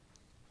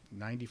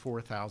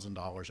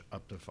 $94,000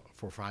 up to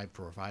for a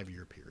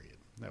 5-year period.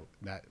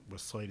 That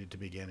was slated to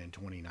begin in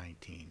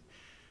 2019.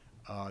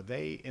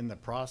 They, in the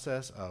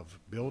process of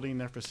building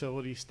their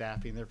facility,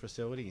 staffing their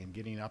facility, and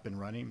getting up and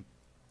running,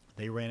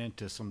 they ran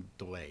into some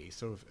delays.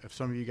 So if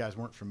some of you guys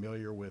weren't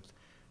familiar with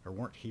or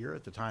weren't here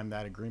at the time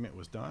that agreement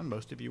was done,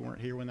 most of you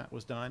weren't here when that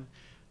was done,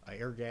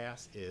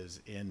 Airgas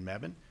is in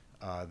Mebane.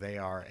 They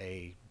are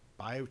a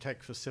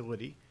biotech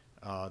facility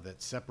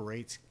that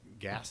separates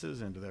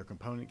gases into their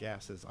component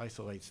gases,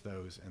 isolates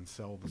those, and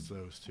sells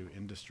those to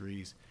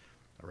industries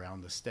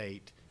around the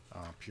state.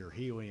 Pure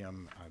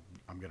helium.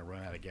 I'm going to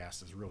run out of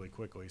gases really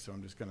quickly, so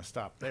I'm just going to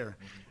stop there.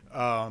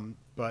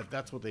 But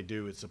that's what they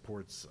do. It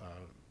supports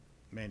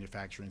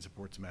manufacturing,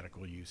 supports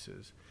medical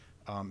uses.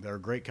 They're a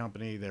great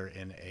company. They're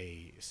in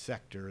a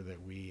sector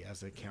that we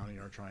as a county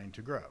are trying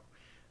to grow.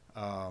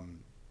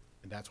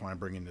 And that's why I'm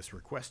bringing this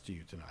request to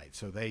you tonight.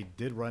 So they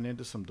did run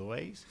into some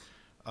delays.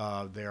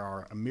 There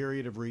are a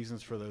myriad of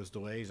reasons for those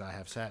delays. I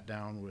have sat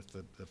down with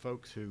the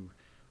folks who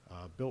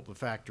built the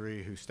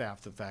factory, who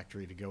staffed the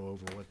factory, to go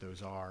over what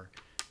those are.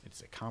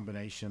 It's a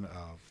combination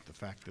of the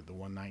fact that the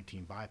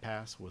 119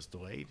 bypass was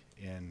delayed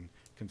in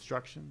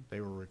construction.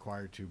 They were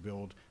required to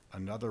build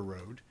another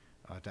road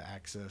to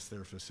access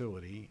their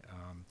facility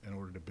in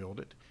order to build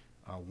it.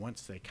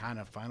 Once they kind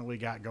of finally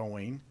got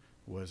going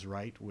was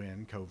right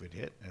when COVID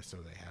hit, and so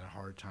they had a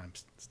hard time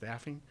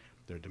staffing.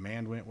 Their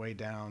demand went way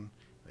down.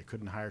 They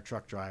couldn't hire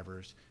truck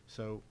drivers.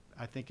 So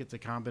I think it's a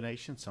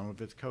combination. Some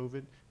of it's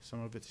COVID,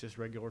 some of it's just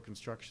regular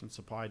construction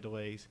supply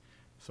delays,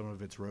 some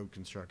of it's road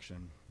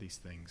construction. These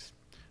things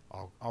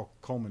all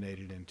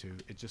culminated into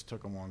it just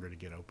took them longer to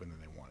get open than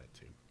they wanted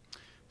to.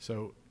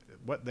 So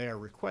what they are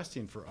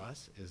requesting for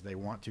us is they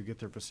want to get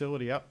their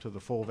facility up to the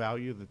full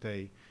value that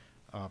they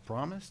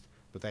promised,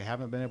 but they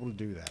haven't been able to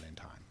do that in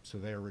time. So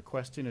they are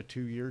requesting a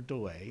 2-year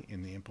delay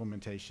in the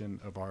implementation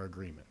of our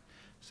agreement.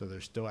 So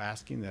they're still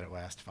asking that it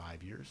last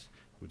 5 years.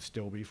 Would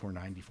still be for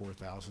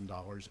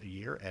 $94,000 a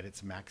year at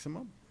its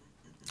maximum,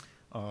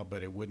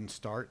 but it wouldn't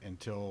start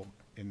until,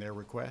 in their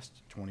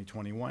request,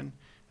 2021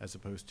 as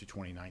opposed to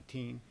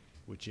 2019,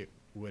 which it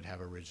would have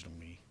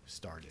originally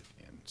started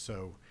in.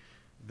 So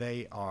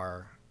they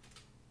are,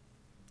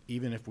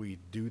 even if we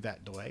do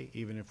that delay,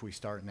 even if we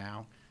start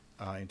now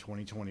in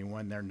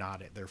 2021, they're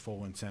not at their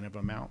full incentive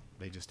amount.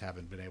 They just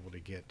haven't been able to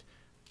get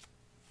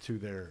to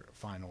their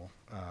final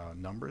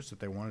numbers that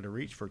they wanted to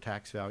reach for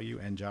tax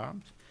value and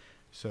jobs.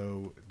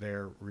 So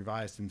their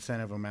revised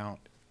incentive amount,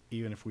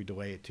 even if we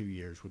delay it 2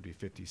 years, would be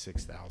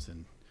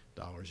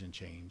 $56,000 and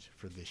change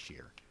for this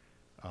year.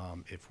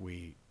 If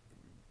we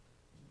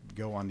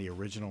go on the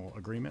original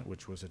agreement,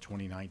 which was a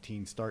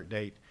 2019 start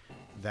date,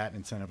 that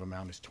incentive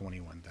amount is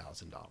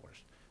 $21,000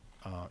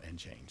 and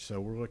change.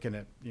 So we're looking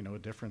at, a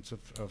difference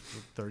of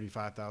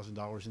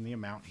 $35,000 in the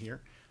amount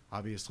here.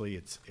 Obviously,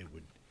 it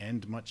would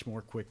end much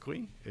more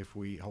quickly if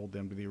we hold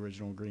them to the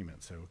original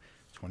agreement. So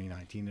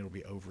 2019, it'll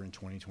be over in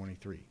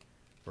 2023.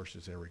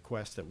 Versus their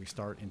request that we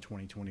start in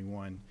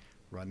 2021,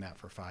 run that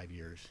for 5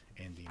 years,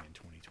 ending in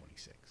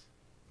 2026.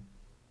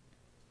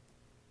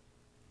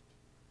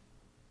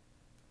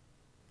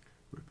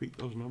 Repeat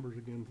those numbers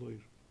again,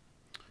 please.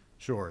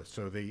 Sure.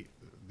 So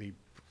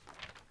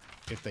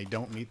if they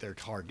don't meet their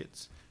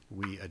targets,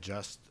 we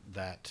adjust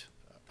that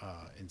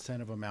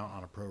incentive amount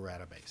on a pro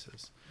rata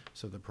basis.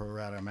 So the pro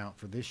rata amount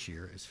for this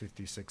year is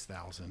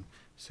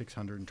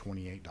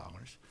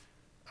 $56,628.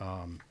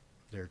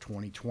 Their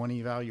 2020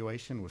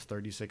 evaluation was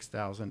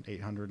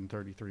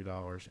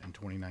 $36,833. In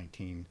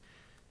 2019,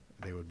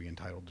 they would be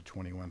entitled to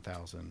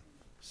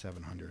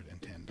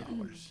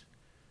 $21,710.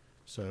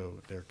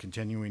 So they're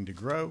continuing to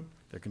grow.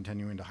 They're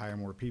continuing to hire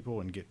more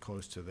people and get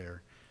close to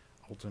their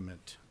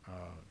ultimate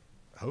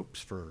hopes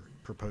for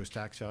proposed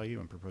tax value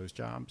and proposed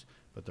jobs,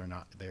 but they're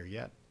not there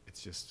yet.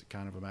 It's just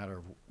kind of a matter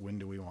of when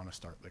do we want to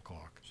start the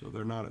clock. So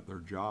they're not at their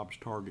jobs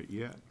target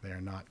yet? They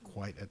are not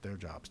quite at their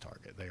jobs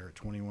target. They are at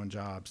 21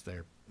 jobs.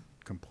 Their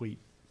complete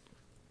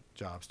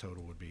jobs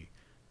total would be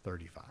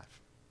 35.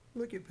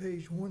 Look at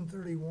page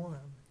 131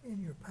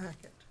 in your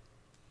packet.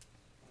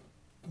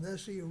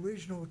 That's the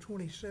original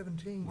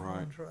 2017 Right.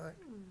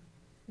 contract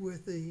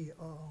with the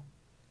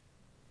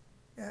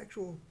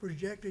actual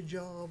projected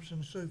jobs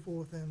and so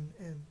forth and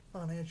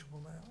financial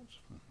amounts.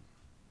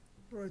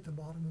 Right at the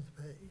bottom of the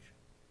page.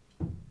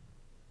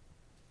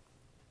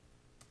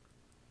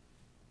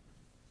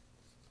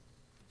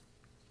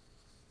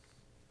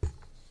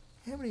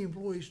 How many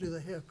employees do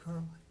they have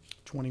currently?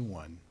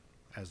 21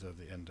 as of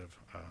the end of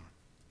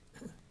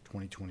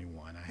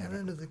 2021. And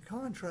under the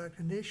contract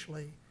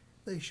initially,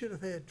 they should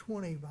have had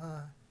 20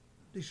 by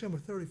December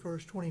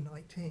 31st,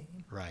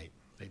 2019. Right.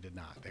 They did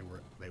not. They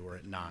were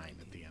at 9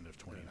 at the end of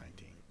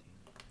 2019.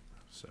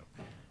 So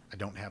I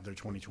don't have their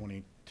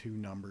 2022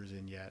 numbers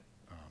in yet,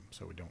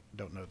 so we don't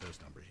know those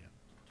numbers yet.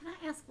 Can I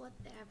ask what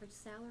the average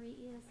salary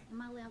is? Am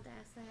I allowed to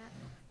ask that?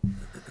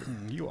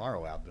 You are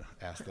allowed to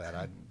ask that.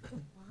 I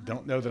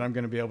don't know that I'm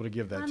going to be able to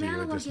give that to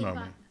you at this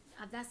moment.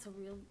 That's a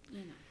real,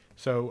 you know.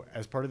 So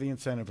as part of the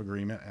incentive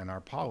agreement and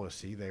our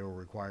policy, they were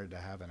required to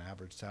have an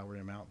average salary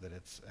amount that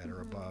it's at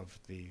or above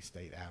the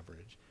state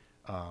average.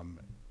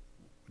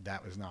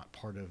 That was not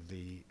part of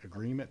the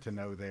agreement to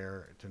know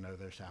their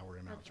salary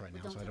amounts right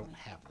now, so I don't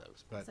have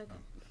those. But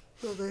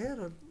So they had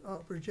a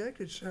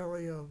projected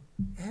salary of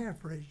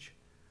average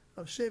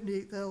of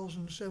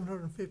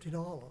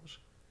 $78,750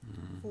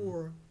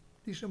 for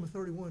December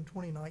 31,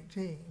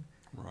 2019.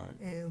 Right.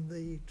 And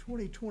the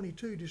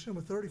 2022,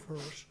 December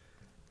 31st,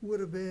 would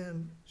have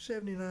been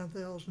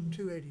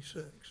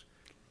 $79,286.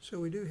 So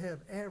we do have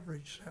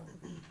average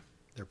salary.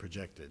 they're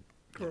projected.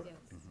 Correct.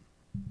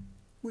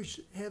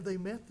 Which, have they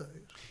met those?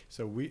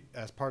 So we,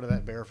 as part of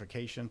that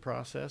verification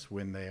process,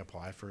 when they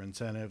apply for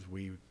incentives,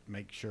 we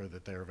make sure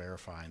that they're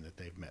verifying that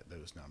they've met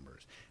those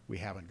numbers. We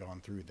haven't gone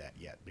through that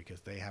yet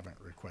because they haven't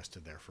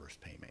requested their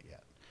first payment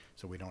yet.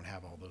 So we don't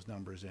have all those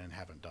numbers in,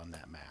 haven't done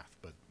that math,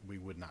 but we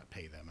would not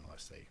pay them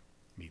unless they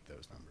meet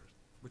those numbers.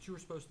 But you were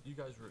supposed to,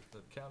 the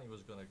county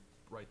was gonna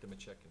write them a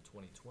check in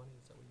 2020,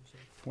 is that what you said?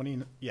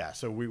 20, yeah,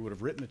 so we would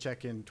have written a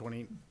check in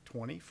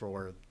 2020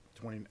 for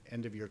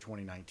end of year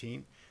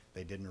 2019.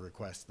 They didn't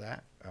request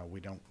that. We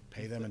don't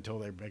pay them until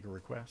they make a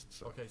request,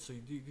 so. Okay, so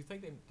do you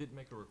think they didn't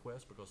make a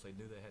request because they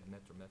knew they had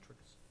met their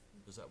metrics?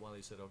 Is that why they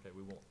said, okay,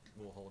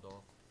 we'll hold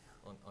off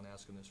on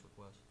asking this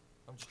request?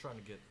 I'm just trying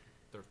to get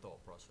their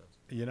thought process.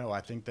 You know, I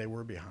think they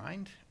were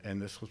behind,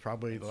 and this was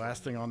probably the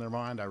last thing on their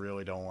mind. I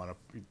really don't want to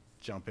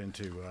jump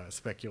into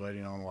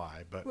speculating on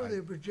why, but Well,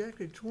 they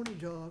projected 20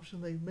 jobs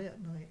and they met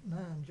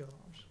nine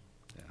jobs.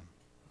 yeah.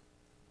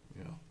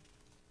 Yeah.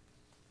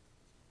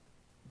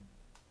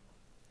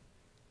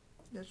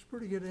 That's a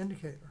pretty good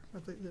indicator. I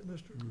think that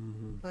Mr.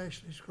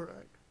 Ashley's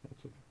correct.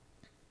 That's a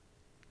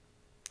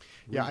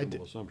Yeah,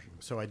 reasonable assumption.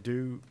 So I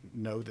do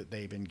know that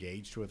they've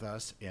engaged with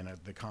us in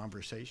the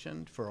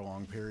conversation for a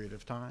long period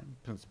of time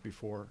since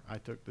before I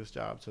took this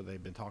job. So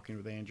they've been talking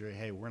with Andrea,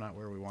 hey, we're not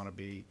where we want to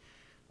be.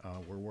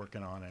 We're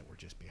working on it. We're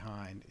just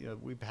behind. You know,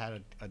 we've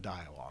had a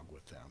dialogue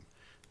with them.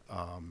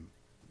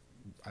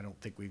 I don't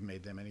think we've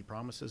made them any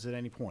promises at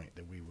any point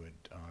that we would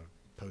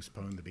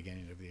postpone the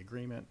beginning of the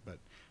agreement, but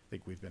I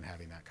think we've been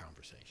having that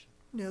conversation.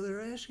 Now,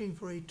 they're asking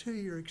for a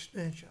 2-year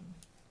extension,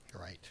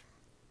 Right.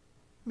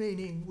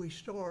 meaning we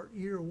start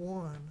year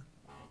one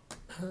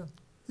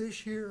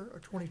this year or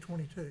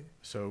 2022.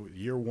 So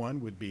year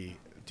one would be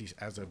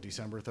as of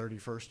December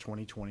 31st,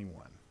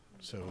 2021.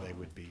 So they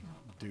would be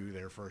due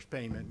their first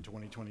payment in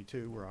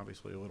 2022. We're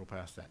obviously a little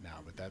past that now,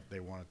 but that they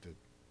want it to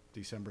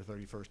December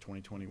 31st,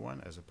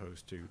 2021, as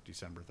opposed to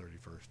December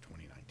 31st,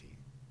 2019.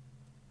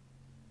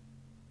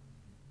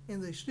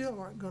 And they still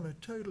aren't gonna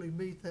totally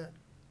meet that,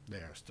 They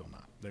are still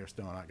not. They're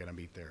still not going to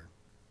meet their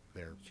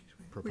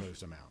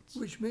proposed amounts.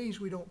 which means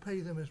we don't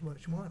pay them as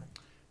much money.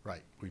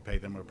 Right. We pay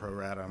them a pro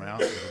rata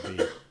amount.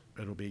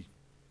 It'll be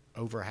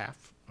over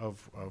half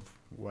of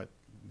what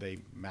they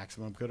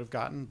maximum could have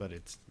gotten, but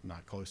it's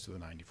not close to the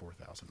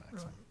 94,000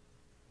 maximum.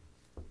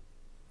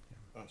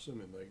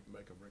 Assuming they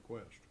make a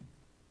request.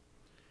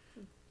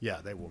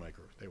 Yeah, they will make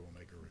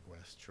a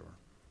request, sure.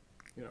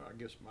 You know, I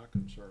guess my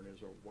concern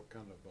is, what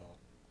kind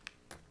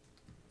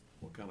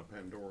of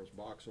Pandora's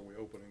box are we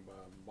opening by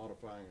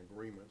modifying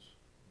agreements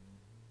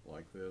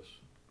like this?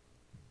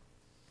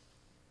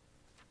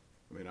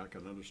 I mean, I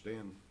can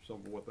understand some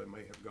of what they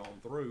may have gone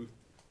through,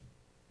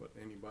 but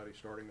anybody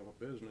starting up a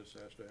business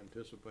has to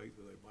anticipate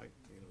that they might,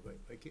 you know,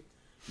 they can't,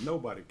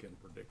 nobody can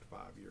predict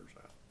 5 years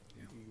out.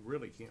 Yeah. You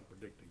really can't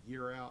predict a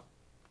year out.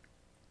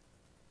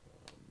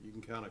 You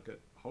can kind of get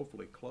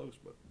hopefully close,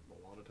 but a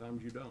lot of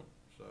times you don't,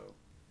 so.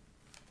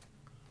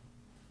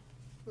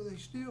 But they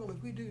still,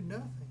 if we do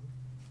nothing,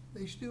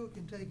 they still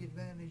can take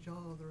advantage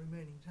of the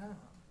remaining time.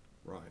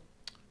 Right.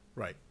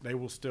 Right. They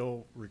will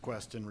still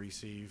request and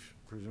receive,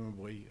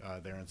 presumably,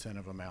 their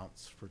incentive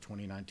amounts for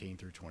 2019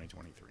 through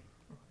 2023.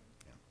 Yeah.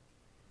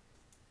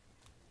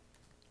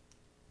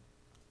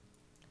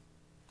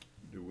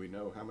 Do we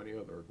know how many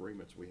other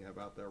agreements we have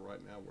out there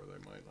right now where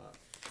they might not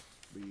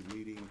be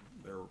meeting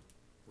their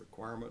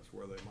requirements,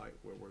 where we might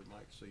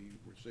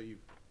receive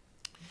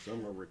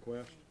similar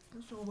requests?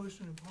 That's almost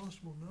an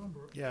impossible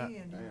number. Yeah. And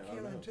you I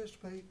can't know.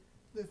 anticipate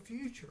the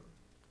future.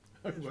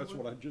 That's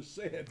what I just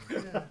said.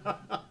 Yeah.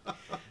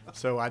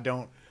 So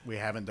we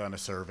haven't done a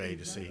survey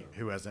to see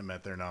who hasn't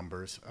met their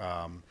numbers.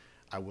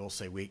 I will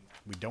say we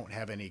don't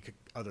have any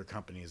other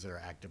companies that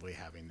are actively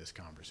having this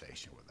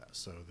conversation with us.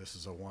 So this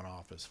is a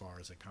one-off as far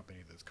as a company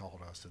that's called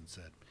us and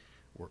said,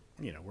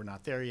 we're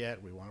not there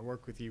yet. We want to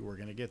work with you. We're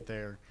going to get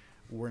there.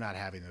 We're not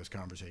having those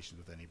conversations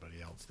with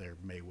anybody else. There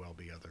may well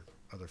be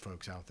other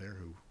folks out there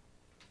who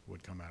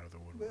would come out of the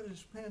woodwork. But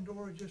as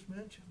Pandora just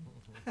mentioned,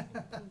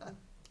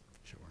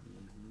 Sure.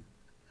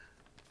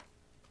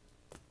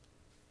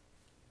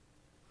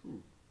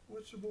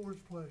 What's the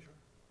board's pleasure?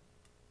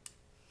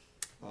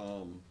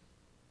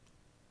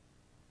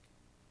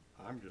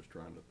 I'm just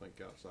trying to think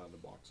outside the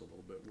box a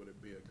little bit. Would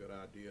it be a good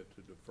idea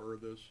to defer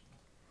this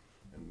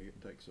and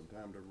take some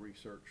time to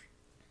research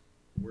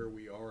where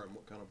we are and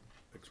what kind of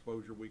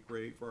exposure we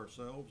create for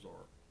ourselves,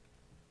 or?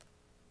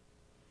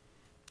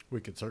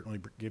 We could certainly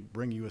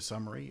bring you a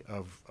summary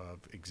of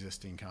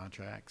existing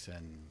contracts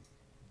and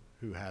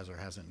who has or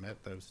hasn't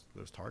met those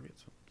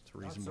targets. It's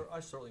reasonable.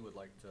 I certainly would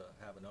like to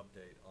have an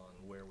update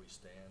on where we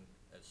stand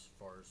as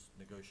far as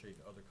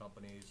negotiating other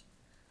companies,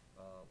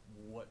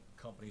 what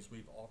companies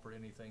we've offered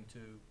anything to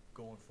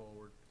going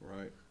forward.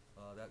 Right.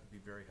 That would be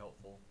very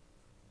helpful.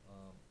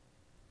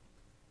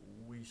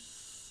 We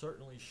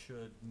certainly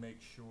should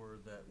make sure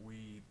that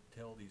we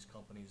tell these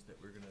companies that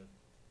we're gonna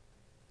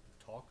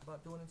talk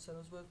about doing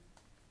incentives with.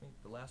 I mean,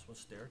 the last one,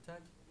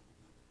 StairTech,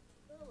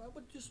 I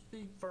would just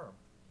be firm,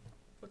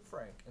 but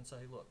frank, and say,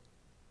 look,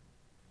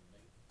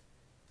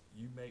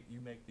 you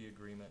make the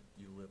agreement,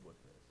 you live with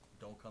it.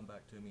 Don't come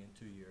back to me in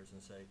 2 years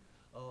and say,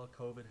 oh,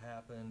 COVID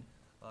happened,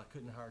 I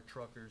couldn't hire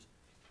truckers.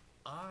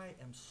 I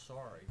am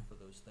sorry for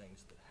those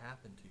things that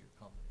happened to your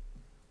company,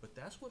 but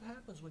that's what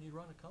happens when you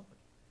run a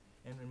company.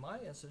 And in my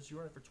instance, you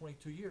run it for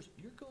 22 years,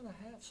 you're gonna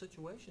have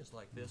situations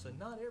like this, and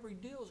not every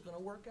deal is gonna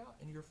work out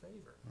in your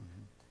favor.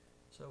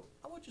 So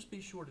I would just be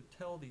sure to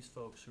tell these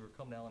folks who are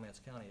coming to Alamance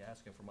County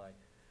asking for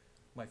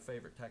my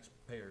favorite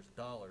taxpayers'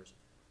 dollars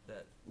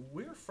that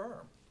we're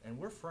firm and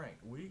we're frank.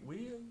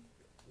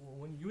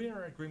 When you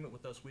enter an agreement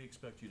with us, we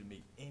expect you to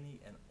meet any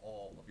and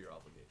all of your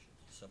obligations.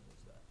 Simple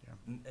as that.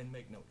 Yeah. And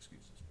make no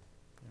excuses.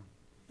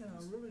 And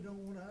I really don't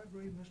want to, I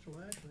agree with Mr.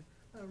 Lashley,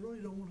 I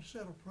really don't want to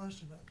set a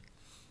precedent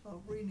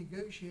of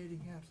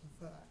renegotiating after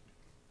the fact.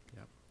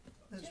 Yep.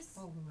 That's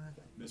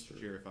problematic. Mr.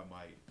 Chair, if I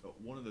might,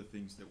 one of the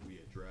things that we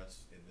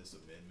address in this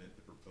amendment,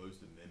 the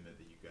proposed amendment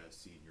that you guys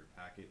see in your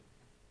packet,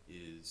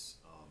 is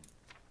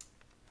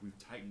we've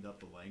tightened up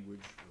the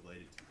language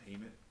related to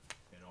payment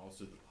and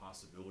also the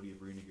possibility of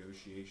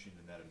renegotiation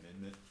in that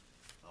amendment.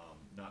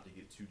 Not to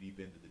get too deep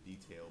into the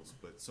details,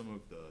 but some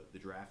of the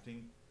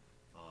drafting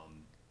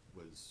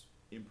was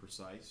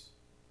imprecise,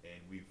 and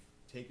we've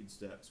taken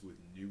steps with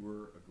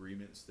newer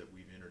agreements that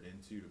we've entered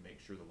into to make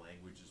sure the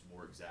language is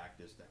more exact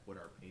as to what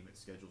our payment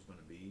schedule is going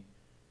to be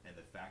and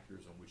the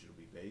factors on which it'll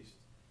be based.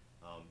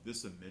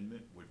 This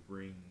amendment would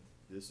bring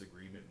this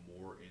agreement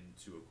more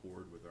into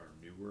accord with our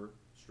newer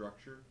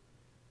structure.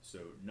 So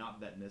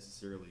not that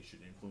necessarily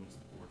should influence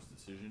the board's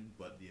decision,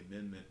 but the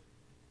amendment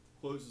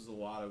closes a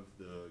lot of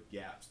the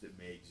gaps that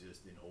may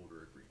exist in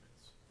older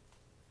agreements.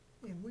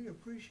 And we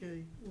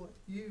appreciate what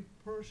you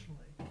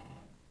personally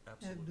have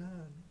Absolutely.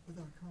 done with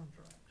our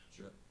contracts.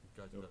 Sure.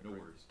 You guys have No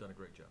worries. done a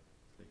great job.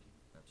 Thank you.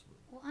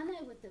 Absolutely. Well, I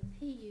know with the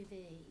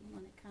PUV,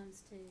 when it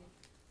comes to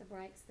the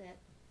breaks that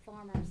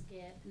farmers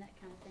get and that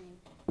kind of thing,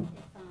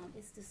 if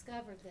it's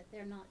discovered that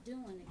they're not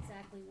doing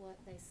exactly what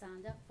they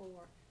signed up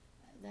for,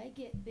 they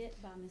get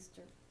bit by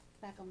Mr.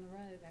 back on the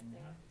road back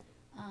there.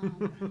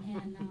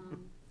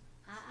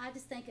 I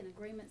just think an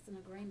agreement's an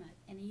agreement,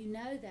 and you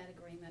know that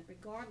agreement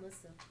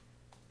regardless of,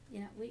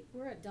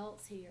 we're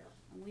adults here,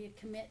 and we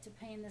commit to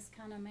paying this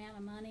kind of amount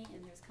of money,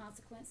 and there's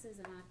consequences,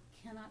 and I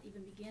cannot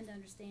even begin to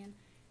understand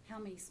how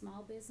many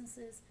small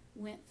businesses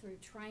went through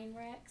train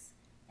wrecks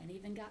and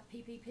even got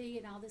PPP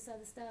and all this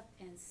other stuff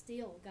and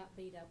still got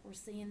beat up. We're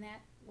seeing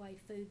that way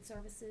food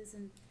services,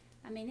 and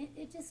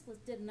it just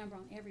did a number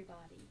on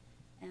everybody.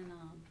 And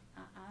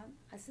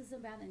this is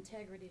about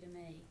integrity to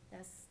me.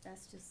 That's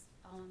just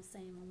all I'm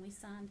saying. When we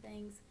sign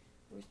things,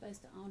 we're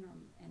supposed to honor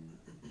them, and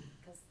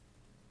because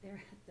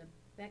they're at the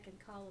beck and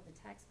call of the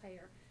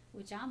taxpayer,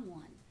 which I'm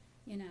one,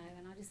 and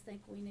I just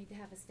think we need to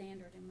have a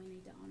standard and we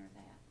need to honor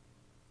that.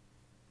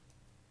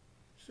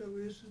 So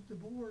is it the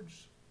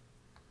board's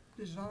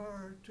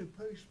desire to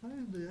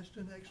postpone this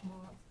to next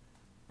month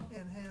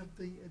and have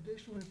the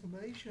additional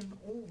information,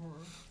 or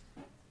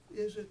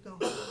is it the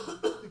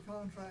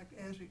contract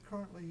as it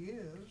currently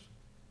is,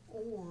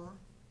 or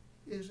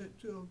is it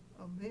to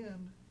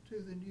amend to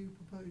the new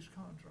proposed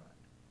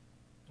contract?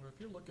 Well, if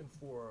you're looking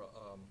for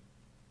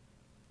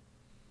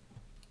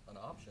an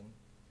option,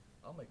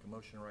 I'll make a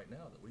motion right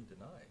now that we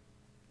deny.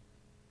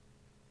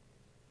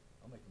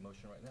 I'll make a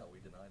motion right now, we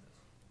deny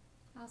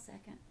this. I'll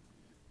second.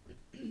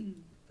 Thank you.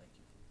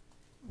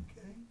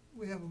 Okay,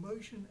 we have a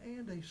motion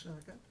and a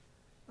second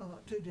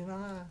to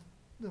deny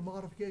the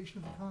modification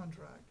of the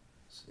contract.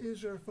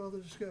 Is there further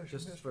discussion?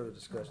 Just Mr. further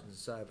discussion,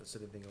 since I haven't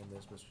said anything on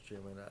this, Mr.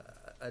 Chairman,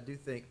 I do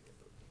think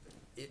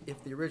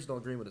if the original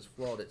agreement is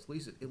flawed, at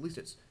least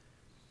it's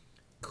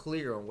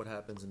clear on what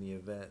happens in the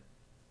event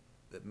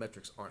that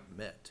metrics aren't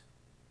met.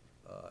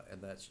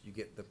 And that's, you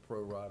get the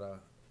pro rata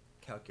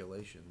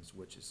calculations,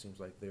 which it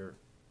seems like they're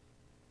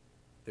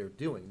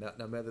doing.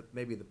 Now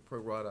maybe the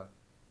pro rata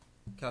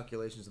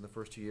calculations in the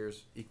first 2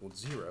 years equaled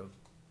 0,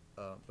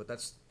 but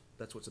that's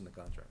what's in the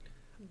contract.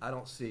 I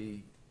don't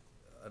see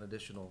an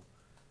additional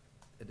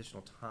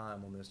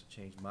time on this to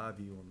change my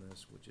view on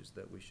this, which is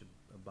that we should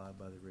abide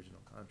by the original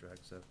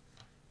contract. So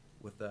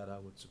with that, I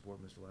would support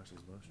Mr.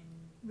 Lashley's motion.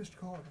 Mr.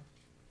 Carter.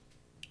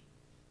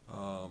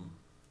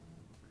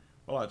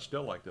 Well, I'd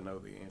still like to know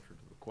the answer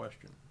to the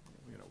question.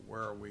 You know,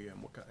 where are we and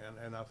what kind,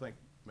 and I think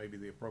maybe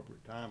the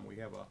appropriate time, we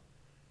have a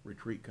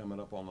retreat coming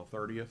up on the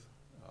 30th.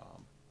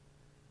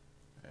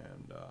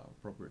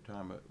 Appropriate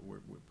time, we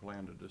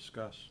plan to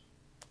discuss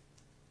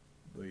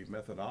the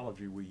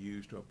methodology we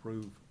use to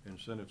approve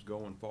incentives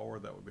going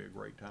forward. That would be a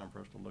great time for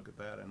us to look at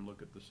that and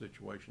look at the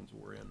situations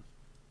we're in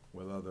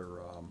with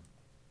other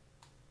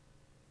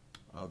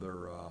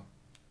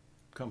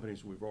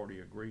companies we've already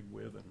agreed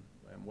with, and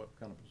what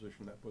kind of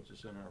position that puts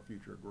us in our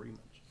future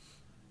agreements.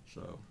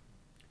 So,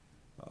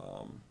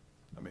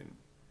 I mean,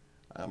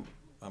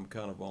 I'm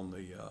kind of on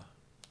the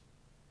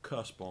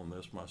cusp on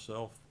this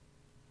myself.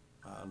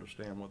 I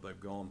understand what they've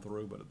gone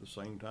through, but at the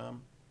same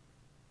time,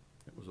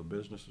 it was a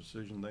business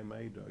decision they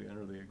made to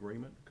enter the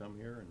agreement, to come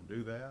here and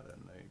do that,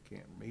 and they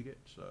can't meet it,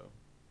 so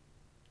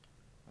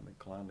I'm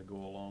inclined to go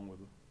along with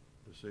the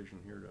decision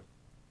here to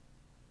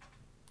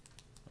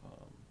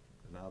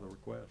deny the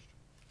request.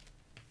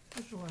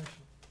 Mr.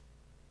 Langston?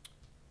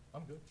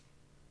 I'm good.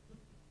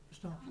 Ms.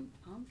 Thompson?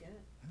 I'm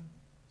good.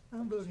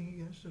 I'm voting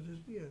against it.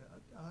 Yeah,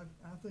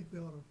 I think we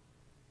ought to,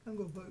 I'm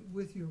gonna vote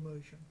with your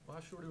motion. Well, I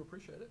sure do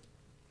appreciate it.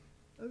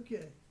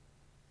 Okay.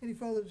 Any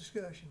further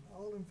discussion?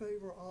 All in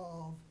favor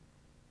of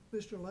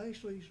Mr.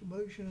 Lashley's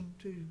motion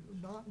to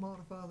not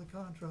modify the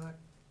contract,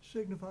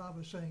 signify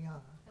by saying aye.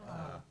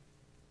 Aye.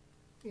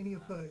 Any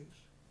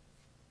opposed?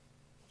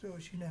 So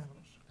it's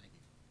unanimous.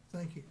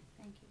 Thank you.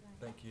 Thank you.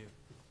 Thank you.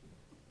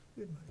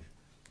 Good motion.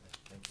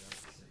 Thank you.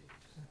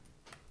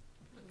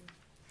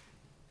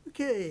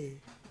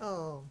 Okay,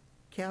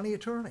 county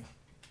attorney.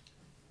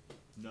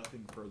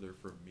 Nothing further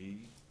from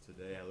me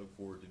today. I look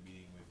forward to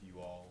meeting with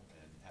you all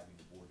and having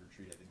the board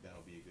retreat. I think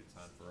that'll be a good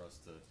time for us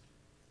to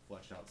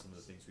flesh out some of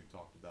the things we've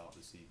talked about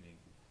this evening.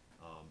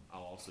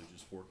 I'll also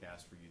just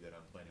forecast for you that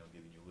I'm planning on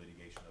giving you a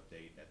litigation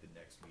update at the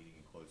next meeting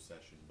in closed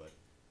session, but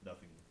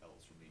nothing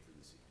else from me for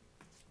this evening.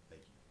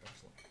 Thank you.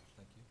 Excellent.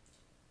 Thank you.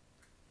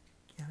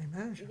 County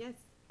manager. Yes,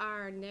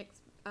 our next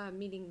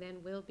meeting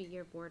then will be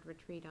your board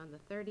retreat on the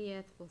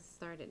 30th. We'll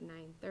start at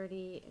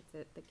 9:30. It's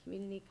at the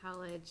community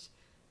college.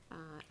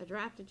 A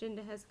draft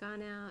agenda has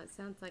gone out. It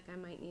sounds like I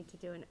might need to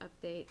do an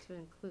update to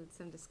include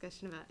some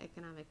discussion about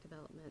economic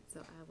development,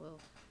 so I will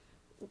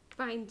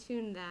fine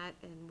tune that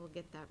and we'll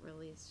get that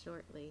released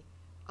shortly.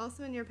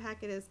 Also in your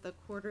packet is the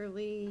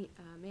quarterly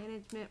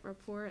management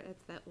report.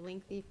 It's that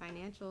lengthy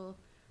financial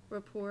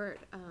report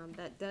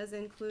that does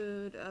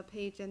include a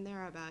page in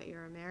there about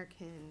your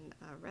American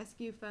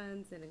Rescue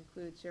Funds and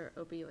includes your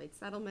opioid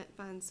settlement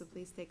funds, so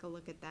please take a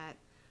look at that.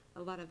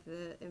 A lot of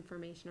the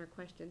information or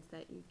questions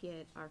that you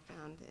get are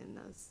found in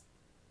those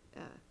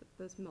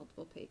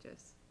multiple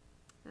pages.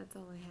 That's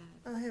all I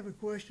have. I have a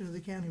question of the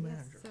county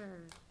manager. Yes,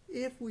 sir.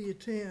 If we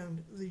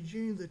attend the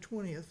June the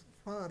 20th,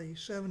 Friday,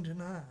 7 to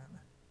 9,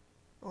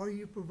 are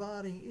you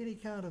providing any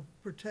kind of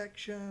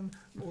protection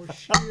or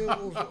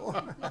shields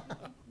or?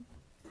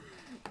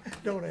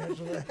 Don't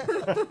answer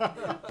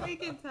that. We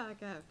can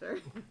talk after.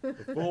 The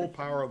full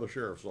power of the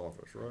sheriff's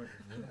office, right?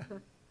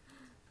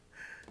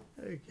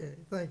 Okay,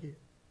 thank you.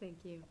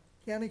 Thank you.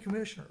 County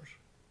commissioners.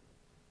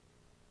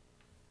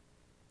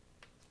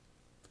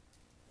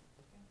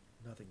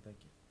 Nothing, thank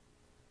you.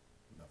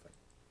 Nothing.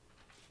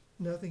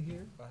 Nothing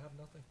here. I have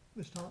nothing.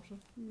 Ms.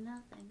 Thompson?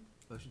 Nothing.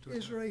 Motion to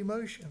Is adjourn. there a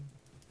motion?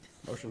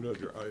 Motion to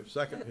adjourn. I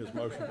second his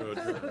motion to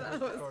adjourn.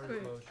 That was Started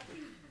quick. the motion.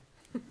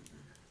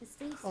 Is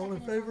Steve All in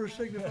seconding favor all that?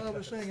 signify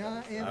by saying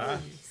aye and Aye.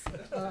 please.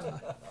 Aye.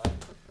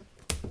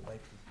 Thank you.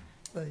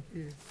 Thank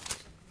you.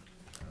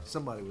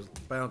 Somebody was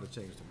bound to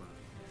change their mind.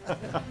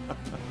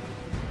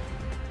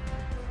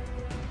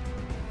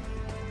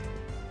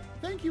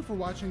 Thank you for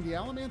watching the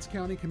Alamance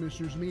County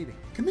Commissioners Meeting.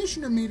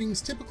 Commissioner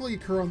meetings typically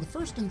occur on the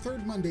first and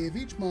third Monday of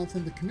each month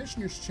in the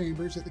Commissioners'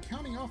 Chambers at the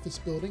County Office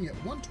Building at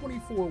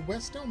 124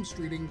 West Elm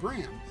Street in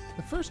Graham.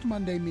 The first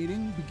Monday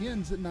meeting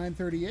begins at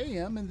 9:30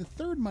 a.m. and the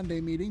third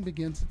Monday meeting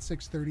begins at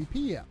 6:30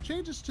 p.m.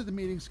 Changes to the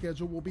meeting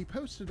schedule will be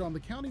posted on the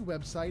county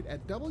website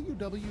at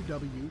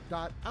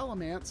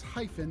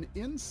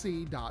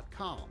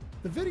www.alamance-nc.com.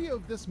 The video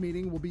of this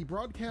meeting will be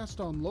broadcast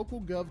on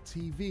LocalGov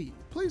TV.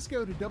 Please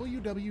go to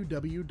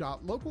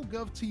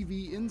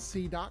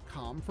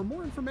www.localgovtvnc.com for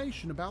more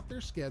information about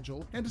their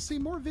schedule and to see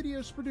more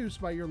videos produced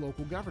by your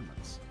local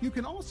governments. You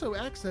can also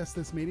access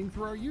this meeting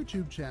through our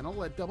YouTube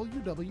channel at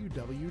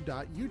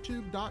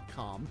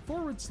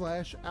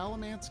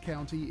www.youtube.com/Alamance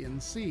County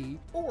NC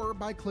or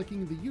by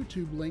clicking the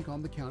YouTube link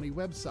on the county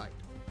website.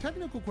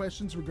 Technical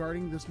questions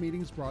regarding this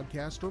meeting's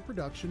broadcast or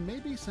production may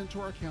be sent to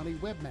our county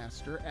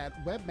webmaster at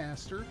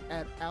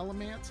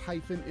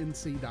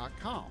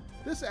webmaster@alamance-nc.com.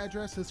 This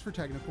address is for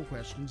technical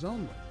questions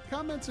only.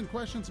 Comments and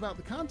questions about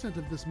the content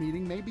of this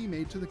meeting may be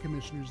made to the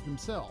commissioners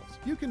themselves.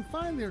 You can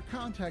find their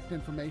contact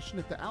information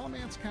at the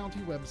Alamance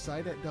County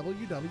website at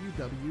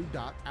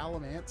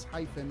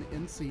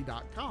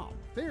www.alamance-nc.com.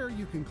 There,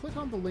 you can click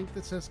on the link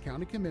that says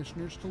County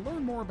Commissioners to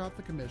learn more about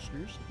the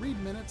commissioners,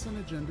 read minutes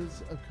and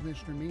agendas of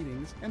commissioner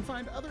meetings, and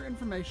find other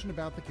information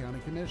about the County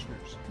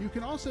Commissioners. You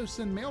can also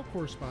send mail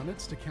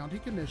correspondence to County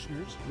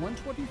Commissioners,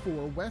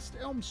 124 West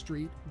Elm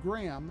Street,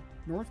 Graham,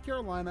 North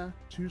Carolina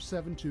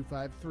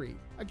 27253.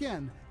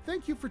 Again,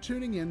 thank you for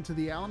tuning in to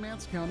the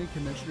Alamance County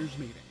Commissioners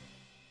meeting.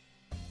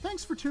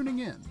 Thanks for tuning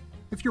in.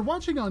 If you're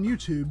watching on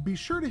YouTube, be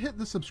sure to hit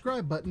the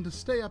subscribe button to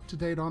stay up to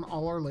date on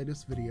all our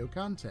latest video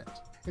content.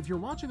 If you're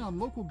watching on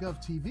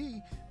LocalGov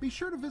TV, be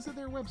sure to visit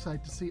their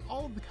website to see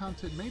all of the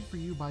content made for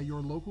you by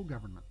your local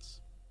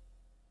governments.